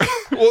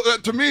 Well,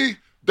 to me.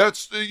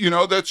 That's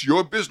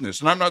your business,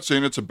 and I'm not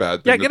saying it's a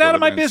bad thing. Yeah, get out of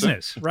my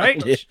business, right?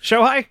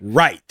 Shohei?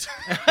 Right.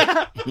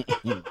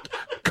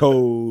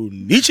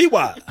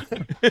 Konnichiwa.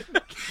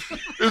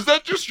 Is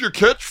that just your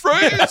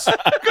catchphrase?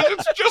 Because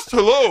it's just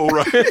hello,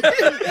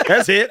 right?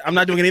 That's it. I'm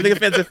not doing anything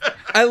offensive.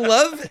 I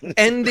love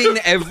ending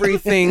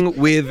everything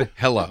with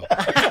hello.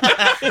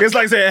 It's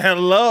like saying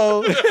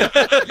hello.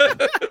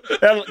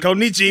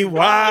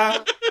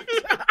 Konnichiwa.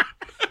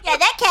 Yeah,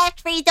 that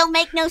catchphrase don't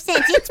make no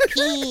sense. It's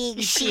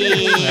pig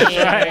shit.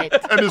 Right.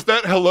 And is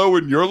that hello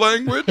in your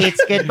language? It's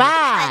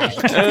goodbye.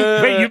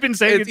 Wait, you've been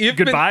saying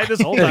goodbye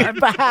this whole time?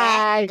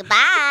 Goodbye.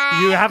 Goodbye.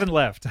 You haven't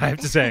left, I have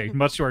to say,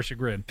 much to our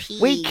chagrin.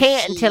 We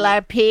can't until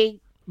our pig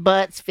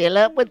butts fill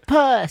up with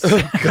pus.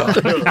 God,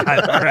 all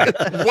right.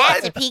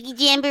 That's a piggy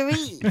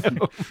jamboree.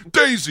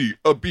 Daisy,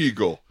 a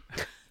beagle.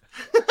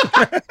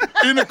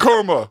 In a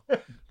coma.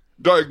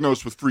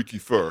 Diagnosed with freaky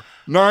fur.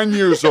 9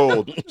 years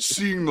old.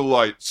 Seeing the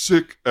light.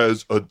 Sick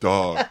as a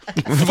dog.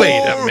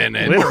 Wait a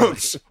minute. 4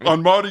 months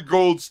on Marty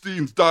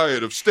Goldstein's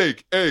diet of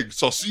steak, egg,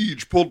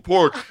 sausage, pulled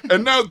pork.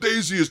 And now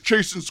Daisy is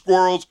chasing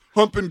squirrels,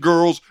 humping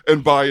girls,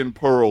 and buying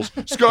pearls.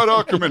 Scott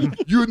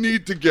Aukerman, you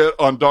need to get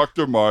on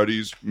Dr.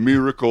 Marty's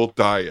miracle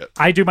diet.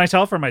 I do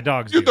myself or my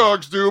dogs Your do?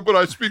 dogs do, but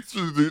I speak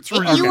through you. If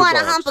you want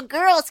to hump a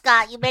girl,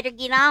 Scott, you better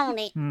get on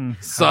it.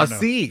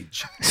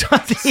 Sausage.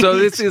 So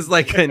this is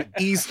like an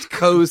East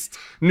Coast,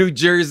 New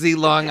Jersey,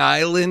 Long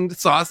Island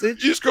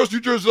sausage? East Coast,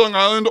 New Jersey, Long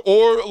Island,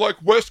 or like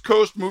West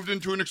Coast moved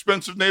into an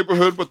expensive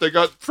neighborhood, but they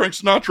got Frank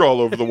Sinatra all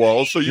over the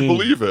walls, so you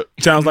believe it.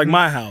 Sounds like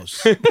my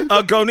house.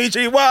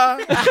 Konnichiwa.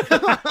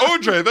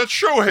 OJ, that's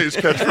Shohei's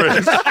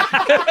catchphrase.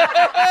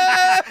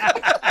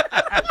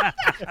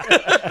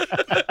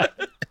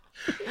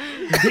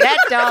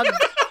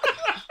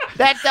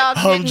 That dog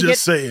I'm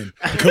just saying.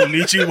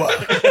 Konnichiwa.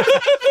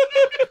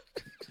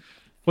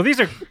 Well,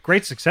 these are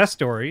great success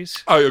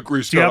stories. I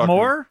agree, Scott. Do you have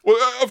more?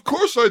 Well, of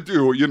course I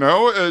do,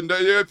 and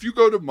if you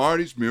go to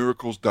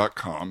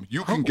martysmiracles.com,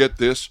 you can get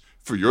this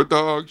for your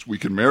dogs. We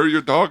can marry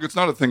your dog. It's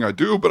not a thing I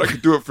do, but I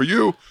could do it for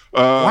you.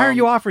 Why are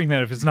you offering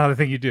that if it's not a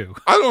thing you do?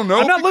 I don't know.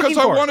 I'm not because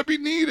I looking for want to be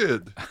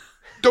needed.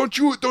 Don't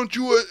you Is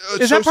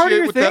that part of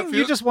your with thing? that feeling?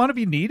 You just want to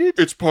be needed?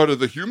 It's part of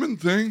the human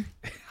thing.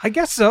 I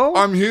guess so.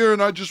 I'm here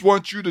and I just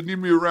want you to need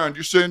me around.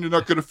 You're saying you're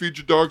not going to feed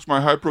your dogs my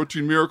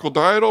high-protein miracle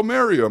diet? I'll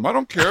marry them. I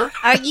don't care.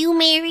 Are you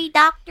married,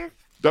 Doctor?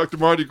 Dr.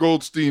 Marty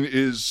Goldstein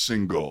is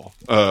single.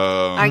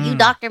 Are you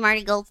Dr.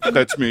 Marty Goldstein?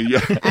 That's me,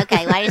 yeah.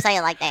 Okay, why do you say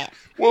it like that?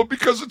 Well,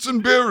 because it's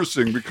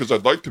embarrassing, because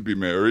I'd like to be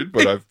married,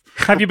 but I've...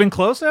 Have you been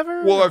close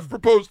ever? Well, I've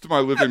proposed to my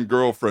live-in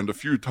girlfriend a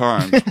few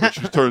times, but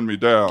she's turned me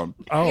down.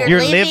 Oh, your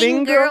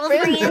living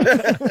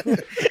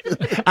girlfriend?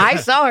 I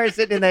saw her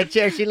sitting in that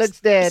chair. She looks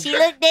dead. She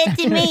looked dead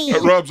to me.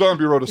 Rob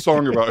Zombie wrote a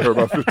song about her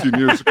about 15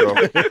 years ago.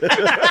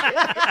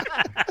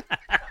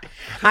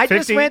 I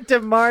just went to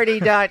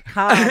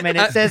marty.com and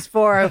it says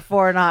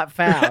 404 not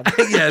found.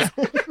 Yes.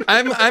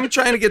 I'm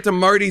trying to get to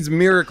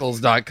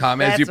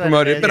martysmiracles.com as you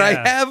promoted, but I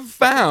have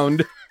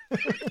found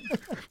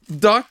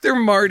Dr.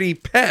 Marty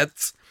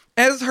Pets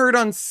as heard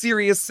on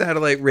Sirius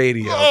Satellite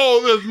Radio.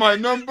 Oh, that's my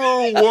number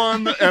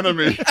one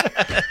enemy.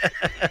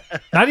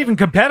 Not even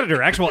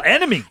competitor, actual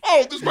enemy.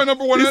 Oh, this is my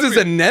number one enemy. This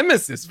is a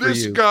nemesis for you.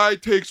 This guy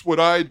takes what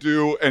I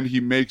do and he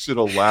makes it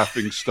a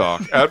laughing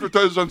stock.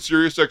 Advertises on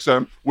Sirius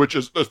XM, which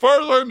is, as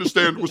far as I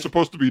understand, was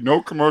supposed to be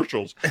no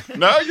commercials.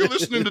 Now you're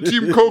listening to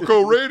Team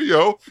Coco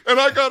Radio, and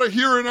I got to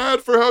hear an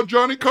ad for how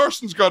Johnny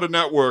Carson's got a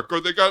network,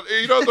 or they got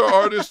 8 other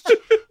artists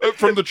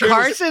from the channel.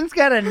 Carson's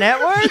got a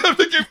network? Yeah,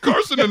 they gave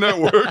Carson a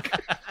network.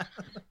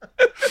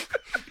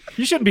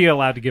 You shouldn't be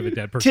allowed to give a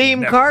dead person.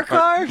 Team Car?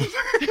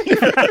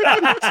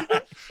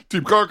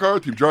 Team Car,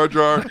 Team Jar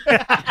Jar.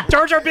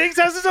 Jar Jar Binks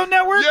has his own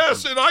network?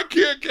 Yes, and I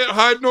can't get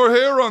hide nor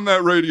hair on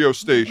that radio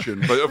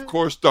station. But of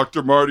course,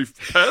 Dr. Marty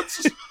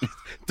Pets.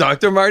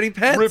 Dr. Marty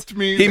Pets. Ripped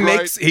me He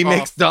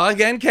makes dog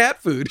and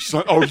cat food.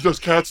 Oh, he does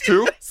cats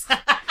too?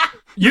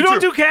 You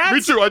don't do cats?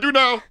 Me too. I do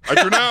now.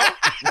 I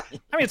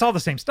mean, it's all the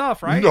same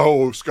stuff, right?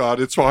 No, Scott.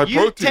 It's high You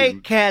protein.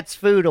 take cats'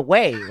 food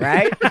away,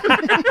 right?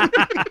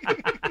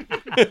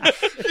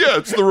 Yeah,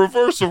 it's the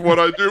reverse of what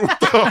I do with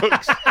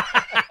dogs.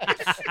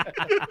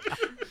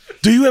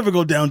 Do you ever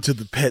go down to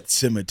the pet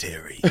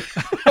cemetery?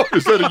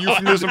 Is that a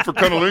euphemism for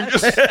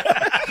cunnilingus?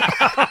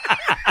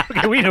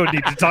 Okay, we don't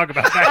need to talk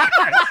about that.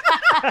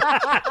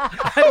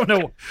 I don't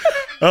know.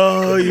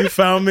 Oh, you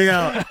found me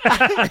out.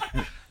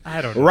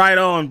 I don't know. Right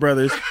on,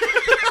 brothers.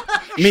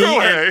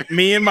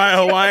 Me and my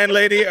Hawaiian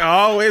lady are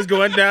always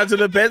going down to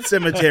the pet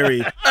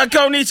cemetery.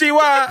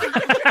 Konnichiwa.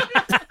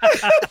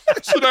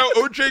 So now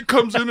OJ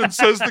comes in and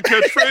says the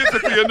catchphrase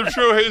at the end of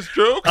Shohei's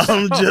jokes?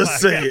 I'm just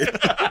saying.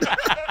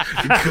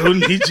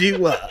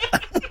 Konnichiwa.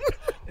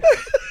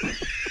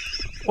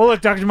 Well,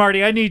 look, Dr.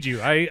 Marty, I need you.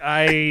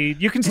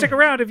 You can stick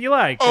around if you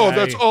like. Oh,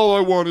 that's all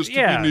I want is to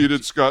be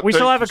needed, Scott. We Thank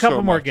still have you a couple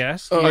so more much.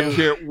 guests. I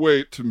can't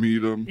wait to meet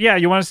them. Yeah,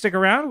 you want to stick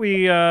around?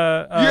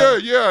 Yeah.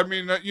 I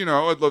mean,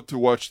 I'd love to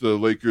watch the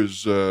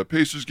Lakers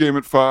Pacers game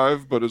at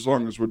 5, but as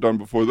long as we're done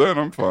before then,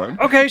 I'm fine.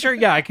 Okay, sure.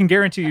 Yeah, I can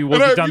guarantee you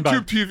we'll and be done I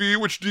have YouTube TV,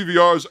 which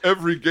DVRs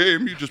every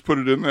game. You just put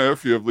it in there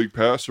if you have League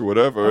Pass or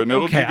whatever, and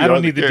it'll DVR I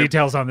don't need the game.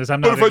 details on this.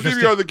 I'm but not if I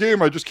DVR the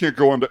game, I just can't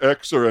go onto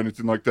X or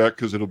anything like that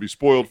because it'll be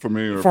spoiled for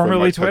me. Or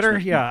formerly Twitter?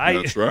 Yeah,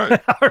 that's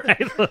right. All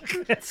right, look,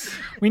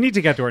 we need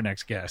to get to our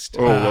next guest.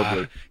 Oh,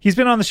 lovely. He's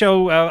been on the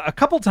show a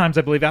couple times,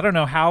 I believe. I don't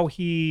know how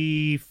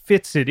he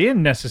fits it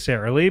in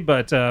necessarily,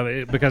 but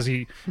because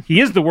he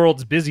is the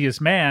world's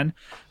busiest man.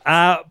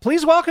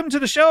 Please welcome to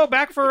the show,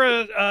 back for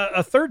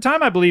a third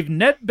time, I believe,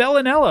 Ned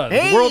Belanela,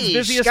 the world's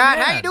busiest Scott,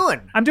 man. how you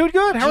doing? I'm doing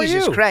good. How are you?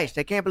 Jesus Christ,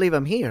 I can't believe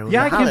I'm here.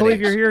 Yeah, I can't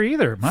believe you're here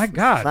either. My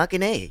God.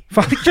 Fucking A.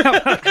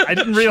 I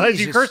didn't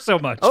realize you cursed so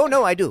much. Oh,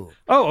 no, I do.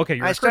 Oh, okay.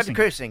 You're I started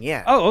cursing,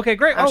 yeah. Oh, okay,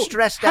 great. I'm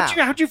stressed out.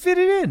 How'd you fit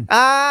it in?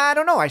 I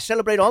don't know. I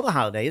celebrate all the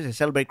holidays. I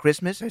celebrate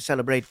Christmas. I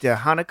celebrate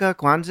Hanukkah,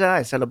 Kwanzaa.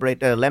 I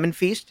celebrate Lemon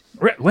Feast.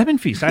 Lemon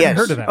Feast? I haven't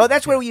heard of that. Oh,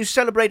 that's where you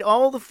celebrate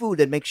all the fruit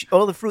that makes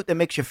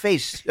your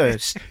face,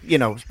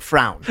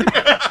 frown.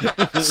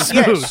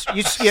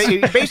 Yes,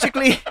 you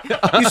basically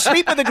you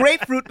sleep with a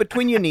grapefruit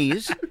between your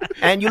knees,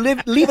 and you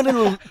leave a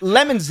little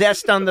lemon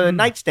zest on the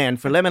nightstand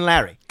for Lemon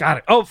Larry. Got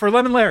it. Oh, for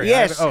Lemon Larry.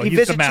 Yes, he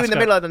visits you in the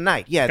middle of the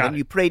night. Yeah, then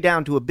you pray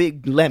down to a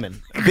big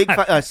lemon, a big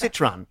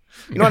citron.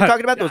 You know what I'm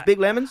talking about? Those big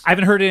lemons? I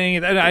haven't heard any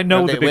of that. I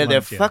know the big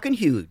lemons. They're fucking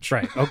huge.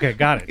 Right. Okay,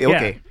 got it.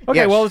 Okay. Okay,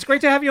 Yes. well, it's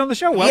great to have you on the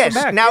show. Welcome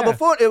back. Now,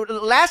 before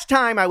last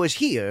time I was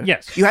here,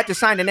 you had to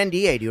sign an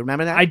NDA. Do you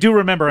remember that? I do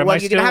remember. Am well, I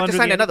you're still gonna have to under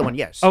sign the another one.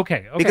 Yes.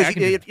 Okay. Because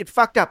it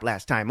fucked up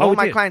last time. All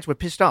my clients were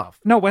pissed off.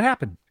 No, what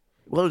happened?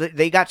 Well,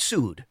 they got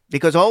sued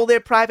because all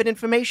their private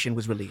information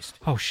was released.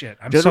 Oh shit!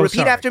 I'm Just so repeat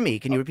sorry. after me.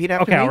 Can you repeat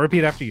after me? Okay, I'll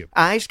repeat after you.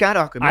 I, Scott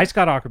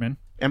Aukerman.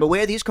 Am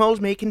aware these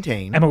calls may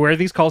contain.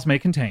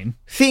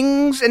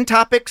 Things and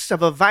topics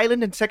of a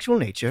violent and sexual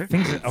nature.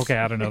 Okay,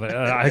 I don't know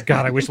that.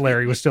 God, I wish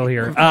Larry was still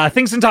here.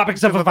 Things and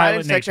topics of a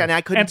violent nature.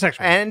 And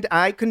sexual. And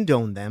I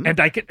condone them.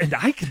 And I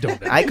condone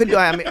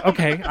them.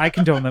 Okay, I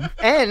condone them.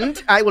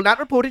 And I will not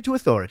report it to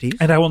authorities.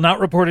 And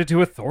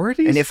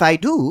if I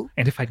do,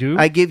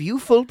 I give you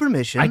full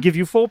permission.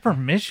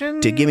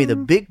 To give me the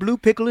big blue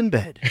pickle in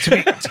bed. Give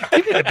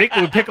me the big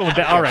blue pickle in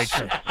bed. All right,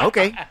 sure.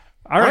 Okay.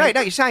 All right.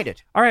 Now you signed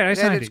it. All right, I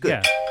signed it's it. Good.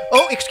 Yeah.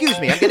 Oh, excuse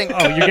me. I'm getting.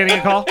 Oh, you're getting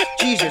a call?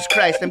 Jesus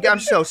Christ! I'm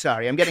so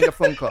sorry. I'm getting a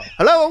phone call.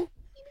 Hello.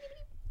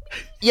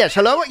 Yes.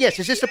 Hello. Yes.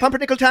 Is this the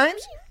Pumpernickel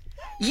Times?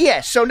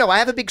 Yes. So no, I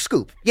have a big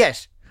scoop.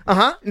 Yes.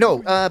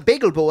 No.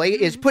 Bagel Boy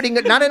is putting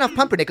not enough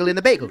pumpernickel in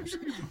the bagels.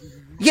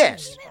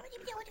 Yes.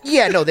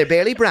 Yeah. No, they're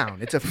barely brown.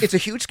 It's a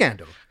huge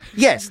scandal.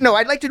 Yes. No,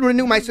 I'd like to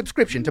renew my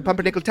subscription to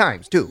Pumpernickel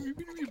Times too.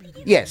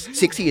 Yes.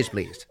 6 years,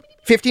 please.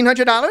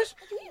 $1,500.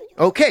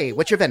 Okay.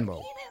 What's your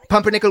Venmo?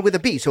 Pumpernickel with a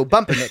B, so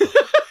bumper nickel.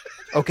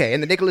 Okay,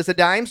 and the nickel is a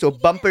dime, so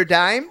bumper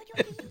dime.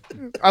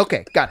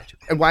 Okay, got it.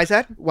 And why is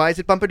that? Why is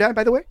it bumper dime,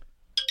 by the way?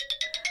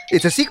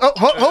 It's a secret.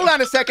 Oh, hold on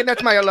a second.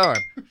 That's my alarm.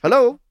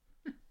 Hello?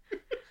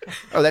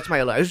 Oh, that's my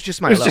alarm. It was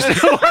just my alarm.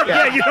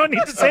 Yeah, you don't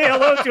need to say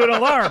hello to an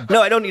alarm.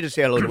 No, I don't need to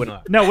say hello to an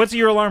alarm. No, what's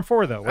your alarm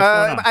for, though? What's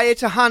going on?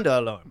 It's a Honda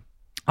alarm.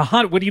 A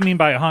Honda? What do you mean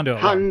by a Honda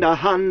alarm?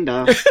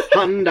 Honda.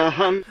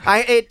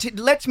 It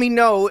lets me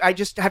know. I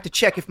just have to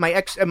check if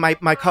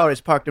my car is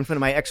parked in front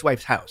of my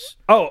ex-wife's house.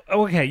 Oh,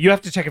 okay. You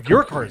have to check if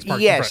your car is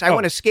parked. Yes, I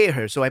want to scare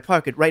her, so I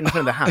park it right in front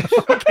of the house.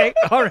 Okay,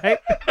 all right.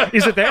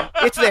 Is it there?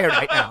 It's there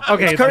right now.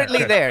 Okay, it's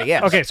currently there.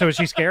 Yes. Okay, so is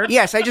she scared?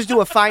 Yes, I just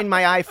do a Find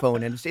My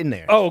iPhone and it's in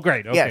there. Oh,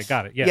 great. Okay, yes.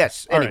 got it. Yeah.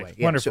 Yes. All Anyway, right.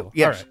 yeah, Wonderful. So,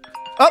 yes. All right.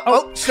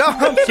 I'm so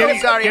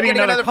sorry. I'm getting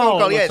another phone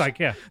call. Yes. Like,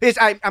 yeah. Yes,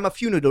 I'm a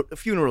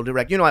funeral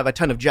director. You know, I have a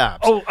ton of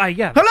jobs. Oh,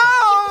 yeah.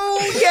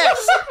 Hello.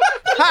 Yes.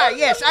 Hi.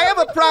 Yes, I have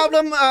a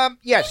problem.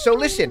 Yes. So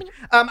listen.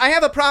 I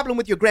have a problem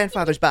with your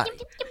grandfather's body.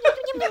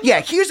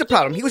 Yeah. Here's the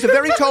problem. He was a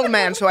very tall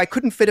man, so I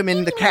couldn't fit him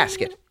in the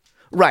casket.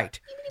 Right.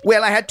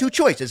 Well, I had two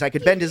choices. I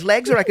could bend his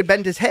legs or I could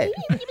bend his head.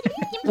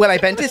 Well, I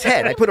bent his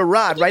head. I put a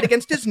rod right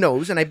against his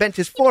nose, and I bent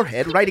his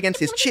forehead right against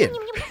his chin.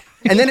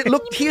 And then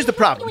here's the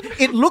problem.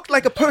 It looked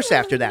like a purse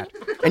after that.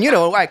 And you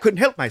know, I couldn't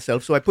help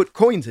myself, so I put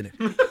coins in it.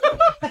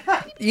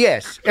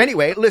 Yes.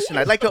 Anyway, listen,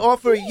 I'd like to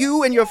offer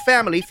you and your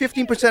family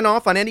 15%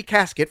 off on any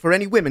casket for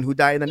any women who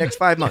die in the next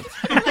 5 months.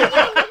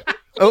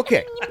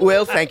 Okay.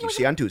 Well, thank you.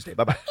 See you on Tuesday.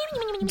 Bye-bye.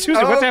 Tuesday?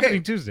 What's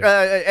happening Tuesday?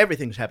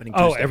 Everything's happening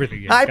Tuesday. Oh,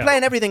 everything. Yeah, I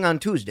plan everything on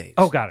Tuesdays.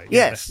 Oh, got it.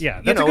 Yes.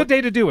 Yeah. That's a good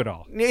day to do it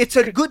all. It's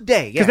a good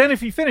day, Because then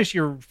if you finish,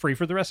 you're free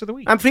for the rest of the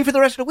week. I'm free for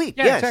the rest of the week.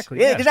 Yeah, yes. exactly.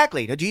 Yeah, Yeah.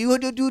 exactly. Do you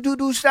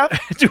do stuff?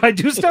 Do I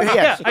do stuff?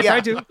 Yes. Yeah, I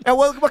do.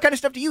 What kind of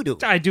stuff do you do?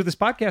 I do this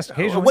podcast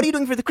occasionally. What are you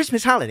doing for the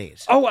Christmas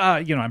holidays? Oh,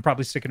 I'm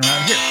probably sticking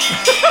around here.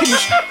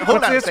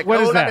 Hold on a this? second.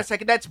 What is Hold on that? a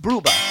second. That's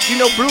Bruba. Do you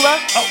know Bruba?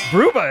 Oh,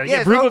 Bruba.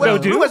 Yes. Bruba well,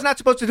 do. Bruba's not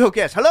supposed to talk.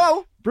 Yes.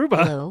 Hello?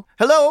 Bruba. Hello.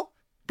 Hello?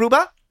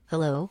 Bruba?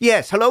 Hello.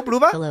 Yes. Hello,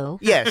 Bruba? Hello.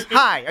 Yes.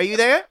 Hi. Are you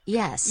there?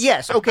 Yes.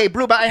 Yes. Okay,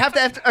 Bruba, I have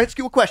to ask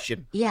you a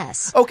question.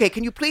 Yes. Okay,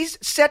 can you please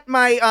set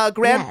my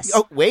Yes.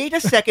 Oh, wait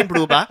a second,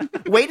 Bruba.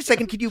 Wait a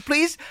second. Can you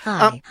please?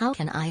 Hi. How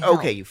can I help?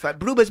 Okay,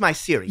 Bruba's my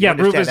Siri. Yeah,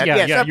 You understand Bruba's- that? yeah,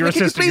 Yes. yeah, your can you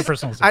assistant, your please-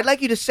 personal assistant. I'd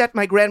like you to set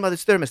my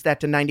grandmother's thermostat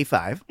to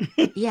 95.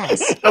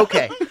 Yes.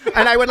 Okay.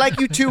 And I would like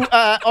you to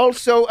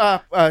also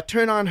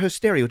turn on her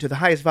stereo to the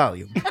highest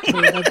volume.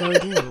 Bruba go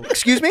do.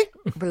 Excuse me?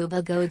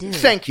 Bruba go do.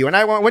 Thank you. And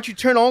I want you to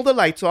turn all the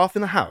lights off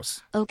in the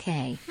house.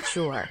 Okay.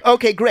 Sure.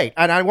 Okay, great.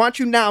 And I want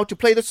you now to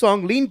play the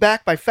song Lean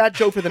Back by Fat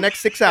Joe for the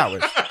next 6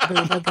 hours.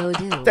 Bruba go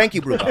do. Thank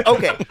you, Bruba.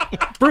 Okay.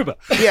 Bruba.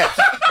 Yes.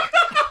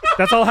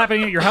 That's all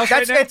happening at your house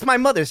right now? It's my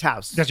mother's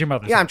house. That's your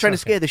mother's Yeah, I'm house, trying to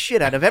scare the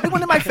shit out of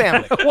everyone in my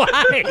family.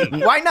 Why?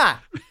 Why not?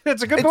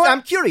 That's a good point.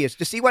 I'm curious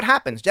to see what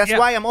happens. That's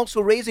why I'm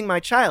also raising my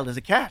child as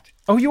a cat.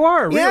 Oh, you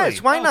are? Really?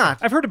 Yes, why not?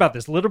 I've heard about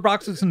this. Litter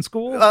boxes in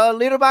school?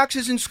 Litter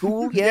boxes in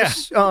school,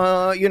 yes.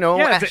 Yeah,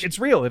 it's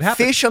real. It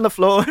happens. Fish on the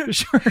floor.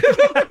 Sure.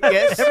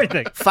 Yes.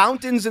 Everything.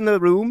 Fountains in the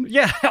room.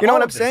 Yeah. You know all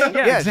what I'm of this. saying?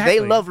 Yeah, yes, exactly.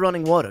 they love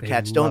running water,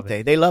 cats, don't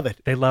they? They love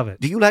it. They love it.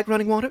 Do you like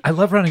running water? I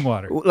love running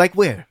water. Like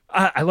where?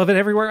 I love it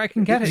everywhere I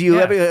can get it. Do you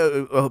yeah.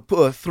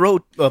 ever throw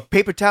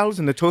paper towels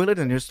in the toilet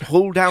and just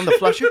hold down the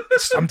flusher?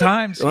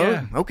 Sometimes,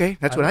 yeah. Okay,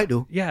 that's what I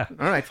do. Yeah.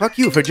 All right, fuck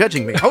you for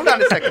judging me. Hold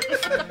on a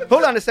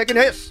second.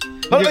 Yes.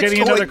 You're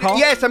getting another call?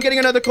 Yes, I'm getting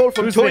another call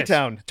from Who's Toy this?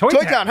 Town. Toy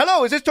Toy Town. Town.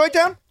 Hello, is this Toy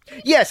Town?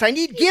 Yes, I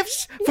need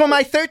gifts for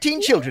my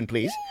 13 children,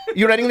 please.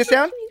 You writing this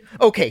down?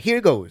 Okay,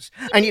 here goes.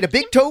 I need a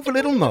big toe for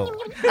Little Mo.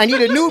 I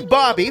need a nude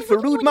Barbie for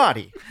Rude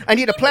Marty. I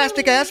need a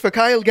plastic ass for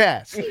Kyle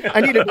Gass.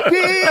 I need a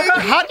big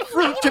hot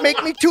fruit to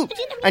make me toot.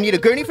 I need a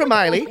gurney for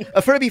Miley,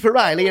 a Furby for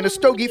Riley, and a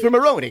stogie for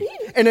Maroney.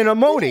 And an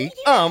Amoni,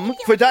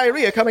 for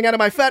diarrhea coming out of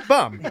my fat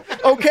bum.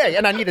 Okay,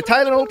 and I need a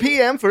Tylenol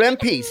PM for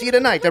MP. See you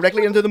tonight,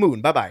 directly into the moon.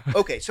 Bye-bye.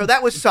 Okay, so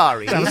that was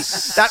sorry.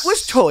 That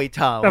was Toy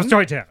Town. That was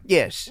Toy Town.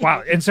 Yes.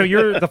 Wow. And so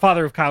you're the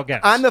father of Kyle Gass.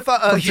 I'm the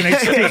father. Do you know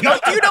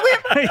him?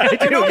 I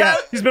do, yeah.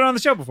 He's been on the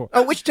show before.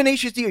 Which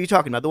Tenacious D are you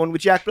talking about? The one with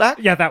Jack Black?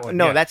 Yeah, that one.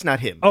 No, yeah. that's not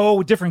him.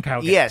 Oh, different Kyle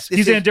Gass. Yes.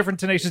 He's in a different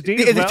Tenacious D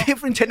as well? A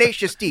different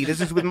Tenacious D.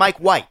 This is with Mike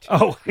White.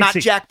 Oh, I not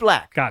see. Jack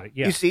Black. Got it,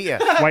 yeah. You see,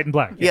 yeah. White and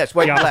black. Yeah. Yes,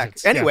 white The and black.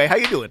 opposites, Anyway, yeah. how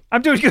you doing?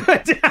 I'm doing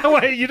good.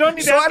 You don't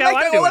need to ask how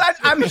I'm doing.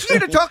 I'm here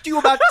to talk to you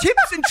about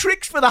tips and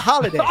tricks for the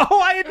holiday.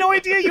 Oh, I had no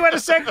idea you had a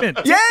segment.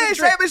 Yes,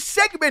 I have a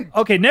segment.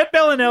 Okay, Ned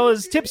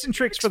Belanela's tips and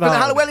tricks for the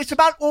holiday. Well, it's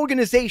about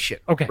organization.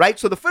 Okay. Right?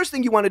 So the first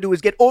thing you want to do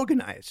is get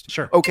organized.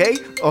 Sure. Okay?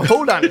 Oh,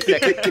 hold on a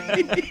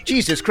second.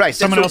 Jesus Christ.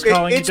 Someone else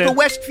calling you, It's the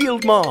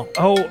Westfield Mall.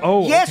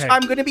 Oh, Yes, okay.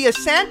 I'm going to be a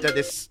Santa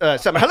this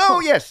summer. Hello,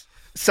 yes.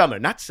 Summer,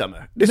 not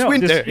summer. This No,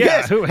 winter. this- yeah,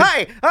 Yes. who-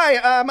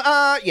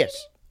 Hi,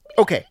 yes.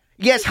 Okay.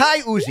 Yes,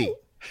 hi, Uzi.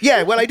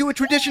 Yeah, well, I do a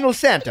traditional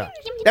Santa.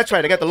 That's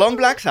right, I got the long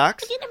black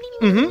socks.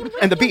 Mm-hmm.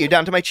 And the beard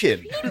down to my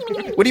chin.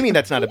 What do you mean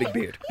that's not a big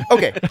beard?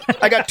 Okay,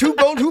 I got 2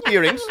 gold hoop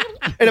earrings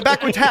and a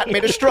backwards hat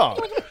made of straw.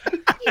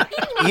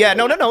 Yeah,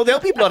 no, there'll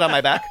be blood on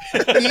my back.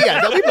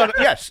 Yeah, there'll be blood.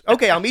 Yes.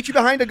 Okay, I'll meet you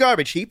behind a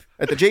garbage heap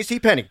at the J.C.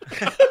 Penney.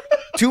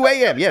 2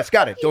 a.m. Yes,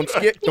 got it. Don't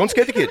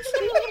scare the kids.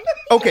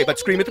 Okay, but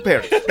scream at the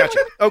parents. Gotcha.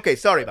 Okay,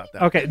 sorry about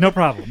that. Okay, no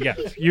problem. Yeah,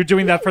 you're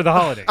doing that for the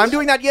holidays. I'm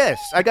doing that, yes.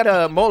 I got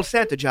a mall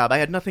Santa job. I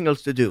had nothing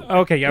else to do.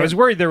 Okay, yeah, I was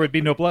worried there would be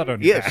no blood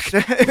on your back.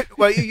 Yes.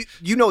 Well,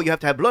 you know you have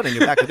to have blood on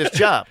your back for this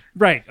job.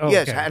 Right. Oh,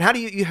 Yes. okay. And how do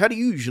you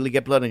usually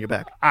get blood on your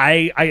back?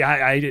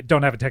 I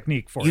don't have a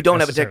technique for it. You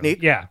don't have a necessarily.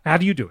 technique? Yeah. How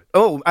do you do it?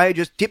 Oh, I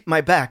just dip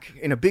my back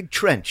in a big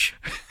trench.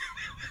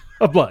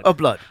 Of blood. Of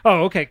blood.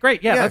 Oh, okay,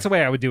 great. Yeah, Yeah. that's the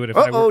way I would do it if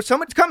I Uh-oh, were.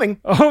 someone's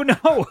coming. Oh,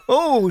 no.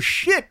 Oh,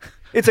 shit.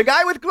 It's a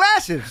guy with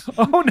glasses.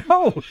 Oh,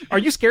 no. Are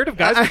you scared of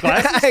guys with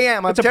glasses? I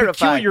am. I'm That's a terrified.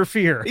 peculiar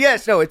fear.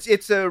 Yes, no,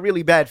 it's a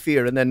really bad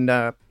fear. And then,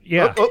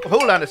 Yeah.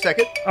 hold on a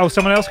second. Oh,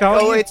 someone else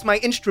calling Oh, you? it's my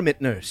instrument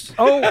nurse.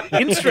 Oh,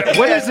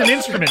 what is an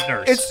instrument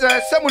nurse? It's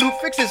someone who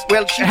fixes.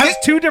 Well, she It has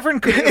 2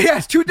 different. It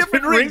has 2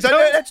 different rings.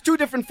 ringtones? That's 2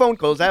 different phone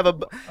calls. I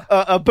have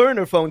a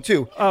burner phone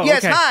too. Oh,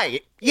 yes, okay. hi.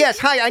 Yes,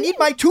 hi. I need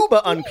my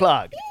tuba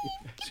unclogged.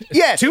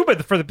 Yes.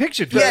 Tuba for the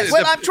picture. Yes.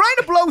 Well, I'm trying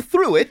to blow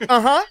through it.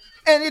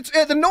 And it's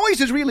the noise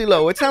is really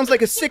low. It sounds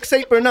like a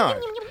 6/8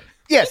 Bernard.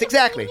 Yes,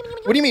 exactly.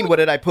 What do you mean? What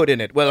did I put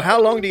in it? Well,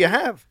 how long do you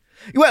have?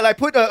 Well, I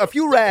put a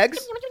few rags.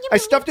 I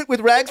stuffed it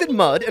with rags and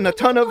mud and a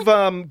ton of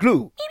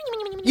glue.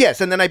 Yes,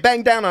 and then I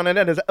banged down on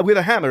it with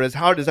a hammer as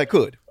hard as I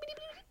could.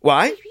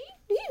 Why?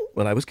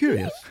 Well, I was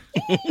curious.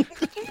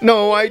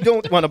 No, I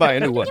don't want to buy a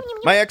new one.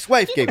 My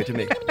ex-wife gave it to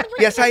me.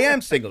 Yes, I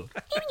am single.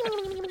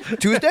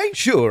 Tuesday?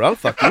 Sure, I'll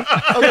fuck you.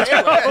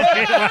 Okay,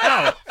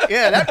 wow.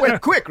 Yeah, that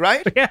went quick,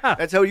 right? Yeah.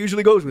 That's how it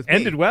usually goes with me.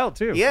 Ended well,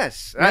 too.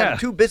 Yes. Yeah. I'm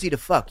too busy to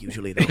fuck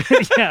usually, though.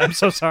 Yeah, I'm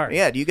so sorry.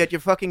 Yeah, do you get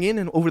your fucking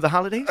in over the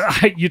holidays?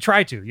 You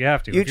try to. You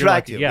have to. You if you're try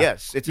lucky. to, Yeah.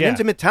 yes. It's an Yeah.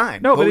 intimate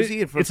time. No, but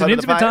Cozy and for it's fun an of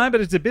the intimate fire. time,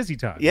 but it's a busy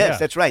time. Yes, Yeah.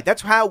 that's right.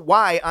 That's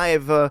why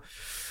I've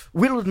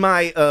whittled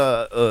my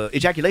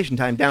ejaculation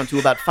time down to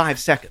about 5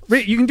 seconds.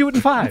 You can do it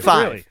in 5.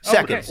 5 really?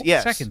 seconds, Okay.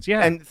 yes. Seconds, yeah.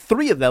 And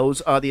 3 of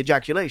those are the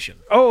ejaculation.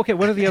 Oh, okay.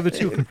 What are the other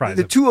 2 comprised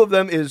The of? 2 of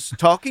them is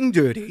talking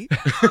dirty.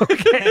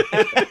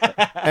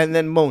 And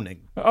then moaning.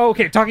 Oh,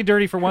 okay. Talking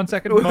dirty for 1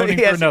 second, moaning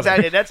Yes, for another.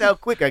 exactly. That's how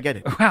quick I get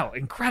it. Wow,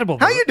 incredible.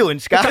 How you doing,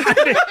 Scott?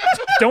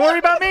 Don't worry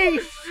about me.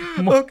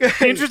 I'm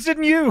interested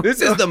in you.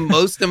 This is the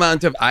most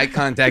amount of eye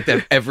contact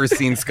I've ever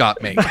seen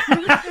Scott make.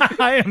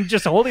 I am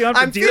just holding on for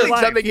I'm dear feeling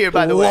life. something here,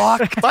 by the way.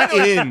 By the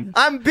way,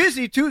 I'm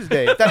busy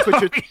Tuesday, if that's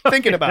what you're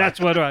thinking about. That's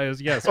what I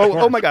was, yes.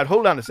 Oh my God,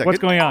 hold on a second. What's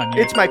going on?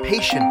 It's my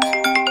patient.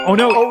 Oh,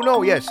 no. Oh,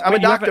 no, yes. I'm Wait,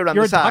 a doctor on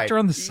you're the side. a doctor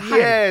on the side.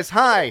 Yes,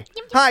 hi.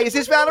 Hi, is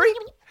this Valerie?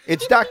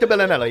 It's Dr.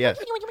 Belanela, yes.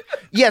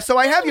 Yes, so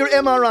I have your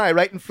MRI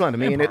right in front of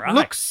me, and it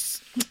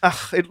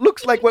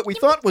looks like what we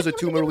thought was a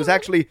tumor was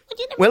actually,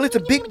 well, it's a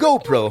big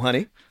GoPro,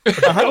 honey.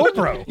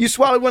 GoPro? You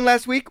swallowed one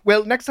last week?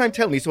 Well, next time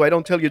tell me so I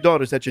don't tell your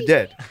daughters that you're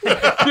dead.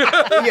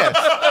 Yes.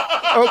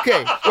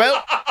 Okay,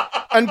 well,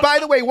 and by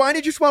the way, why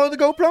did you swallow the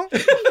GoPro?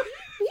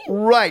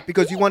 Right,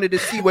 because you wanted to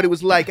see what it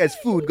was like as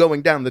food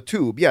going down the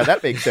tube. Yeah,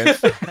 that makes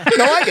sense. No,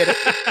 I get it.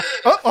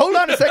 Oh, hold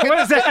on a second. What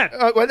is that?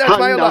 Well, that's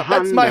my alarm.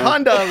 That's my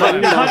Honda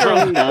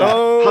alarm.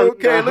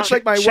 Okay, it looks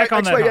like my Check wife.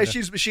 on that Yeah,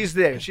 Honda. she's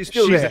there. She's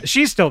still there.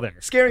 She's still there.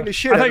 Scaring the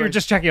shit I out thought of you were me.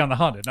 just checking on the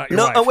Honda, not your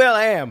No, wife. well,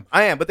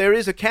 I am, but there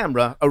is a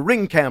camera, a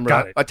ring Got camera,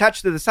 it.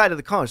 attached to the side of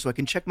the car so I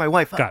can check my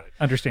Wi-Fi. Got it.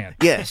 Understand.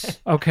 Yes.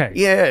 Okay.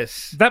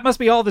 Yes. That must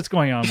be all that's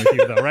going on with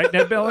you, though, right,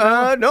 Ned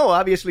Belanela? No,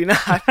 obviously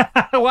not.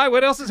 Why?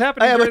 What else is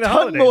happening I have a during the ton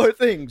holidays? more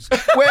things.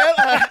 Well,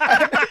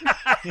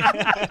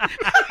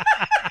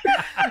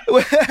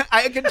 well,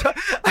 I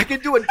can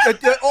do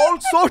all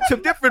sorts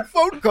of different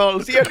phone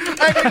calls here.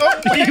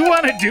 You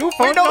want to do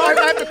phone No, calls?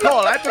 I have to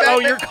call. Oh,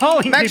 you're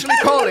calling I'm actually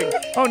calling.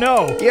 Oh,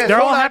 no. Yes, They're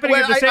all hold on. happening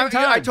Well, at the same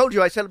time. I told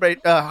you I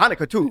celebrate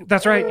Hanukkah too.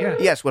 That's right, yeah.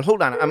 Yes, well,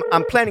 hold on.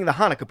 I'm planning the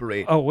Hanukkah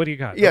parade. Oh, what do you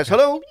got? Yes,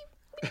 Okay. hello?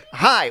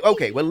 Hi.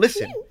 Okay, well,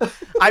 listen.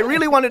 I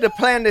really wanted to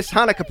plan this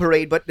Hanukkah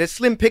parade, but there's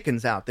slim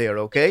pickings out there,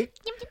 okay?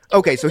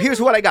 Okay, so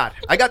here's what I got.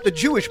 I got the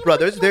Jewish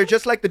brothers. They're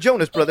just like the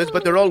Jonas brothers,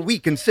 but they're all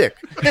weak and sick.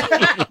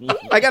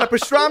 I got a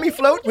pastrami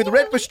float with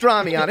red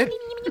pastrami on it.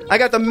 I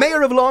got the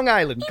mayor of Long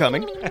Island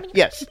coming.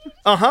 Yes.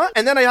 Uh-huh.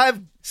 And then I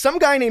have some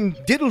guy named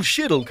Diddle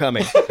Shiddle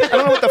coming. I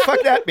don't know what the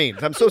fuck that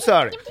means. I'm so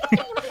sorry.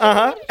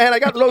 Uh-huh. And I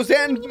got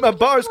Roseanne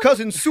Barr's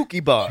cousin,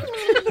 Suki Barr.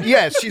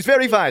 Yes, she's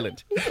very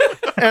violent.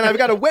 And I've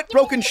got a wet,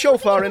 broken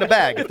shofar in a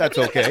bag, if that's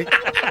okay.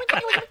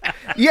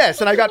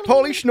 Yes, and I got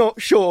Paulie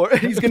Shore.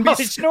 He's gonna be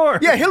Paulie Schnorr.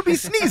 Yeah, he'll be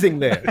sneezing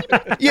there.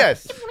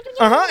 Yes.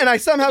 Uh-huh. And I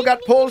somehow got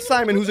Paul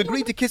Simon, who's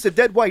agreed to kiss a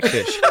dead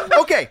whitefish.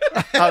 Okay.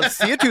 I'll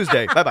see you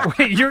Tuesday. Bye-bye.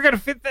 Wait, you're going to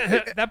fit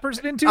that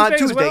person in Tuesday On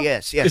Tuesday, as well?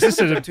 yes. Is this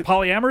a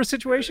polyamorous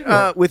situation?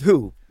 or- With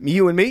who?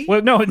 You and me?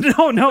 Well, no.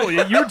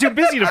 You're too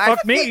busy to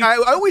fuck me. I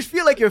always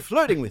feel like you're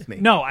flirting with me.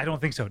 No, I don't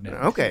think so, Ned.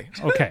 Okay.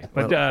 Okay,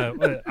 but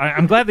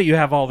I'm glad that you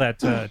have all that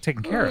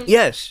taken care of.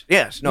 Yes.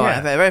 No, Yeah. I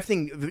have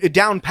everything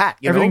down pat.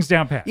 You know? Everything's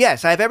down pat.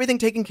 Yes, I have everything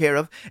taken care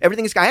of.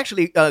 I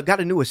actually got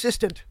a new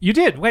assistant. You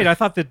did? Wait, I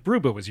thought that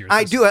Bruba was your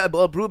I assistant. do.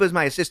 Well, Bruba's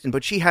my assistant,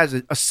 but she has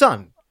a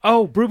son.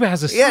 Oh, Bruba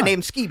has a son. Yeah,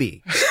 named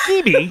Skeeby.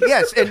 Skeeby?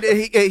 Yes, and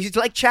he's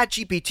like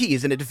ChatGPT.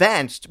 He's an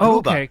advanced Bruba. Oh,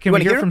 okay. Can You we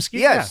wanna hear him? from Skeeby?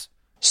 Yes.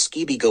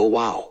 Skeeby go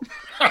wow.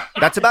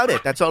 That's about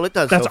it. That's all it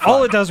does. That's so far.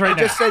 all it does right It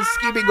now. just says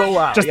Skeeby go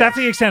wow. Just yes. that's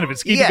the extent of it.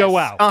 Skeeby Yes. go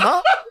wow.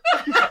 Uh-huh.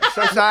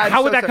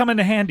 How would that come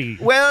into handy?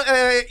 Well,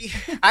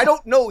 I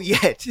don't know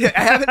yet.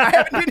 I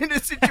haven't been in a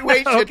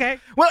situation. Okay.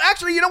 Well,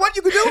 actually, you know what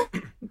you could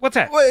do? What's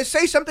that? Well,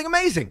 say something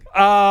amazing.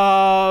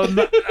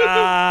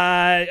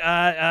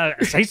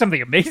 Say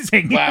something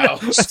amazing. Wow.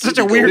 That's such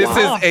a weird This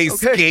prompt. is a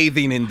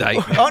scathing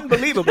indictment.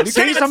 Unbelievable. You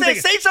Say can't even something.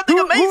 say something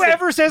amazing.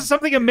 Whoever says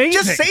something amazing.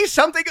 Just say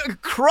something.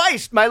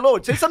 Christ, my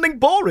Lord. Say something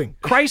boring.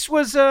 Christ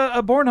was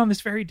born on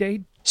this very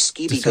day.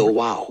 Skeeby go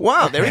wow.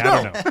 Wow, there Okay, you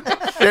I go. don't know.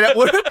 Did that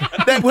work?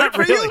 That worked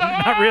for Really, you?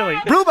 not really.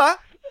 Bruba,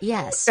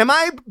 Yes. am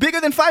I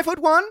bigger than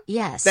 5'1"?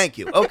 Yes. Thank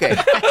you. Okay.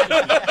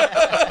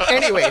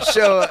 Anyway,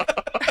 so.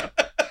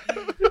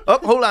 Oh,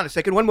 hold on a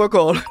second. One more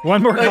call.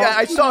 One more call.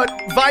 I saw it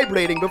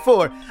vibrating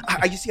before.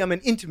 You see, I'm an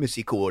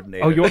intimacy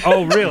coordinator.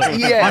 Oh, really?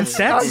 Yes. On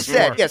set? On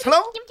set, yes.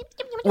 Hello?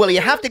 Well,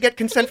 you have to get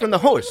consent from the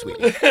horse,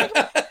 sweetie.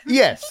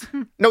 Yes.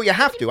 No, you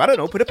have to. I don't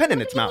know. Put a pen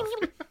in its mouth.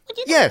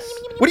 Yes.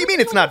 What do you mean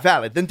it's not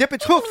valid? Then dip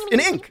its hoof in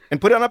ink and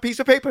put it on a piece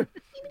of paper.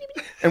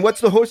 And what's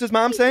the horse's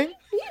mom saying?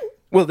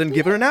 Well, then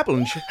give her an apple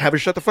and have her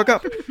shut the fuck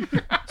up.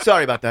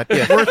 Sorry about that.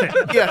 Yes. Worth it.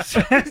 Yes,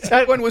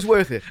 that one was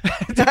worth it.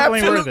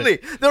 Absolutely.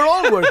 They're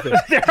all worth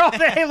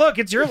it. Hey, look,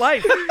 it's your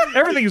life.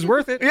 Everything is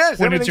worth it. Yes,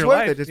 when it's your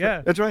life.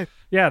 Yeah, that's right.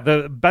 Yeah.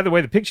 By the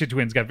way, the Picture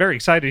Twins got very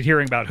excited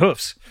hearing about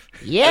hoofs.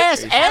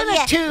 Yes, and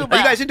a tuba. Are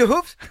you guys into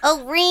hoofs?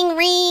 Oh, ring,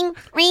 ring,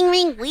 ring,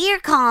 ring. We're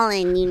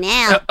calling you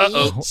now,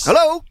 bitch.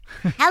 Hello.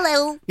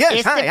 Hello. Yes.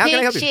 It's hi. the How can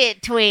I help Pig you?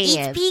 Shit Twins.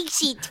 It's Pig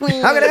Shit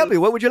Twins. How can I help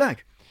you? What would you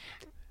like?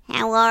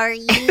 How are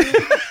you?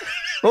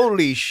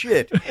 Holy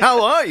shit!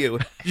 How are you?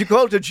 Did you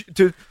call to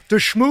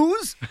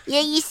schmooze?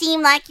 Yeah, you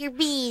seem like you're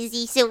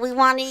busy, so we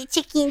wanted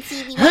to check in and see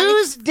if you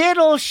Who's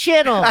Diddle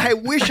Shittle? I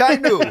wish I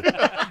knew.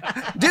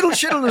 Diddle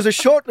Shittle is a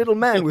short little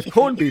man with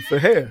corned beef for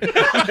hair.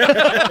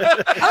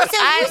 Oh,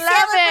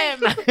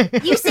 so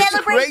you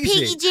celebrate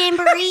crazy. Piggy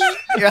Jamboree?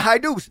 Yeah, I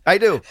do. Because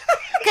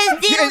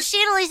Diddle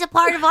Shittle is a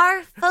part of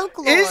our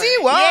folklore. Is he?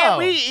 Wow.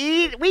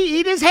 Yeah, we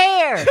eat his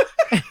hair.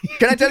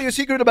 Can I tell you a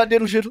secret about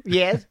Diddle Shittle?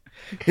 Yes.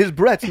 His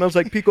breath smells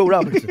like Pico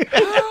Robinson. You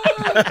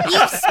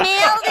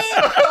smelled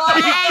it?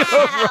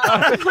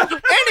 Wow.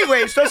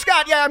 Anyway, so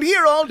Scott, I'm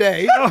here all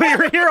day. Oh,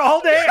 you're here all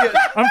day?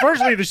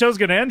 Unfortunately, the show's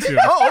going to end soon.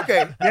 Oh,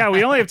 okay. Yeah,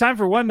 we only have time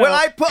for one. Well,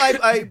 I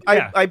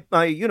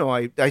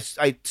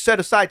set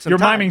aside some You're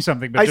time. miming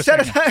something, but I just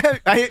set saying.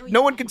 aside.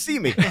 No one can see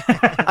me.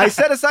 I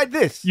set aside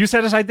this. You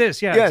set aside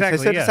this, yeah, yes, exactly.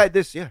 I set aside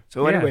this, yeah.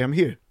 So Yeah. anyway, I'm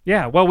here.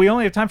 Yeah, well, we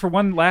only have time for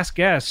one last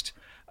guest.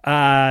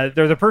 They're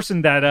the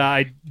person that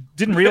I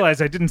didn't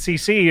realize I didn't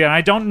CC, and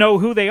I don't know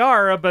who they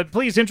are, but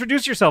please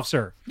introduce yourself,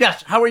 sir.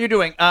 Yes, how are you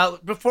doing?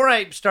 Before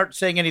I start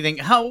saying anything,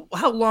 how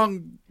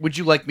long would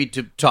you like me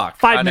to talk?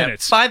 5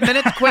 minutes. 5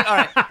 minutes? Quick. All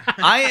right.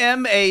 I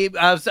am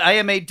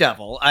a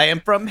devil. I am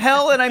from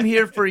hell, and I'm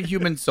here for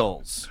human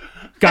souls.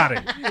 Got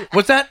it.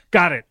 What's that?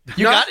 Got it.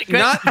 You got it? Great.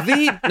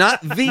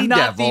 Not the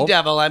Not devil. the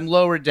devil. I'm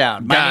lower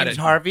down. My Got name's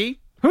it. Harvey.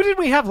 Who did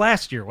we have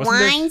last year? Wasn't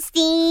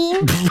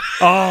Weinstein.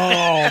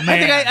 Oh,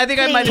 man. I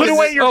think I might Put have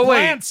away your wait.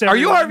 plants, Are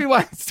you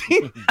everyone. Harvey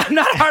Weinstein? I'm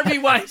not Harvey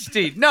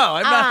Weinstein. No,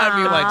 I'm not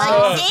Harvey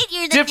Weinstein. You said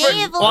you're the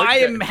devil. Well,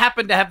 I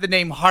happen to have the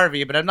name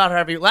Harvey, but I'm not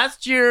Harvey.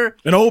 Last year,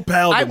 An old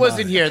pal. I of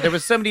wasn't mine. here. There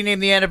was somebody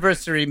named the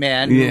Anniversary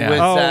Man Yeah.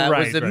 who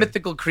right, was a right.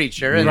 mythical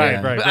creature. And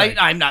Right.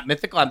 I'm not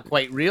mythical. I'm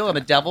quite real. I'm a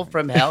devil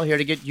from hell here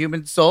to get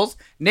human souls.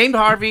 Named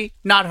Harvey,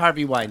 not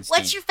Harvey Weinstein.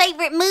 What's your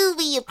favorite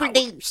movie you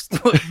produced?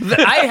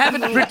 I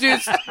haven't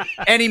produced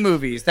any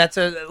movies.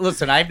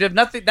 Listen. I have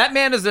nothing. That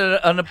man is a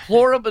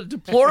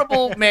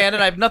deplorable man,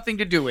 and I have nothing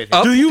to do with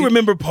him. Do you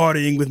remember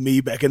partying with me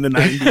back in the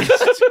 90s?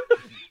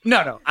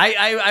 No.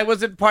 I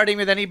wasn't partying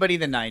with anybody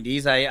in the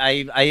 90s.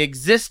 I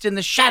exist in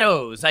the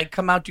shadows. I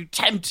come out to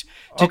tempt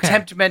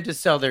men to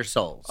sell their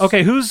souls.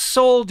 Okay, whose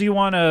soul do you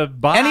want to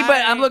buy? Anybody?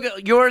 I'm looking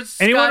yours.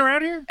 Anyone Scott?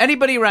 around here?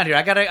 Anybody around here?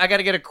 I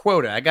gotta get a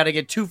quota. I gotta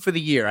get 2 for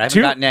the year. I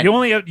haven't gotten any.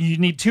 You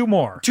need 2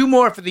 more. 2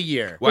 more for the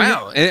year.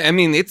 Wow. I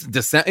mean, it's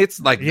It's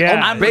like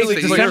I'm really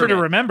December to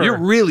remember. You're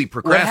really What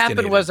procrastinating.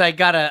 happened was I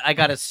got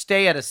a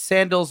stay at a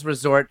Sandals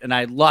resort, and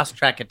I lost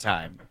track of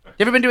time.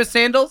 You ever been to a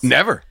Sandals?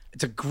 Never.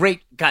 It's a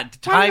great time.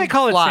 Why do they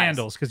call flies. it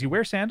sandals? Because you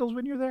wear sandals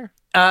when you're there?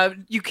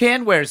 You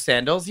can wear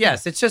sandals.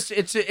 Yes,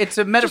 it's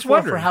a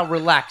metaphor for how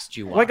relaxed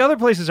you are. Like other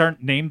places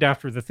aren't named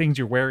after the things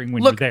you're wearing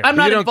when Look, you're there. I'm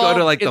not You don't go to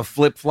involved like the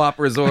flip flop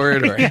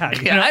resort or Yeah,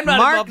 you know, I'm not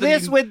Mark involved in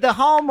this with the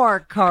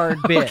Hallmark card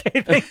bit.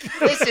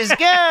 This is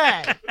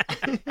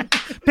good.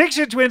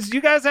 Picture Twins, do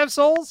you guys have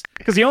souls?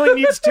 Because he only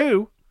needs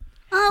 2.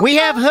 We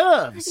have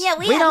hooves. Yeah,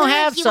 we don't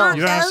have have hooves. You souls. want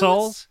You don't have those?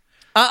 souls?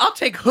 I'll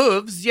take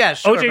hooves. Yeah,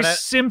 sure. OJ but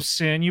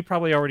Simpson, you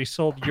probably already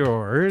sold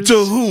yours.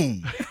 To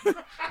whom?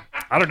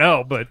 I don't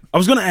know, but I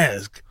was going to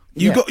ask.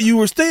 You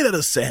were stayed at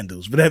a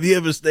Sandals, but have you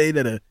ever stayed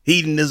at a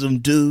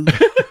Hedonism too?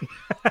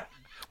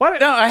 why?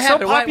 No, I so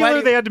haven't. Why popular do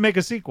you- they had to make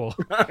a sequel.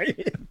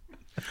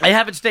 I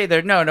haven't stayed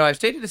there. No, I've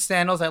stayed at the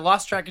Sandals. I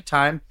lost track of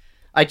time.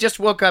 I just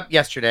woke up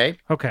yesterday.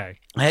 Okay.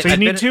 I- So you I've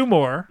need been- 2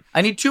 more.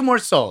 I need 2 more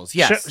souls.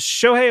 Yes.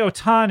 Shohei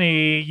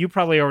Ohtani, you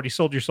probably already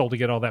sold your soul to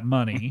get all that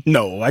money.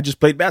 No, I just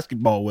played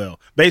basketball well.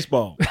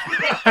 Baseball. You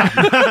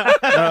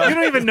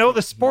don't even know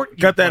the sport.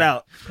 Cut that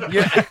out.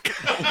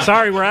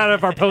 Sorry, we're out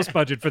of our post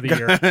budget for the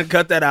year.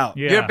 Cut that out.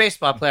 Yeah. You're a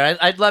baseball player.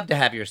 I'd love to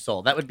have your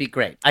soul. That would be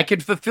great. I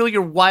could fulfill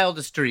your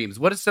wildest dreams.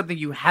 What is something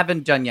you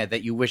haven't done yet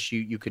that you wish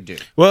you could do?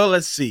 Well,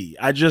 let's see.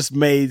 I just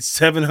made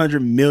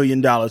 $700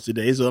 million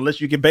today, so unless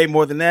you can pay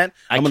more than that,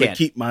 I'm going to can't.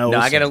 keep my old No,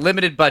 I got a self.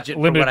 limited budget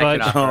Limited for what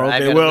budget. I can offer. Oh, I've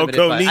okay. got a Well, limited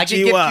budget.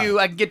 konnichiwa.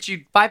 I can get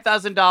you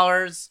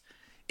 $5,000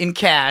 in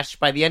cash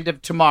by the end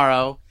of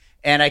tomorrow,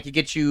 and I could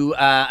get you.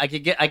 I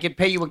could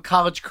pay you a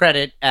college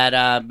credit at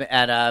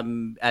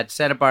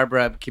Santa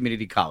Barbara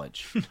Community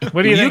College.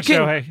 What do you think,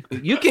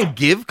 Shohei? You can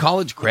give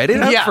college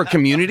credit for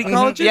community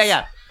colleges?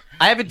 Yeah.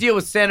 I have a deal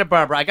with Santa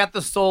Barbara. I got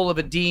the soul of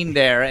a dean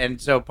there, and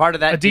so part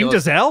of that A Dean deal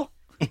is- Dazelle?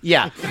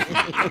 Yeah.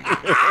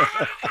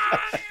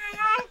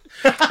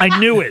 I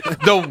knew it.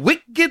 The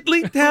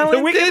wickedly talented.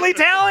 The wickedly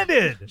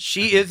talented.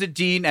 She is a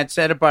dean at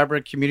Santa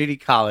Barbara Community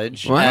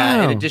College.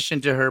 Wow. In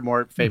addition to her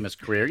more famous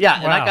career. Yeah,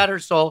 and Wow. I got her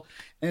soul.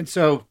 And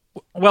so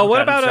Well,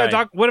 what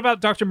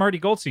about Dr. Marty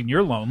Goldstein?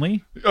 You're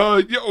lonely.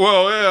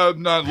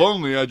 I'm not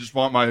lonely. I just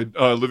want my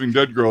living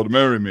dead girl to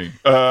marry me.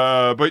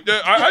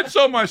 I'd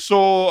sell my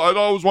soul. I'd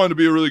always wanted to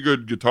be a really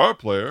good guitar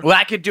player. Well,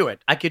 I could do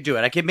it. I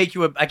could make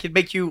you.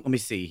 Let me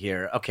see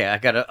here.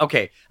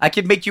 Okay, I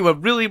could make you a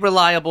really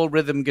reliable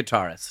rhythm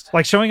guitarist.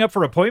 Like showing up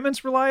for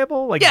appointments,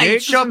 reliable. Like yeah, you'd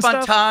gigs show and up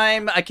on stuff?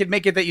 time. I could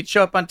make it that you'd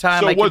show up on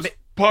time. So what's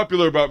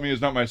popular about me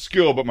is not my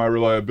skill, but my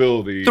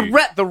reliability.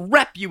 The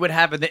rep you would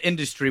have in the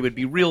industry would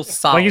be real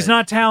solid. Like he's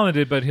not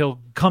talented, but he'll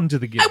come to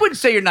the gig. I wouldn't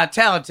say you're not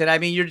talented. I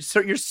mean, you're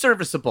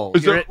serviceable.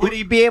 Would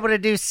you be able to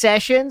do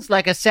sessions,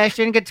 like a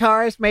session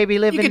guitarist, maybe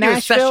live You in could do a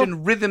Nashville?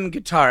 session rhythm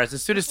guitarist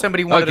as soon as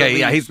somebody wanted to leave.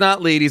 Yeah, he's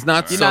not lead. He's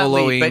not You're not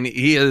soloing. lead, but-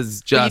 he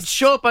is But you'd just.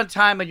 show up on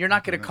time, and you're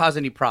not going to cause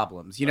any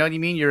problems. You know what I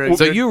mean?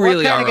 So you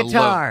really what kind are of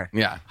guitar?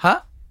 Yeah.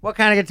 Huh? What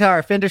kind of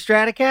guitar? Fender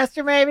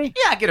Stratocaster, maybe?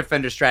 Yeah, I get a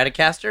Fender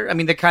Stratocaster. I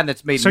mean, the kind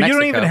that's made So in you Mexico.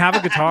 don't even have a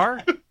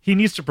guitar? He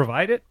needs to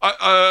provide it?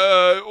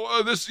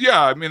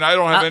 I mean, I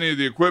don't have any of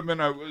the equipment.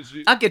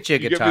 I'll get you a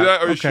Get guitar. me that?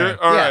 Are you Okay.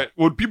 sure? All Yeah. right.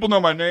 Would people know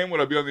my name? Would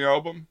I be on the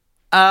album?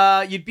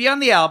 You'd be on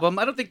the album.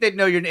 I don't think they'd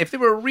know your name. If they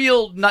were a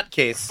real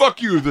nutcase.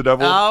 Fuck you, the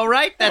devil. All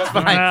right, that's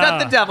fine. Ah.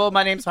 Not the devil.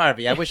 My name's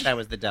Harvey. I wish I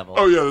was the devil.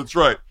 Oh, yeah, that's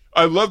right.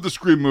 I love the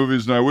Scream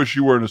movies, and I wish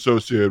you weren't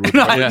associated with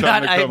No, them. Every I'm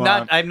time not. they come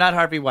on. I'm not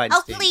Harvey Oh,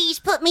 Weinstein. please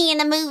put me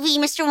in a movie,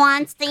 Mr.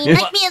 Weinstein.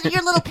 Make me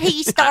your little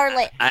piggy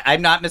starlet.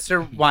 I'm not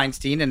Mr.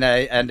 Weinstein,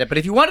 but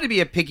if you wanted to be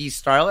a piggy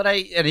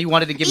starlet, and he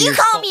wanted to give me You your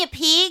call soul- me a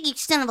pig, you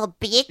son of a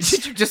bitch.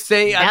 Did you just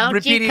say? I'm Don't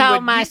repeating you call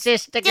what my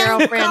sister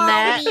girlfriend call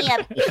that? me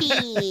a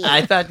pig.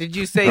 I thought. Did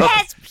you say?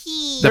 That's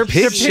pig. The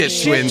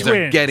Pipshit twins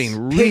are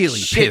getting really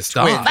pissed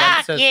off.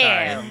 I'm so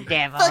you,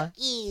 devil. Fuck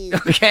you.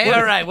 Okay,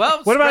 all right. Well,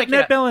 What about strike it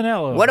Ned up.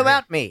 Belanela? What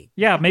about me?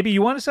 Yeah, maybe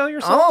you want to sell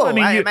your soul? Oh, I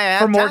mean, may I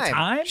have for more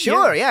time?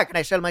 Sure, yeah. Can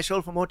I sell my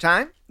soul for more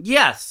time?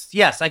 Yes,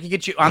 I can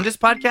get you on this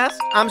podcast.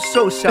 I'm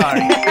so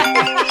sorry.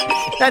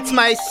 That's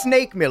my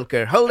snake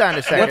milker. Hold on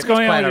a second. What's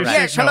going on with your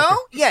Yes, snake hello?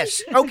 milker?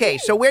 Yes. Okay,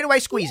 so where do I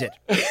squeeze it?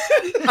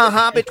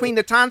 Between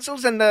the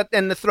tonsils and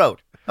the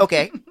throat.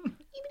 Okay.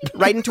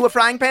 Right into a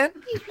frying pan?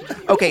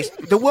 Okay,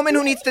 the woman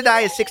who needs to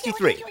die is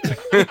 63.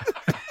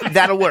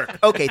 That'll work.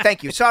 Okay,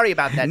 thank you. Sorry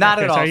about that. Not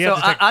Okay, at all. so you have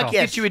So to take the I'll call.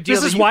 get you a deal.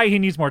 This is that you- why he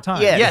needs more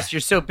time. Yes. Yes, you're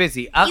so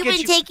busy. I'll You've get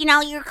been you. taking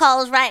all your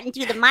calls right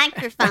into the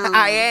microphone.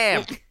 I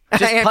am.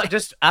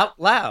 Just out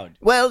loud.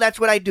 Well, that's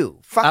what I do.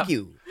 Fuck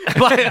you.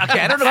 Okay,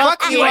 I don't know.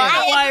 Fuck you.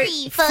 I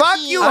agree. Fuck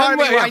you,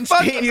 Harvey Weinstein.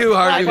 Fuck you,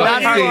 Harvey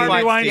Not Harvey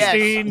Harvey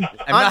Weinstein. Yes.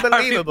 I'm not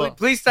Unbelievable. Harvey.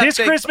 Please stop This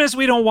saying- Christmas,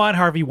 we don't want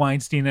Harvey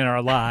Weinstein in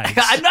our lives.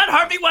 I'm not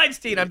Harvey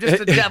Weinstein. I'm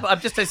just a devil. I'm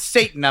just a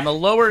Satan. I'm a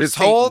lower. This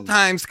Satan. whole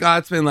time,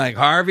 Scott's been like,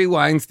 Harvey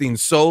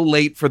Weinstein's so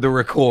late for the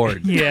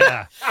record.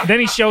 Yeah.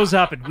 Then he shows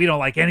up and we don't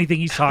like anything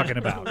he's talking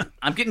about.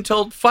 I'm getting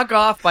told fuck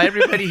off by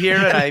everybody here,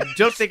 and I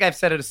don't think I've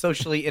said a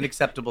socially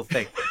unacceptable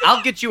thing.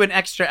 I'll get you an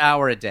extra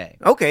hour a day.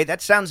 Okay, that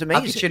sounds I'll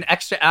amazing. get you an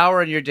extra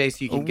hour in your day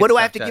so you can. What do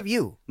I have get to stuff give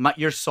you?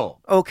 Your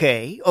soul.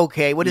 Okay.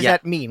 What does Yeah.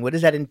 that mean? What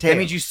does that entail? That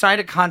means you sign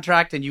a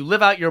contract and you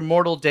live out your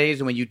mortal days,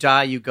 and when you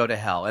die, you go to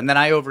hell, and then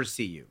I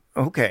oversee you.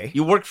 Okay.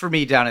 You work for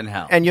me down in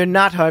hell. And you're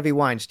not Harvey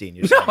Weinstein,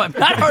 you're saying? No, I'm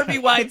not Harvey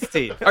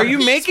Weinstein. Are you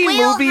He's making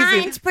Will movies?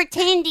 Hines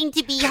pretending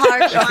to be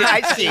Harvey I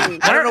see. Weinstein.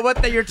 I don't know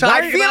what you're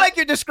talking I feel about. like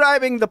you're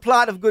describing the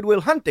plot of Good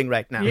Will Hunting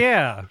right now.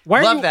 Yeah.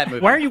 Why Love are you, that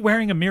movie. Why are you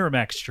wearing a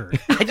Miramax shirt?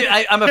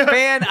 I'm a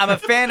fan. I'm a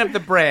fan of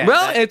the brand.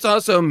 Well, it's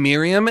also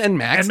Miriam and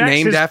Max, And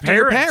Max's named after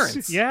your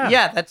parents.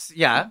 Yeah.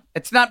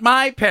 It's not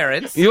my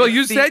parents. Well, you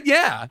It's the- said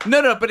yeah.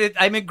 No, but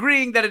I'm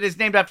agreeing that it is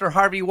named after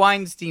Harvey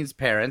Weinstein's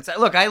parents.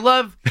 Look, I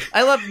love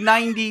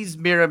 90s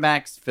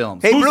Miramax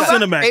films. Hey, Who's Bruba?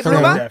 Cinemax Hey, named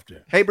Bruba?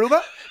 after? Hey,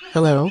 Bruba?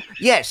 Hello?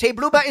 Yes. Hey,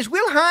 Bruba, is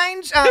Will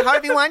Hines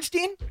Harvey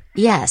Weinstein?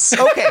 Yes.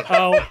 Okay.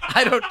 Oh,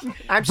 I don't.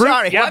 I'm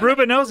sorry. Yeah, What?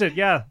 Bruba knows it.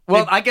 Yeah.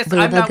 Well, I guess I'm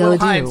Bruba not Will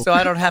go Hines, do. so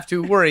I don't have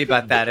to worry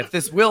about that. If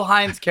this Will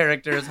Hines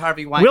character is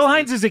Harvey Weinstein, Will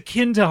Hines is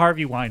akin to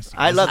Harvey Weinstein.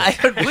 I love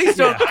it. Please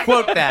don't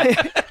quote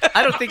that.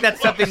 I don't think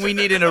that's something we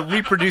need in a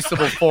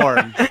reproducible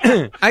form.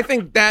 I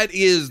think that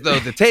is, though,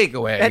 the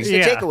takeaway. That's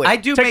the takeaway. I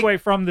do Takeaway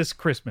make. from this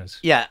Christmas.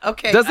 Yeah.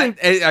 Okay.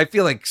 I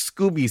feel like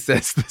Scooby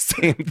says the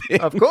same thing.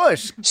 Of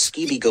course.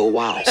 Skeeby go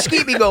wow.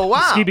 Skeeby go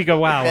wow. Skeeby go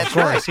wow, That's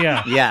of course,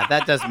 yeah. Yeah,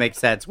 that does make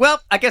sense. Well,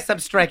 I guess I'm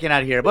striking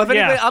out here. But if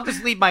Yeah. anybody, I'll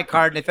just leave my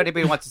card, and if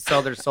anybody wants to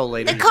sell their soul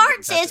later, The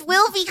card says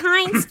Wilvie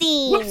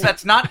Heinstein. Whoops,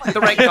 that's not the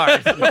right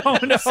card. Oh,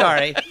 no.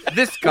 Sorry,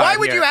 this card. Why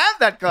would here. you have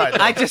that card?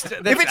 I just.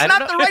 if it's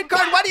not the right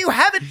card, why do you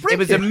have it It printed?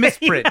 was a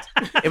misprint.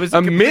 It was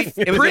A complete-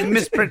 It was a misprint?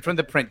 misprint from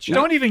the print shop.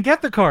 Don't even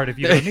get the card if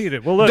you don't need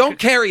it. Well, look. Don't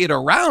carry it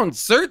around,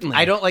 certainly.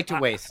 I don't like to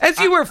waste. As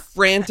you were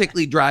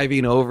frantically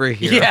driving over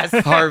here, Yes.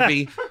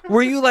 Harvey,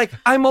 were you like,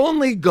 I'm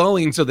only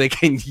going so they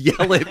can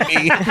yell at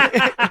me,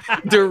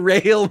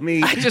 derail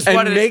me, just and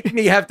wanted to- make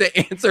me have to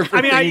answer for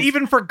I mean, I things?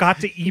 even forgot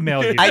to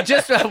email you. I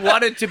just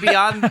wanted to be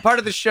on part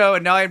of the show,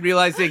 and now I'm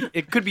realizing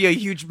it could be a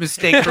huge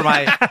mistake for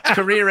my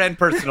career and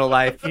personal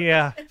life.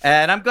 Yeah.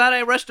 And I'm glad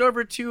I rushed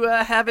over to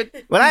have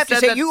it. Well, I have said to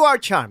say, that's- you are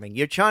charming.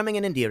 You're charming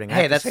and endearing. I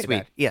Hey, have to that's say sweet.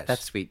 that. Yes.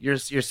 That's sweet. You're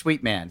a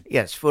sweet man.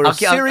 Yes, for a I'll-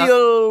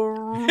 serial...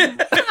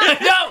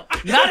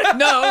 No,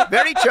 no.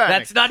 Very charming.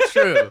 That's not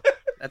true.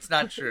 That's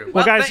not true.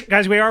 Well,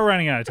 guys, we are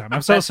running out of time.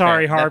 I'm so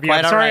sorry, Harvey.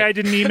 I'm sorry I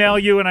didn't email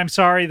you, and I'm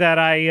sorry that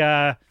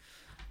I,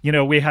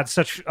 we had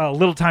such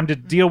little time to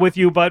deal with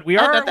you. But we do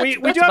have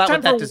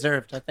time for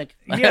deserved. I think.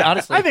 Yeah,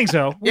 honestly, I think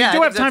so. We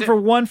do have time for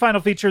one final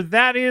feature.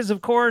 That is,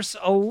 of course,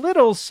 a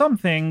little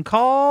something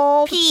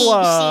called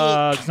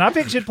plugs, not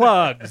pig shit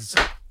plugs.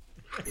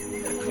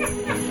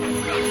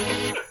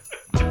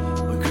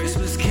 When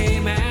Christmas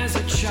came as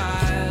a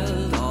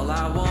child, all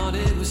I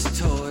wanted was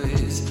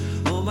toys.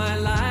 Oh, my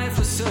life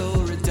was so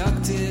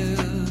reductive.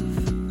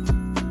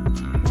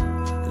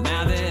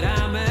 Now that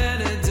I'm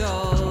an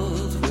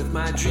adult, with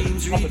my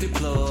dreams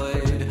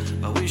redeployed,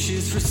 my wish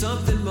is for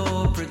something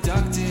more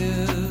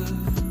productive.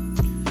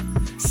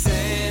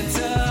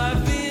 Santa,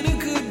 I've been a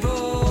good boy.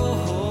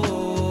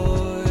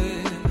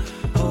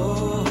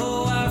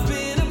 Oh, I've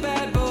been a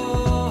bad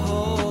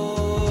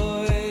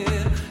boy.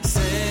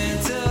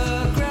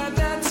 Santa, grab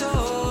that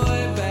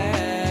toy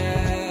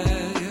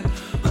bag.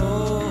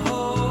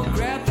 Oh,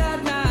 grab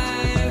that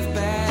knife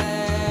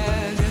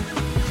bag.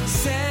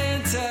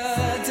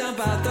 Santa, dump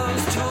out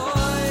those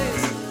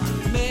toys.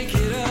 Make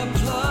it a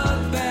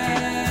plug bag.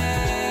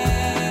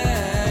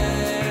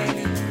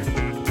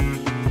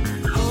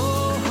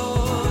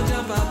 Oh,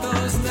 dump out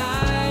those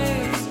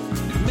knives.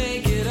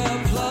 Make it a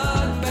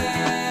plug bag.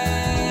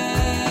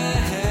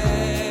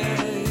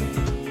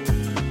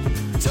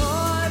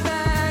 Toy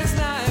bags,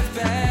 knife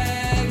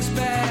bags,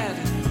 bad.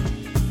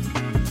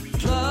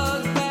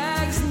 Plug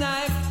bags,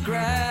 knife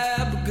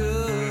grab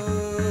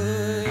good.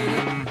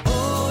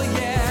 Oh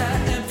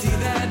yeah, empty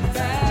that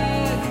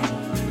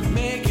bag.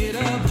 Make it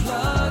a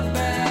plug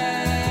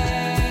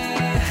bag.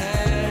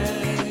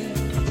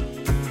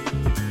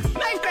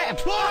 Knife grab.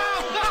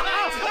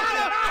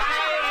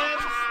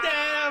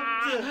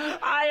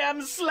 I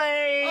am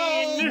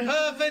slain.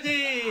 Oh,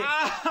 perfidy.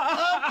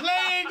 A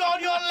plague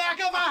on your lack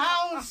of a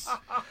house.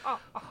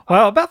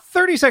 Well, about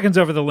 30 seconds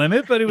over the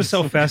limit, but it was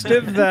so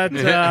festive that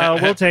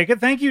we'll take it.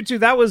 Thank you to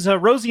that was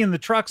Rosie in the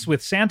Trucks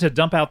with Santa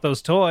Dump Out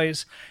Those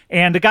Toys.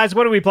 And guys,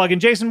 what are we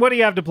plugging? Jason, what do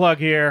you have to plug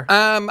here?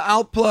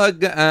 I'll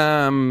plug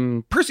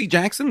Percy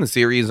Jackson, the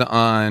series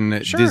on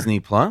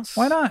Disney Plus.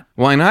 Why not?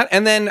 Why not?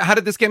 And then How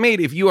Did This Get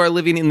Made? If you are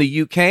living in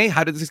the UK,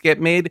 How Did This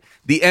Get Made?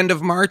 The end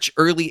of March,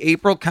 early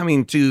April,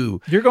 coming to...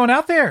 You're going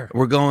out there.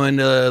 We're going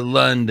to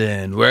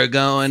London. We're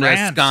going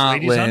France, to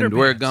Scotland.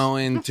 We're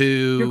going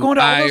to You're going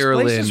to all those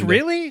Ireland. places,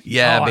 really?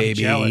 Yeah, Oh, I'm baby.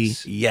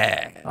 jealous.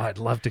 Yeah. Oh, I'd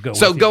love to go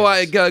So with go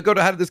you. go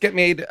to How Did This Get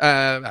Made?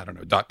 I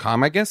don't know,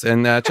 .com, I guess,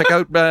 and check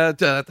out.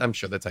 I'm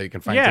sure that's how you can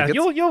find Yeah,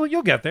 tickets.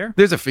 you'll get there.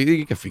 There's a fee.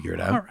 You can figure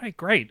it out. All right,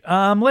 great.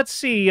 Let's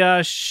see.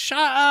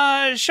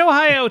 Shohei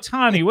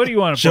Ohtani. What do you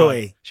want to plug?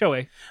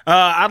 Shohei.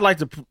 I'd like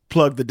to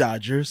plug the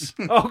Dodgers.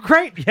 Oh,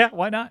 great. Yeah,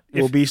 why not?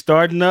 We'll be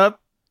starting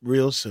up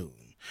real soon.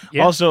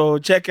 Yeah. Also,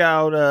 check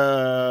out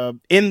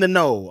In the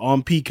Know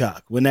on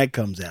Peacock when that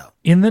comes out.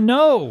 In the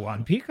Know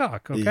on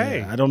Peacock. Okay.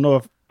 Yeah, I don't know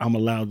if I'm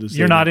allowed to say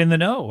You're not that. in the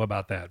know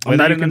about that. I'm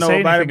Whether not you in the can know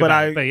say about it,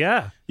 anything but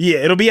yeah. Yeah,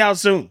 it'll be out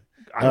soon.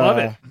 I love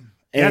it.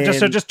 Yeah,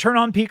 and just turn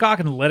on Peacock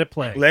and let it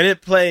play. Let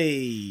it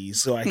play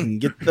so I can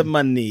get the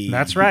money.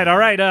 That's right. All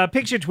right.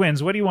 Picture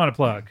Twins, what do you want to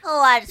plug?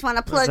 Oh, I just want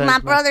to plug my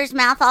brother's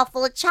mouth all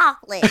full of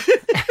chocolate.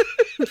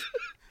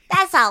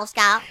 That's all,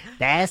 Scott.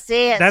 That's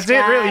it. That's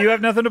Scott. it, really? You have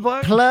nothing to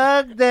plug?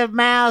 Plug the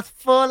mouth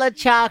full of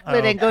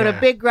chocolate and go to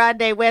Okay.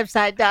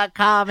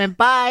 BigGrandewebsite.com and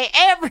buy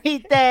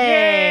everything.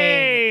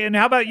 Yay! And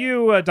how about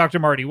you, Dr.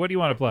 Marty? What do you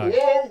want to plug?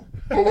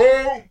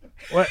 Hello?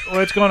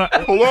 What's going on?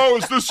 Hello,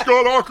 is this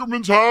Scott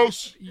Ackerman's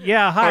house?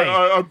 Yeah, hi.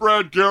 I'm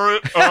Brad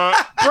Garrett.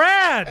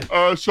 Brad!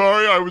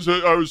 Sorry, I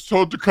was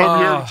told to come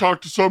here to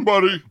talk to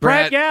somebody.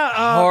 Brad,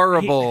 yeah.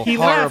 horrible. He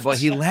horrible.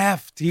 left. He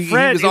left. He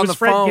Fred, was it on was the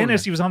Fred phone.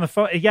 Guinness. He was on the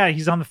phone. Yeah,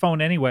 he's on the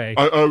phone anyway.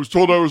 I was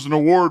told I was an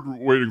award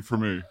waiting for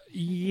me.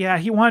 Yeah,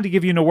 he wanted to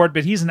give you an award,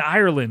 but he's in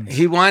Ireland.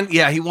 He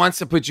wants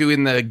to put you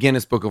in the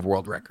Guinness Book of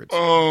World Records.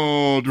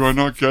 Oh, do I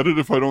not get it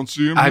if I don't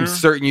see him I'm here?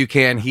 certain you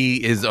can.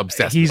 He is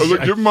obsessed. He's with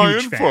it. Give him my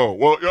info.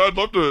 Well, yeah, I'd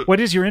love to. What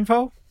is your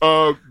info?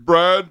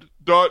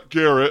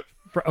 Brad.Garrett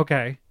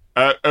Okay.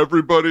 at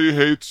Everybody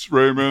Hates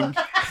Raymond.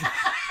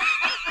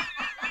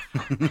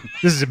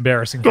 This is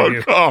embarrassing for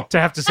you to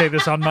have to say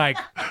this on mic.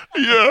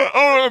 Yeah.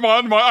 Oh, I'm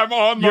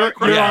on mic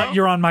right now.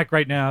 You're on mic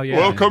right now. Yeah.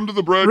 Welcome to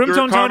the Brad Room Garrett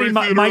Tone Tony Comedy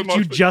Theater in mic'd Las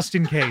you Vegas. just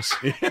in case.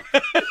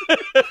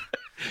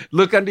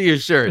 Look under your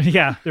shirt.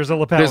 Yeah, there's a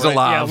lapel. There's a right-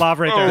 lav. Yeah, lav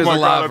right Oh there. There's my a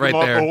God, lav I've been right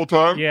off there. the whole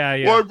time. Yeah,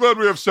 yeah. Well, I'm glad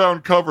we have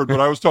sound covered,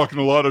 but I was talking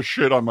a lot of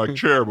shit on my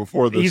chair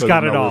before this. He's I got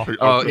didn't it know all. what to-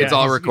 Oh, Yeah, it's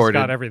all he's recorded.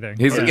 got everything.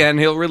 He's Yeah. again.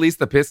 He'll release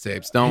the piss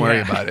tapes. Don't worry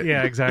Yeah. about it.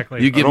 Yeah,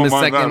 exactly. You give I him a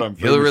don't mind second. that. I'm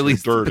He'll famously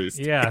release the dirty. piss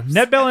tapes. Yeah.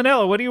 Ned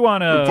Belanela, what do you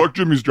want to... Fuck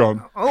Jimmy's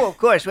John. Oh, of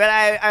course. Well,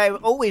 I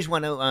always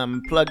want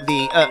to plug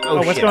the.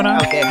 what's shit. going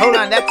on? Okay, hold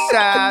on.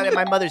 That's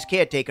my mother's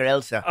caretaker,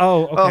 Elsa.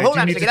 Oh, okay. hold Do you on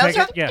a need to second, take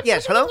Elsa. it? Yeah.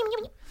 Yes. Hello.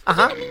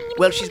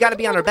 Well, she's got to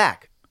be on her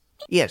back.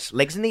 Yes,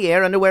 legs in the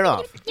air, underwear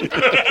off.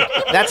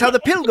 That's how the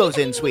pill goes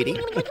in, sweetie.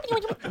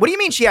 What do you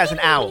mean she has an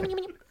owl?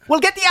 Well,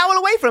 get the owl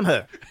away from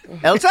her,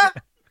 Elsa.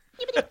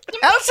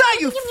 Elsa,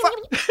 you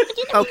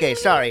Okay,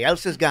 sorry.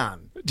 Elsa's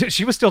gone.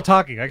 She was still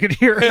talking. I could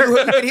hear her.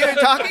 You could hear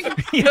her talking?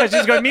 Yeah,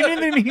 she's going, me.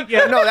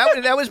 Yeah. No,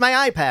 that was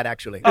my iPad,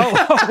 actually. Oh,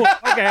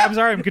 okay. I'm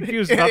sorry. I'm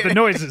confused about the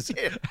noises. Do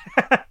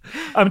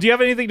you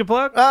have anything to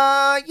plug?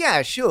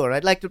 Yeah, sure.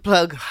 I'd like to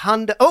plug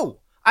Honda. Oh,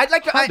 I'd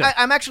like to.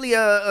 I'm actually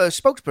a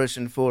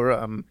spokesperson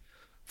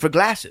for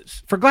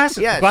glasses. For glasses?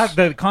 Yes.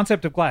 The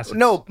concept of glasses.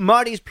 No,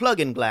 Marty's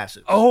plug-in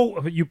glasses.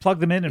 Oh, you plug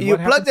them in and you what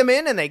plug happens? them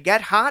in and they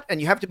get hot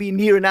and you have to be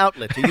near an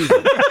outlet to use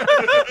them.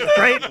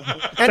 Great.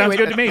 Sounds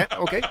good to me.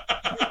 Okay.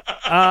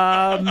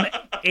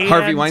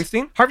 Harvey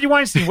Weinstein? Harvey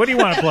Weinstein, what do you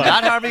want to plug?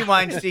 Not Harvey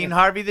Weinstein,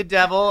 Harvey the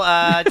Devil.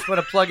 I just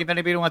want to plug if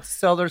anybody wants to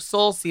sell their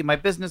soul, see my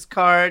business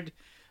card.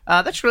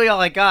 That's really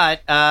all I got.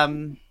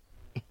 I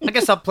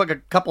guess I'll plug a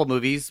couple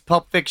movies.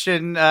 Pulp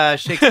Fiction,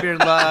 Shakespeare in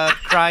Love,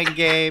 Crying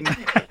Game.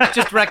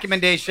 Just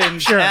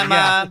recommendations. Sure,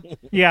 Emma.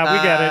 Yeah, we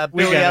get it.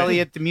 Billy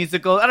Elliot, the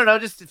musical. I don't know,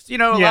 just, a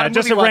lot of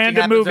just movie watching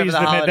random happens over movies the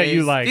that holidays.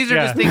 you like. These are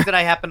just things that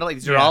I happen to like.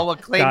 These are all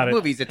acclaimed got it.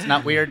 movies. It's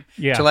not weird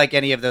Yeah. to like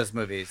any of those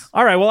movies.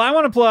 All right, well, I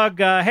want to plug,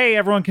 hey,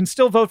 everyone can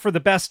still vote for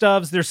the best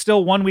ofs. There's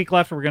still 1 week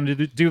left. We're going to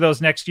do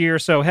those next year.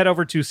 So head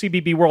over to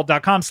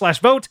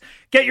cbbworld.com/vote.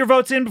 Get your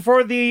votes in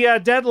before the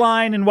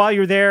deadline. And while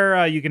you're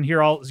there, you can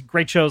hear all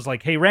great shows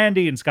like Hey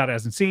Randy and Scott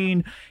Hasn't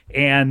Seen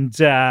and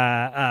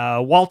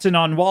Walton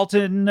on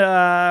Walton,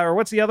 or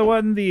what's the other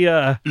one?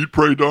 The Eat,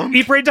 Pray, Dunk.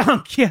 Eat, Pray,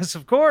 Dunk. Yes,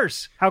 of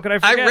course. How could I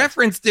forget? I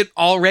referenced it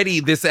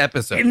already this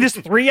episode. In this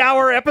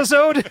 3-hour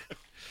episode?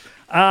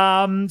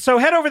 So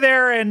head over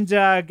there and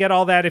get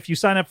all that. If you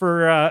sign up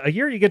for a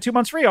year, you get 2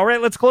 months free. All right,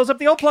 let's close up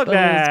the old plug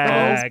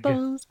bag.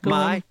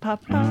 My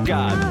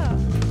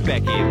God,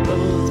 Becky. Going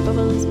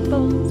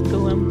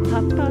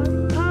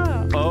papa.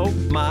 Oh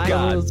my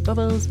God,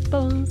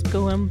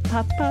 going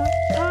papa.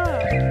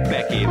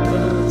 Becky.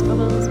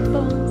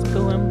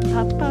 Going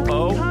papa.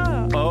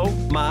 Oh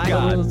my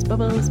God,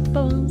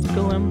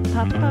 going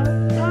papa.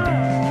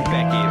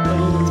 Becky.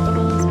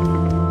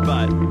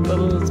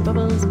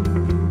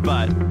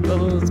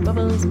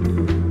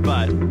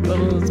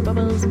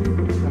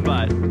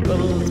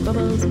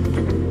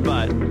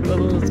 But.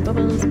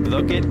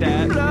 Look at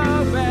that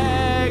plug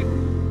bag.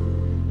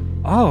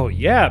 Oh,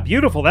 yeah,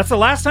 beautiful. That's the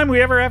last time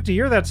we ever have to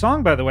hear that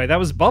song, by the way. That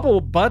was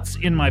Bubble Butts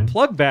in My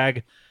Plug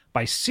Bag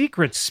by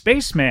Secret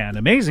Spaceman.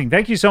 Amazing.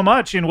 Thank you so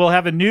much. And we'll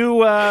have a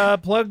new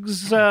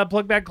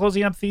plug bag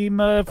closing up theme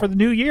for the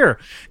new year.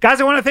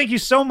 Guys, I want to thank you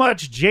so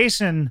much,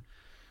 Jason.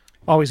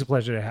 Always a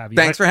pleasure to have you.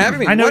 Thanks for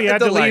having me. I know What you a had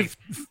to delight.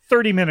 leave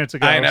 30 minutes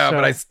ago. I know, so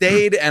but I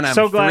stayed, and I'm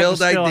so glad thrilled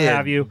to still I did.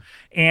 have you.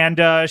 And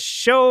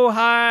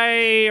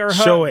Shohei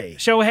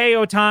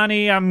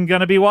Ohtani, I'm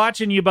going to be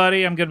watching you,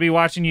 buddy. I'm going to be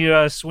watching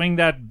you swing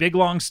that big,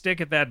 long stick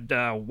at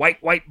that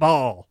white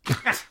ball.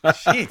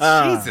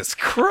 Jesus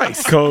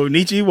Christ.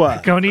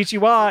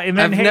 Konnichiwa. And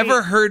then, I've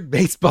never heard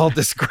baseball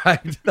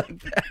described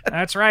like that.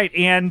 That's right.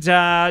 And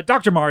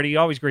Dr. Marty,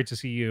 always great to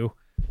see you.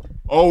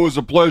 Always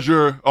a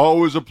pleasure.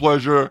 Always a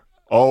pleasure.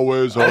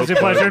 Always a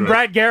pleasure. And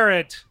Brad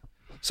Garrett,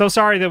 so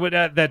sorry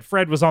that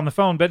Fred was on the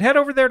phone, but head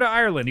over there to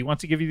Ireland. He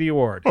wants to give you the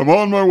award. I'm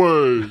on my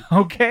way.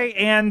 Okay,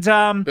 and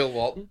Bill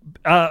Walton?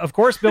 Of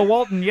course, Bill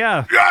Walton,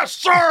 yeah. Yes,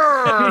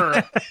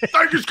 sir!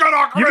 Thank you, Scott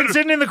Ackerman. You've been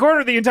sitting in the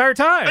corner the entire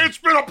time. It's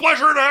been a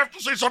pleasure to have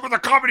to see some of the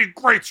comedy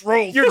greats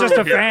roll You're through just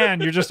a here. fan.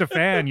 You're just a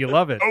fan. You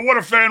love it. Oh, what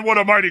a fan. What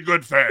a mighty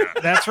good fan.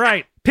 That's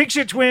right.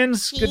 Picture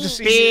Twins. Good to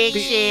see Big you.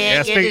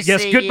 shit.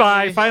 Yes,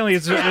 goodbye. Finally,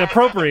 it's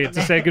appropriate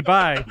to say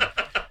goodbye.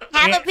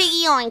 Have a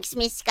piggy oinks,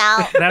 Miss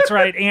Scott. That's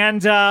right.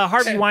 And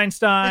Harvey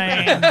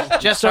Weinstein.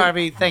 Just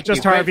Harvey. Thank you.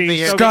 Just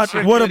Harvey. Scott,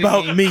 what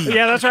about me?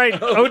 Yeah, that's right.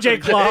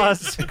 OJ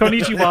Claus.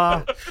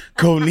 Konnichiwa.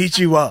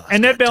 Konnichiwa.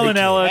 And Ned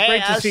Belanela. Hey,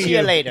 Great to I'll see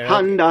you later.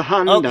 Honda.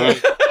 Okay.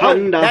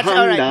 Honda. That's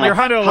all right. Your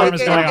Honda alarm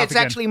is going off It's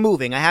again. actually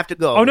moving. I have to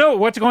go. Oh, no.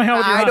 What's going on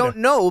with your I Honda? don't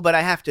know, but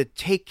I have to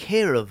take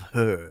care of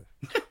her.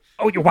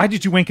 Oh, why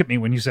did you wink at me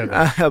when you said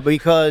that?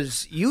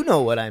 Because you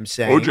know what I'm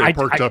saying. OJ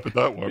perked up at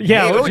that one.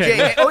 Yeah,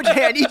 Hey,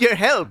 OJ, I need your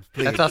help,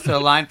 please. That's also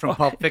a line from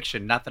Pulp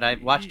Fiction. Not that I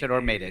watched it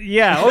or made it.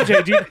 Yeah,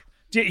 OJ,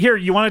 here,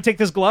 you want to take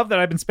this glove that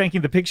I've been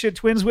spanking the Pig Shit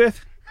Twins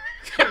with?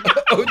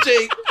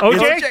 OJ?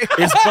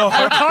 It's both.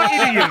 I'm talking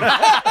to you.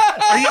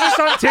 Are you just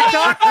on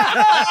TikTok?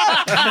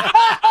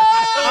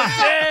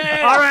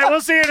 All right,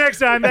 we'll see you next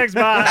time. Thanks,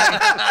 bye.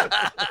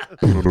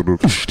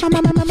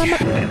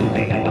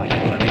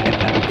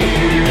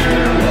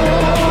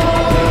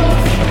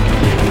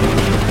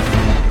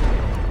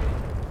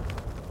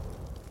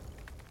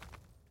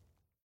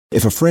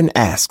 If a friend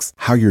asks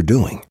how you're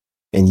doing,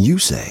 and you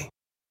say,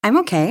 I'm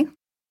okay.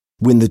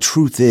 when the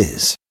truth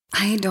is,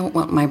 I don't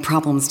want my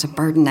problems to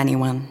burden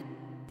anyone.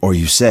 or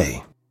you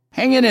say,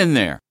 Hang it in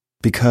there.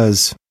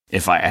 because,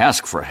 If I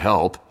ask for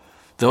help,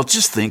 they'll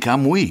just think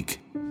I'm weak.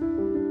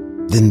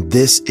 then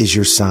this is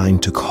your sign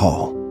to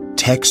call,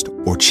 text,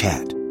 or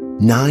chat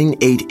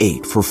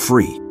 988 for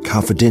free,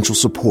 confidential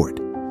support.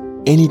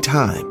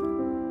 Anytime.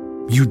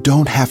 You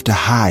don't have to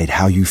hide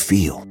how you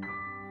feel.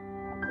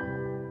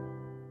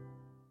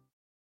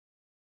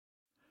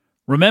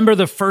 Remember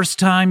the first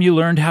time you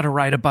learned how to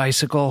ride a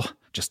bicycle?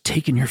 just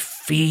taking your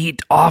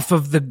feet off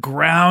of the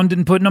ground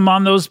and putting them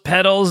on those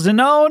pedals.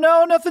 And oh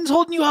no, nothing's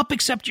holding you up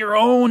except your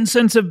own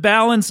sense of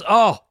balance.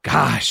 Oh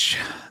gosh,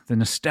 the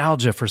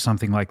nostalgia for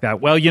something like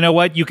that. Well, you know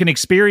what? You can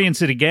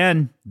experience it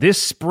again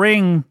this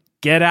spring.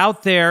 Get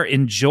out there,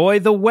 enjoy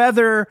the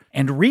weather,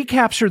 and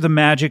recapture the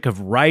magic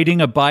of riding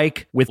a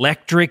bike with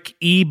electric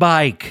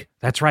e-bike.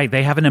 That's right,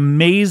 they have an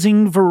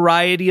amazing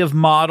variety of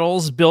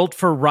models built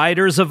for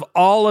riders of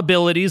all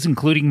abilities,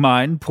 including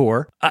mine,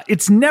 poor.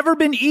 It's never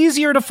been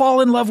easier to fall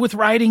in love with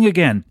riding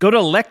again. Go to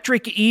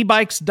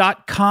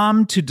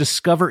electricebikes.com to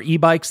discover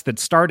e-bikes that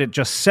start at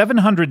just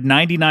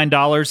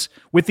 $799.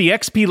 With the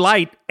XP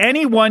Lite,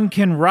 anyone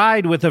can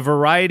ride with a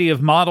variety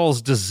of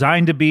models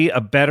designed to be a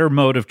better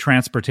mode of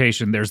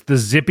transportation. There's the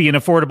zippy and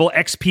affordable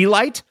XP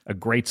Lite, a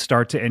great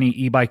start to any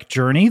e-bike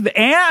journey.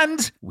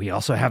 And we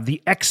also have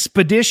the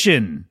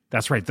Expedition.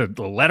 That's right, the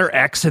letter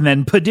X and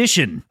then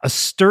Pedition, a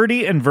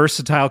sturdy and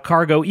versatile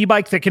cargo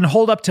e-bike that can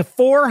hold up to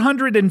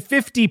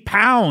 450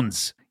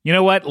 pounds. You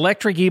know what?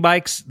 Electric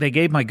e-bikes, they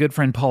gave my good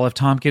friend Paul F.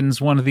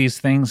 Tompkins one of these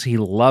things. He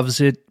loves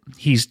it.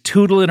 He's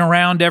tootling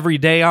around every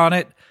day on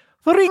it.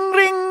 Ring,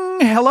 ring.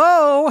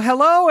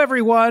 Hello,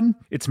 everyone.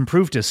 It's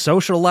improved his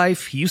social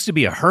life. He used to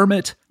be a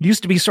hermit. He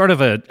used to be sort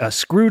of a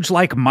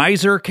Scrooge-like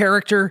miser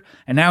character.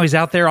 And now he's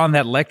out there on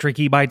that electric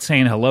e-bike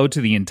saying hello to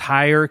the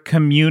entire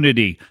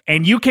community.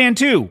 And you can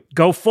too.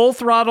 Go full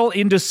throttle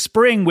into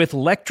spring with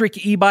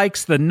electric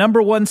e-bikes, the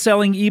 #1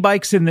 selling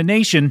e-bikes in the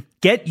nation.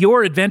 Get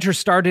your adventure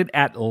started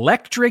at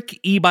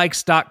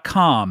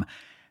electricebikes.com.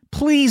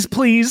 Please,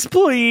 please,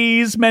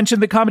 please mention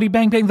the Comedy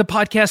Bang Bang the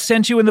podcast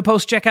sent you in the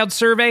post-checkout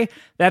survey.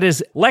 That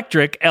is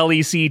electric,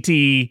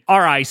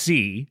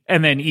 Lectric,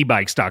 and then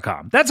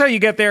ebikes.com. That's how you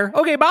get there.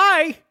 Okay,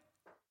 bye.